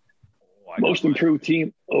 Most improved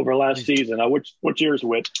team over last season. What's yours,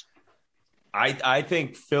 Whit? I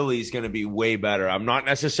think Philly's going to be way better. I'm not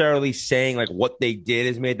necessarily saying like what they did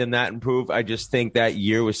has made them that improve. I just think that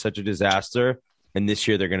year was such a disaster, and this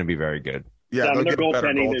year they're going to be very good. Yeah, their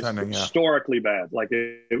goaltending is historically bad. Like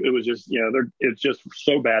it was just, it's just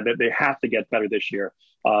so bad that they have to get better this year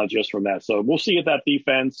just from that. So we'll see if that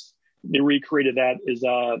defense they recreated that is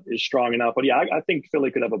strong enough. But yeah, I think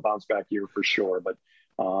Philly could have a bounce back year for sure. But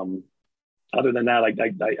other than that,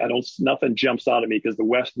 I don't. Nothing jumps out at me because the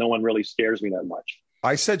West, no one really scares me that much.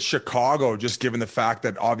 I said Chicago, just given the fact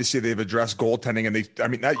that obviously they've addressed goaltending, and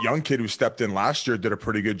that young kid who stepped in last year did a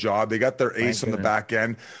pretty good job. They got their ace on the back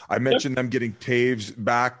end. I mentioned them getting Taves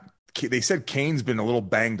back. They said Kane's been a little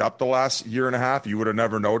banged up the last year and a half. You would have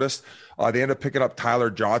never noticed. They ended up picking up Tyler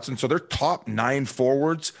Johnson. So their top 9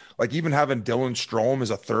 forwards, like even having Dylan Strome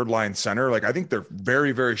as a third line center, like I think they're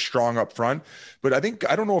very, very strong up front. But I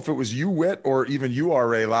don't know if it was you, Whit, or even you,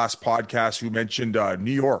 RA, last podcast who mentioned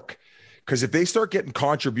New York. Because if they start getting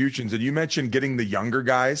contributions, and you mentioned getting the younger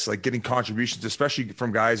guys, like getting contributions, especially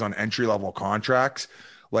from guys on entry-level contracts,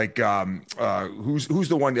 like who's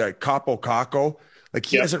the one, Capo Caco? Like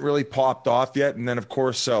he hasn't really popped off yet. And then, of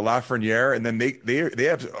course, Lafreniere. And then they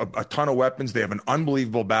have a ton of weapons. They have an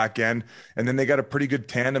unbelievable back end. And then they got a pretty good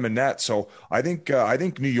tandem in net. So I think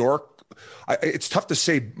New York, it's tough to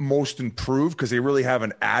say most improved because they really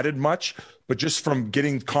haven't added much. But just from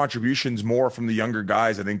getting contributions more from the younger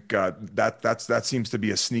guys, I think that seems to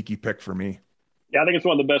be a sneaky pick for me. Yeah, I think it's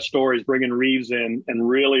one of the best stories, bringing Reeves in, and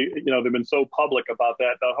really, they've been so public about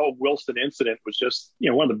that. The whole Wilson incident was just,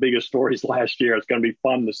 one of the biggest stories last year. It's going to be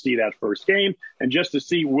fun to see that first game and just to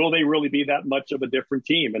see, will they really be that much of a different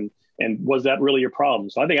team? And was that really a problem?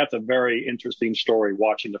 So I think that's a very interesting story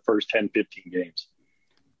watching the first 10, 15 games.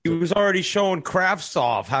 He was already showing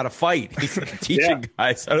Kravtsov how to fight. He's teaching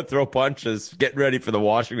guys how to throw punches, getting ready for the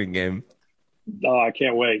Washington game. Oh, I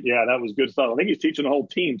can't wait. Yeah, that was good stuff. I think he's teaching the whole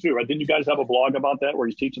team too, right? Didn't you guys have a blog about that where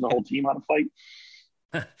he's teaching the whole team how to fight?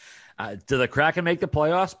 Do the Kraken make the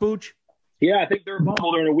playoffs, Booch? Yeah, I think they're a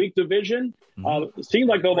bubble. They're in a weak division. It seems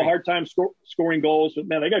like they'll have a hard time scoring goals. But,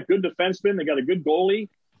 man, they got good defensemen. They got a good goalie.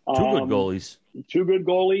 Two good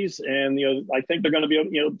goalies. And, I think they're going to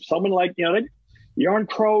be, someone like, Jarn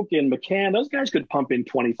Krok and McCann, those guys could pump in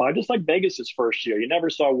 25, just like Vegas' first year. You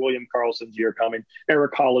never saw William Karlsson's year coming.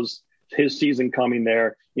 Eric Hollis, his season coming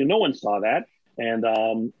there. No one saw that. And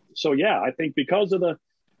I think because of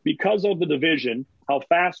the division, how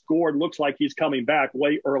fast Gord looks like he's coming back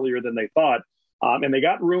way earlier than they thought. And they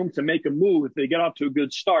got room to make a move if they get off to a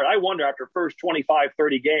good start. I wonder after first 25,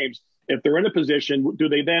 30 games, if they're in a position, do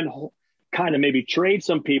they then kind of maybe trade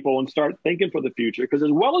some people and start thinking for the future? Because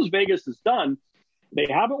as well as Vegas has done, they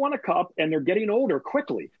haven't won a cup and they're getting older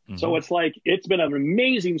quickly. Mm-hmm. So it's been an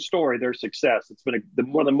amazing story, their success. It's been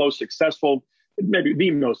one of the most successful, maybe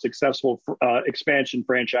the most successful expansion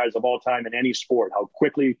franchise of all time in any sport, how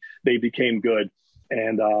quickly they became good.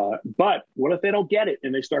 And but what if they don't get it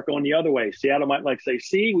and they start going the other way? Seattle might say,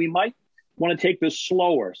 we might want to take this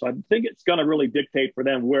slower. So I think it's going to really dictate for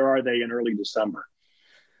them, where are they in early December?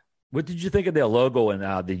 What did you think of their logo and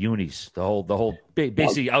the unis? The whole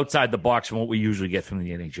basically outside the box from what we usually get from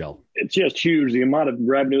the NHL. It's just huge. The amount of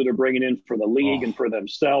revenue they're bringing in for the league and for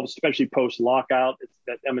themselves, especially post lockout.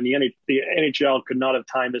 The NHL could not have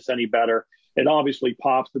timed this any better. It obviously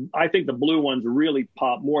pops. I think the blue ones really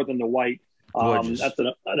pop more than the white. That's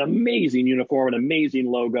an amazing uniform, an amazing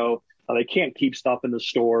logo. They can't keep stuff in the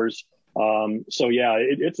stores.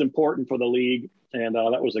 It's important for the league. And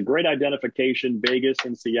that was a great identification, Vegas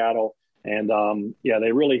and Seattle. And,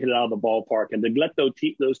 they really hit it out of the ballpark. And to let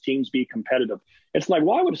those teams be competitive. It's like,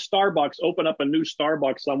 why would Starbucks open up a new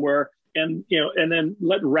Starbucks somewhere and then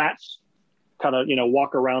let rats kind of,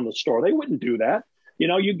 walk around the store? They wouldn't do that.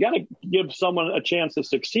 You got to give someone a chance to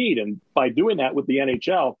succeed. And by doing that with the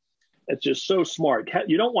NHL, it's just so smart.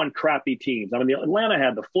 You don't want crappy teams. I mean, Atlanta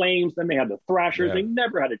had the Flames, then they had the Thrashers. Yeah. They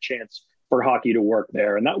never had a chance for hockey to work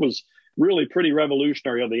there. And that was really pretty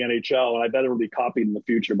revolutionary of the NHL, and I bet it will be copied in the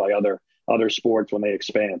future by other sports when they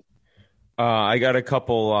expand. I got a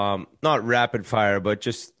couple, not rapid fire, but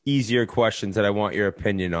just easier questions that I want your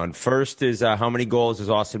opinion on. First is how many goals does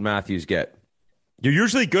Austin Matthews get? You're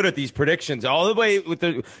usually good at these predictions. All the way with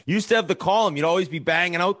you used to have the column. You'd always be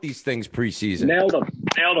banging out these things preseason. Nailed him.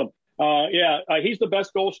 He's the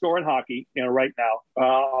best goal scorer in hockey, right now.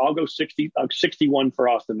 I'll go 61 for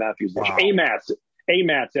Austin Matthews. Wow.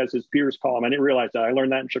 AMATs, as his peers call him. I didn't realize that. I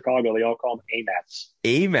learned that in Chicago. They all call him AMATs.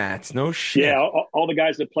 AMATs, no shit. Yeah, all the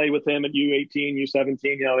guys that play with him at U18, U17,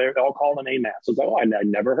 they all call him AMATs. I was like, I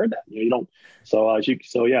never heard that. You don't. So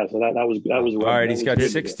that was all right. He's got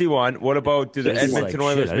 61. What about do the Edmonton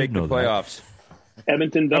Oilers make the playoffs?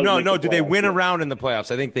 Edmonton does. No. Do they win a round in the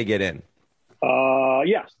playoffs? I think they get in.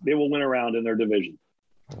 Yes, they will win a round in their division.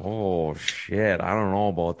 Oh shit! I don't know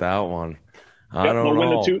about that one. I don't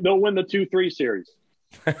know. They'll win the 2-3 series.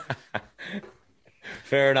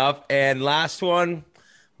 Fair enough. And last one,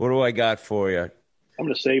 what do I got for you? I'm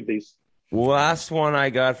going to save these. Last one I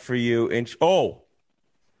got for you.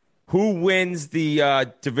 Who wins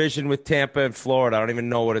the division with Tampa and Florida? I don't even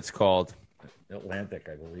know what it's called. Atlantic,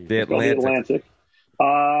 I believe. The Atlantic.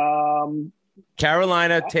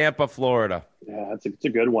 Carolina, Tampa, Florida. Yeah, it's a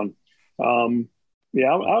good one.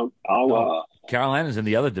 Carolina's in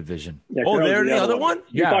the other division. Yeah, they're in the other one?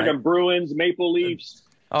 You're talking Bruins, Maple Leafs.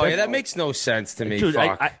 Oh, yeah, that makes no sense to me. Dude,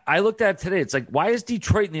 I looked at it today. It's like, why is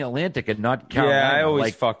Detroit in the Atlantic and not Carolina? Yeah, I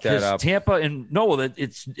always fuck that up. Tampa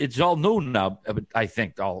it's all new now, I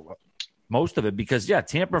think, most of it. Because,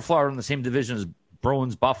 Tampa and Florida are in the same division as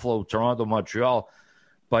Bruins, Buffalo, Toronto, Montreal.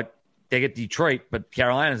 But they get Detroit, but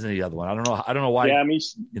Carolina's in the other one. I don't know why. Yeah, I mean,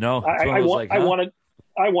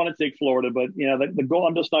 I want to take Florida, but the goal.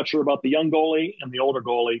 I'm just not sure about the young goalie and the older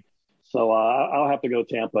goalie, so I'll have to go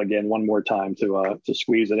Tampa again one more time to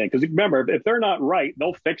squeeze it in. Because remember, if they're not right,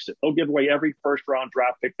 they'll fix it. They'll give away every first round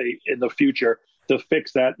draft pick in the future to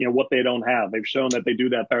fix that. What they don't have. They've shown that they do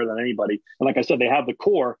that better than anybody. And like I said, they have the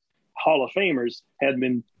core Hall of Famers: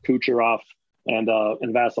 Hedman, Kucherov, and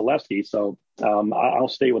Vasilevsky. So I'll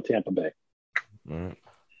stay with Tampa Bay. Mm.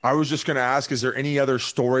 I was just going to ask, is there any other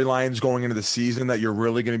storylines going into the season that you're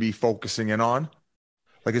really going to be focusing in on?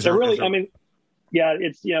 Like, is there really, I mean,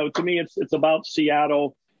 it's, to me, it's about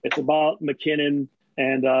Seattle. It's about McKinnon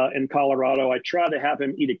and in Colorado. I tried to have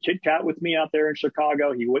him eat a Kit Kat with me out there in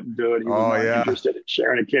Chicago. He wouldn't do it. He was not interested in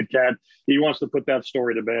sharing a Kit Kat. He wants to put that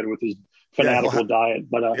story to bed with his fanatical diet.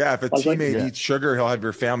 But if a teammate eats sugar, he'll have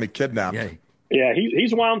your family kidnapped. Yeah,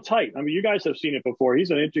 he's wound tight. I mean, you guys have seen it before. He's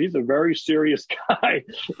a very serious guy,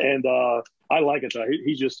 and I like it.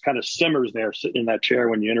 He just kind of simmers there, sitting in that chair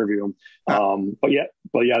when you interview him. But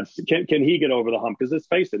can he get over the hump? Because let's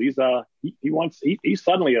face it, he's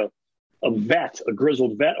suddenly a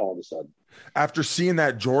grizzled vet all of a sudden. After seeing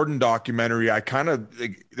that Jordan documentary, I kind of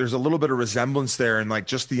there's a little bit of resemblance there, and like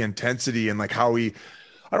just the intensity and like how he.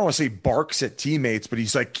 I don't want to say barks at teammates, but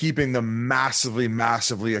he's like keeping them massively,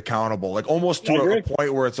 massively accountable, like almost to a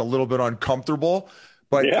point where it's a little bit uncomfortable.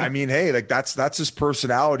 But I mean, hey, like that's his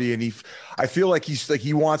personality. And I feel like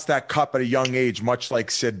he wants that cup at a young age, much like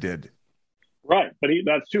Sid did. Right. But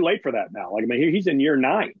that's too late for that now. Like, I mean, he's in year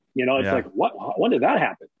 9, it's like, when did that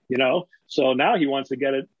happen? So now he wants to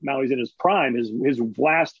get it. Now he's in his prime. His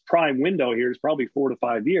last prime window here is probably 4 to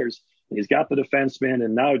 5 years. He's got the defenseman,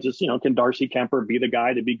 and now just, can Darcy Kemper be the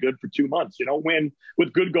guy to be good for 2 months? You don't win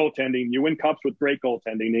with good goaltending. You win cups with great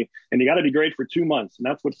goaltending, and you got to be great for 2 months. And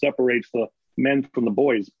that's what separates the men from the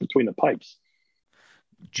boys between the pipes.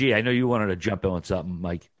 Gee, I know you wanted to jump in on something,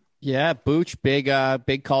 Mike. Yeah, Booch, big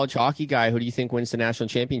college hockey guy. Who do you think wins the national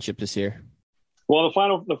championship this year? Well,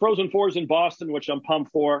 the Frozen Four is in Boston, which I'm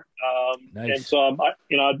pumped for. Nice. And so,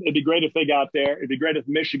 it'd be great if they got there. It'd be great if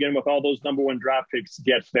Michigan, with all those number one draft picks,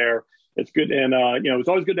 gets there. It's good, and it's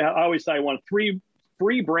always good to have. I always say I want three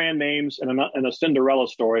brand names and a Cinderella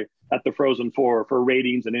story at the Frozen Four for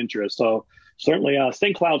ratings and interest. So certainly,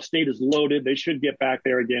 St. Cloud State is loaded. They should get back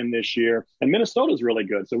there again this year, and Minnesota's really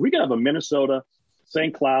good. So we could have a Minnesota,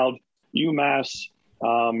 St. Cloud, UMass.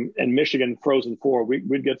 And Michigan Frozen Four,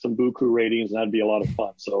 we'd get some buku ratings, and that'd be a lot of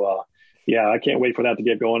fun. So, I can't wait for that to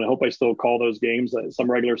get going. I hope I still call those games, some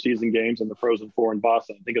regular season games, in the Frozen Four in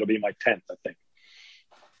Boston. I think it'll be my 10th, I think.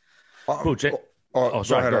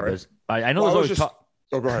 Sorry. Go ahead. I know there's always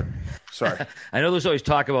Oh, go ahead. Sorry. I know there's always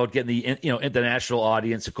talk about getting the international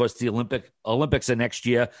audience. Of course, the Olympics are next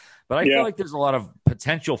year, but I feel like there's a lot of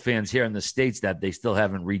potential fans here in the States that they still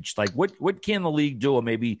haven't reached. Like, what can the league do, or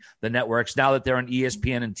maybe the networks, now that they're on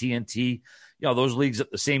ESPN and TNT? Those leagues,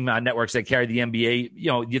 the same networks that carry the NBA.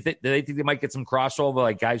 Do they think they might get some crossover?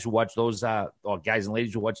 Like guys who watch those, or guys and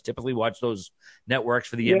ladies who typically watch those networks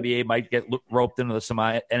for the NBA might get roped into some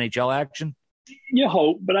NHL action. You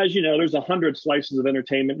hope, but as you know, there's 100 slices of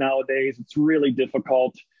entertainment nowadays. It's really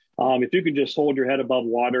difficult. If you can just hold your head above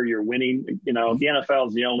water, you're winning. The NFL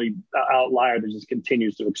is the only outlier that just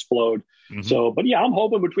continues to explode. Mm-hmm. So, but I'm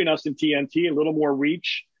hoping between us and TNT, a little more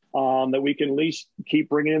reach, that we can at least keep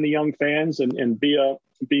bringing in the young fans and be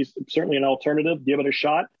certainly an alternative, give it a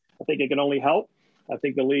shot. I think it can only help. I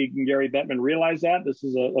think the league and Gary Bettman realize that this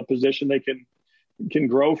is a position they can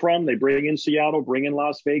grow from. They bring in Seattle, bring in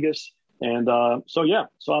Las Vegas. And so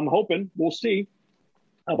I'm hoping we'll see.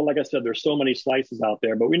 But like I said, there's so many slices out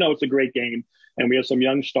there, but we know it's a great game, and we have some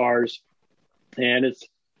young stars, and so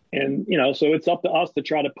it's up to us to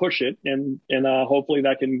try to push it, and hopefully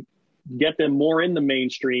that can get them more in the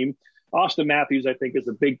mainstream. Austin Matthews, I think, is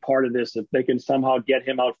a big part of this. If they can somehow get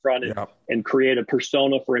him out front and create a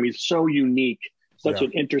persona for him, he's so unique, such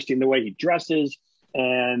an interesting, the way he dresses,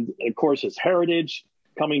 and of course his heritage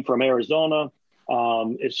coming from Arizona.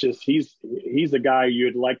 It's just he's the guy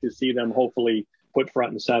you'd like to see them hopefully put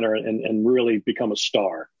front and center and really become a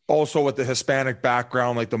star. Also with the Hispanic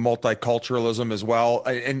background, like the multiculturalism as well.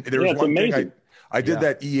 And there was one thing I did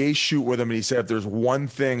that EA shoot with him, and he said, if there's one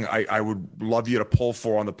thing I would love you to pull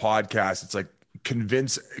for on the podcast, it's like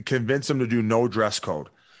convince them to do no dress code.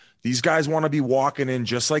 These guys want to be walking in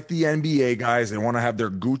just like the NBA guys. They want to have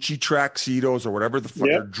their Gucci tuxedos or whatever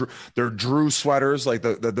their Drew sweaters, like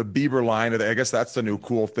the Bieber line. I guess that's the new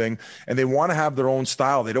cool thing. And they want to have their own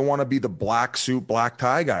style. They don't want to be the black suit, black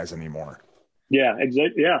tie guys anymore. Yeah,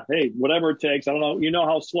 exactly. Yeah. Hey, whatever it takes. I don't know. You know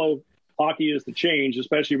how slow hockey is to change,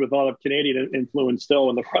 especially with all of Canadian influence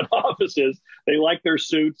still in the front offices. They like their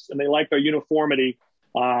suits and they like their uniformity.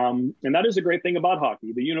 And that is a great thing about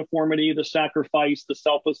hockey, the uniformity, the sacrifice, the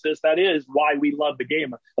selflessness. That is why we love the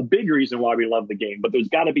game, a big reason why we love the game. But there's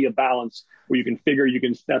got to be a balance where you can figure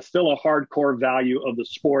that's still a hardcore value of the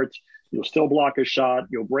sport. You'll still block a shot.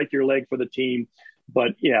 You'll break your leg for the team.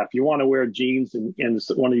 But if you want to wear jeans and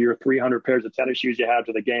one of your 300 pairs of tennis shoes you have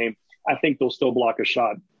to the game, I think they'll still block a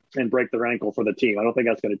shot and break their ankle for the team. I don't think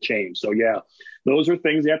that's going to change. So those are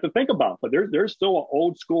things you have to think about. But there's still an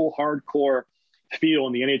old school hardcore feel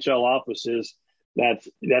in the NHL offices that's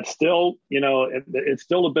still, it's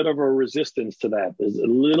still a bit of a resistance to that. There's a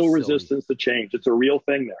little resistance to change. It's a real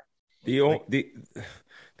thing there.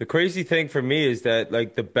 The crazy thing for me is that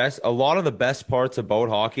a lot of the best parts about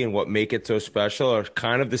hockey and what make it so special are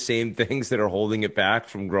kind of the same things that are holding it back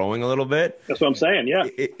from growing a little bit. That's what I'm saying. Yeah.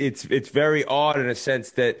 It's very odd in a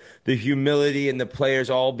sense that the humility and the players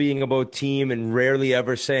all being about team and rarely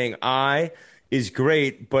ever saying I is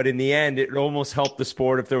great, but in the end, it almost helped the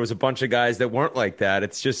sport if there was a bunch of guys that weren't like that.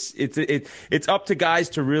 It's just it's up to guys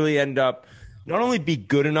to really end up not only be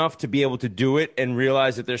good enough to be able to do it and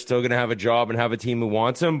realize that they're still going to have a job and have a team who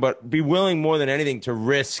wants them, but be willing more than anything to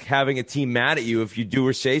risk having a team mad at you if you do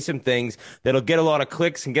or say some things that'll get a lot of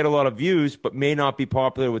clicks and get a lot of views, but may not be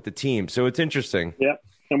popular with the team. So it's interesting. Yeah.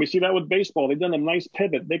 And we see that with baseball. They've done a nice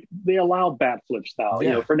pivot. They allow bat flips now.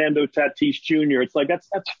 Yeah. Fernando Tatis Jr. It's like that's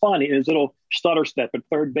fun. His little stutter step at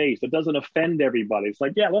third base. It doesn't offend everybody. It's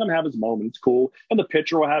like, let him have his moment. It's cool. And the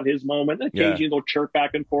pitcher will have his moment. And occasionally they'll chirp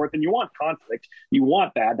back and forth. And you want conflict. You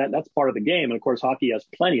want that. That's part of the game. And of course, hockey has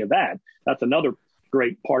plenty of that. That's another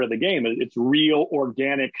great part of the game. It's real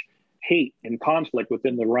organic hate and conflict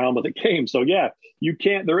within the realm of the game. So you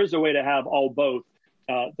can't. There is a way to have both.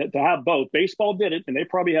 To have both. Baseball did it, and they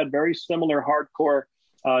probably had very similar hardcore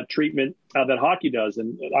treatment that hockey does.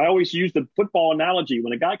 And I always use the football analogy.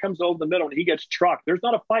 When a guy comes over the middle and he gets trucked, there's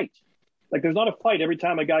not a fight. There's not a fight every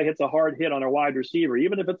time a guy hits a hard hit on a wide receiver,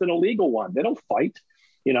 even if it's an illegal one. They don't fight.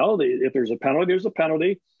 if there's a penalty, there's a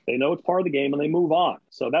penalty. They know it's part of the game and they move on.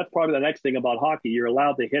 So that's probably the next thing about hockey. You're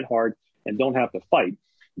allowed to hit hard and don't have to fight.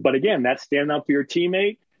 But again, that's standing up for your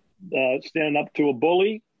teammate, standing up to a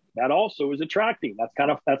bully. That also is attracting.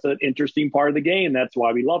 That's an interesting part of the game. That's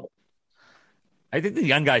why we love it. I think the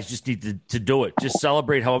young guys just need to do it. Just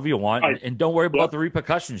celebrate however you want, and don't worry about the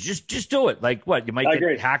repercussions. Just do it. Like what? You might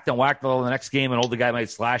get hacked and whacked the next game, and older guy might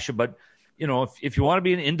slash you. But if you want to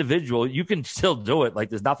be an individual, you can still do it. Like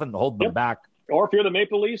there's nothing to hold them back. Or if you're the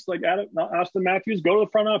Maple Leafs, like Austin Matthews, go to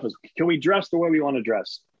the front office. Can we dress the way we want to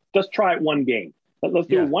dress? Just try it one game. Let's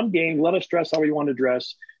do it one game. Let us dress how we want to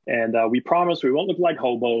dress. And we promise we won't look like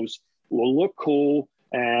hobos. We'll look cool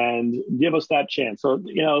and give us that chance. So,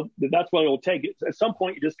 that's what it'll take. At some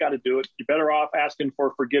point, you just got to do it. You're better off asking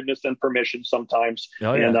for forgiveness and permission sometimes.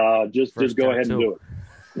 And just go ahead and do it.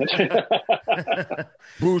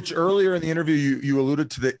 Booch, earlier in the interview, you alluded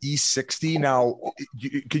to the E60. Now,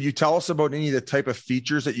 could you tell us about any of the type of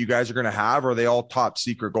features that you guys are going to have? Or are they all top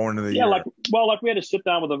secret going into the year? Like we had to sit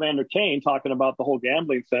down with Evander Kane talking about the whole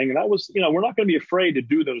gambling thing. And that was, we're not going to be afraid to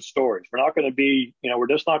do those stories. We're not going to be, we're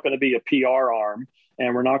just not going to be a PR arm.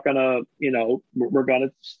 And we're not going to, we're going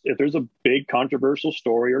to, if there's a big controversial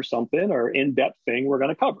story or something or in-depth thing, we're going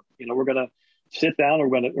to cover. We're going to sit down and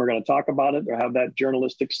we're going to talk about it or have that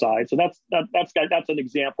journalistic side. So that's an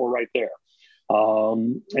example right there.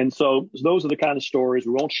 And so those are the kind of stories.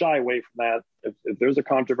 We won't shy away from that. If there's a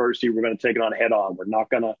controversy, we're going to take it on head on. We're not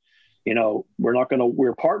going to,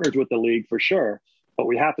 we're partners with the league for sure, but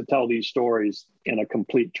we have to tell these stories in a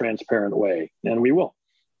complete transparent way. And we will.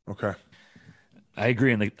 Okay. I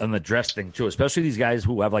agree on the dress thing too, especially these guys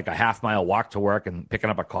who have like a half-mile walk to work and picking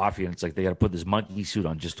up a coffee, and it's like they got to put this monkey suit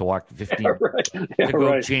on just to walk 15 to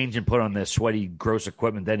go change and put on their sweaty, gross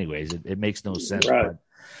equipment. Anyways, it makes no sense. Right. But,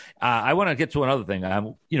 I want to get to another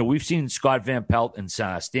thing. We've seen Scott Van Pelt and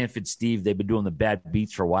Stanford Steve. They've been doing the bad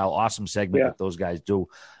beats for a while. Awesome segment that those guys do.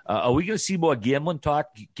 Are we going to see more gambling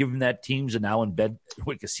talk, given that teams are now in bed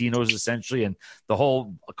with casinos essentially, and the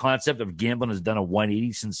whole concept of gambling has done a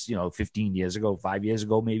 180 since 15 years ago, 5 years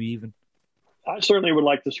ago, maybe even? I certainly would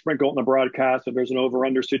like to sprinkle it in the broadcast if there's an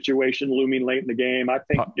over-under situation looming late in the game. I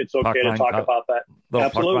think it's okay to talk about that.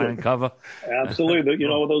 Absolutely. Cover. Absolutely.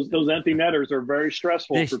 Those empty netters are very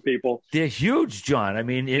stressful for people. They're huge, John. I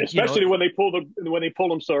mean, especially when they pull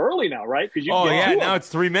them so early now, right? Now it's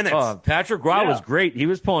 3 minutes. Patrick Roy was great. He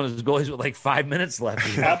was pulling his goalies with like 5 minutes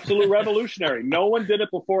left. Absolute revolutionary. No one did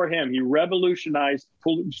it before him. He revolutionized.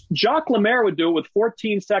 Jacques Lemaire would do it with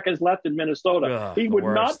 14 seconds left in Minnesota. He would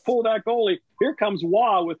not pull that goalie. Here comes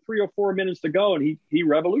Waugh with 3 or 4 minutes to go, and he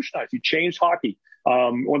revolutionized. He changed hockey.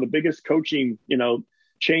 One of the biggest coaching,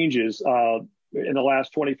 changes in the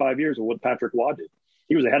last 25 years of what Patrick Waugh did.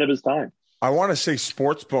 He was ahead of his time. I want to say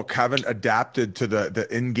Sportsbook haven't adapted to the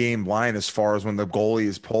in-game line as far as when the goalie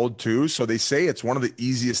is pulled too. So they say it's one of the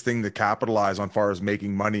easiest things to capitalize on, far as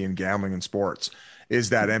making money in gambling in sports,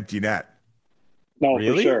 is that empty net. No,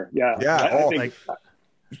 really? For sure. Yeah. Yeah. I think,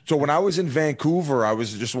 so when I was in Vancouver, I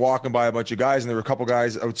was just walking by a bunch of guys, and there were a couple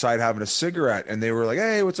guys outside having a cigarette, and they were like,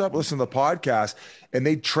 "Hey, what's up? Listen to the podcast." And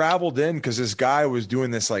they traveled in because this guy was doing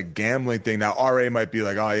this like gambling thing. Now RA might be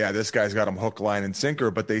like, "Oh yeah, this guy's got him hook, line, and sinker,"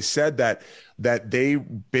 but they said that they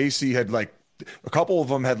basically had like a couple of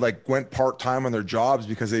them had like went part-time on their jobs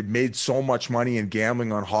because they made so much money in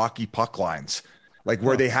gambling on hockey puck lines. Like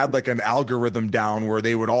where they had like an algorithm down where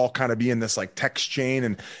they would all kind of be in this like text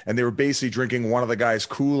chain, and they were basically drinking one of the guy's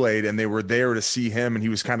Kool-Aid, and they were there to see him, and he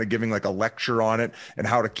was kind of giving like a lecture on it and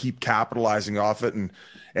how to keep capitalizing off it. And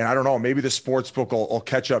I don't know, maybe the sports book will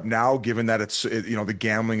catch up now, given that the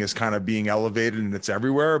gambling is kind of being elevated and it's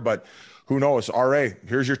everywhere, but who knows? RA,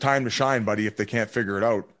 here's your time to shine, buddy. If they can't figure it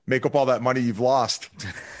out, make up all that money you've lost.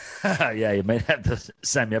 Yeah, you might have to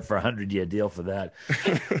sign me up for a 100-year deal for that.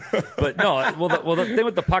 But no, well, the thing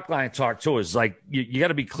with the puck line talk too is like you got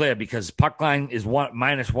to be clear, because puck line is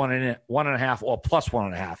minus 1.5 or plus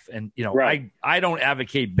 1.5, and right. I don't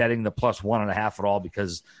advocate betting the plus 1.5 at all,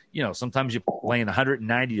 because sometimes you're playing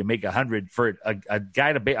 190 to make 100 for a guy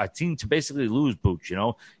a team to basically lose. Booch,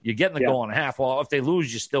 you're getting the goal and a half. Well, if they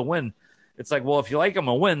lose, you still win. It's like, well, if you like them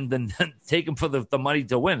to win, then take them for the money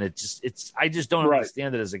to win. I just don't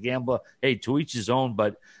understand it as a gambler. Hey, to each his own.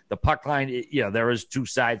 But the puck line, there is two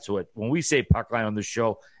sides to it. When we say puck line on the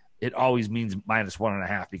show, it always means minus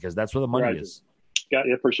 1.5, because that's where the money is. Yeah,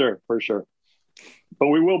 for sure. But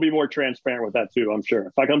we will be more transparent with that too, I'm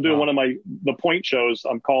sure. If I'm doing one of the point shows,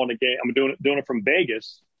 I'm calling a game. I'm doing it from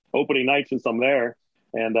Vegas, opening night since I'm there.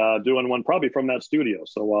 And doing one probably from that studio.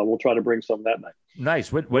 So we'll try to bring some that night.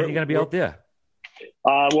 Nice. When are you going to be out there?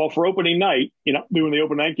 Well, for opening night, doing the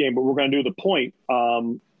opening night game, but we're going to do the point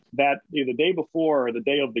that the day before or the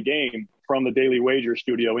day of the game from the Daily Wager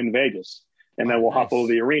studio in Vegas. And then we'll hop over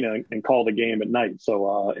the arena and call the game at night.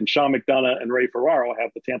 So, and Sean McDonough and Ray Ferraro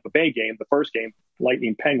have the Tampa Bay game, the first game,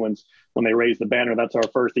 Lightning Penguins, when they raise the banner. That's our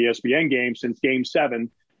first ESPN game since Game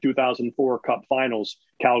 7, 2004 Cup Finals,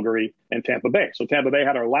 Calgary and Tampa Bay. So Tampa Bay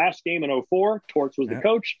had our last game in 2004. Torts was the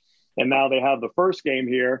coach. And now they have the first game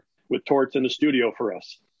here with Torts in the studio for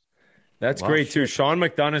us. That's great too. Sean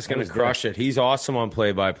McDonough's going to crush it. He's awesome on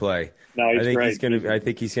play-by-play. No, he's great. I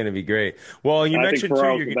think he's going to be great. Well, you mentioned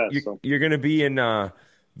too you're going to be in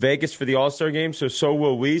Vegas for the All-Star game, so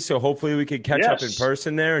will we. So hopefully we can catch up in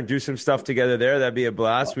person there and do some stuff together there. That'd be a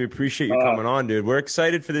blast. We appreciate you coming on, dude. We're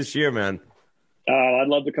excited for this year, man. I'd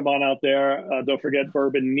love to come on out there. Don't forget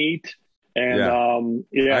Bourbon Neat, and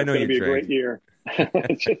it's going to be a great year.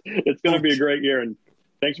 It's going to be a great year, and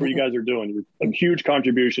thanks for what you guys are doing. A huge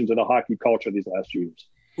contribution to the hockey culture these last few years.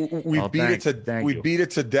 We beat it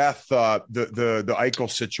to death, the Eichel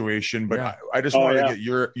situation, but I just wanted to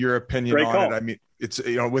get your opinion Great on call. it. I mean, it's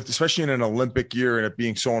with especially in an Olympic year and it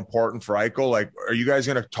being so important for Eichel. Like, are you guys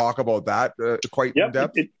going to talk about that quite in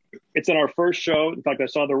depth? It's in our first show. In fact, I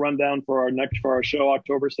saw the rundown for our show,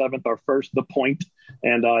 October 7th, our first The Point,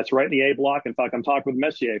 and it's right in the A block. In fact, I'm talking with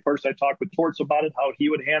Messier. First, I talked with Torts about it, how he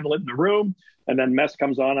would handle it in the room, and then Mess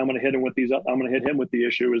comes on. I'm going to hit him with the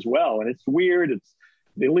issue as well. And it's weird. It's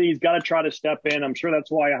the league's got to try to step in. I'm sure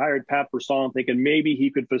that's why I hired Pat Brisson, thinking maybe he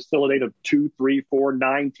could facilitate a 2, 3, 4,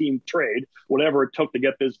 9-team trade, whatever it took to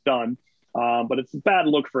get this done. But it's a bad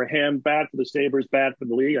look for him, bad for the Sabres, bad for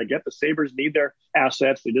the league. I get the Sabres need their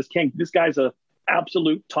assets. They just can't. This guy's a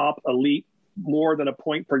absolute top elite, more than a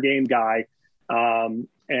point per game guy. And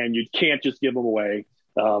you can't just give him away.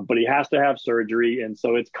 But he has to have surgery. And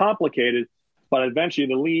so it's complicated. But eventually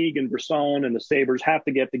the league and Brisson and the Sabres have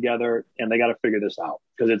to get together and they got to figure this out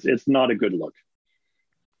because it's not a good look.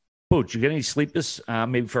 Booch, you get any sleep this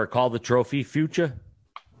maybe for a Call the Trophy future?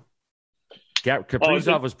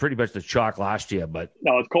 Kaprizov was pretty much the chalk last year, but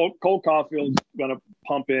no, it's Cole Caulfield's going to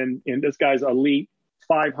pump in, and this guy's elite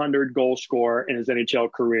 500 goal scorer in his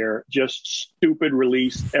NHL career. Just stupid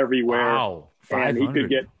release everywhere. Wow, 500. And he could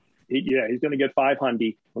get, he's going to get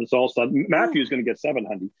 500 when it's all said. Matthew's going to get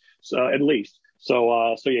 700, so at least.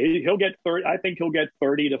 So he'll get 30. I think he'll get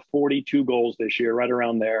 30 to 42 goals this year, right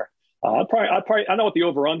around there. I know what the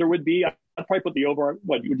over/under would be. I'd probably put the over.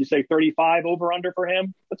 What would you say, 35 over/under for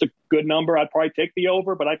him? That's a good number. I'd probably take the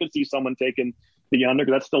over, but I could see someone taking the under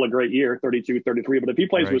because that's still a great year, 32, 33. But if he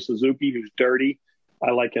plays with Suzuki, who's dirty, I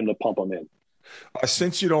like him to pump him in.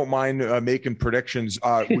 Since you don't mind making predictions,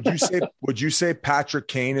 would you say Patrick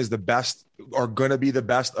Kane is the best or going to be the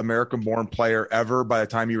best American-born player ever by the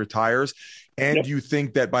time he retires? And do you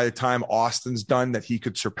think that by the time Austin's done that he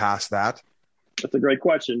could surpass that? That's a great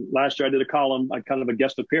question. Last year I did a column, kind of a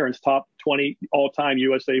guest appearance, top 20 all-time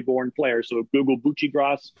USA-born players. So Google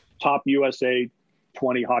Buccigross, top USA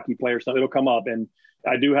 20 hockey players. So it'll come up. And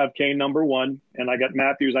I do have Kane number 1, and I got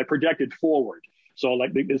Matthews. I projected forward. So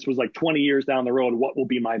this was 20 years down the road, what will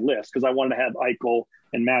be my list? Because I wanted to have Eichel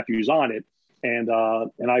and Matthews on it. And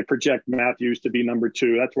I project Matthews to be number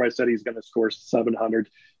 2. That's where I said he's going to score 700.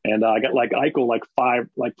 And I got Eichel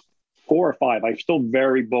 4 or 5. I'm still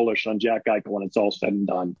very bullish on Jack Eichel when it's all said and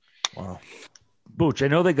done. Wow. Booch, I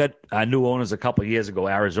know they got new owners a couple of years ago,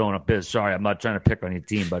 Arizona Biz. Sorry, I'm not trying to pick on your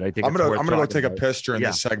team, but I think I'm gonna go take a piss during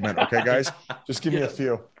this segment. Okay, guys, just give me a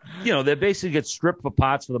few. They basically get stripped for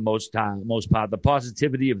parts for the most part. The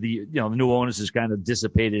positivity of the the new owners is kind of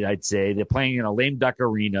dissipated. I'd say they're playing in a lame duck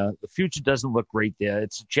arena. The future doesn't look great there.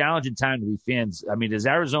 It's a challenging time to be fans. I mean, is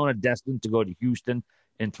Arizona destined to go to Houston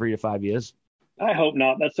in 3 to 5 years? I hope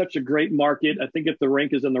not. That's such a great market. I think if the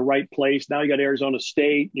rink is in the right place, now you got Arizona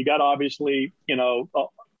State. You got obviously,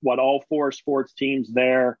 all 4 sports teams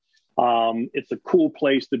there. It's a cool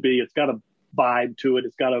place to be. It's got a vibe to it.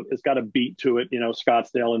 It's got a beat to it.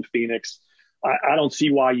 Scottsdale and Phoenix. I don't see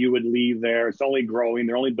why you would leave there. It's only growing.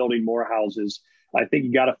 They're only building more houses. I think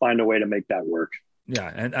you got to find a way to make that work. Yeah,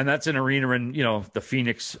 and that's an arena in the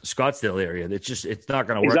Phoenix Scottsdale area. It's not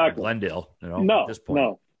going to work in Glendale. No, at this point.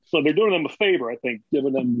 No. So they're doing them a favor, I think,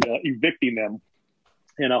 giving them, evicting them.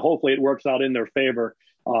 And hopefully it works out in their favor.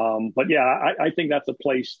 But yeah, I think that's a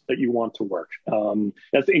place that you want to work. You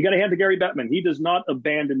got to hand to Gary Bettman. He does not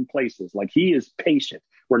abandon places. He is patient.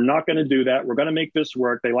 We're not going to do that. We're going to make this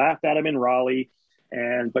work. They laughed at him in Raleigh.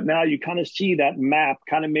 But now you kind of see that map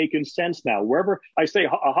kind of making sense now. Wherever I say a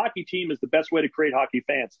hockey team is the best way to create hockey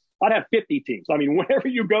fans, I'd have 50 teams. I mean, whenever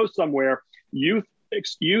you go somewhere, youth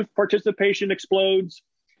participation explodes.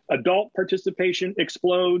 adult participation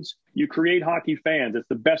explodes, you create hockey fans. It's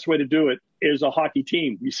the best way to do it is a hockey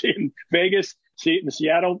team. You see it in Vegas, see it in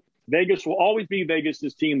Seattle. Vegas will always be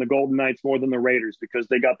Vegas's team, the Golden Knights, more than the Raiders, because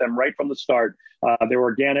they got them right from the start. They were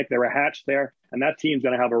organic, they were hatched there, and that team's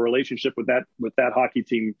going to have a relationship with that hockey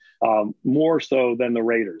team more so than the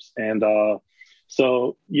Raiders. And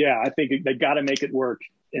so, yeah, I think they got to make it work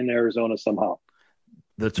in Arizona somehow.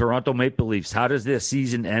 The Toronto Maple Leafs, how does their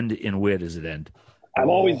season end and where does it end? I'm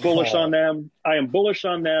always bullish on them. I am bullish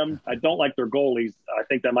on them. I don't like their goalies. I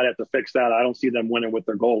think they might have to fix that. I don't see them winning with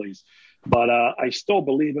their goalies. But I still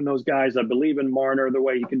believe in those guys. I believe in Marner, the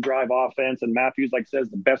way he can drive offense. And Matthews, like says,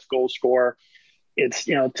 the best goal scorer. It's,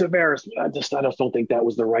 Tavares, I just don't think that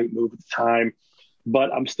was the right move at the time.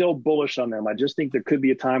 But I'm still bullish on them. I just think there could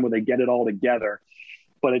be a time where they get it all together.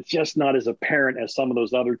 But it's just not as apparent as some of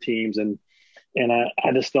those other teams. And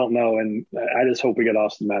I just don't know. And I just hope we get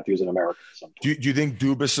Austin Matthews in America. Do you think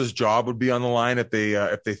Dubas's job would be on the line if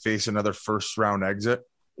they face another first round exit?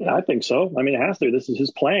 Yeah, I think so. I mean, it has to. This is his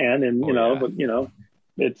plan, and but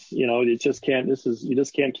it's you just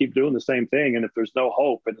can't keep doing the same thing. And if there's no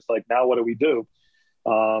hope, and it's like, now what do we do?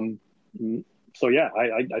 So yeah,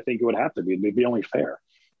 I think it would have to be. It'd be only fair.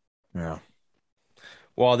 Yeah.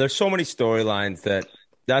 Well, there's so many storylines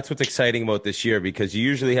that's what's exciting about this year, because you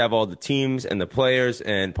usually have all the teams and the players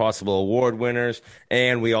and possible award winners,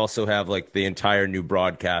 and we also have like the entire new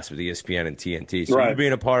broadcast with ESPN and TNT. So you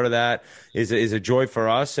being a part of that is a joy for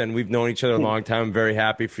us, and we've known each other a long time. I'm very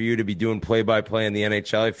happy for you to be doing play-by-play in the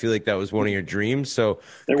NHL. I feel like that was one of your dreams, so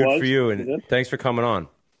good for you, and thanks for coming on.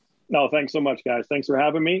 No, thanks so much, guys. Thanks for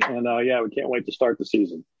having me, and we can't wait to start the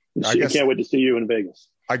season. Can't wait to see you in Vegas.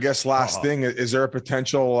 I guess last thing, is there a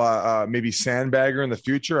potential maybe sandbagger in the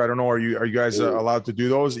future? I don't know. Are you guys allowed to do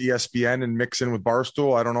those, ESPN and mix in with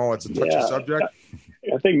Barstool? I don't know. It's a touchy subject.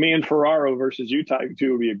 I think me and Ferraro versus you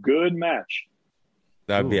two would be a good match.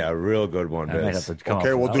 That'd be a real good one,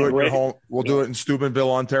 Okay, we'll do it in your home. We'll do it in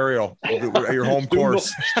Steubenville, Ontario, at your home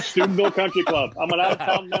course. Steubenville Country Club. I'm an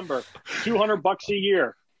out-of-town member. $200 a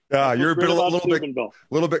year. Yeah, you're a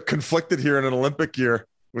little bit conflicted here in an Olympic year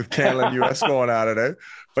with Canada and U.S. going at it, eh?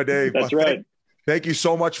 But hey, that's right. Thank you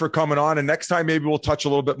so much for coming on. And next time, maybe we'll touch a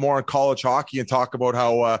little bit more on college hockey and talk about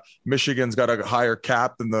how Michigan's got a higher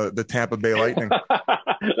cap than the Tampa Bay Lightning.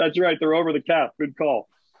 That's right. They're over the cap. Good call.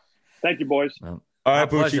 Thank you, boys. Well, all right,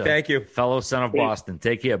 Bucci. Thank you. Fellow son of Boston.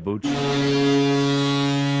 Take care, Bucci.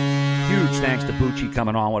 Huge thanks to Bucci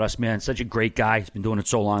coming on with us, man. Such a great guy. He's been doing it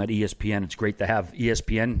so long at ESPN. It's great to have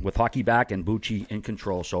ESPN with hockey back and Bucci in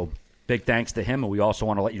control. So big thanks to him. And we also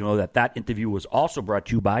want to let you know that interview was also brought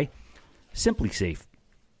to you by Simply Safe.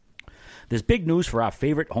 There's big news for our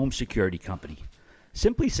favorite home security company.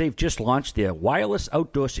 Simply Safe just launched their wireless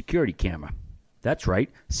outdoor security camera. That's right,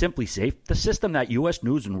 Simply Safe, the system that U.S.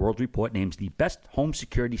 News and World Report names the best home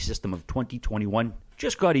security system of 2021,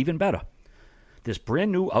 just got even better. This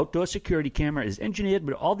brand new outdoor security camera is engineered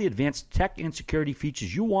with all the advanced tech and security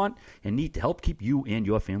features you want and need to help keep you and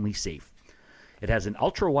your family safe. It has an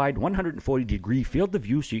ultra-wide 140-degree field of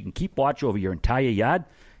view so you can keep watch over your entire yard.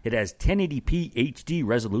 It has 1080p HD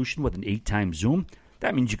resolution with an 8x zoom.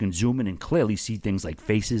 That means you can zoom in and clearly see things like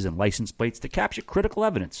faces and license plates to capture critical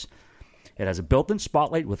evidence. It has a built-in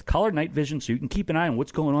spotlight with color night vision so you can keep an eye on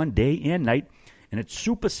what's going on day and night. And it's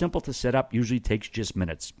super simple to set up, usually takes just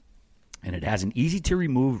minutes. And it has an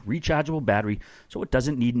easy-to-remove rechargeable battery so it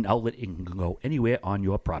doesn't need an outlet and can go anywhere on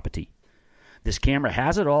your property. This camera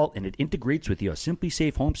has it all, and it integrates with your Simply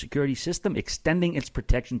Safe home security system, extending its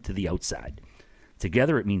protection to the outside.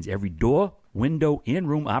 Together, it means every door, window, and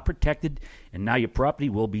room are protected, and now your property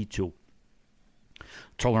will be too.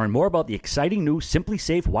 To learn more about the exciting new Simply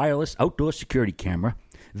Safe wireless outdoor security camera,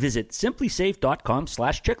 visit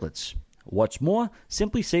simplysafe.com/chiclets. What's more,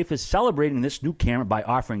 Simply Safe is celebrating this new camera by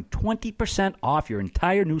offering 20% off your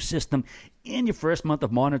entire new system and your first month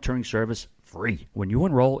of monitoring service free when you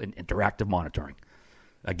enroll in interactive monitoring.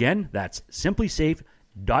 Again, that's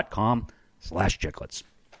simplysafe.com/chiclets.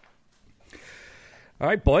 All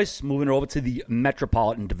right, boys, moving over to the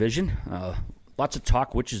Metropolitan Division. Lots of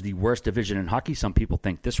talk, which is the worst division in hockey. Some people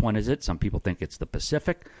think this one is it. Some people think it's the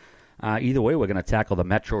Pacific. Either way, we're going to tackle the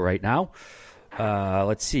Metro right now.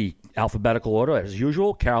 Let's see. Alphabetical order, as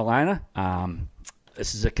usual. Carolina.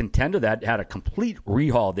 This is a contender that had a complete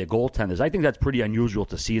rehaul of their goaltenders. I think that's pretty unusual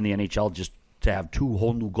to see in the NHL, just to have two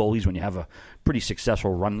whole new goalies when you have a pretty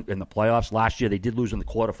successful run in the playoffs. Last year, they did lose in the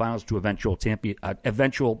quarterfinals to eventual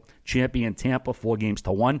champion Tampa,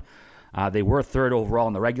 4-1. They were third overall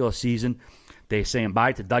in the regular season. They're saying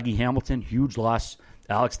bye to Dougie Hamilton. Huge loss.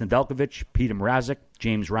 Alex Nedeljkovic, Peter Mrazek,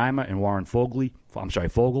 James Reimer, and Warren Fogle.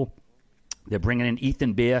 They're bringing in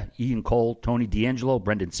Ethan Bear, Ian Cole, Tony D'Angelo,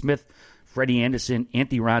 Brendan Smith, Freddie Anderson,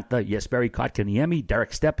 Antti Ranta, Jesperi Kotkaniemi,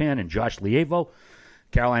 Derek Stepan, and Josh Lievo.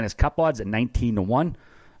 Carolina's cup odds at 19-1.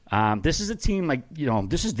 This is a team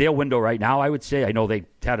this is their window right now, I would say. I know they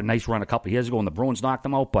had a nice run a couple of years ago and the Bruins knocked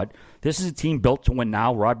them out, but this is a team built to win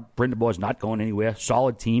now. Rod Brind'Amour is not going anywhere.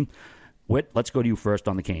 Solid team. Whit, let's go to you first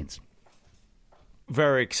on the Canes.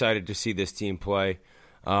 Very excited to see this team play.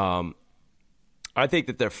 I think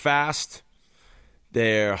that they're fast,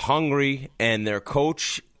 they're hungry, and their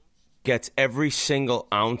coach gets every single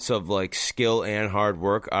ounce of skill and hard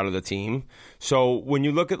work out of the team. So when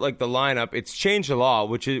you look at the lineup, it's changed a lot,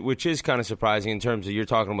 which is kind of surprising in terms of, you're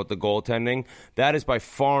talking about the goaltending. That is by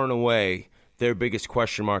far and away their biggest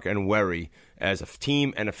question mark and worry as a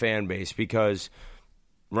team and a fan base, because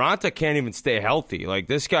Ranta can't even stay healthy.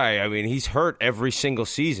 This guy, he's hurt every single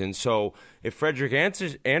season. So if Frederick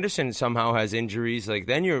Anderson somehow has injuries,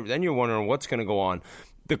 then you're wondering what's going to go on.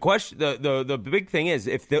 The question, the big thing is,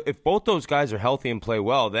 if both those guys are healthy and play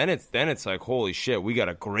well, then it's like, holy shit, we got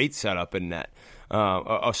a great setup in net,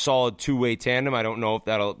 a solid two-way tandem. I don't know if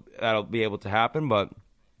that'll be able to happen, but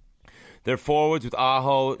their forwards with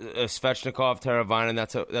Aho, Svechnikov, Teravainen,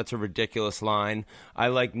 that's a ridiculous line. I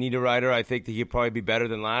like Niederreiter. I think that he'd probably be better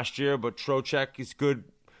than last year, but Trocheck is good.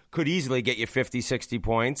 Could easily get you 50, 60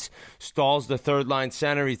 points. Stahl's the third-line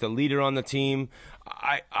center. He's the leader on the team.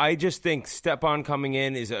 I just think Stepan coming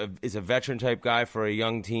in is a veteran-type guy for a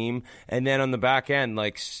young team. And then on the back end,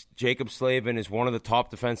 Jacob Slavin is one of the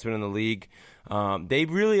top defensemen in the league. They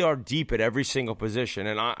really are deep at every single position.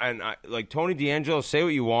 And I Tony D'Angelo, say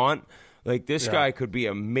what you want. This guy could be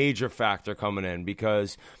a major factor coming in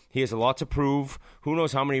because he has a lot to prove. Who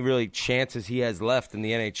knows how many really chances he has left in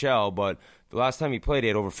the NHL, but the last time he played, he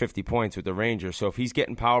had over 50 points with the Rangers. So if he's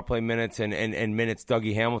getting power play minutes and minutes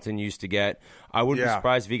Dougie Hamilton used to get, I wouldn't be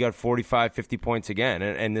surprised if he got 45, 50 points again.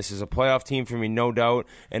 And this is a playoff team for me, no doubt,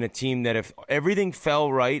 and a team that if everything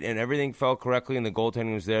fell right and everything fell correctly and the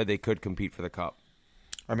goaltending was there, they could compete for the cup.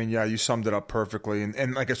 You summed it up perfectly. And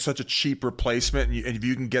it's such a cheap replacement. And if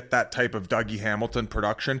you can get that type of Dougie Hamilton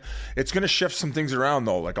production, it's going to shift some things around,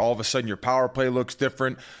 though. All of a sudden, your power play looks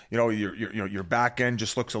different. Your back end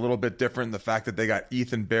just looks a little bit different. The fact that they got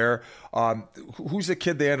Ethan Bear. Who's the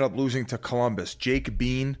kid they ended up losing to Columbus? Jake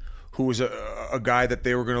Bean, who was a guy that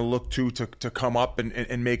they were going to look to come up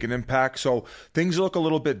and make an impact. So things look a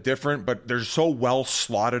little bit different, but they're so well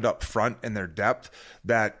slotted up front in their depth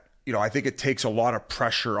that I think it takes a lot of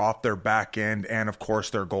pressure off their back end and, of course,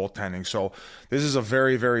 their goaltending. So this is a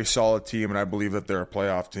very, very solid team, and I believe that they're a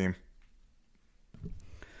playoff team.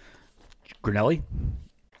 Grinelli,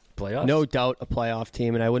 playoffs? No doubt a playoff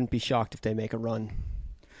team, and I wouldn't be shocked if they make a run.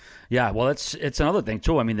 Yeah, well, it's another thing,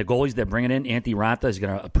 too. The goalies they're bringing in, Antti Ranta is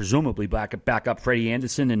going to presumably back up Freddie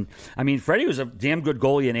Anderson. And, Freddie was a damn good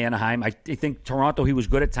goalie in Anaheim. I think Toronto, he was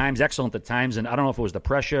good at times, excellent at times, and I don't know if it was the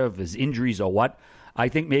pressure of his injuries or what. I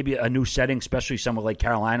think maybe a new setting, especially somewhere like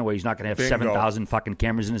Carolina, where he's not going to have 7,000 fucking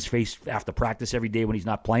cameras in his face after practice every day when he's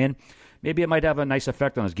not playing. Maybe it might have a nice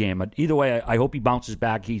effect on his game. But either way, I hope he bounces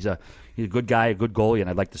back. He's a good guy, a good goalie, and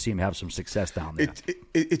I'd like to see him have some success down there.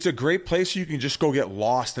 It's a great place you can just go get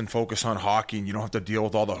lost and focus on hockey, and you don't have to deal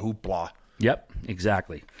with all the hoopla. Yep,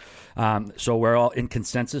 exactly. So we're all in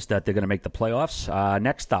consensus that they're going to make the playoffs.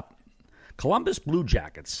 Next up, Columbus Blue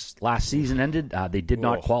Jackets. Last season ended. They did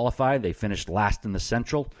not qualify. They finished last in the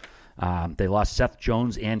Central. They lost Seth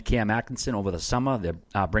Jones and Cam Atkinson over the summer.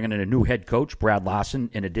 They're bringing in a new head coach, Brad Larson,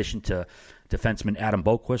 in addition to defenseman Adam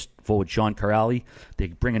Boquist, forward Sean Corrali. They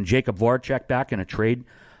bring in Jacob Voracek back in a trade.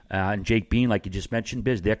 And Jake Bean, like you just mentioned,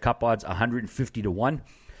 Biz, their cup odds 150-1.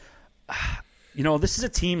 This is a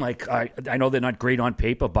team, I know they're not great on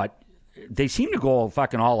paper, but they seem to go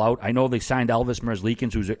fucking all out. I know they signed Elvis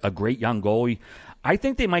Merzlikins, who's a great young goalie. I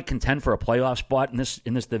think they might contend for a playoff spot in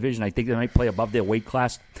this division. I think they might play above their weight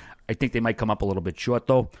class. I think they might come up a little bit short,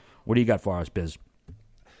 though. What do you got for us, Biz?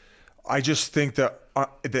 I just think that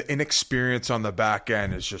the inexperience on the back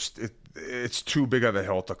end is just it's too big of a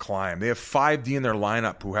hill to climb. They have 5D in their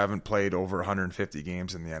lineup who haven't played over 150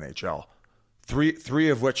 games in the NHL. Three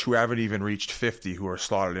of which who haven't even reached 50 who are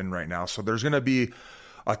slotted in right now. So there's going to be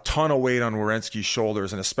a ton of weight on Werenski's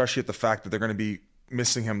shoulders, and especially at the fact that they're going to be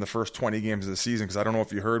missing him the first 20 games of the season, because I don't know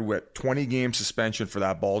if you heard, 20-game suspension for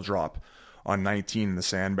that ball drop on 19 in the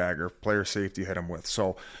sandbagger. Player safety hit him with.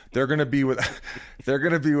 So they're going to be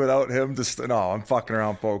without him. No, I'm fucking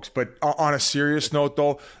around, folks. But on a serious note,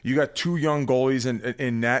 though, you got two young goalies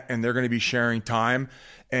in net, and they're going to be sharing time.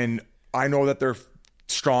 And I know that they're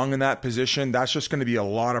strong in that position, that's just going to be a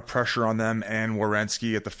lot of pressure on them and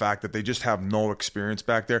Werenski at the fact that they just have no experience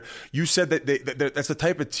back there. You said that that's the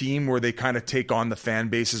type of team where they kind of take on the fan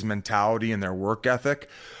base's mentality and their work ethic.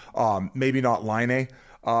 Maybe not Laine.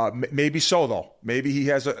 Maybe so, though. Maybe he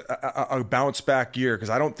has a bounce back year,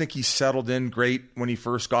 because I don't think he settled in great when he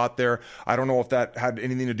first got there. I don't know if that had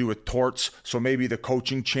anything to do with Torts, so maybe the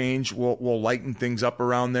coaching change will lighten things up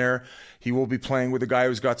around there. He will be playing with a guy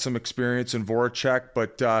who's got some experience in Voracek,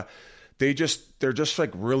 but they're just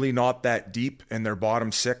like really not that deep in their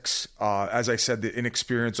bottom six. As I said, the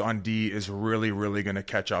inexperience on D is really, really going to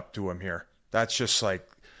catch up to him here. That's just like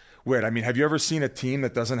weird. I mean, have you ever seen a team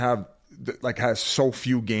that doesn't have, like, has so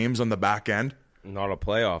few games on the back end? Not a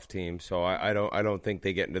playoff team, so I don't think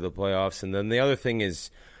they get into the playoffs. And then the other thing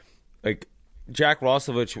is, like, Jack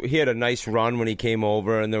Roslovic, he had a nice run when he came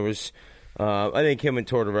over, and there was I think him and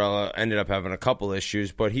Tortorella ended up having a couple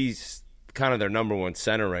issues, but he's kind of their number one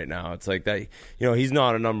center right now. It's like that, he's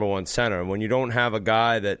not a number one center. When you don't have a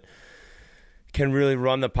guy that can really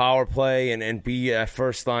run the power play and be a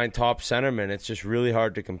first-line top centerman, it's just really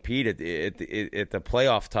hard to compete at the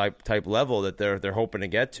playoff type level that they're hoping to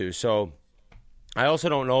get to. So I also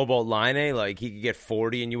don't know about Laine. Like, he could get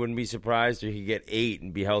 40 and you wouldn't be surprised, or he could get 8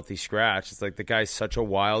 and be healthy scratch. It's like the guy's such a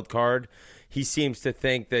wild card. He seems to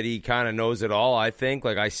think that he kind of knows it all, I think.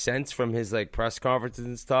 Like, I sense from his, like, press conferences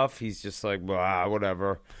and stuff, he's just like,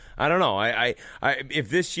 whatever. I don't know. I if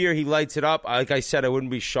this year he lights it up, like I said, I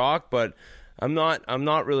wouldn't be shocked, but I'm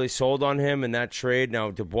not really sold on him in that trade.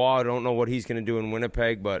 Now, Dubois, I don't know what he's going to do in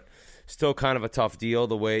Winnipeg, but still kind of a tough deal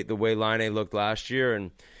the way Laine looked last year.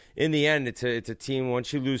 And in the end, it's a team.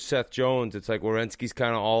 Once you lose Seth Jones, it's like Werenski's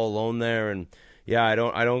kind of all alone there. And yeah, I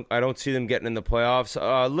don't see them getting in the playoffs.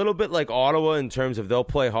 A little bit like Ottawa in terms of they'll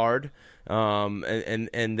play hard,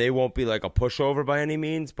 and they won't be like a pushover by any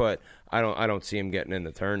means. But I don't see them getting in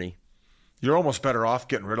the tourney. You're almost better off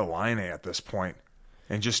getting rid of Laine at this point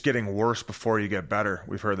and just getting worse before you get better.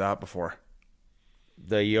 We've heard that before.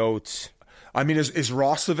 The Yotes. I mean, is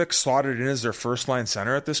Roslovic slotted in as their first-line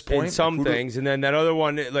center at this point? In some things. And then that other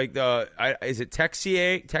one, like, is it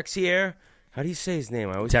Texier? How do you say his name?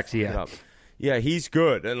 I always fuck it up. Yeah, he's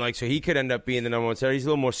good. And, like, so he could end up being the number one center. He's a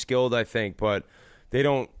little more skilled, I think, but they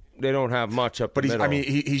don't have much up the middle.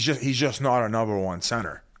 He's just not a number one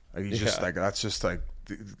center. Like, he's just like, that's just like,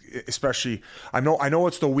 especially, I know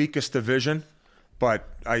it's the weakest division, but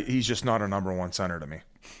he's just not a number one center to me.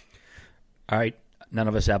 All right. None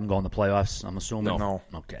of us have them going to the playoffs, I'm assuming? No.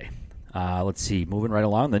 Okay. Let's see. Moving right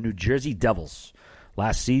along, the New Jersey Devils.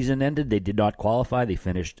 Last season ended. They did not qualify. They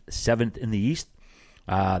finished 7th in the East.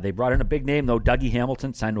 They brought in a big name, though. Dougie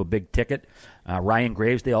Hamilton signed to a big ticket. Ryan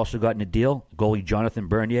Graves, they also got in a deal. Goalie Jonathan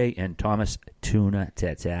Bernier and Thomas Tuna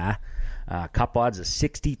Teta. Cup odds are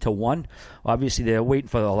 60-1. Obviously, they're waiting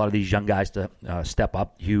for a lot of these young guys to step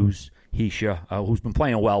up. Hughes, Hisha, who's been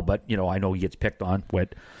playing well, but I know he gets picked on.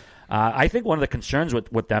 I think one of the concerns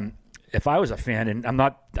with them, if I was a fan, and I'm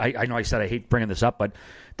not, I know I said I hate bringing this up, but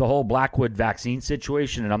the whole Blackwood vaccine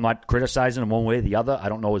situation, and I'm not criticizing him one way or the other. I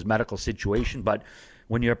don't know his medical situation, but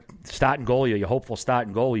when you're starting goalie or your hopeful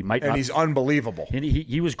starting goalie, he might not. And he's unbelievable. And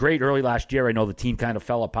he was great early last year. I know the team kind of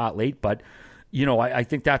fell apart late, but I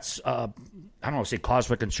think that's I don't want to say cause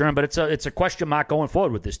for concern, but it's a question mark going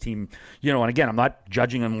forward with this team. And again, I'm not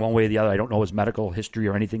judging him one way or the other. I don't know his medical history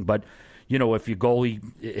or anything, but if your goalie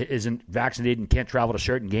isn't vaccinated and can't travel to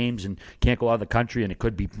certain games and can't go out of the country, and it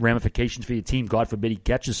could be ramifications for your team, God forbid he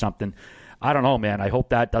catches something. I don't know, man. I hope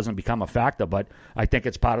that doesn't become a factor, but I think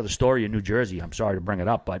it's part of the story in New Jersey. I'm sorry to bring it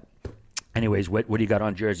up, but anyways, what do you got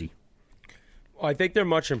on Jersey? Well, I think they're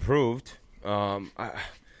much improved.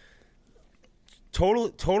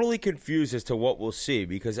 Totally confused as to what we'll see,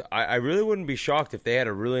 because I really wouldn't be shocked if they had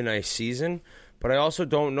a really nice season, but I also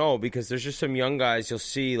don't know, because there's just some young guys you'll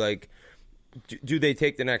see, like, do they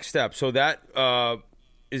take the next step? So that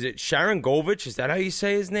is it Sharon Govich? Is that how you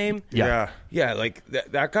say his name? Yeah. Like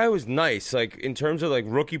that guy was nice. Like, in terms of like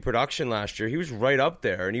rookie production last year, he was right up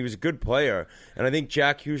there, and he was a good player. And I think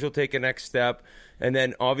Jack Hughes will take a next step. And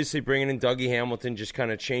then obviously bringing in Dougie Hamilton just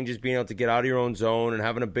kind of changes being able to get out of your own zone and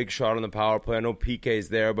having a big shot on the power play. I know PK's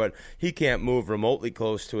there, but he can't move remotely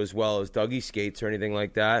close to as well as Dougie skates or anything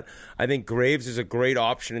like that. I think Graves is a great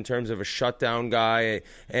option in terms of a shutdown guy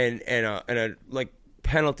and a like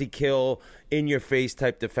penalty kill in your face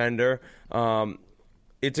type defender.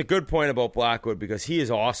 It's a good point about Blackwood, because he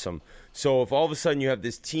is awesome. So if all of a sudden you have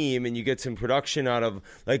this team and you get some production out of,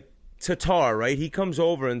 like, Tatar, right? He comes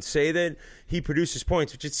over and say that he produces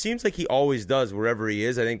points, which it seems like he always does wherever he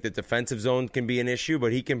is. I think the defensive zone can be an issue,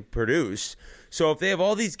 but he can produce. So if they have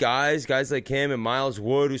all these guys like him and Miles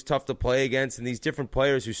Wood, who's tough to play against, and these different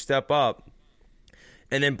players who step up,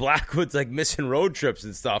 and then Blackwood's like missing road trips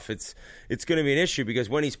and stuff, it's going to be an issue because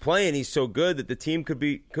when he's playing, he's so good that the team could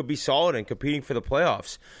be solid and competing for the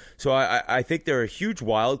playoffs. So I think they're a huge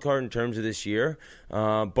wild card in terms of this year.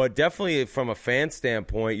 But definitely from a fan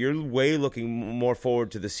standpoint, you're way looking more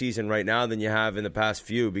forward to the season right now than you have in the past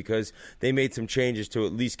few because they made some changes to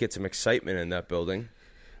at least get some excitement in that building.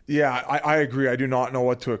 Yeah, I agree. I do not know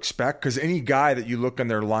what to expect because any guy that you look in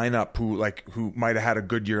their lineup who might have had a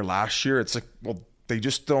good year last year, it's like, well, they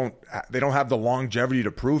don't have the longevity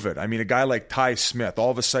to prove it. I mean, a guy like Ty Smith, all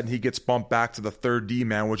of a sudden he gets bumped back to the third D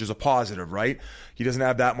man, which is a positive, right? He doesn't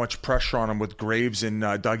have that much pressure on him with Graves and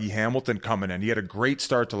Dougie Hamilton coming in. He had a great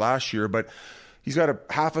start to last year, but he's got a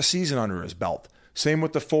half a season under his belt. Same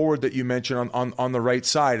with the forward that you mentioned on the right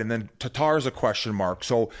side. And then Tatar's a question mark.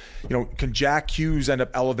 So, can Jack Hughes end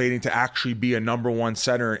up elevating to actually be a number one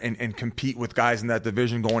center and compete with guys in that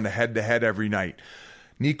division going head-to-head every night?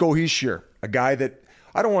 Nico Hischier, a guy that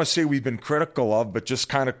I don't want to say we've been critical of, but just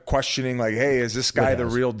kind of questioning like, hey, is this guy the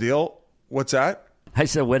real deal? What's that? I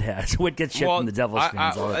said Whit has. Whit gets shit from the Devils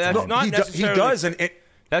fans all the time. He does.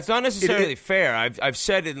 That's not necessarily fair. I've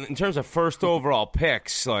said it in terms of first overall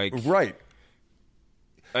picks. Right.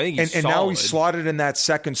 I think he's and now he's slotted in that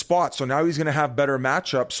second spot. So now he's going to have better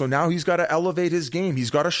matchups. So now he's got to elevate his game.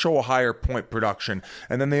 He's got to show a higher point production.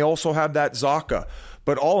 And then they also have that Zaka.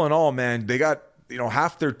 But all in all, man, they got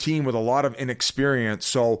half their team with a lot of inexperience.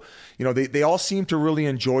 So, they all seem to really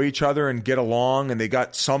enjoy each other and get along, and they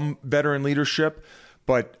got some veteran leadership.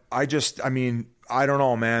 But I don't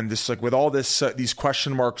know, man. This with all this these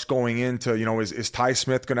question marks going into, is Ty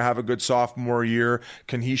Smith going to have a good sophomore year?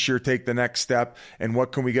 Can he take the next step? And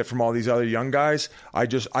what can we get from all these other young guys? I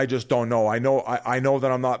just don't know. I know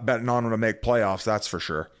that I'm not betting on them to make playoffs. That's for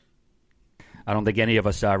sure. I don't think any of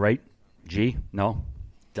us are, right? G, no.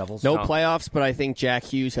 Devils? No playoffs, but I think Jack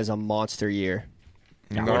Hughes has a monster year.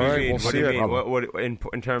 What do you mean? What do you mean? What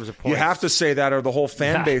in terms of points? You have to say that, or the whole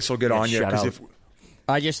fan base will get on you. Because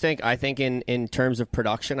I think in terms of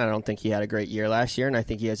production, I don't think he had a great year last year, and I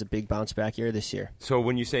think he has a big bounce back year this year. So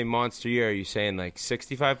when you say monster year, are you saying like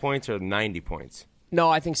 65 points or 90 points? No,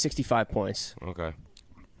 I think 65 points. Okay.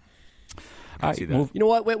 You know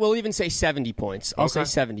what? We'll even say 70 points. I'll say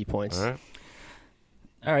 70 points.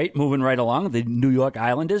 All right, moving right along. The New York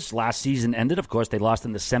Islanders, last season ended. Of course, they lost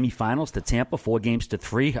in the semifinals to Tampa,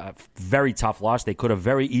 4-3. A very tough loss. They could have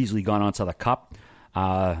very easily gone on to the Cup.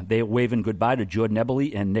 They are waving goodbye to Jordan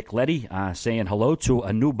Eberle and Nick Leddy, saying hello to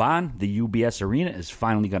a new bond. The UBS Arena is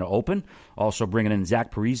finally going to open. Also bringing in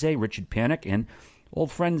Zach Parise, Richard Panik, and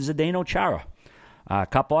old friend Zdeno Chara.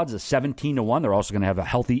 Cup odds are 17-1. They're also going to have a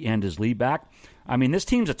healthy Anders Lee back. I mean, this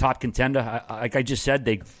team's a top contender. Like I just said,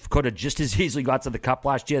 they could have just as easily got to the Cup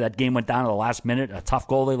last year. That game went down to the last minute. A tough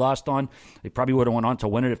goal they lost on. They probably would have went on to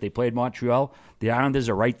win it if they played Montreal. The Islanders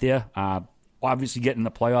are right there. Obviously getting in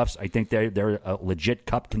the playoffs. I think they're a legit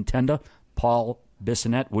Cup contender. Paul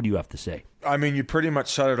Bissonnette, what do you have to say? I mean, you pretty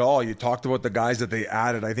much said it all. You talked about the guys that they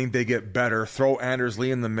added. I think they get better. Throw Anders Lee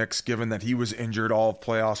in the mix, given that he was injured all of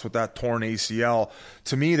playoffs with that torn ACL.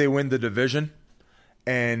 To me, they win the division,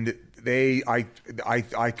 and I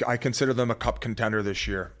consider them a Cup contender this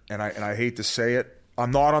year. And I hate to say it,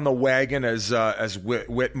 I'm not on the wagon as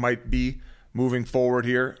Whit might be moving forward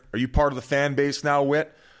here. Are you part of the fan base now,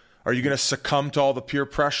 Whit? Are you going to succumb to all the peer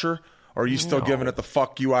pressure? Or are you still giving it the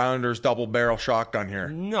fuck you Islanders double barrel shotgun here?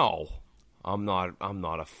 No, I'm not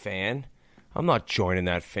a fan. I'm not joining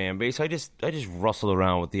that fan base. I just rustle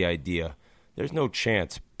around with the idea. There's no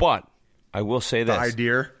chance. But I will say this. The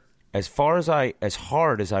idea? As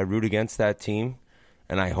hard as I root against that team,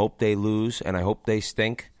 and I hope they lose and I hope they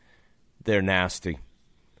stink, they're nasty.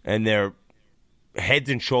 And they're heads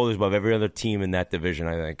and shoulders above every other team in that division,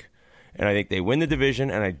 I think. And I think they win the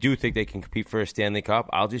division, and I do think they can compete for a Stanley Cup.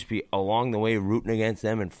 I'll just be along the way rooting against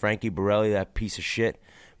them and Frankie Borelli, that piece of shit.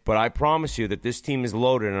 But I promise you that this team is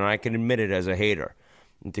loaded, and I can admit it as a hater.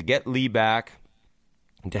 And to get Lee back,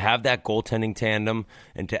 and to have that goaltending tandem,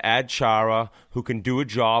 and to add Chara, who can do a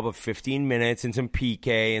job of 15 minutes and some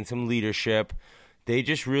PK and some leadership, they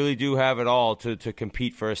just really do have it all to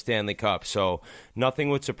compete for a Stanley Cup. So nothing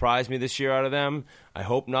would surprise me this year out of them. I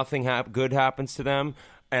hope nothing good happens to them.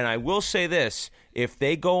 And I will say this, if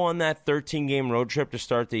they go on that 13-game road trip to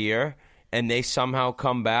start the year and they somehow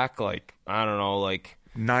come back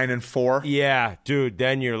 9-4. Yeah, dude,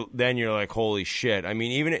 then you're like, holy shit. I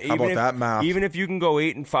mean, even that math? Even if you can go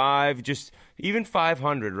 8-5, just even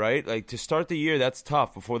 500, right? Like, to start the year, that's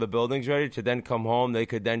tough before the building's ready. To then come home, they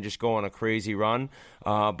could then just go on a crazy run.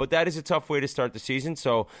 But that is a tough way to start the season.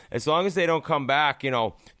 So as long as they don't come back,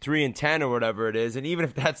 3-10 or whatever it is, and even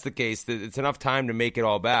if that's the case, it's enough time to make it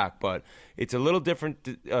all back. But it's a little different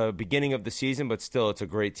beginning of the season, but still, it's a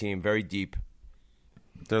great team, very deep.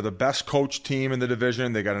 They're the best coach team in the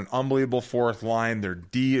division. They got an unbelievable fourth line. Their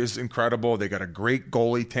D is incredible. They got a great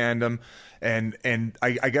goalie tandem. And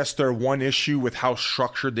I guess their one issue with how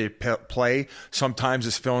structured they play sometimes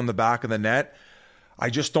is filling the back of the net.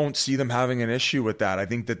 I just don't see them having an issue with that. I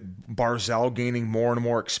think that Barzal gaining more and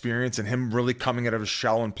more experience and him really coming out of his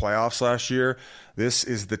shell in playoffs last year, this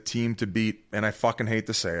is the team to beat, and I fucking hate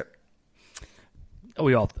to say it.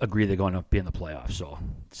 We all agree they're going to be in the playoffs. So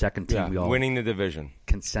second team, we all winning the division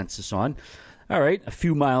consensus on. All right, a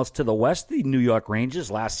few miles to the west, the New York Rangers.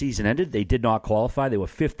 Last season ended. They did not qualify. They were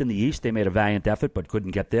fifth in the East. They made a valiant effort but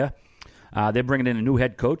couldn't get there. They're bringing in a new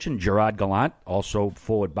head coach in Gerard Gallant, also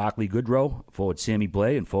forward Barclay Goodrow, forward Sammy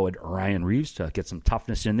Blais, and forward Ryan Reeves to get some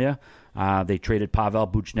toughness in there. They traded Pavel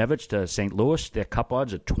Buchnevich to St. Louis. Their cup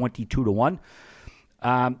odds are 22-1.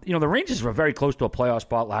 The Rangers were very close to a playoff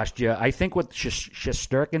spot last year. I think with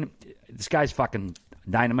Shesterkin, this guy's fucking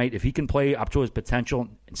dynamite. If he can play up to his potential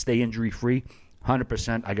and stay injury-free,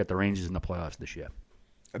 100%, I got the Rangers in the playoffs this year.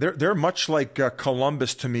 They're much like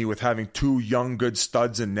Columbus to me with having two young, good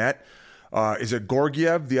studs in net. Is it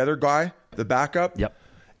Gorgiev, the other guy, the backup? Yep.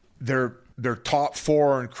 Their top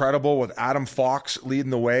four are incredible with Adam Fox leading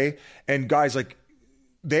the way. And guys, like,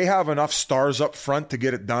 they have enough stars up front to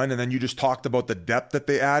get it done, and then you just talked about the depth that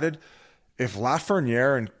they added. If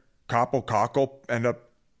Lafreniere and Capo Caco end up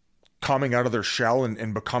coming out of their shell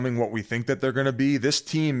and becoming what we think that they're going to be, this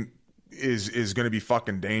team is going to be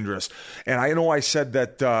fucking dangerous. And I know I said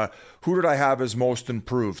that who did I have as most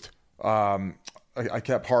improved? I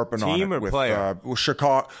kept harping on it. Team or player? With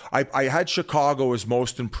Chicago. I had Chicago as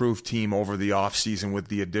most improved team over the offseason with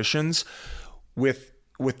the additions.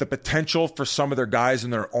 With the potential for some of their guys in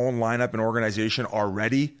their own lineup and organization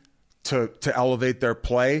already to elevate their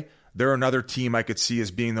play, they're another team I could see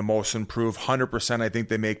as being the most improved. 100% I think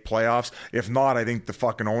they make playoffs. If not, I think the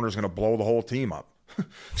fucking owner's going to blow the whole team up.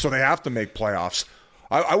 So they have to make playoffs.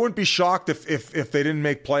 I wouldn't be shocked if they didn't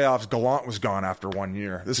make playoffs. Gallant was gone after 1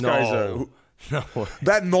 year. This guy's No.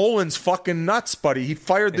 That Nolan's fucking nuts, buddy. He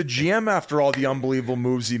fired the GM after all the unbelievable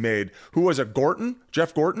moves he made. Who was it? Gorton?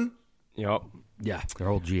 Jeff Gorton? Yep. Yeah, their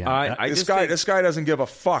old GM. This guy doesn't give a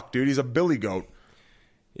fuck, dude. He's a billy goat.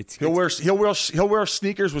 He'll wear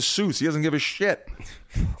sneakers with suits. He doesn't give a shit.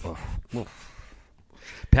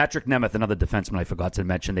 Patrick Nemeth, another defenseman I forgot to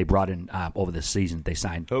mention, they brought in over this season. They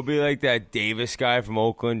signed. He'll be like that Davis guy from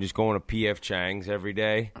Oakland, just going to P.F. Chang's every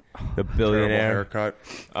day. The billionaire. Terrible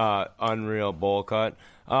haircut. Unreal bowl cut.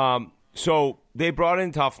 So they brought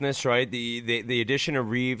in toughness, right? The addition of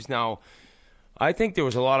Reeves. Now, I think there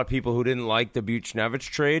was a lot of people who didn't like the Buchnevich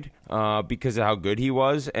trade because of how good he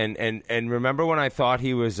was. And remember when I thought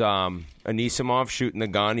he was Anisimov shooting the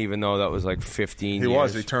gun, even though that was like 15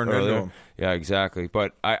 years He turned earlier. into him. Yeah, exactly.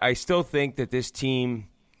 But I still think that this team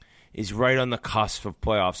is right on the cusp of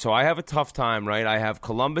playoffs. So I have a tough time, right? I have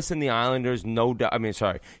Columbus and the Islanders,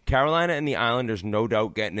 Carolina and the Islanders, no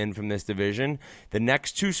doubt getting in from this division. The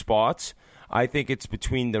next two spots, I think it's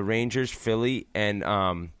between the Rangers, Philly, and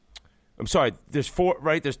there's four,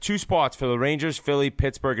 right? There's two spots for the Rangers, Philly,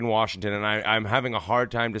 Pittsburgh, and Washington, and I'm having a hard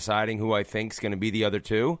time deciding who I think is going to be the other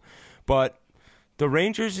two. But the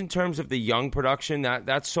Rangers, in terms of the young production,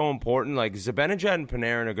 that's so important. Like, Zibanejad and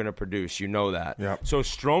Panarin are going to produce. You know that. Yep. So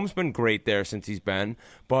Strome's been great there since he's been.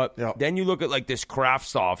 But then you look at, like, this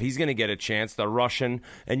Kravtsov. He's going to get a chance, the Russian.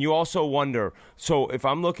 And you also wonder, so if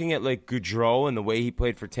I'm looking at, like, Gaudreau and the way he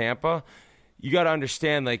played for Tampa, you got to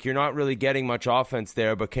understand, like, you're not really getting much offense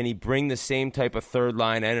there, but can he bring the same type of third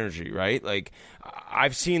line energy, right? Like,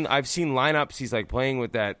 I've seen lineups. He's like playing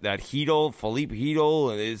with that Philippe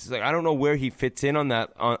Hedel. It's like, I don't know where he fits in on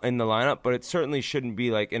that in the lineup, but it certainly shouldn't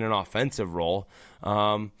be like in an offensive role.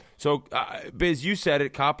 So, Biz, you said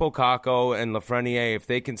it, Capo Caco and Lafreniere, if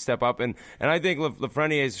they can step up. And I think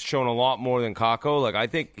Lafreniere has shown a lot more than Caco. Like, I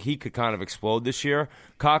think he could kind of explode this year.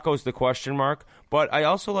 Caco's the question mark. But I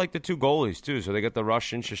also like the two goalies, too. So they got the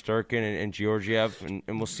Russian, Shesterkin, and Georgiev, and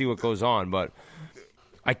we'll see what goes on. But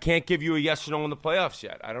I can't give you a yes or no in the playoffs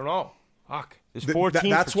yet. I don't know. Fuck. There's 4 teams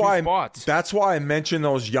that's for 2 why spots. That's why I mentioned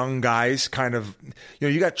those young guys. Kind of,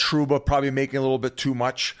 you got Trouba probably making a little bit too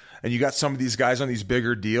much, and you got some of these guys on these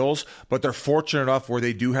bigger deals, but they're fortunate enough where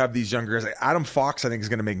they do have these younger guys. Like Adam Fox, I think, is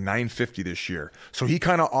going to make $950 this year, so he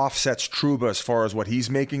kind of offsets Trouba as far as what he's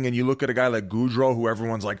making. And you look at a guy like Goudreau, who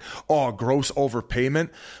everyone's like, oh, gross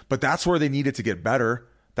overpayment, but that's where they needed to get better.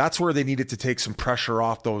 That's where they needed to take some pressure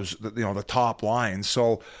off those, the top lines.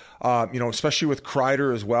 So, especially with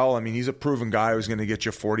Kreider as well. I mean, he's a proven guy who's going to get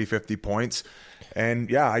you 40, 50 points. And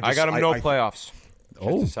yeah, I got him playoffs.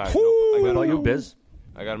 Oh, what about you, Biz?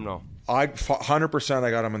 I got him no. 100%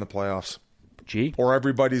 I got him in the playoffs. G? Or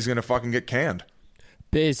everybody's going to fucking get canned.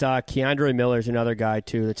 Biz, Keandre Miller's another guy,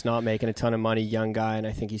 too, that's not making a ton of money, young guy, and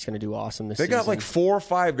I think he's going to do awesome this season. They got like 4 or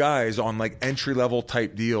 5 guys on like entry-level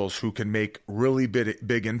type deals who can make really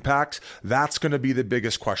big impacts. That's going to be the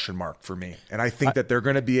biggest question mark for me. And I think that they're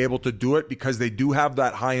going to be able to do it because they do have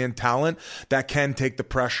that high-end talent that can take the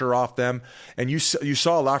pressure off them. And you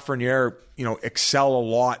saw Lafreniere, excel a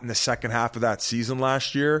lot in the second half of that season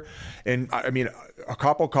last year. And I mean,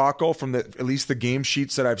 Capo Caco, from at least the game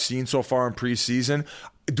sheets that I've seen so far in preseason,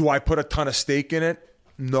 do I put a ton of stake in it?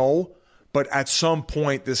 No. But at some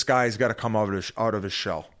point, this guy's got to come out of his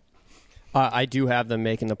shell. I do have them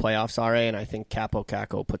making the playoffs, RA, and I think Capo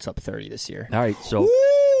Caco puts up 30 this year. All right, so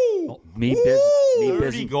me,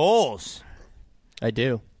 30 goals. I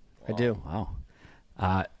do. Wow.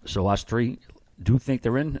 So us 3 do think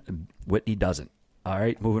they're in. Whitney doesn't. All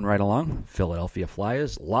right, moving right along. Philadelphia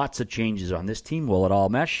Flyers. Lots of changes on this team. Will it all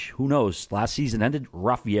mesh? Who knows? Last season ended.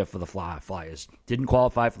 Rough year for the Flyers. Didn't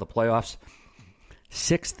qualify for the playoffs.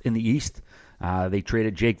 6th in the East. They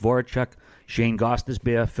traded Jake Voracek, Shane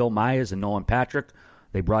Gostisbehere, Phil Myers, and Nolan Patrick.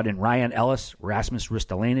 They brought in Ryan Ellis, Rasmus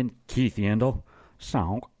Ristolainen, Keith Yandel,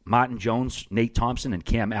 Martin Jones, Nate Thompson, and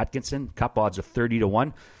Cam Atkinson. Cup odds of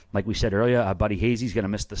 30-1. Like we said earlier, Buddy Hazy's going to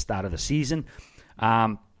miss the start of the season.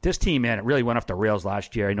 This team, man, it really went off the rails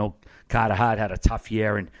last year. I know Carter Hart had a tough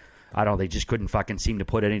year, and I don't know, they just couldn't fucking seem to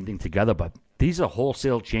put anything together. But these are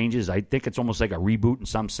wholesale changes. I think it's almost like a reboot in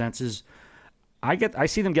some senses. I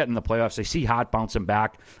see them getting in the playoffs. I see Hart bouncing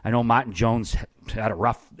back. I know Martin Jones had a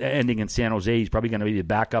rough ending in San Jose. He's probably going to be the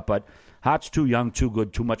backup, but Hart's too young, too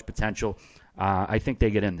good, too much potential. I think they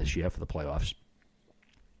get in this year for the playoffs.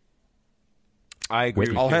 I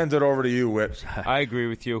agree. I'll hand it over to you, Whit. I agree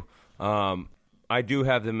with you. I do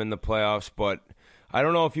have them in the playoffs, but I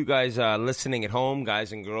don't know if you guys listening at home,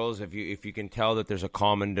 guys and girls, if you can tell that there's a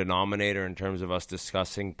common denominator in terms of us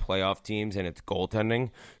discussing playoff teams, and it's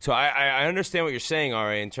goaltending. So I understand what you're saying,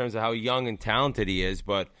 RA, in terms of how young and talented he is,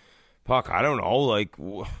 but Puck, I don't know, like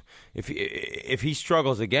if he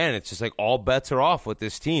struggles again, it's just like all bets are off with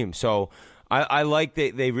this team. So I like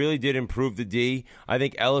that they really did improve the D. I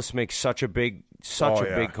think Ellis makes such a big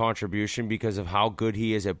contribution because of how good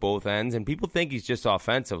he is at both ends. And people think he's just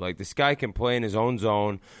offensive. Like, this guy can play in his own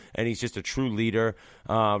zone, and he's just a true leader.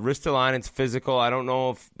 Ristolainen's physical. I don't know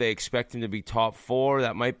if they expect him to be top 4.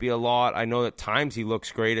 That might be a lot. I know at times he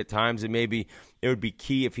looks great. At times it would be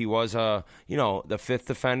key if he was the 5th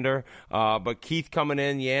defender. But Keith coming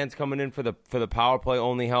in, Jan's coming in for the power play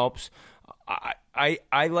only helps.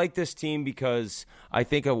 I like this team because I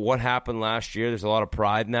think of what happened last year. There's a lot of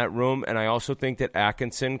pride in that room, and I also think that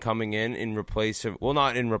Atkinson coming in replace of, well,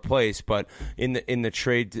 not in replace, but in the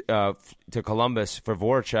trade to Columbus for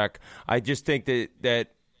Voracek, I just think that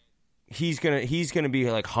he's gonna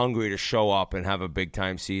be like hungry to show up and have a big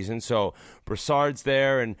time season. So Brassard's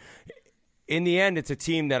there, and in the end, it's a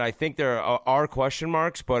team that I think there are question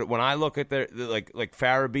marks. But when I look at their like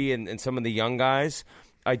Farabee and some of the young guys,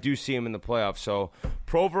 I do see him in the playoffs. So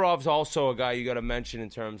Provorov's also a guy you got to mention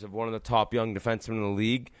in terms of one of the top young defensemen in the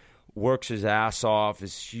league. Works his ass off,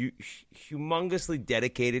 is humongously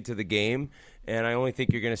dedicated to the game, and I only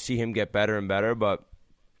think you're going to see him get better and better. But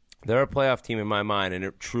they're a playoff team in my mind, and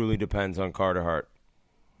it truly depends on Carter Hart.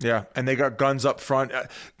 Yeah, and they got guns up front.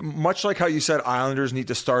 Much like how you said Islanders need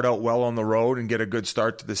to start out well on the road and get a good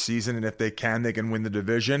start to the season, and if they can win the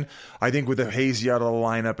division. I think with the Hazy out of the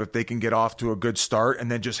lineup, if they can get off to a good start and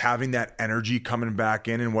then just having that energy coming back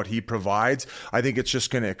in and what he provides, I think it's just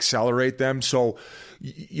going to accelerate them. So,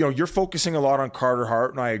 you're focusing a lot on Carter Hart,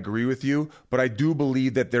 and I agree with you, but I do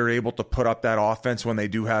believe that they're able to put up that offense when they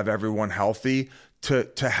do have everyone healthy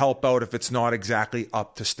to help out if it's not exactly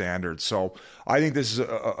up to standard. So I think this is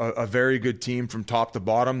a very good team from top to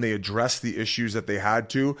bottom. They addressed the issues that they had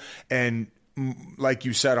to. And like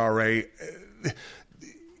you said, RA,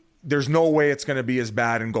 there's no way it's going to be as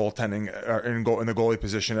bad in goaltending in the goalie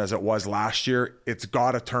position as it was last year. It's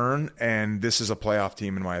got to turn, and this is a playoff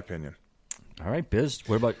team in my opinion. All right, Biz.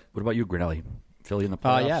 What about you, Grinelli? Philly in the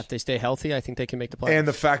playoffs? Yeah, if they stay healthy, I think they can make the playoffs. And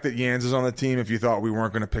the fact that Jans is on the team, if you thought we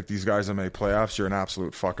weren't going to pick these guys to make playoffs, you're an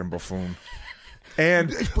absolute fucking buffoon.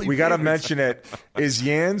 And we got to mention it. Is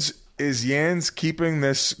Jans keeping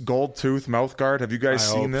this gold tooth mouth guard? Have you guys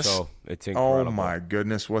seen this? So. It's incredible. Oh, my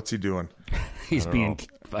goodness. What's he doing? He's being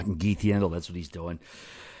fucking Geeth Handel. That's what he's doing.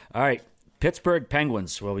 All right. Pittsburgh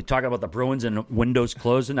Penguins. Well, we talk about the Bruins and windows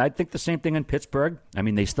closing. I think the same thing in Pittsburgh. I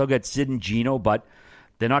mean, they still got Sid and Gino, but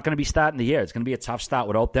they're not going to be starting the year. It's going to be a tough start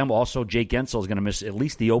without them. Also, Jake Gensel is going to miss at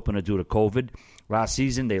least the opener due to COVID. Last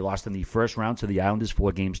season, they lost in the first round to the Islanders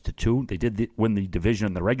 4-2. They did win the division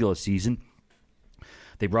in the regular season.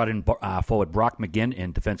 They brought in forward Brock McGinn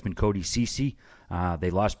and defenseman Cody Ceci. They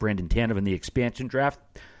lost Brandon Tanev in the expansion draft.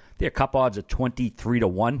 Their cup odds are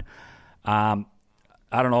 23-1.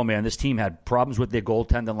 I don't know, man. This team had problems with their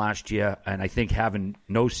goaltending last year, and I think having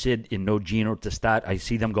no Sid and no Gino to start, I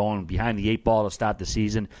see them going behind the 8 ball to start the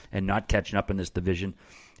season and not catching up in this division.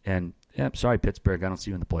 And, sorry, Pittsburgh, I don't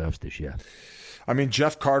see you in the playoffs this year. I mean,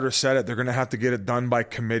 Jeff Carter said it. They're going to have to get it done by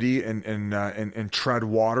committee and tread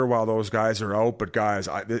water while those guys are out. But, guys,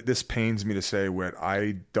 this pains me to say, Whit,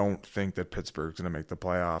 I don't think that Pittsburgh's going to make the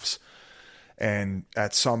playoffs. And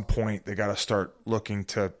at some point, they got to start looking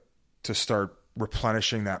to start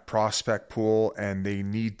replenishing that prospect pool, and they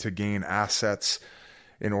need to gain assets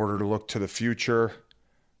in order to look to the future.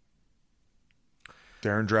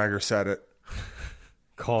 Darren Drager said it.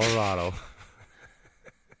 Colorado.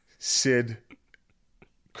 Sid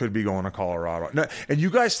could be going to Colorado. No, and you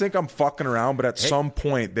guys think I'm fucking around, but at some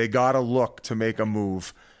point they got to look to make a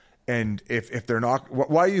move. And if they're not,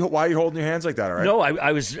 why are you holding your hands like that? All right? No,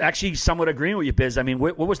 I was actually somewhat agreeing with you, Biz. I mean,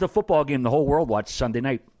 what was the football game the whole world watched Sunday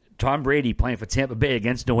night? Tom Brady playing for Tampa Bay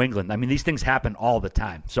against New England. I mean, these things happen all the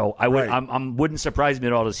time. So wouldn't surprise me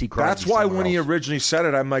at all to see Crosby. That's why when he originally said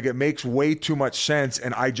it, I'm like, it makes way too much sense,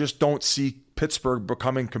 and I just don't see Pittsburgh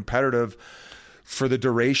becoming competitive for the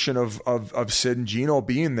duration of Sid and Gino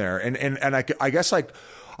being there. And I guess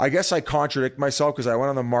I contradict myself because I went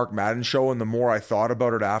on the Mark Madden show, and the more I thought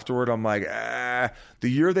about it afterward, I'm like, the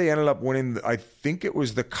year they ended up winning, I think it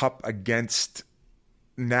was the Cup against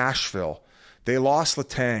Nashville. They lost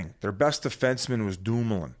Letang. Their best defenseman was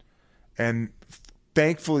Dumoulin. And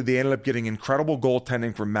thankfully, they ended up getting incredible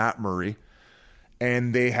goaltending from Matt Murray.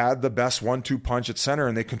 And they had the best 1-2 punch at center,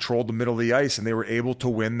 and they controlled the middle of the ice, and they were able to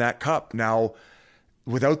win that cup. Now,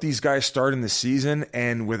 without these guys starting the season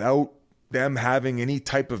and without them having any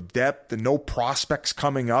type of depth and no prospects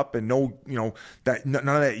coming up and none of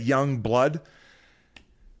that young blood,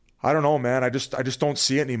 I don't know, man. I just don't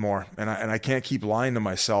see it anymore, and I can't keep lying to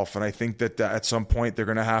myself. And I think that at some point they're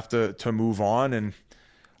going to have to move on. And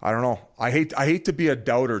I don't know. I hate to be a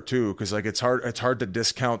doubter too, because like it's hard to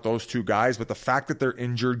discount those two guys. But the fact that they're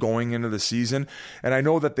injured going into the season, and I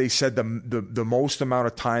know that they said the most amount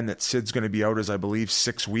of time that Sid's going to be out is, I believe,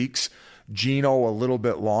 6 weeks. Gino a little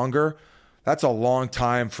bit longer. That's a long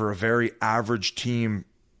time for a very average team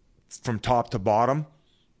from top to bottom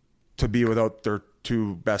to be without their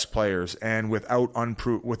two best players and with unproven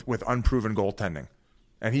goaltending.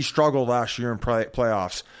 And he struggled last year in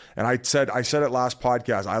playoffs. And I said it last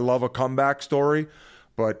podcast. I love a comeback story,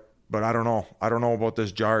 but I don't know. I don't know about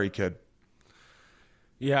this Jari kid.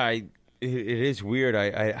 Yeah, it is weird.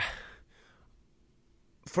 I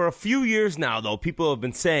for a few years now, though, people have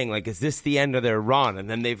been saying, like, is this the end of their run? And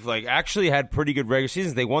then they've like actually had pretty good regular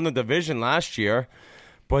seasons. They won the division last year.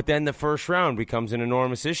 But then the first round becomes an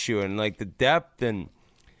enormous issue, and like the depth, and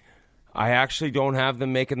I actually don't have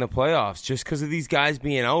them making the playoffs just because of these guys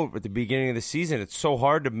being out at the beginning of the season. It's so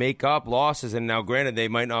hard to make up losses, and now granted they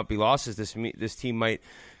might not be losses. This team might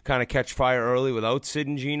kind of catch fire early without Sid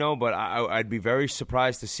and Gino, but I'd be very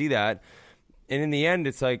surprised to see that. And in the end,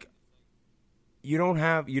 it's like you don't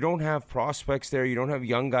have prospects there. You don't have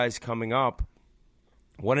young guys coming up.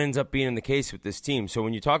 What ends up being the case with this team? So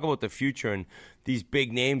when you talk about the future and these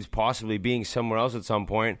big names possibly being somewhere else at some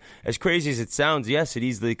point, as crazy as it sounds, yes, it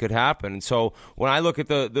easily could happen. And so when I look at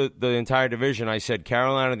the entire division, I said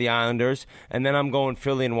Carolina, the Islanders, and then I'm going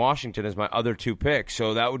Philly and Washington as my other two picks.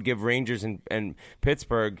 So that would give Rangers and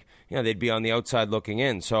Pittsburgh, they'd be on the outside looking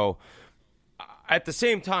in. So at the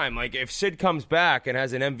same time, like if Sid comes back and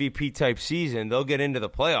has an MVP type season, they'll get into the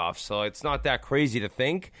playoffs. So it's not that crazy to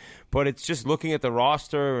think, but it's just looking at the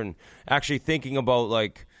roster and actually thinking about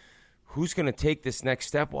like who's going to take this next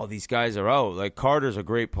step while these guys are out. Like Carter's a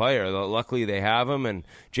great player. Luckily they have him, and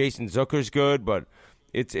Jason Zucker's good, but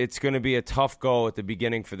it's going to be a tough go at the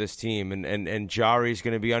beginning for this team, and Jari's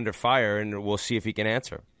going to be under fire, and we'll see if he can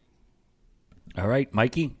answer. All right,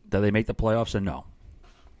 Mikey, do they make the playoffs or no?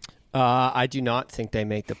 I do not think they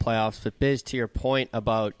make the playoffs. But Biz, to your point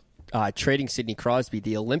about trading Sidney Crosby.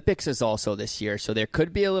 The Olympics is also this year, so there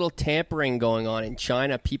could be a little tampering going on in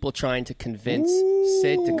China. People trying to convince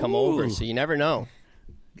Sid to come over, so you never know.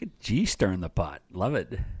 Good G stirring the pot. Love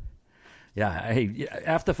it. Yeah, hey,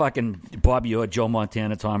 after fucking Bobby Orr, Joe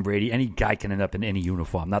Montana, Tom Brady, any guy can end up in any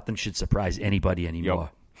uniform. Nothing should surprise anybody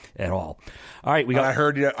anymore at all. All right, we got. I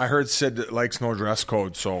heard Sid likes no dress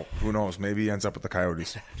code, so who knows? Maybe he ends up with the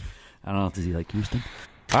Coyotes. I don't know. Does he like Houston?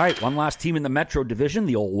 All right, one last team in the Metro Division,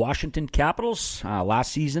 the old Washington Capitals.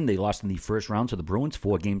 Last season, they lost in the first round to the Bruins,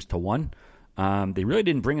 4-1. They really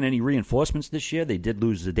didn't bring in any reinforcements this year. They did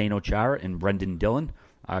lose Zdeno Chara and Brendan Dillon.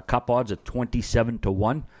 Cup odds at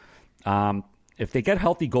 27-1. If they get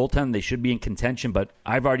healthy goaltend, they should be in contention, but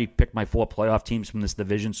I've already picked my 4 playoff teams from this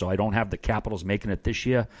division, so I don't have the Capitals making it this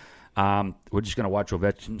year. We're just going to watch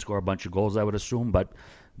Ovechkin score a bunch of goals, I would assume, but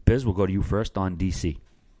Biz, we'll go to you first on DC.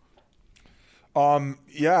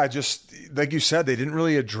 Just like you said, they didn't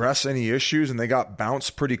really address any issues and they got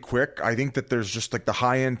bounced pretty quick. I think that there's just like the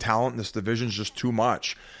high-end talent in this division is just too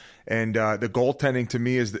much. And the goaltending to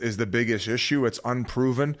me is the biggest issue. It's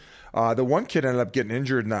unproven. The one kid ended up getting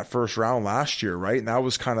injured in that first round last year, right? And that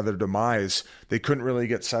was kind of their demise. They couldn't really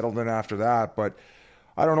get settled in after that. But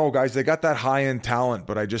I don't know, guys. They got that high-end talent,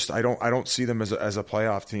 but I don't see them as a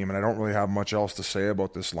playoff team, and I don't really have much else to say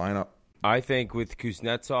about this lineup. I think with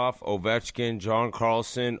Kuznetsov, Ovechkin, John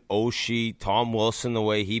Carlson, Oshie, Tom Wilson, the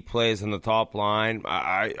way he plays on the top line,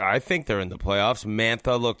 I think they're in the playoffs.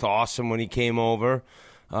 Mantha looked awesome when he came over.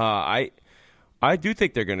 I do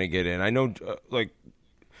think they're going to get in. I know,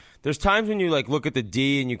 there's times when you look at the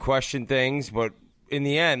D and you question things, but in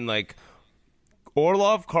the end,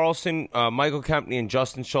 Orlov, Carlson, Michael Kempney, and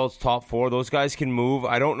Justin Schultz, top 4. Those guys can move.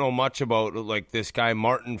 I don't know much about this guy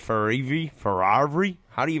Martin Ferrari.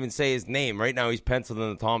 How do you even say his name? Right now he's penciled in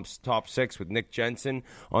the top 6 with Nick Jensen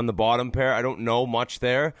on the bottom pair. I don't know much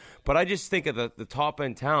there, but I just think of the top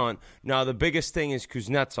end talent. Now the biggest thing is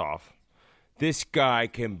Kuznetsov. This guy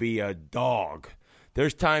can be a dog.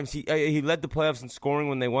 There's times he led the playoffs in scoring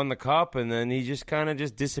when they won the cup, and then he just kind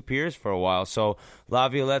of disappears for a while. So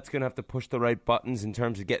Laviolette's going to have to push the right buttons in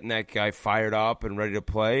terms of getting that guy fired up and ready to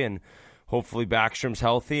play, and hopefully Backstrom's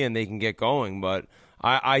healthy and they can get going. But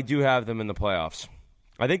I do have them in the playoffs.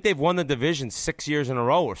 I think they've won the division 6 years in a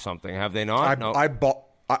row or something, have they not? I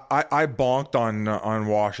bonked on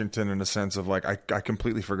Washington in the sense of I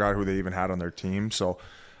completely forgot who they even had on their team, so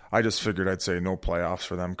I just figured I'd say no playoffs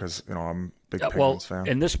for them because I'm a big Penguins fan.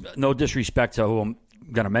 And this, no disrespect to who I'm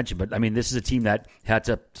going to mention, but I mean this is a team that had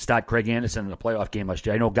to start Craig Anderson in a playoff game last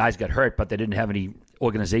year. I know guys got hurt, but they didn't have any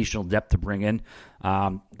organizational depth to bring in.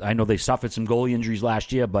 I know they suffered some goalie injuries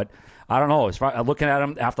last year, but I don't know. As far looking at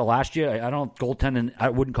them after last year, I don't goaltending. I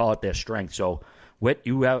wouldn't call it their strength. So, Whit,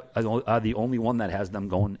 you are the only one that has them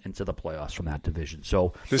going into the playoffs from that division.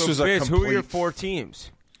 So this was Biz, a complete. Who are your 4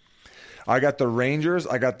 teams? I got the Rangers.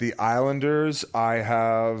 I got the Islanders. I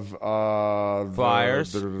have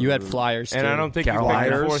Flyers. You had Flyers, too. And I don't think you picked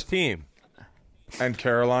the 4th team. And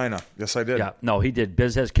Carolina. Yes, I did. Yeah, no, he did.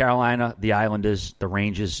 Biz has Carolina, the Islanders, the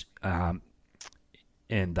Rangers,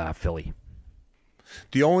 and Philly.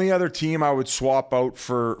 The only other team I would swap out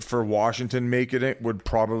for Washington making it would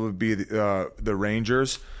probably be the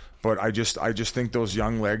Rangers. But I just think those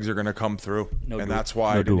young legs are going to come through, that's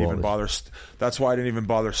why I didn't even bother. That's why I didn't even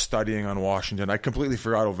bother studying on Washington. I completely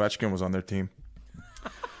forgot Ovechkin was on their team.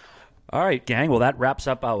 All right, gang. Well, that wraps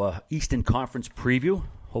up our Eastern Conference preview.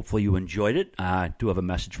 Hopefully you enjoyed it. I do have a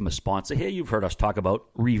message from a sponsor here. You've heard us talk about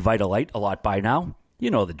Revitalyte a lot by now.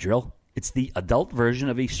 You know the drill. It's the adult version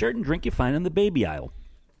of a certain drink you find in the baby aisle.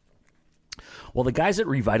 Well, the guys at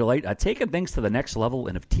Revitalyte are taking things to the next level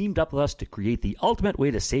and have teamed up with us to create the ultimate way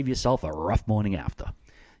to save yourself a rough morning after.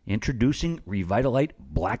 Introducing Revitalyte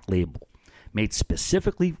Black Label. Made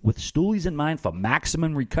specifically with stoolies in mind for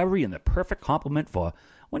maximum recovery and the perfect complement for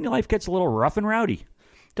when your life gets a little rough and rowdy.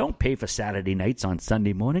 Don't pay for Saturday nights on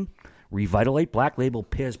Sunday morning. Revitalyte Black Label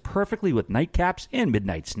pairs perfectly with nightcaps and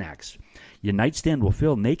midnight snacks. Your nightstand will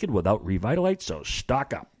feel naked without Revitalyte, so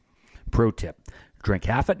stock up. Pro tip. Drink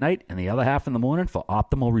half at night and the other half in the morning for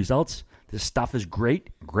optimal results. This stuff is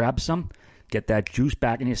great. Grab some. Get that juice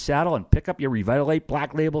back in your saddle and pick up your Revitalyte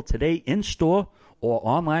Black Label today in store or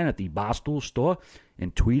online at the Barstool Store,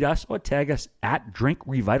 and tweet us or tag us at Drink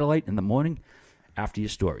Revitalyte in the morning after your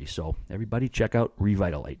story. So everybody check out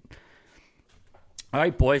Revitalyte. All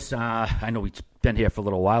right, boys. I know we've been here for a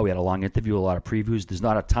little while. We had a long interview, a lot of previews. There's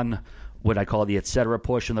not a ton what I call the et cetera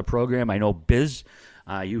portion of the program. I know Biz,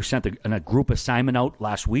 you sent a group assignment out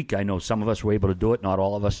last week. I know some of us were able to do it. Not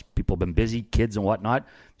all of us. People have been busy, kids and whatnot.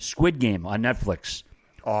 Squid Game on Netflix.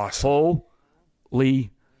 Awesome.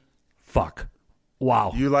 Holy fuck.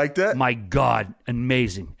 Wow. You liked it? My God,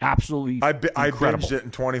 amazing. Absolutely I incredible. binged it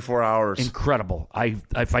in 24 hours. Incredible.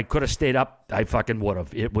 If I could have stayed up, I fucking would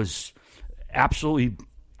have. It was absolutely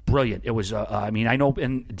brilliant. It was, I know,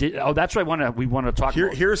 that's what we want to talk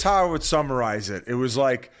about. Here's how I would summarize it. It was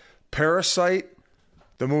like Parasite,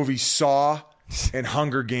 the movie Saw, and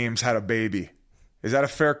Hunger Games had a baby. Is that a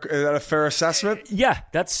fair assessment? Yeah,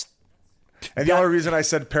 that's... And the only reason I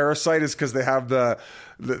said Parasite is because they have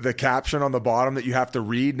the caption on the bottom that you have to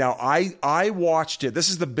read. Now, I watched it. This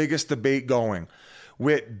is the biggest debate going.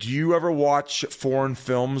 Whit, do you ever watch foreign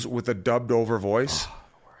films with a dubbed over voice?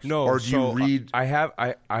 No. Or do you read?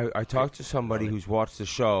 I talked to somebody who's watched the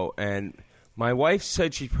show, and my wife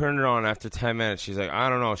said she turned it on after 10 minutes. She's like, I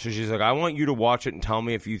don't know. So she's like, I want you to watch it and tell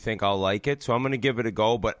me if you think I'll like it. So I'm going to give it a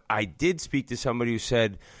go. But I did speak to somebody who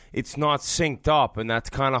said it's not synced up, and that's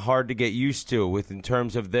kind of hard to get used to in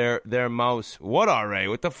terms of their mouse. What, R.A.?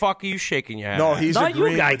 What the fuck are you shaking your head No, at? he's not you,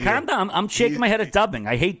 agreeing guy. with Calm down. I'm shaking my head at dubbing.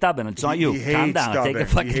 I hate dubbing. It's not you. He Calm down. dubbing. Take a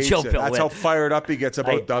fucking He hates chill it. pill. That's how fired up he gets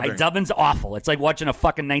about dubbing. Dubbing's awful. It's like watching a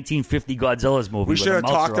fucking 1950 Godzilla's movie. We should have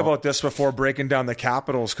talked roll. about this before breaking down the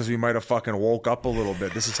Capitals because we might have fucking woke up a little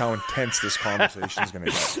bit. This is how intense this conversation is going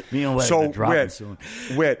to get. Me and Whit So, are dropping soon.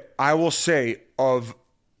 Whit, I will say of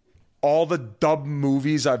all the dub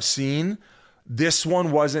movies I've seen, this one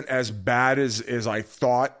wasn't as bad as I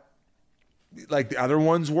thought. Like the other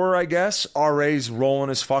ones were, I guess. RA's rolling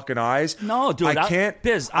his fucking eyes. No, dude,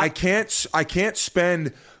 I can't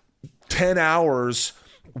spend 10 hours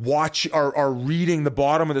or reading the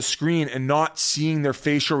bottom of the screen and not seeing their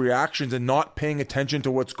facial reactions and not paying attention to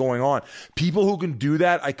what's going on. People who can do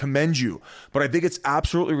that, I commend you. But I think it's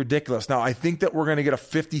absolutely ridiculous. Now, I think that we're going to get a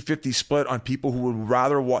 50-50 split on people who would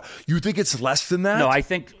rather watch. You think it's less than that? No, I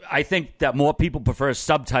think that more people prefer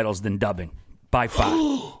subtitles than dubbing. By far.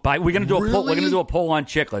 We're going to do a poll. We're going to do a poll on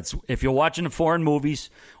Chiclets. If you're watching foreign movies,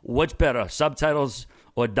 what's better, subtitles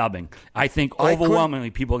or dubbing? I think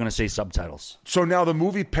overwhelmingly people are going to say subtitles. So now the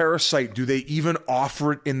movie Parasite, do they even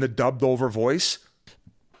offer it in the dubbed over voice?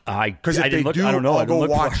 Because if they do, I'll go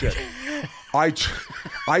watch it.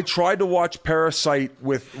 I tried to watch Parasite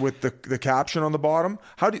with the caption on the bottom.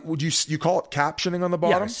 Would you call it captioning on the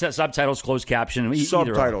bottom? Yeah, subtitles, closed caption.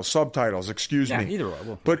 Subtitles. Excuse me. Either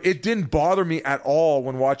or. But it didn't bother me at all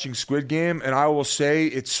when watching Squid Game, and I will say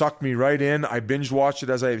it sucked me right in. I binge watched it,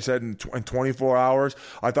 as I said, in 24 hours.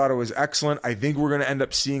 I thought it was excellent. I think we're going to end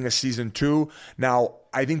up seeing a season 2. Now,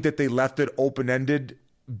 I think that they left it open-ended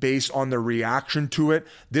based on the reaction to it.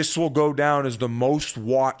 This will go down as the most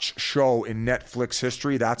watched show in Netflix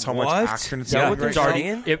history. That's how much action it's getting right they're now.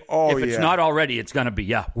 saying? If it's not already, it's going to be.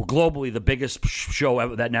 Yeah, we're globally the biggest show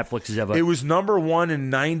ever that Netflix has ever. It was number 1 in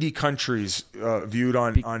 90 countries viewed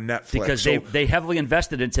on Netflix. Because they heavily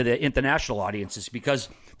invested into the international audiences because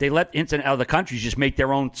they let other countries just make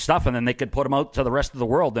their own stuff and then they could put them out to the rest of the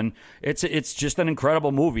world. And it's just an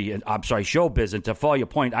incredible movie. I'm sorry, showbiz. And to follow your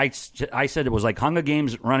point, I said it was like Hunger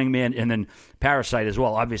Games, Running Man, and then Parasite as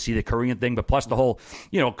well. Obviously the Korean thing, but plus the whole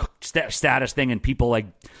status thing and people like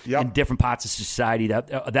in different parts of society,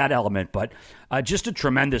 that element. But just a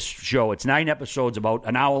tremendous show. It's 9 episodes, about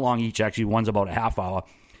an hour long each. Actually, one's about a half hour.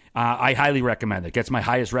 I highly recommend it. Gets my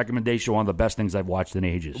highest recommendation. One of the best things I've watched in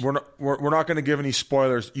ages. We're not going to give any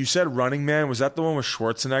spoilers. You said Running Man. Was that the one with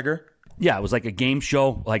Schwarzenegger? Yeah, it was like a game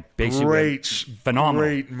show, like basically phenomenal,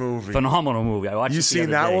 great movie, phenomenal movie. I watched. You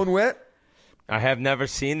seen that one, Whit? I have never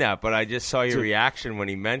seen that, but I just saw your reaction when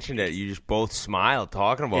he mentioned it. You just both smiled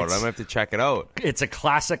talking about it. I'm going to have to check it out. It's a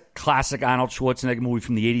classic Arnold Schwarzenegger movie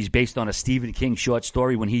from the 80s based on a Stephen King short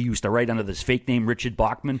story when he used to write under this fake name Richard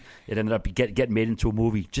Bachman. It ended up getting made into a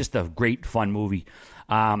movie. Just a great, fun movie.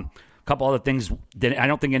 A couple other things. I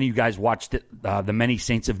don't think any of you guys watched it. The Many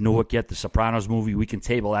Saints of Newark yet, the Sopranos movie. We can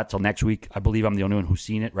table that till next week. I believe I'm the only one who's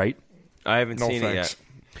seen it, right? I haven't seen it yet.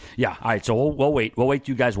 Yeah, all right, so we'll wait. We'll wait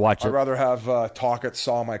till you guys watch it. I'd rather have Talk It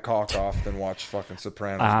Saw My Cock Off than watch fucking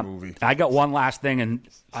Sopranos movie. I got one last thing, and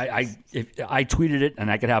I tweeted it, and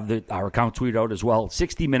I could have our account tweet out as well.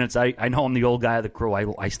 60 Minutes, I know I'm the old guy of the crew.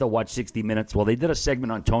 I still watch 60 Minutes. Well, they did a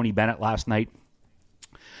segment on Tony Bennett last night.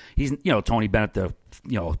 He's, Tony Bennett, the,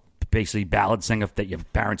 basically ballad singer that your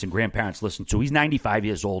parents and grandparents listen to. He's 95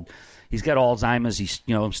 years old. He's got Alzheimer's. He's,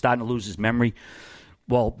 starting to lose his memory.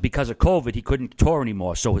 Well, because of COVID, he couldn't tour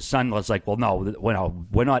anymore. So his son was like, well, no,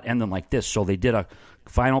 we're not ending like this. So they did a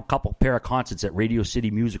final couple pair of concerts at Radio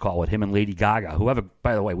City Music Hall with him and Lady Gaga. Whoever,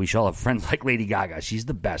 by the way, we shall have friends like Lady Gaga. She's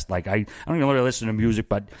the best. Like I don't even really listen to music,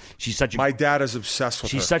 but she's such a... My dad is obsessed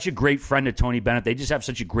with her. She's such a great friend to Tony Bennett. They just have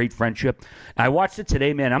such a great friendship. I watched it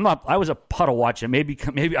today, man. I was a puddle watching. Maybe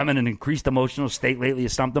I'm in an increased emotional state lately or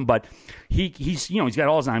something, but he's he's got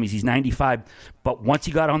Alzheimer's. He's 95. But once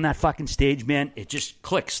he got on that fucking stage, man, it just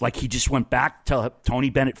clicks. Like he just went back to Tony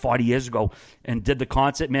Bennett 40 years ago and did the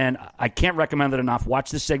concert, man. I can't recommend it enough. Watch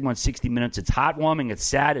this segment, 60 minutes. It's heartwarming. It's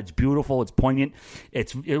sad. It's beautiful. It's poignant.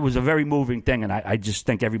 It was a very moving thing, and I just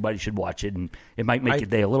think everybody should watch it, and it might make your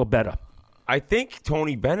day a little better. I think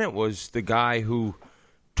Tony Bennett was the guy who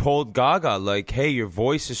told Gaga, like, hey, your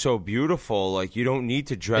voice is so beautiful. Like, you don't need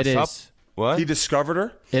to dress up. What? He discovered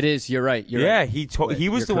her? It is. You're right. He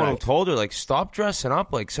was the one who told her, like, stop dressing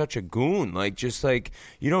up like such a goon. Like, just like,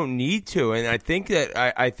 you don't need to. And I think that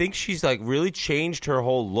I think she's like really changed her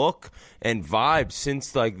whole look and vibe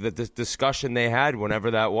since like the discussion they had,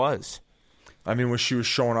 whenever that was. I mean, when she was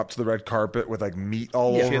showing up to the red carpet with like meat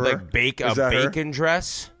all over she had her. like a bacon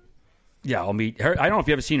dress. Yeah, I'll meet her. I don't know if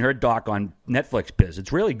you ever seen her doc on Netflix, Biz.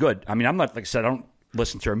 It's really good. I mean, I'm not, like I said, I don't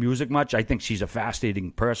listen to her music much. I think she's a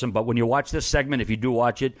fascinating person. But when you watch this segment, if you do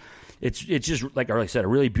watch it, it's just, like I said, a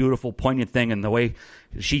really beautiful, poignant thing. And the way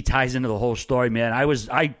she ties into the whole story, man,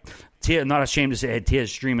 I'm not ashamed to say I had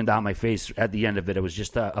tears streaming down my face at the end of it. It was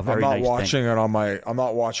just a very nice thing. I'm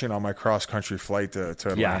not watching it on my cross-country flight to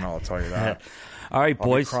Atlanta, Yeah. I'll tell you that. All right,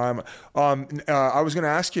 boys. I was going to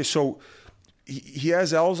ask you, so he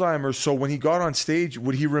has Alzheimer's, so when he got on stage,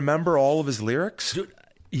 would he remember all of his lyrics? Dude,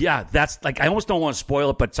 yeah, that's like, I almost don't want to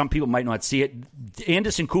spoil it, but some people might not see it.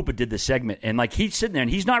 Anderson Cooper did this segment, and like he's sitting there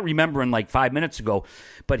and he's not remembering like 5 minutes ago,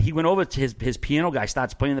 but he went over to his piano guy,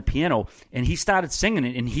 starts playing the piano, and he started singing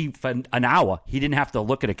it, and for an hour, he didn't have to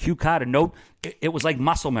look at a cue card, a note. It was like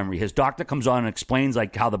muscle memory. His doctor comes on and explains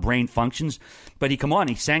like how the brain functions, but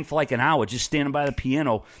he sang for like an hour just standing by the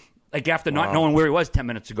piano, like after not knowing where he was 10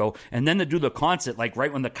 minutes ago, and then to do the concert, like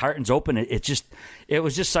right when the curtains open, it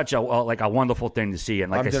was just such a wonderful thing to see. And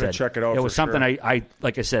like I'm gonna check it out. It was something sure. I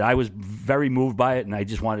like I said, I was very moved by it, and I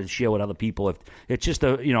just wanted to share with other people. If it's just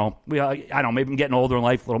I don't know, maybe I'm getting older in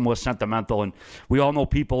life, a little more sentimental, and we all know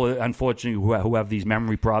people, unfortunately, who have these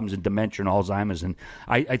memory problems and dementia and Alzheimer's, and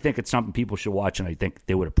I think it's something people should watch, and I think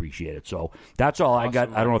they would appreciate it. So that's all I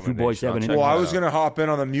got. I don't know if you boys have anything. Well, I was going to hop in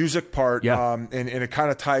on the music part, yeah. And it kind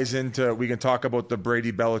of ties into, we can talk about the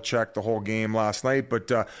Brady Belichick, the whole game last night, but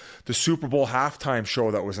the Super Bowl halftime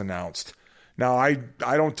show that was announced. Now, I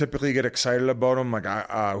don't typically get excited about them. Like,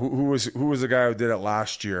 who was the guy who did it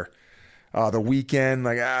last year? The Weeknd.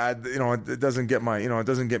 Like, it doesn't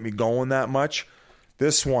get me going that much.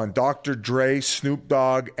 This one, Dr. Dre, Snoop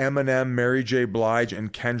Dogg, Eminem, Mary J. Blige,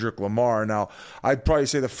 and Kendrick Lamar. Now, I'd probably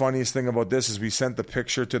say the funniest thing about this is we sent the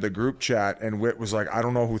picture to the group chat, and Whit was like, I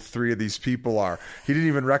don't know who three of these people are. He didn't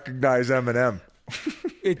even recognize Eminem.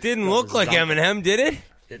 It didn't look like Eminem, did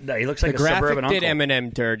it? No, he looks like the a suburban graphic did uncle.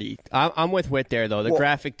 Eminem dirty. I'm with Whit there, though. The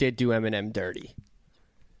graphic did do Eminem dirty.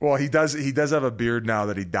 Well, he does have a beard now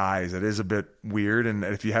that he dyes. It is a bit weird, and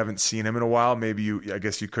if you haven't seen him in a while, I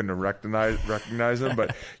guess you couldn't have recognized him.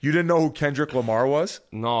 But you didn't know who Kendrick Lamar was?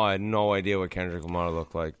 No, I had no idea what Kendrick Lamar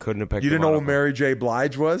looked like. Couldn't have picked. You didn't know who Mary J.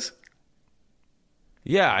 Blige was?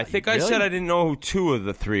 Yeah, I think really? I said I didn't know who two of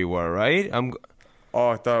the three were. Right? Oh,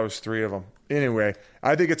 I thought it was three of them. Anyway,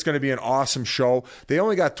 I think it's going to be an awesome show. They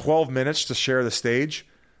only got 12 minutes to share the stage.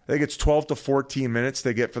 I think it's 12 to 14 minutes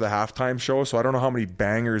they get for the halftime show, so I don't know how many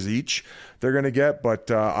bangers each they're going to get,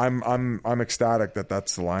 but I'm ecstatic that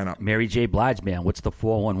that's the lineup. Mary J. Blige, man, what's the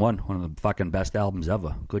 411? One of the fucking best albums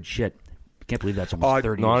ever. Good shit. Can't believe that's almost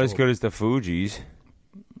 30 Not years as old. good as the Fugees.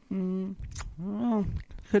 Well,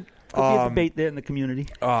 could be a debate there in the community.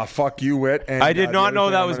 Fuck you, Whit. And, I did not know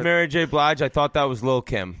that was Mary J. Blige. I thought that was Lil'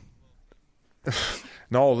 Kim.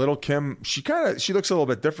 No, Little Kim, she looks a little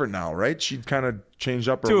bit different now, right? She kind of changed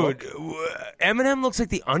up her look. Eminem looks like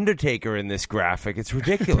the Undertaker in this graphic. It's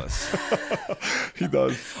ridiculous. He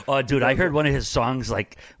does. Oh, dude, I heard one of his songs,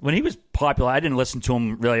 like, when he was popular. I didn't listen to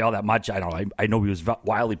him really all that much. I don't know. I know he was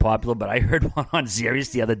wildly popular, but I heard one on Sirius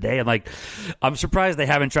the other day, and, like, I'm surprised they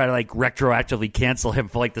haven't tried to, like, retroactively cancel him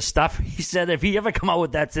for, like, the stuff he said. If he ever come out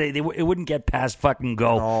with that today, it wouldn't get past fucking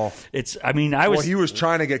go. No. Well, he was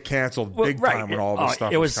trying to get canceled big time when all this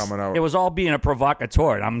stuff was coming out. It was all being a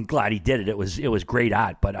provocateur, and I'm glad he did it. It was great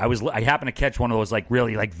art, but I happened to catch one of those, like,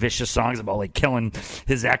 really, like, vicious songs about, like, killing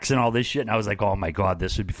his ex and all this shit, and I was like, oh my god,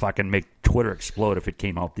 this would fucking make Twitter explode if it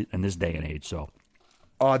came out in this day and age. So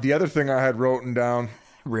the other thing I had written down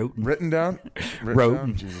Written down?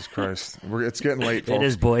 Jesus Christ. It's getting late, folks. It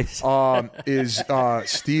is, boys. Is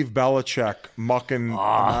Steve Belichick mucking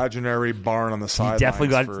imaginary barn on the sidelines? He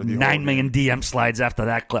definitely got 9 million DM slides after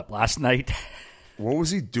that clip last night. What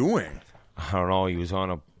was he doing? I don't know. He was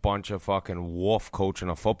on a bunch of fucking wolf coaching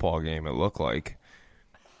a football game, it looked like.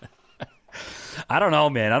 I don't know,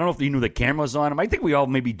 man. I don't know if he knew the camera was on him. I think we all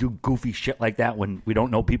maybe do goofy shit like that when we don't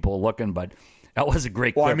know people are looking, but that was a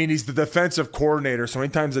great clip. I mean, he's the defensive coordinator, so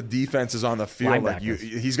anytime the defense is on the field, like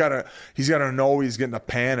he's got to know he's getting a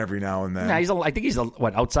pan every now and then. Yeah, I think he's a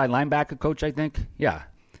outside linebacker coach. I think, yeah.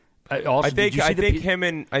 I think him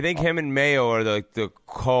and Mayo are the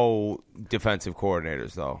co-defensive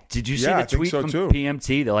coordinators, though. Did you see the tweet from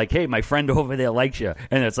PMT? They're like, "Hey, my friend over there likes you,"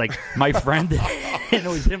 and it's like my friend, and it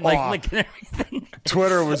was him licking everything.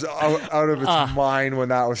 Twitter was out of its mind when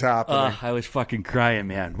that was happening. I was fucking crying,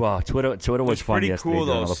 man. Wow, Twitter was funny. Pretty cool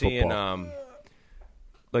though, seeing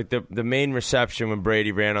like the main reception when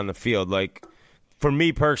Brady ran on the field. Like for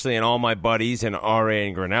me personally, and all my buddies and RA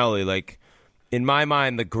and Granelli, like. In my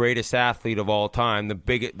mind, the greatest athlete of all time,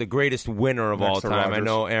 the greatest winner of all time. I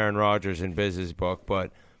know Aaron Rodgers in Biz's book,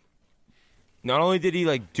 but not only did he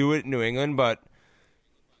do it in New England, but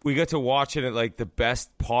we got to watch it at the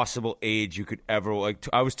best possible age you could ever.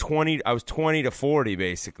 I was 20 to 40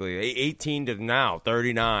 basically, 18 to now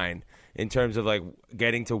 39 in terms of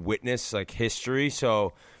getting to witness history.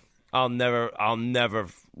 So I'll never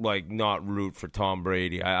not root for Tom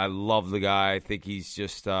Brady. I love the guy. I think he's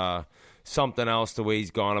just. Something else the way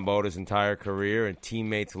he's gone about his entire career, and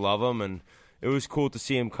teammates love him, and it was cool to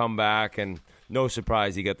see him come back, and no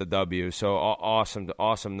surprise he got the W. So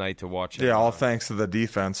awesome night to watch it. Yeah, all thanks to the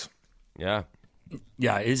defense. Yeah,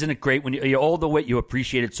 isn't it great when you're older? You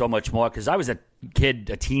appreciate it so much more. Because I was a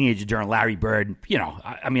teenager during Larry Bird.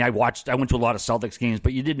 I went to a lot of Celtics games,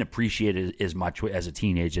 but you didn't appreciate it as much as a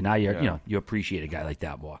teenager. Now you appreciate a guy like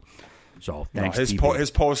that more. So thanks.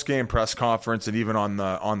 His post game press conference and even on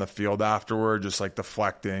the field afterward, just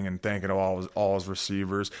deflecting and thanking all his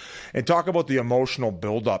receivers, and talk about the emotional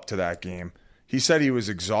build up to that game. He said he was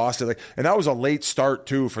exhausted, and that was a late start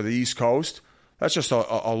too for the East Coast. That's just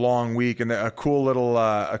a long week, and a cool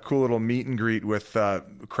little meet and greet with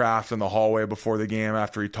Kraft in the hallway before the game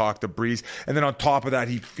after he talked to Breeze, and then on top of that,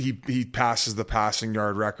 he passes the passing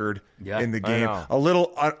yard record in the game. A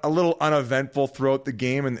little uneventful throughout the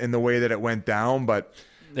game in the way that it went down, but.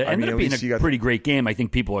 It ended up being a pretty great game. I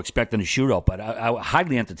think people were expecting a shootout, but I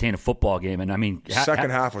highly entertained a football game. And second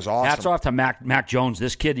half was awesome. Hats off to Mac Jones.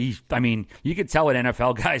 This kid, you could tell with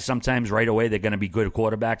NFL guys sometimes right away they're going to be good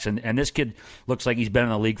quarterbacks. And this kid looks like he's been in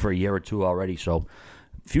the league for a year or two already. So,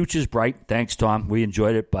 future's bright. Thanks, Tom. We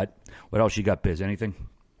enjoyed it. But what else you got, Biz? Anything?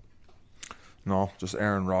 No, just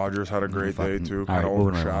Aaron Rodgers had a great day too. Kind of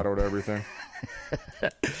overshadowed everything.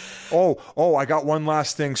 I got one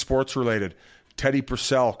last thing, sports related. Teddy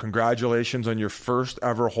Purcell, congratulations on your first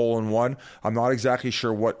ever hole-in-one. I'm not exactly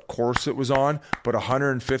sure what course it was on, but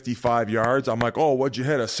 155 yards. I'm like, what'd you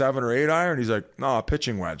hit, a 7 or 8 iron? He's like, no, a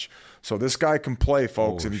pitching wedge. So this guy can play,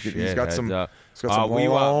 folks, and he's got some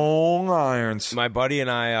long irons. My buddy and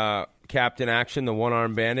I, Captain Action, the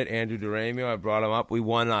one-arm bandit, Andrew DeRamio, I brought him up. We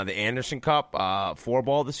won the Anderson Cup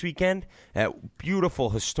 4-ball this weekend at beautiful,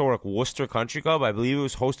 historic Worcester Country Club. I believe it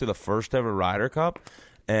was hosted the first ever Ryder Cup.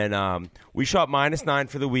 And we shot -9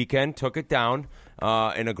 for the weekend, took it down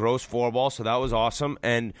in a gross 4-ball, so that was awesome.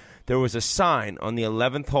 And there was a sign on the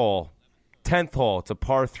 11th hole, 10th hole, it's a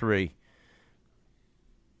par 3.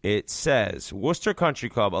 It says, Worcester Country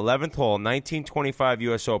Club, 11th hole, 1925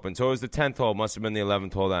 U.S. Open. So it was the 10th hole, must have been the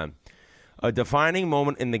 11th hole then. A defining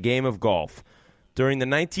moment in the game of golf. During the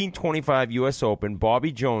 1925 U.S. Open,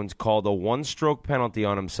 Bobby Jones called a one-stroke penalty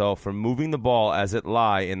on himself for moving the ball as it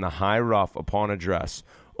lay in the high rough upon address.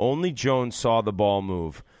 Only Jones saw the ball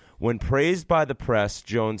move. When praised by the press,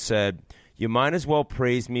 Jones said, "You might as well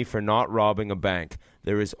praise me for not robbing a bank.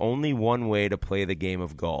 There is only one way to play the game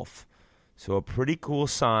of golf." So a pretty cool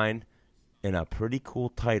sign and a pretty cool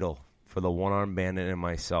title for the one-arm bandit and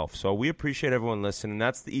myself. So we appreciate everyone listening.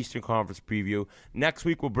 That's the Eastern Conference preview. Next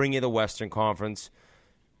week, we'll bring you the Western Conference.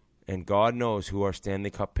 And God knows who our Stanley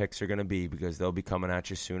Cup picks are going to be because they'll be coming at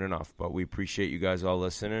you soon enough. But we appreciate you guys all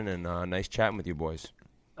listening, and nice chatting with you boys.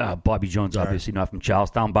 Bobby Jones, obviously not from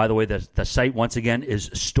Charlestown. By the way, the site, once again, is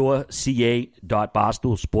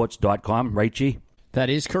storeca.barstoolsports.com. Right, G? That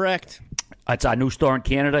is correct. It's our new store in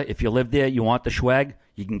Canada. If you live there, you want the swag,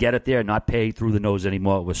 you can get it there and not pay through the nose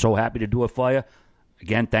anymore. We're so happy to do it for you.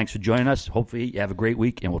 Again, thanks for joining us. Hopefully you have a great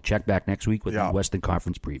week, and we'll check back next week with the Western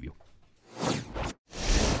Conference preview.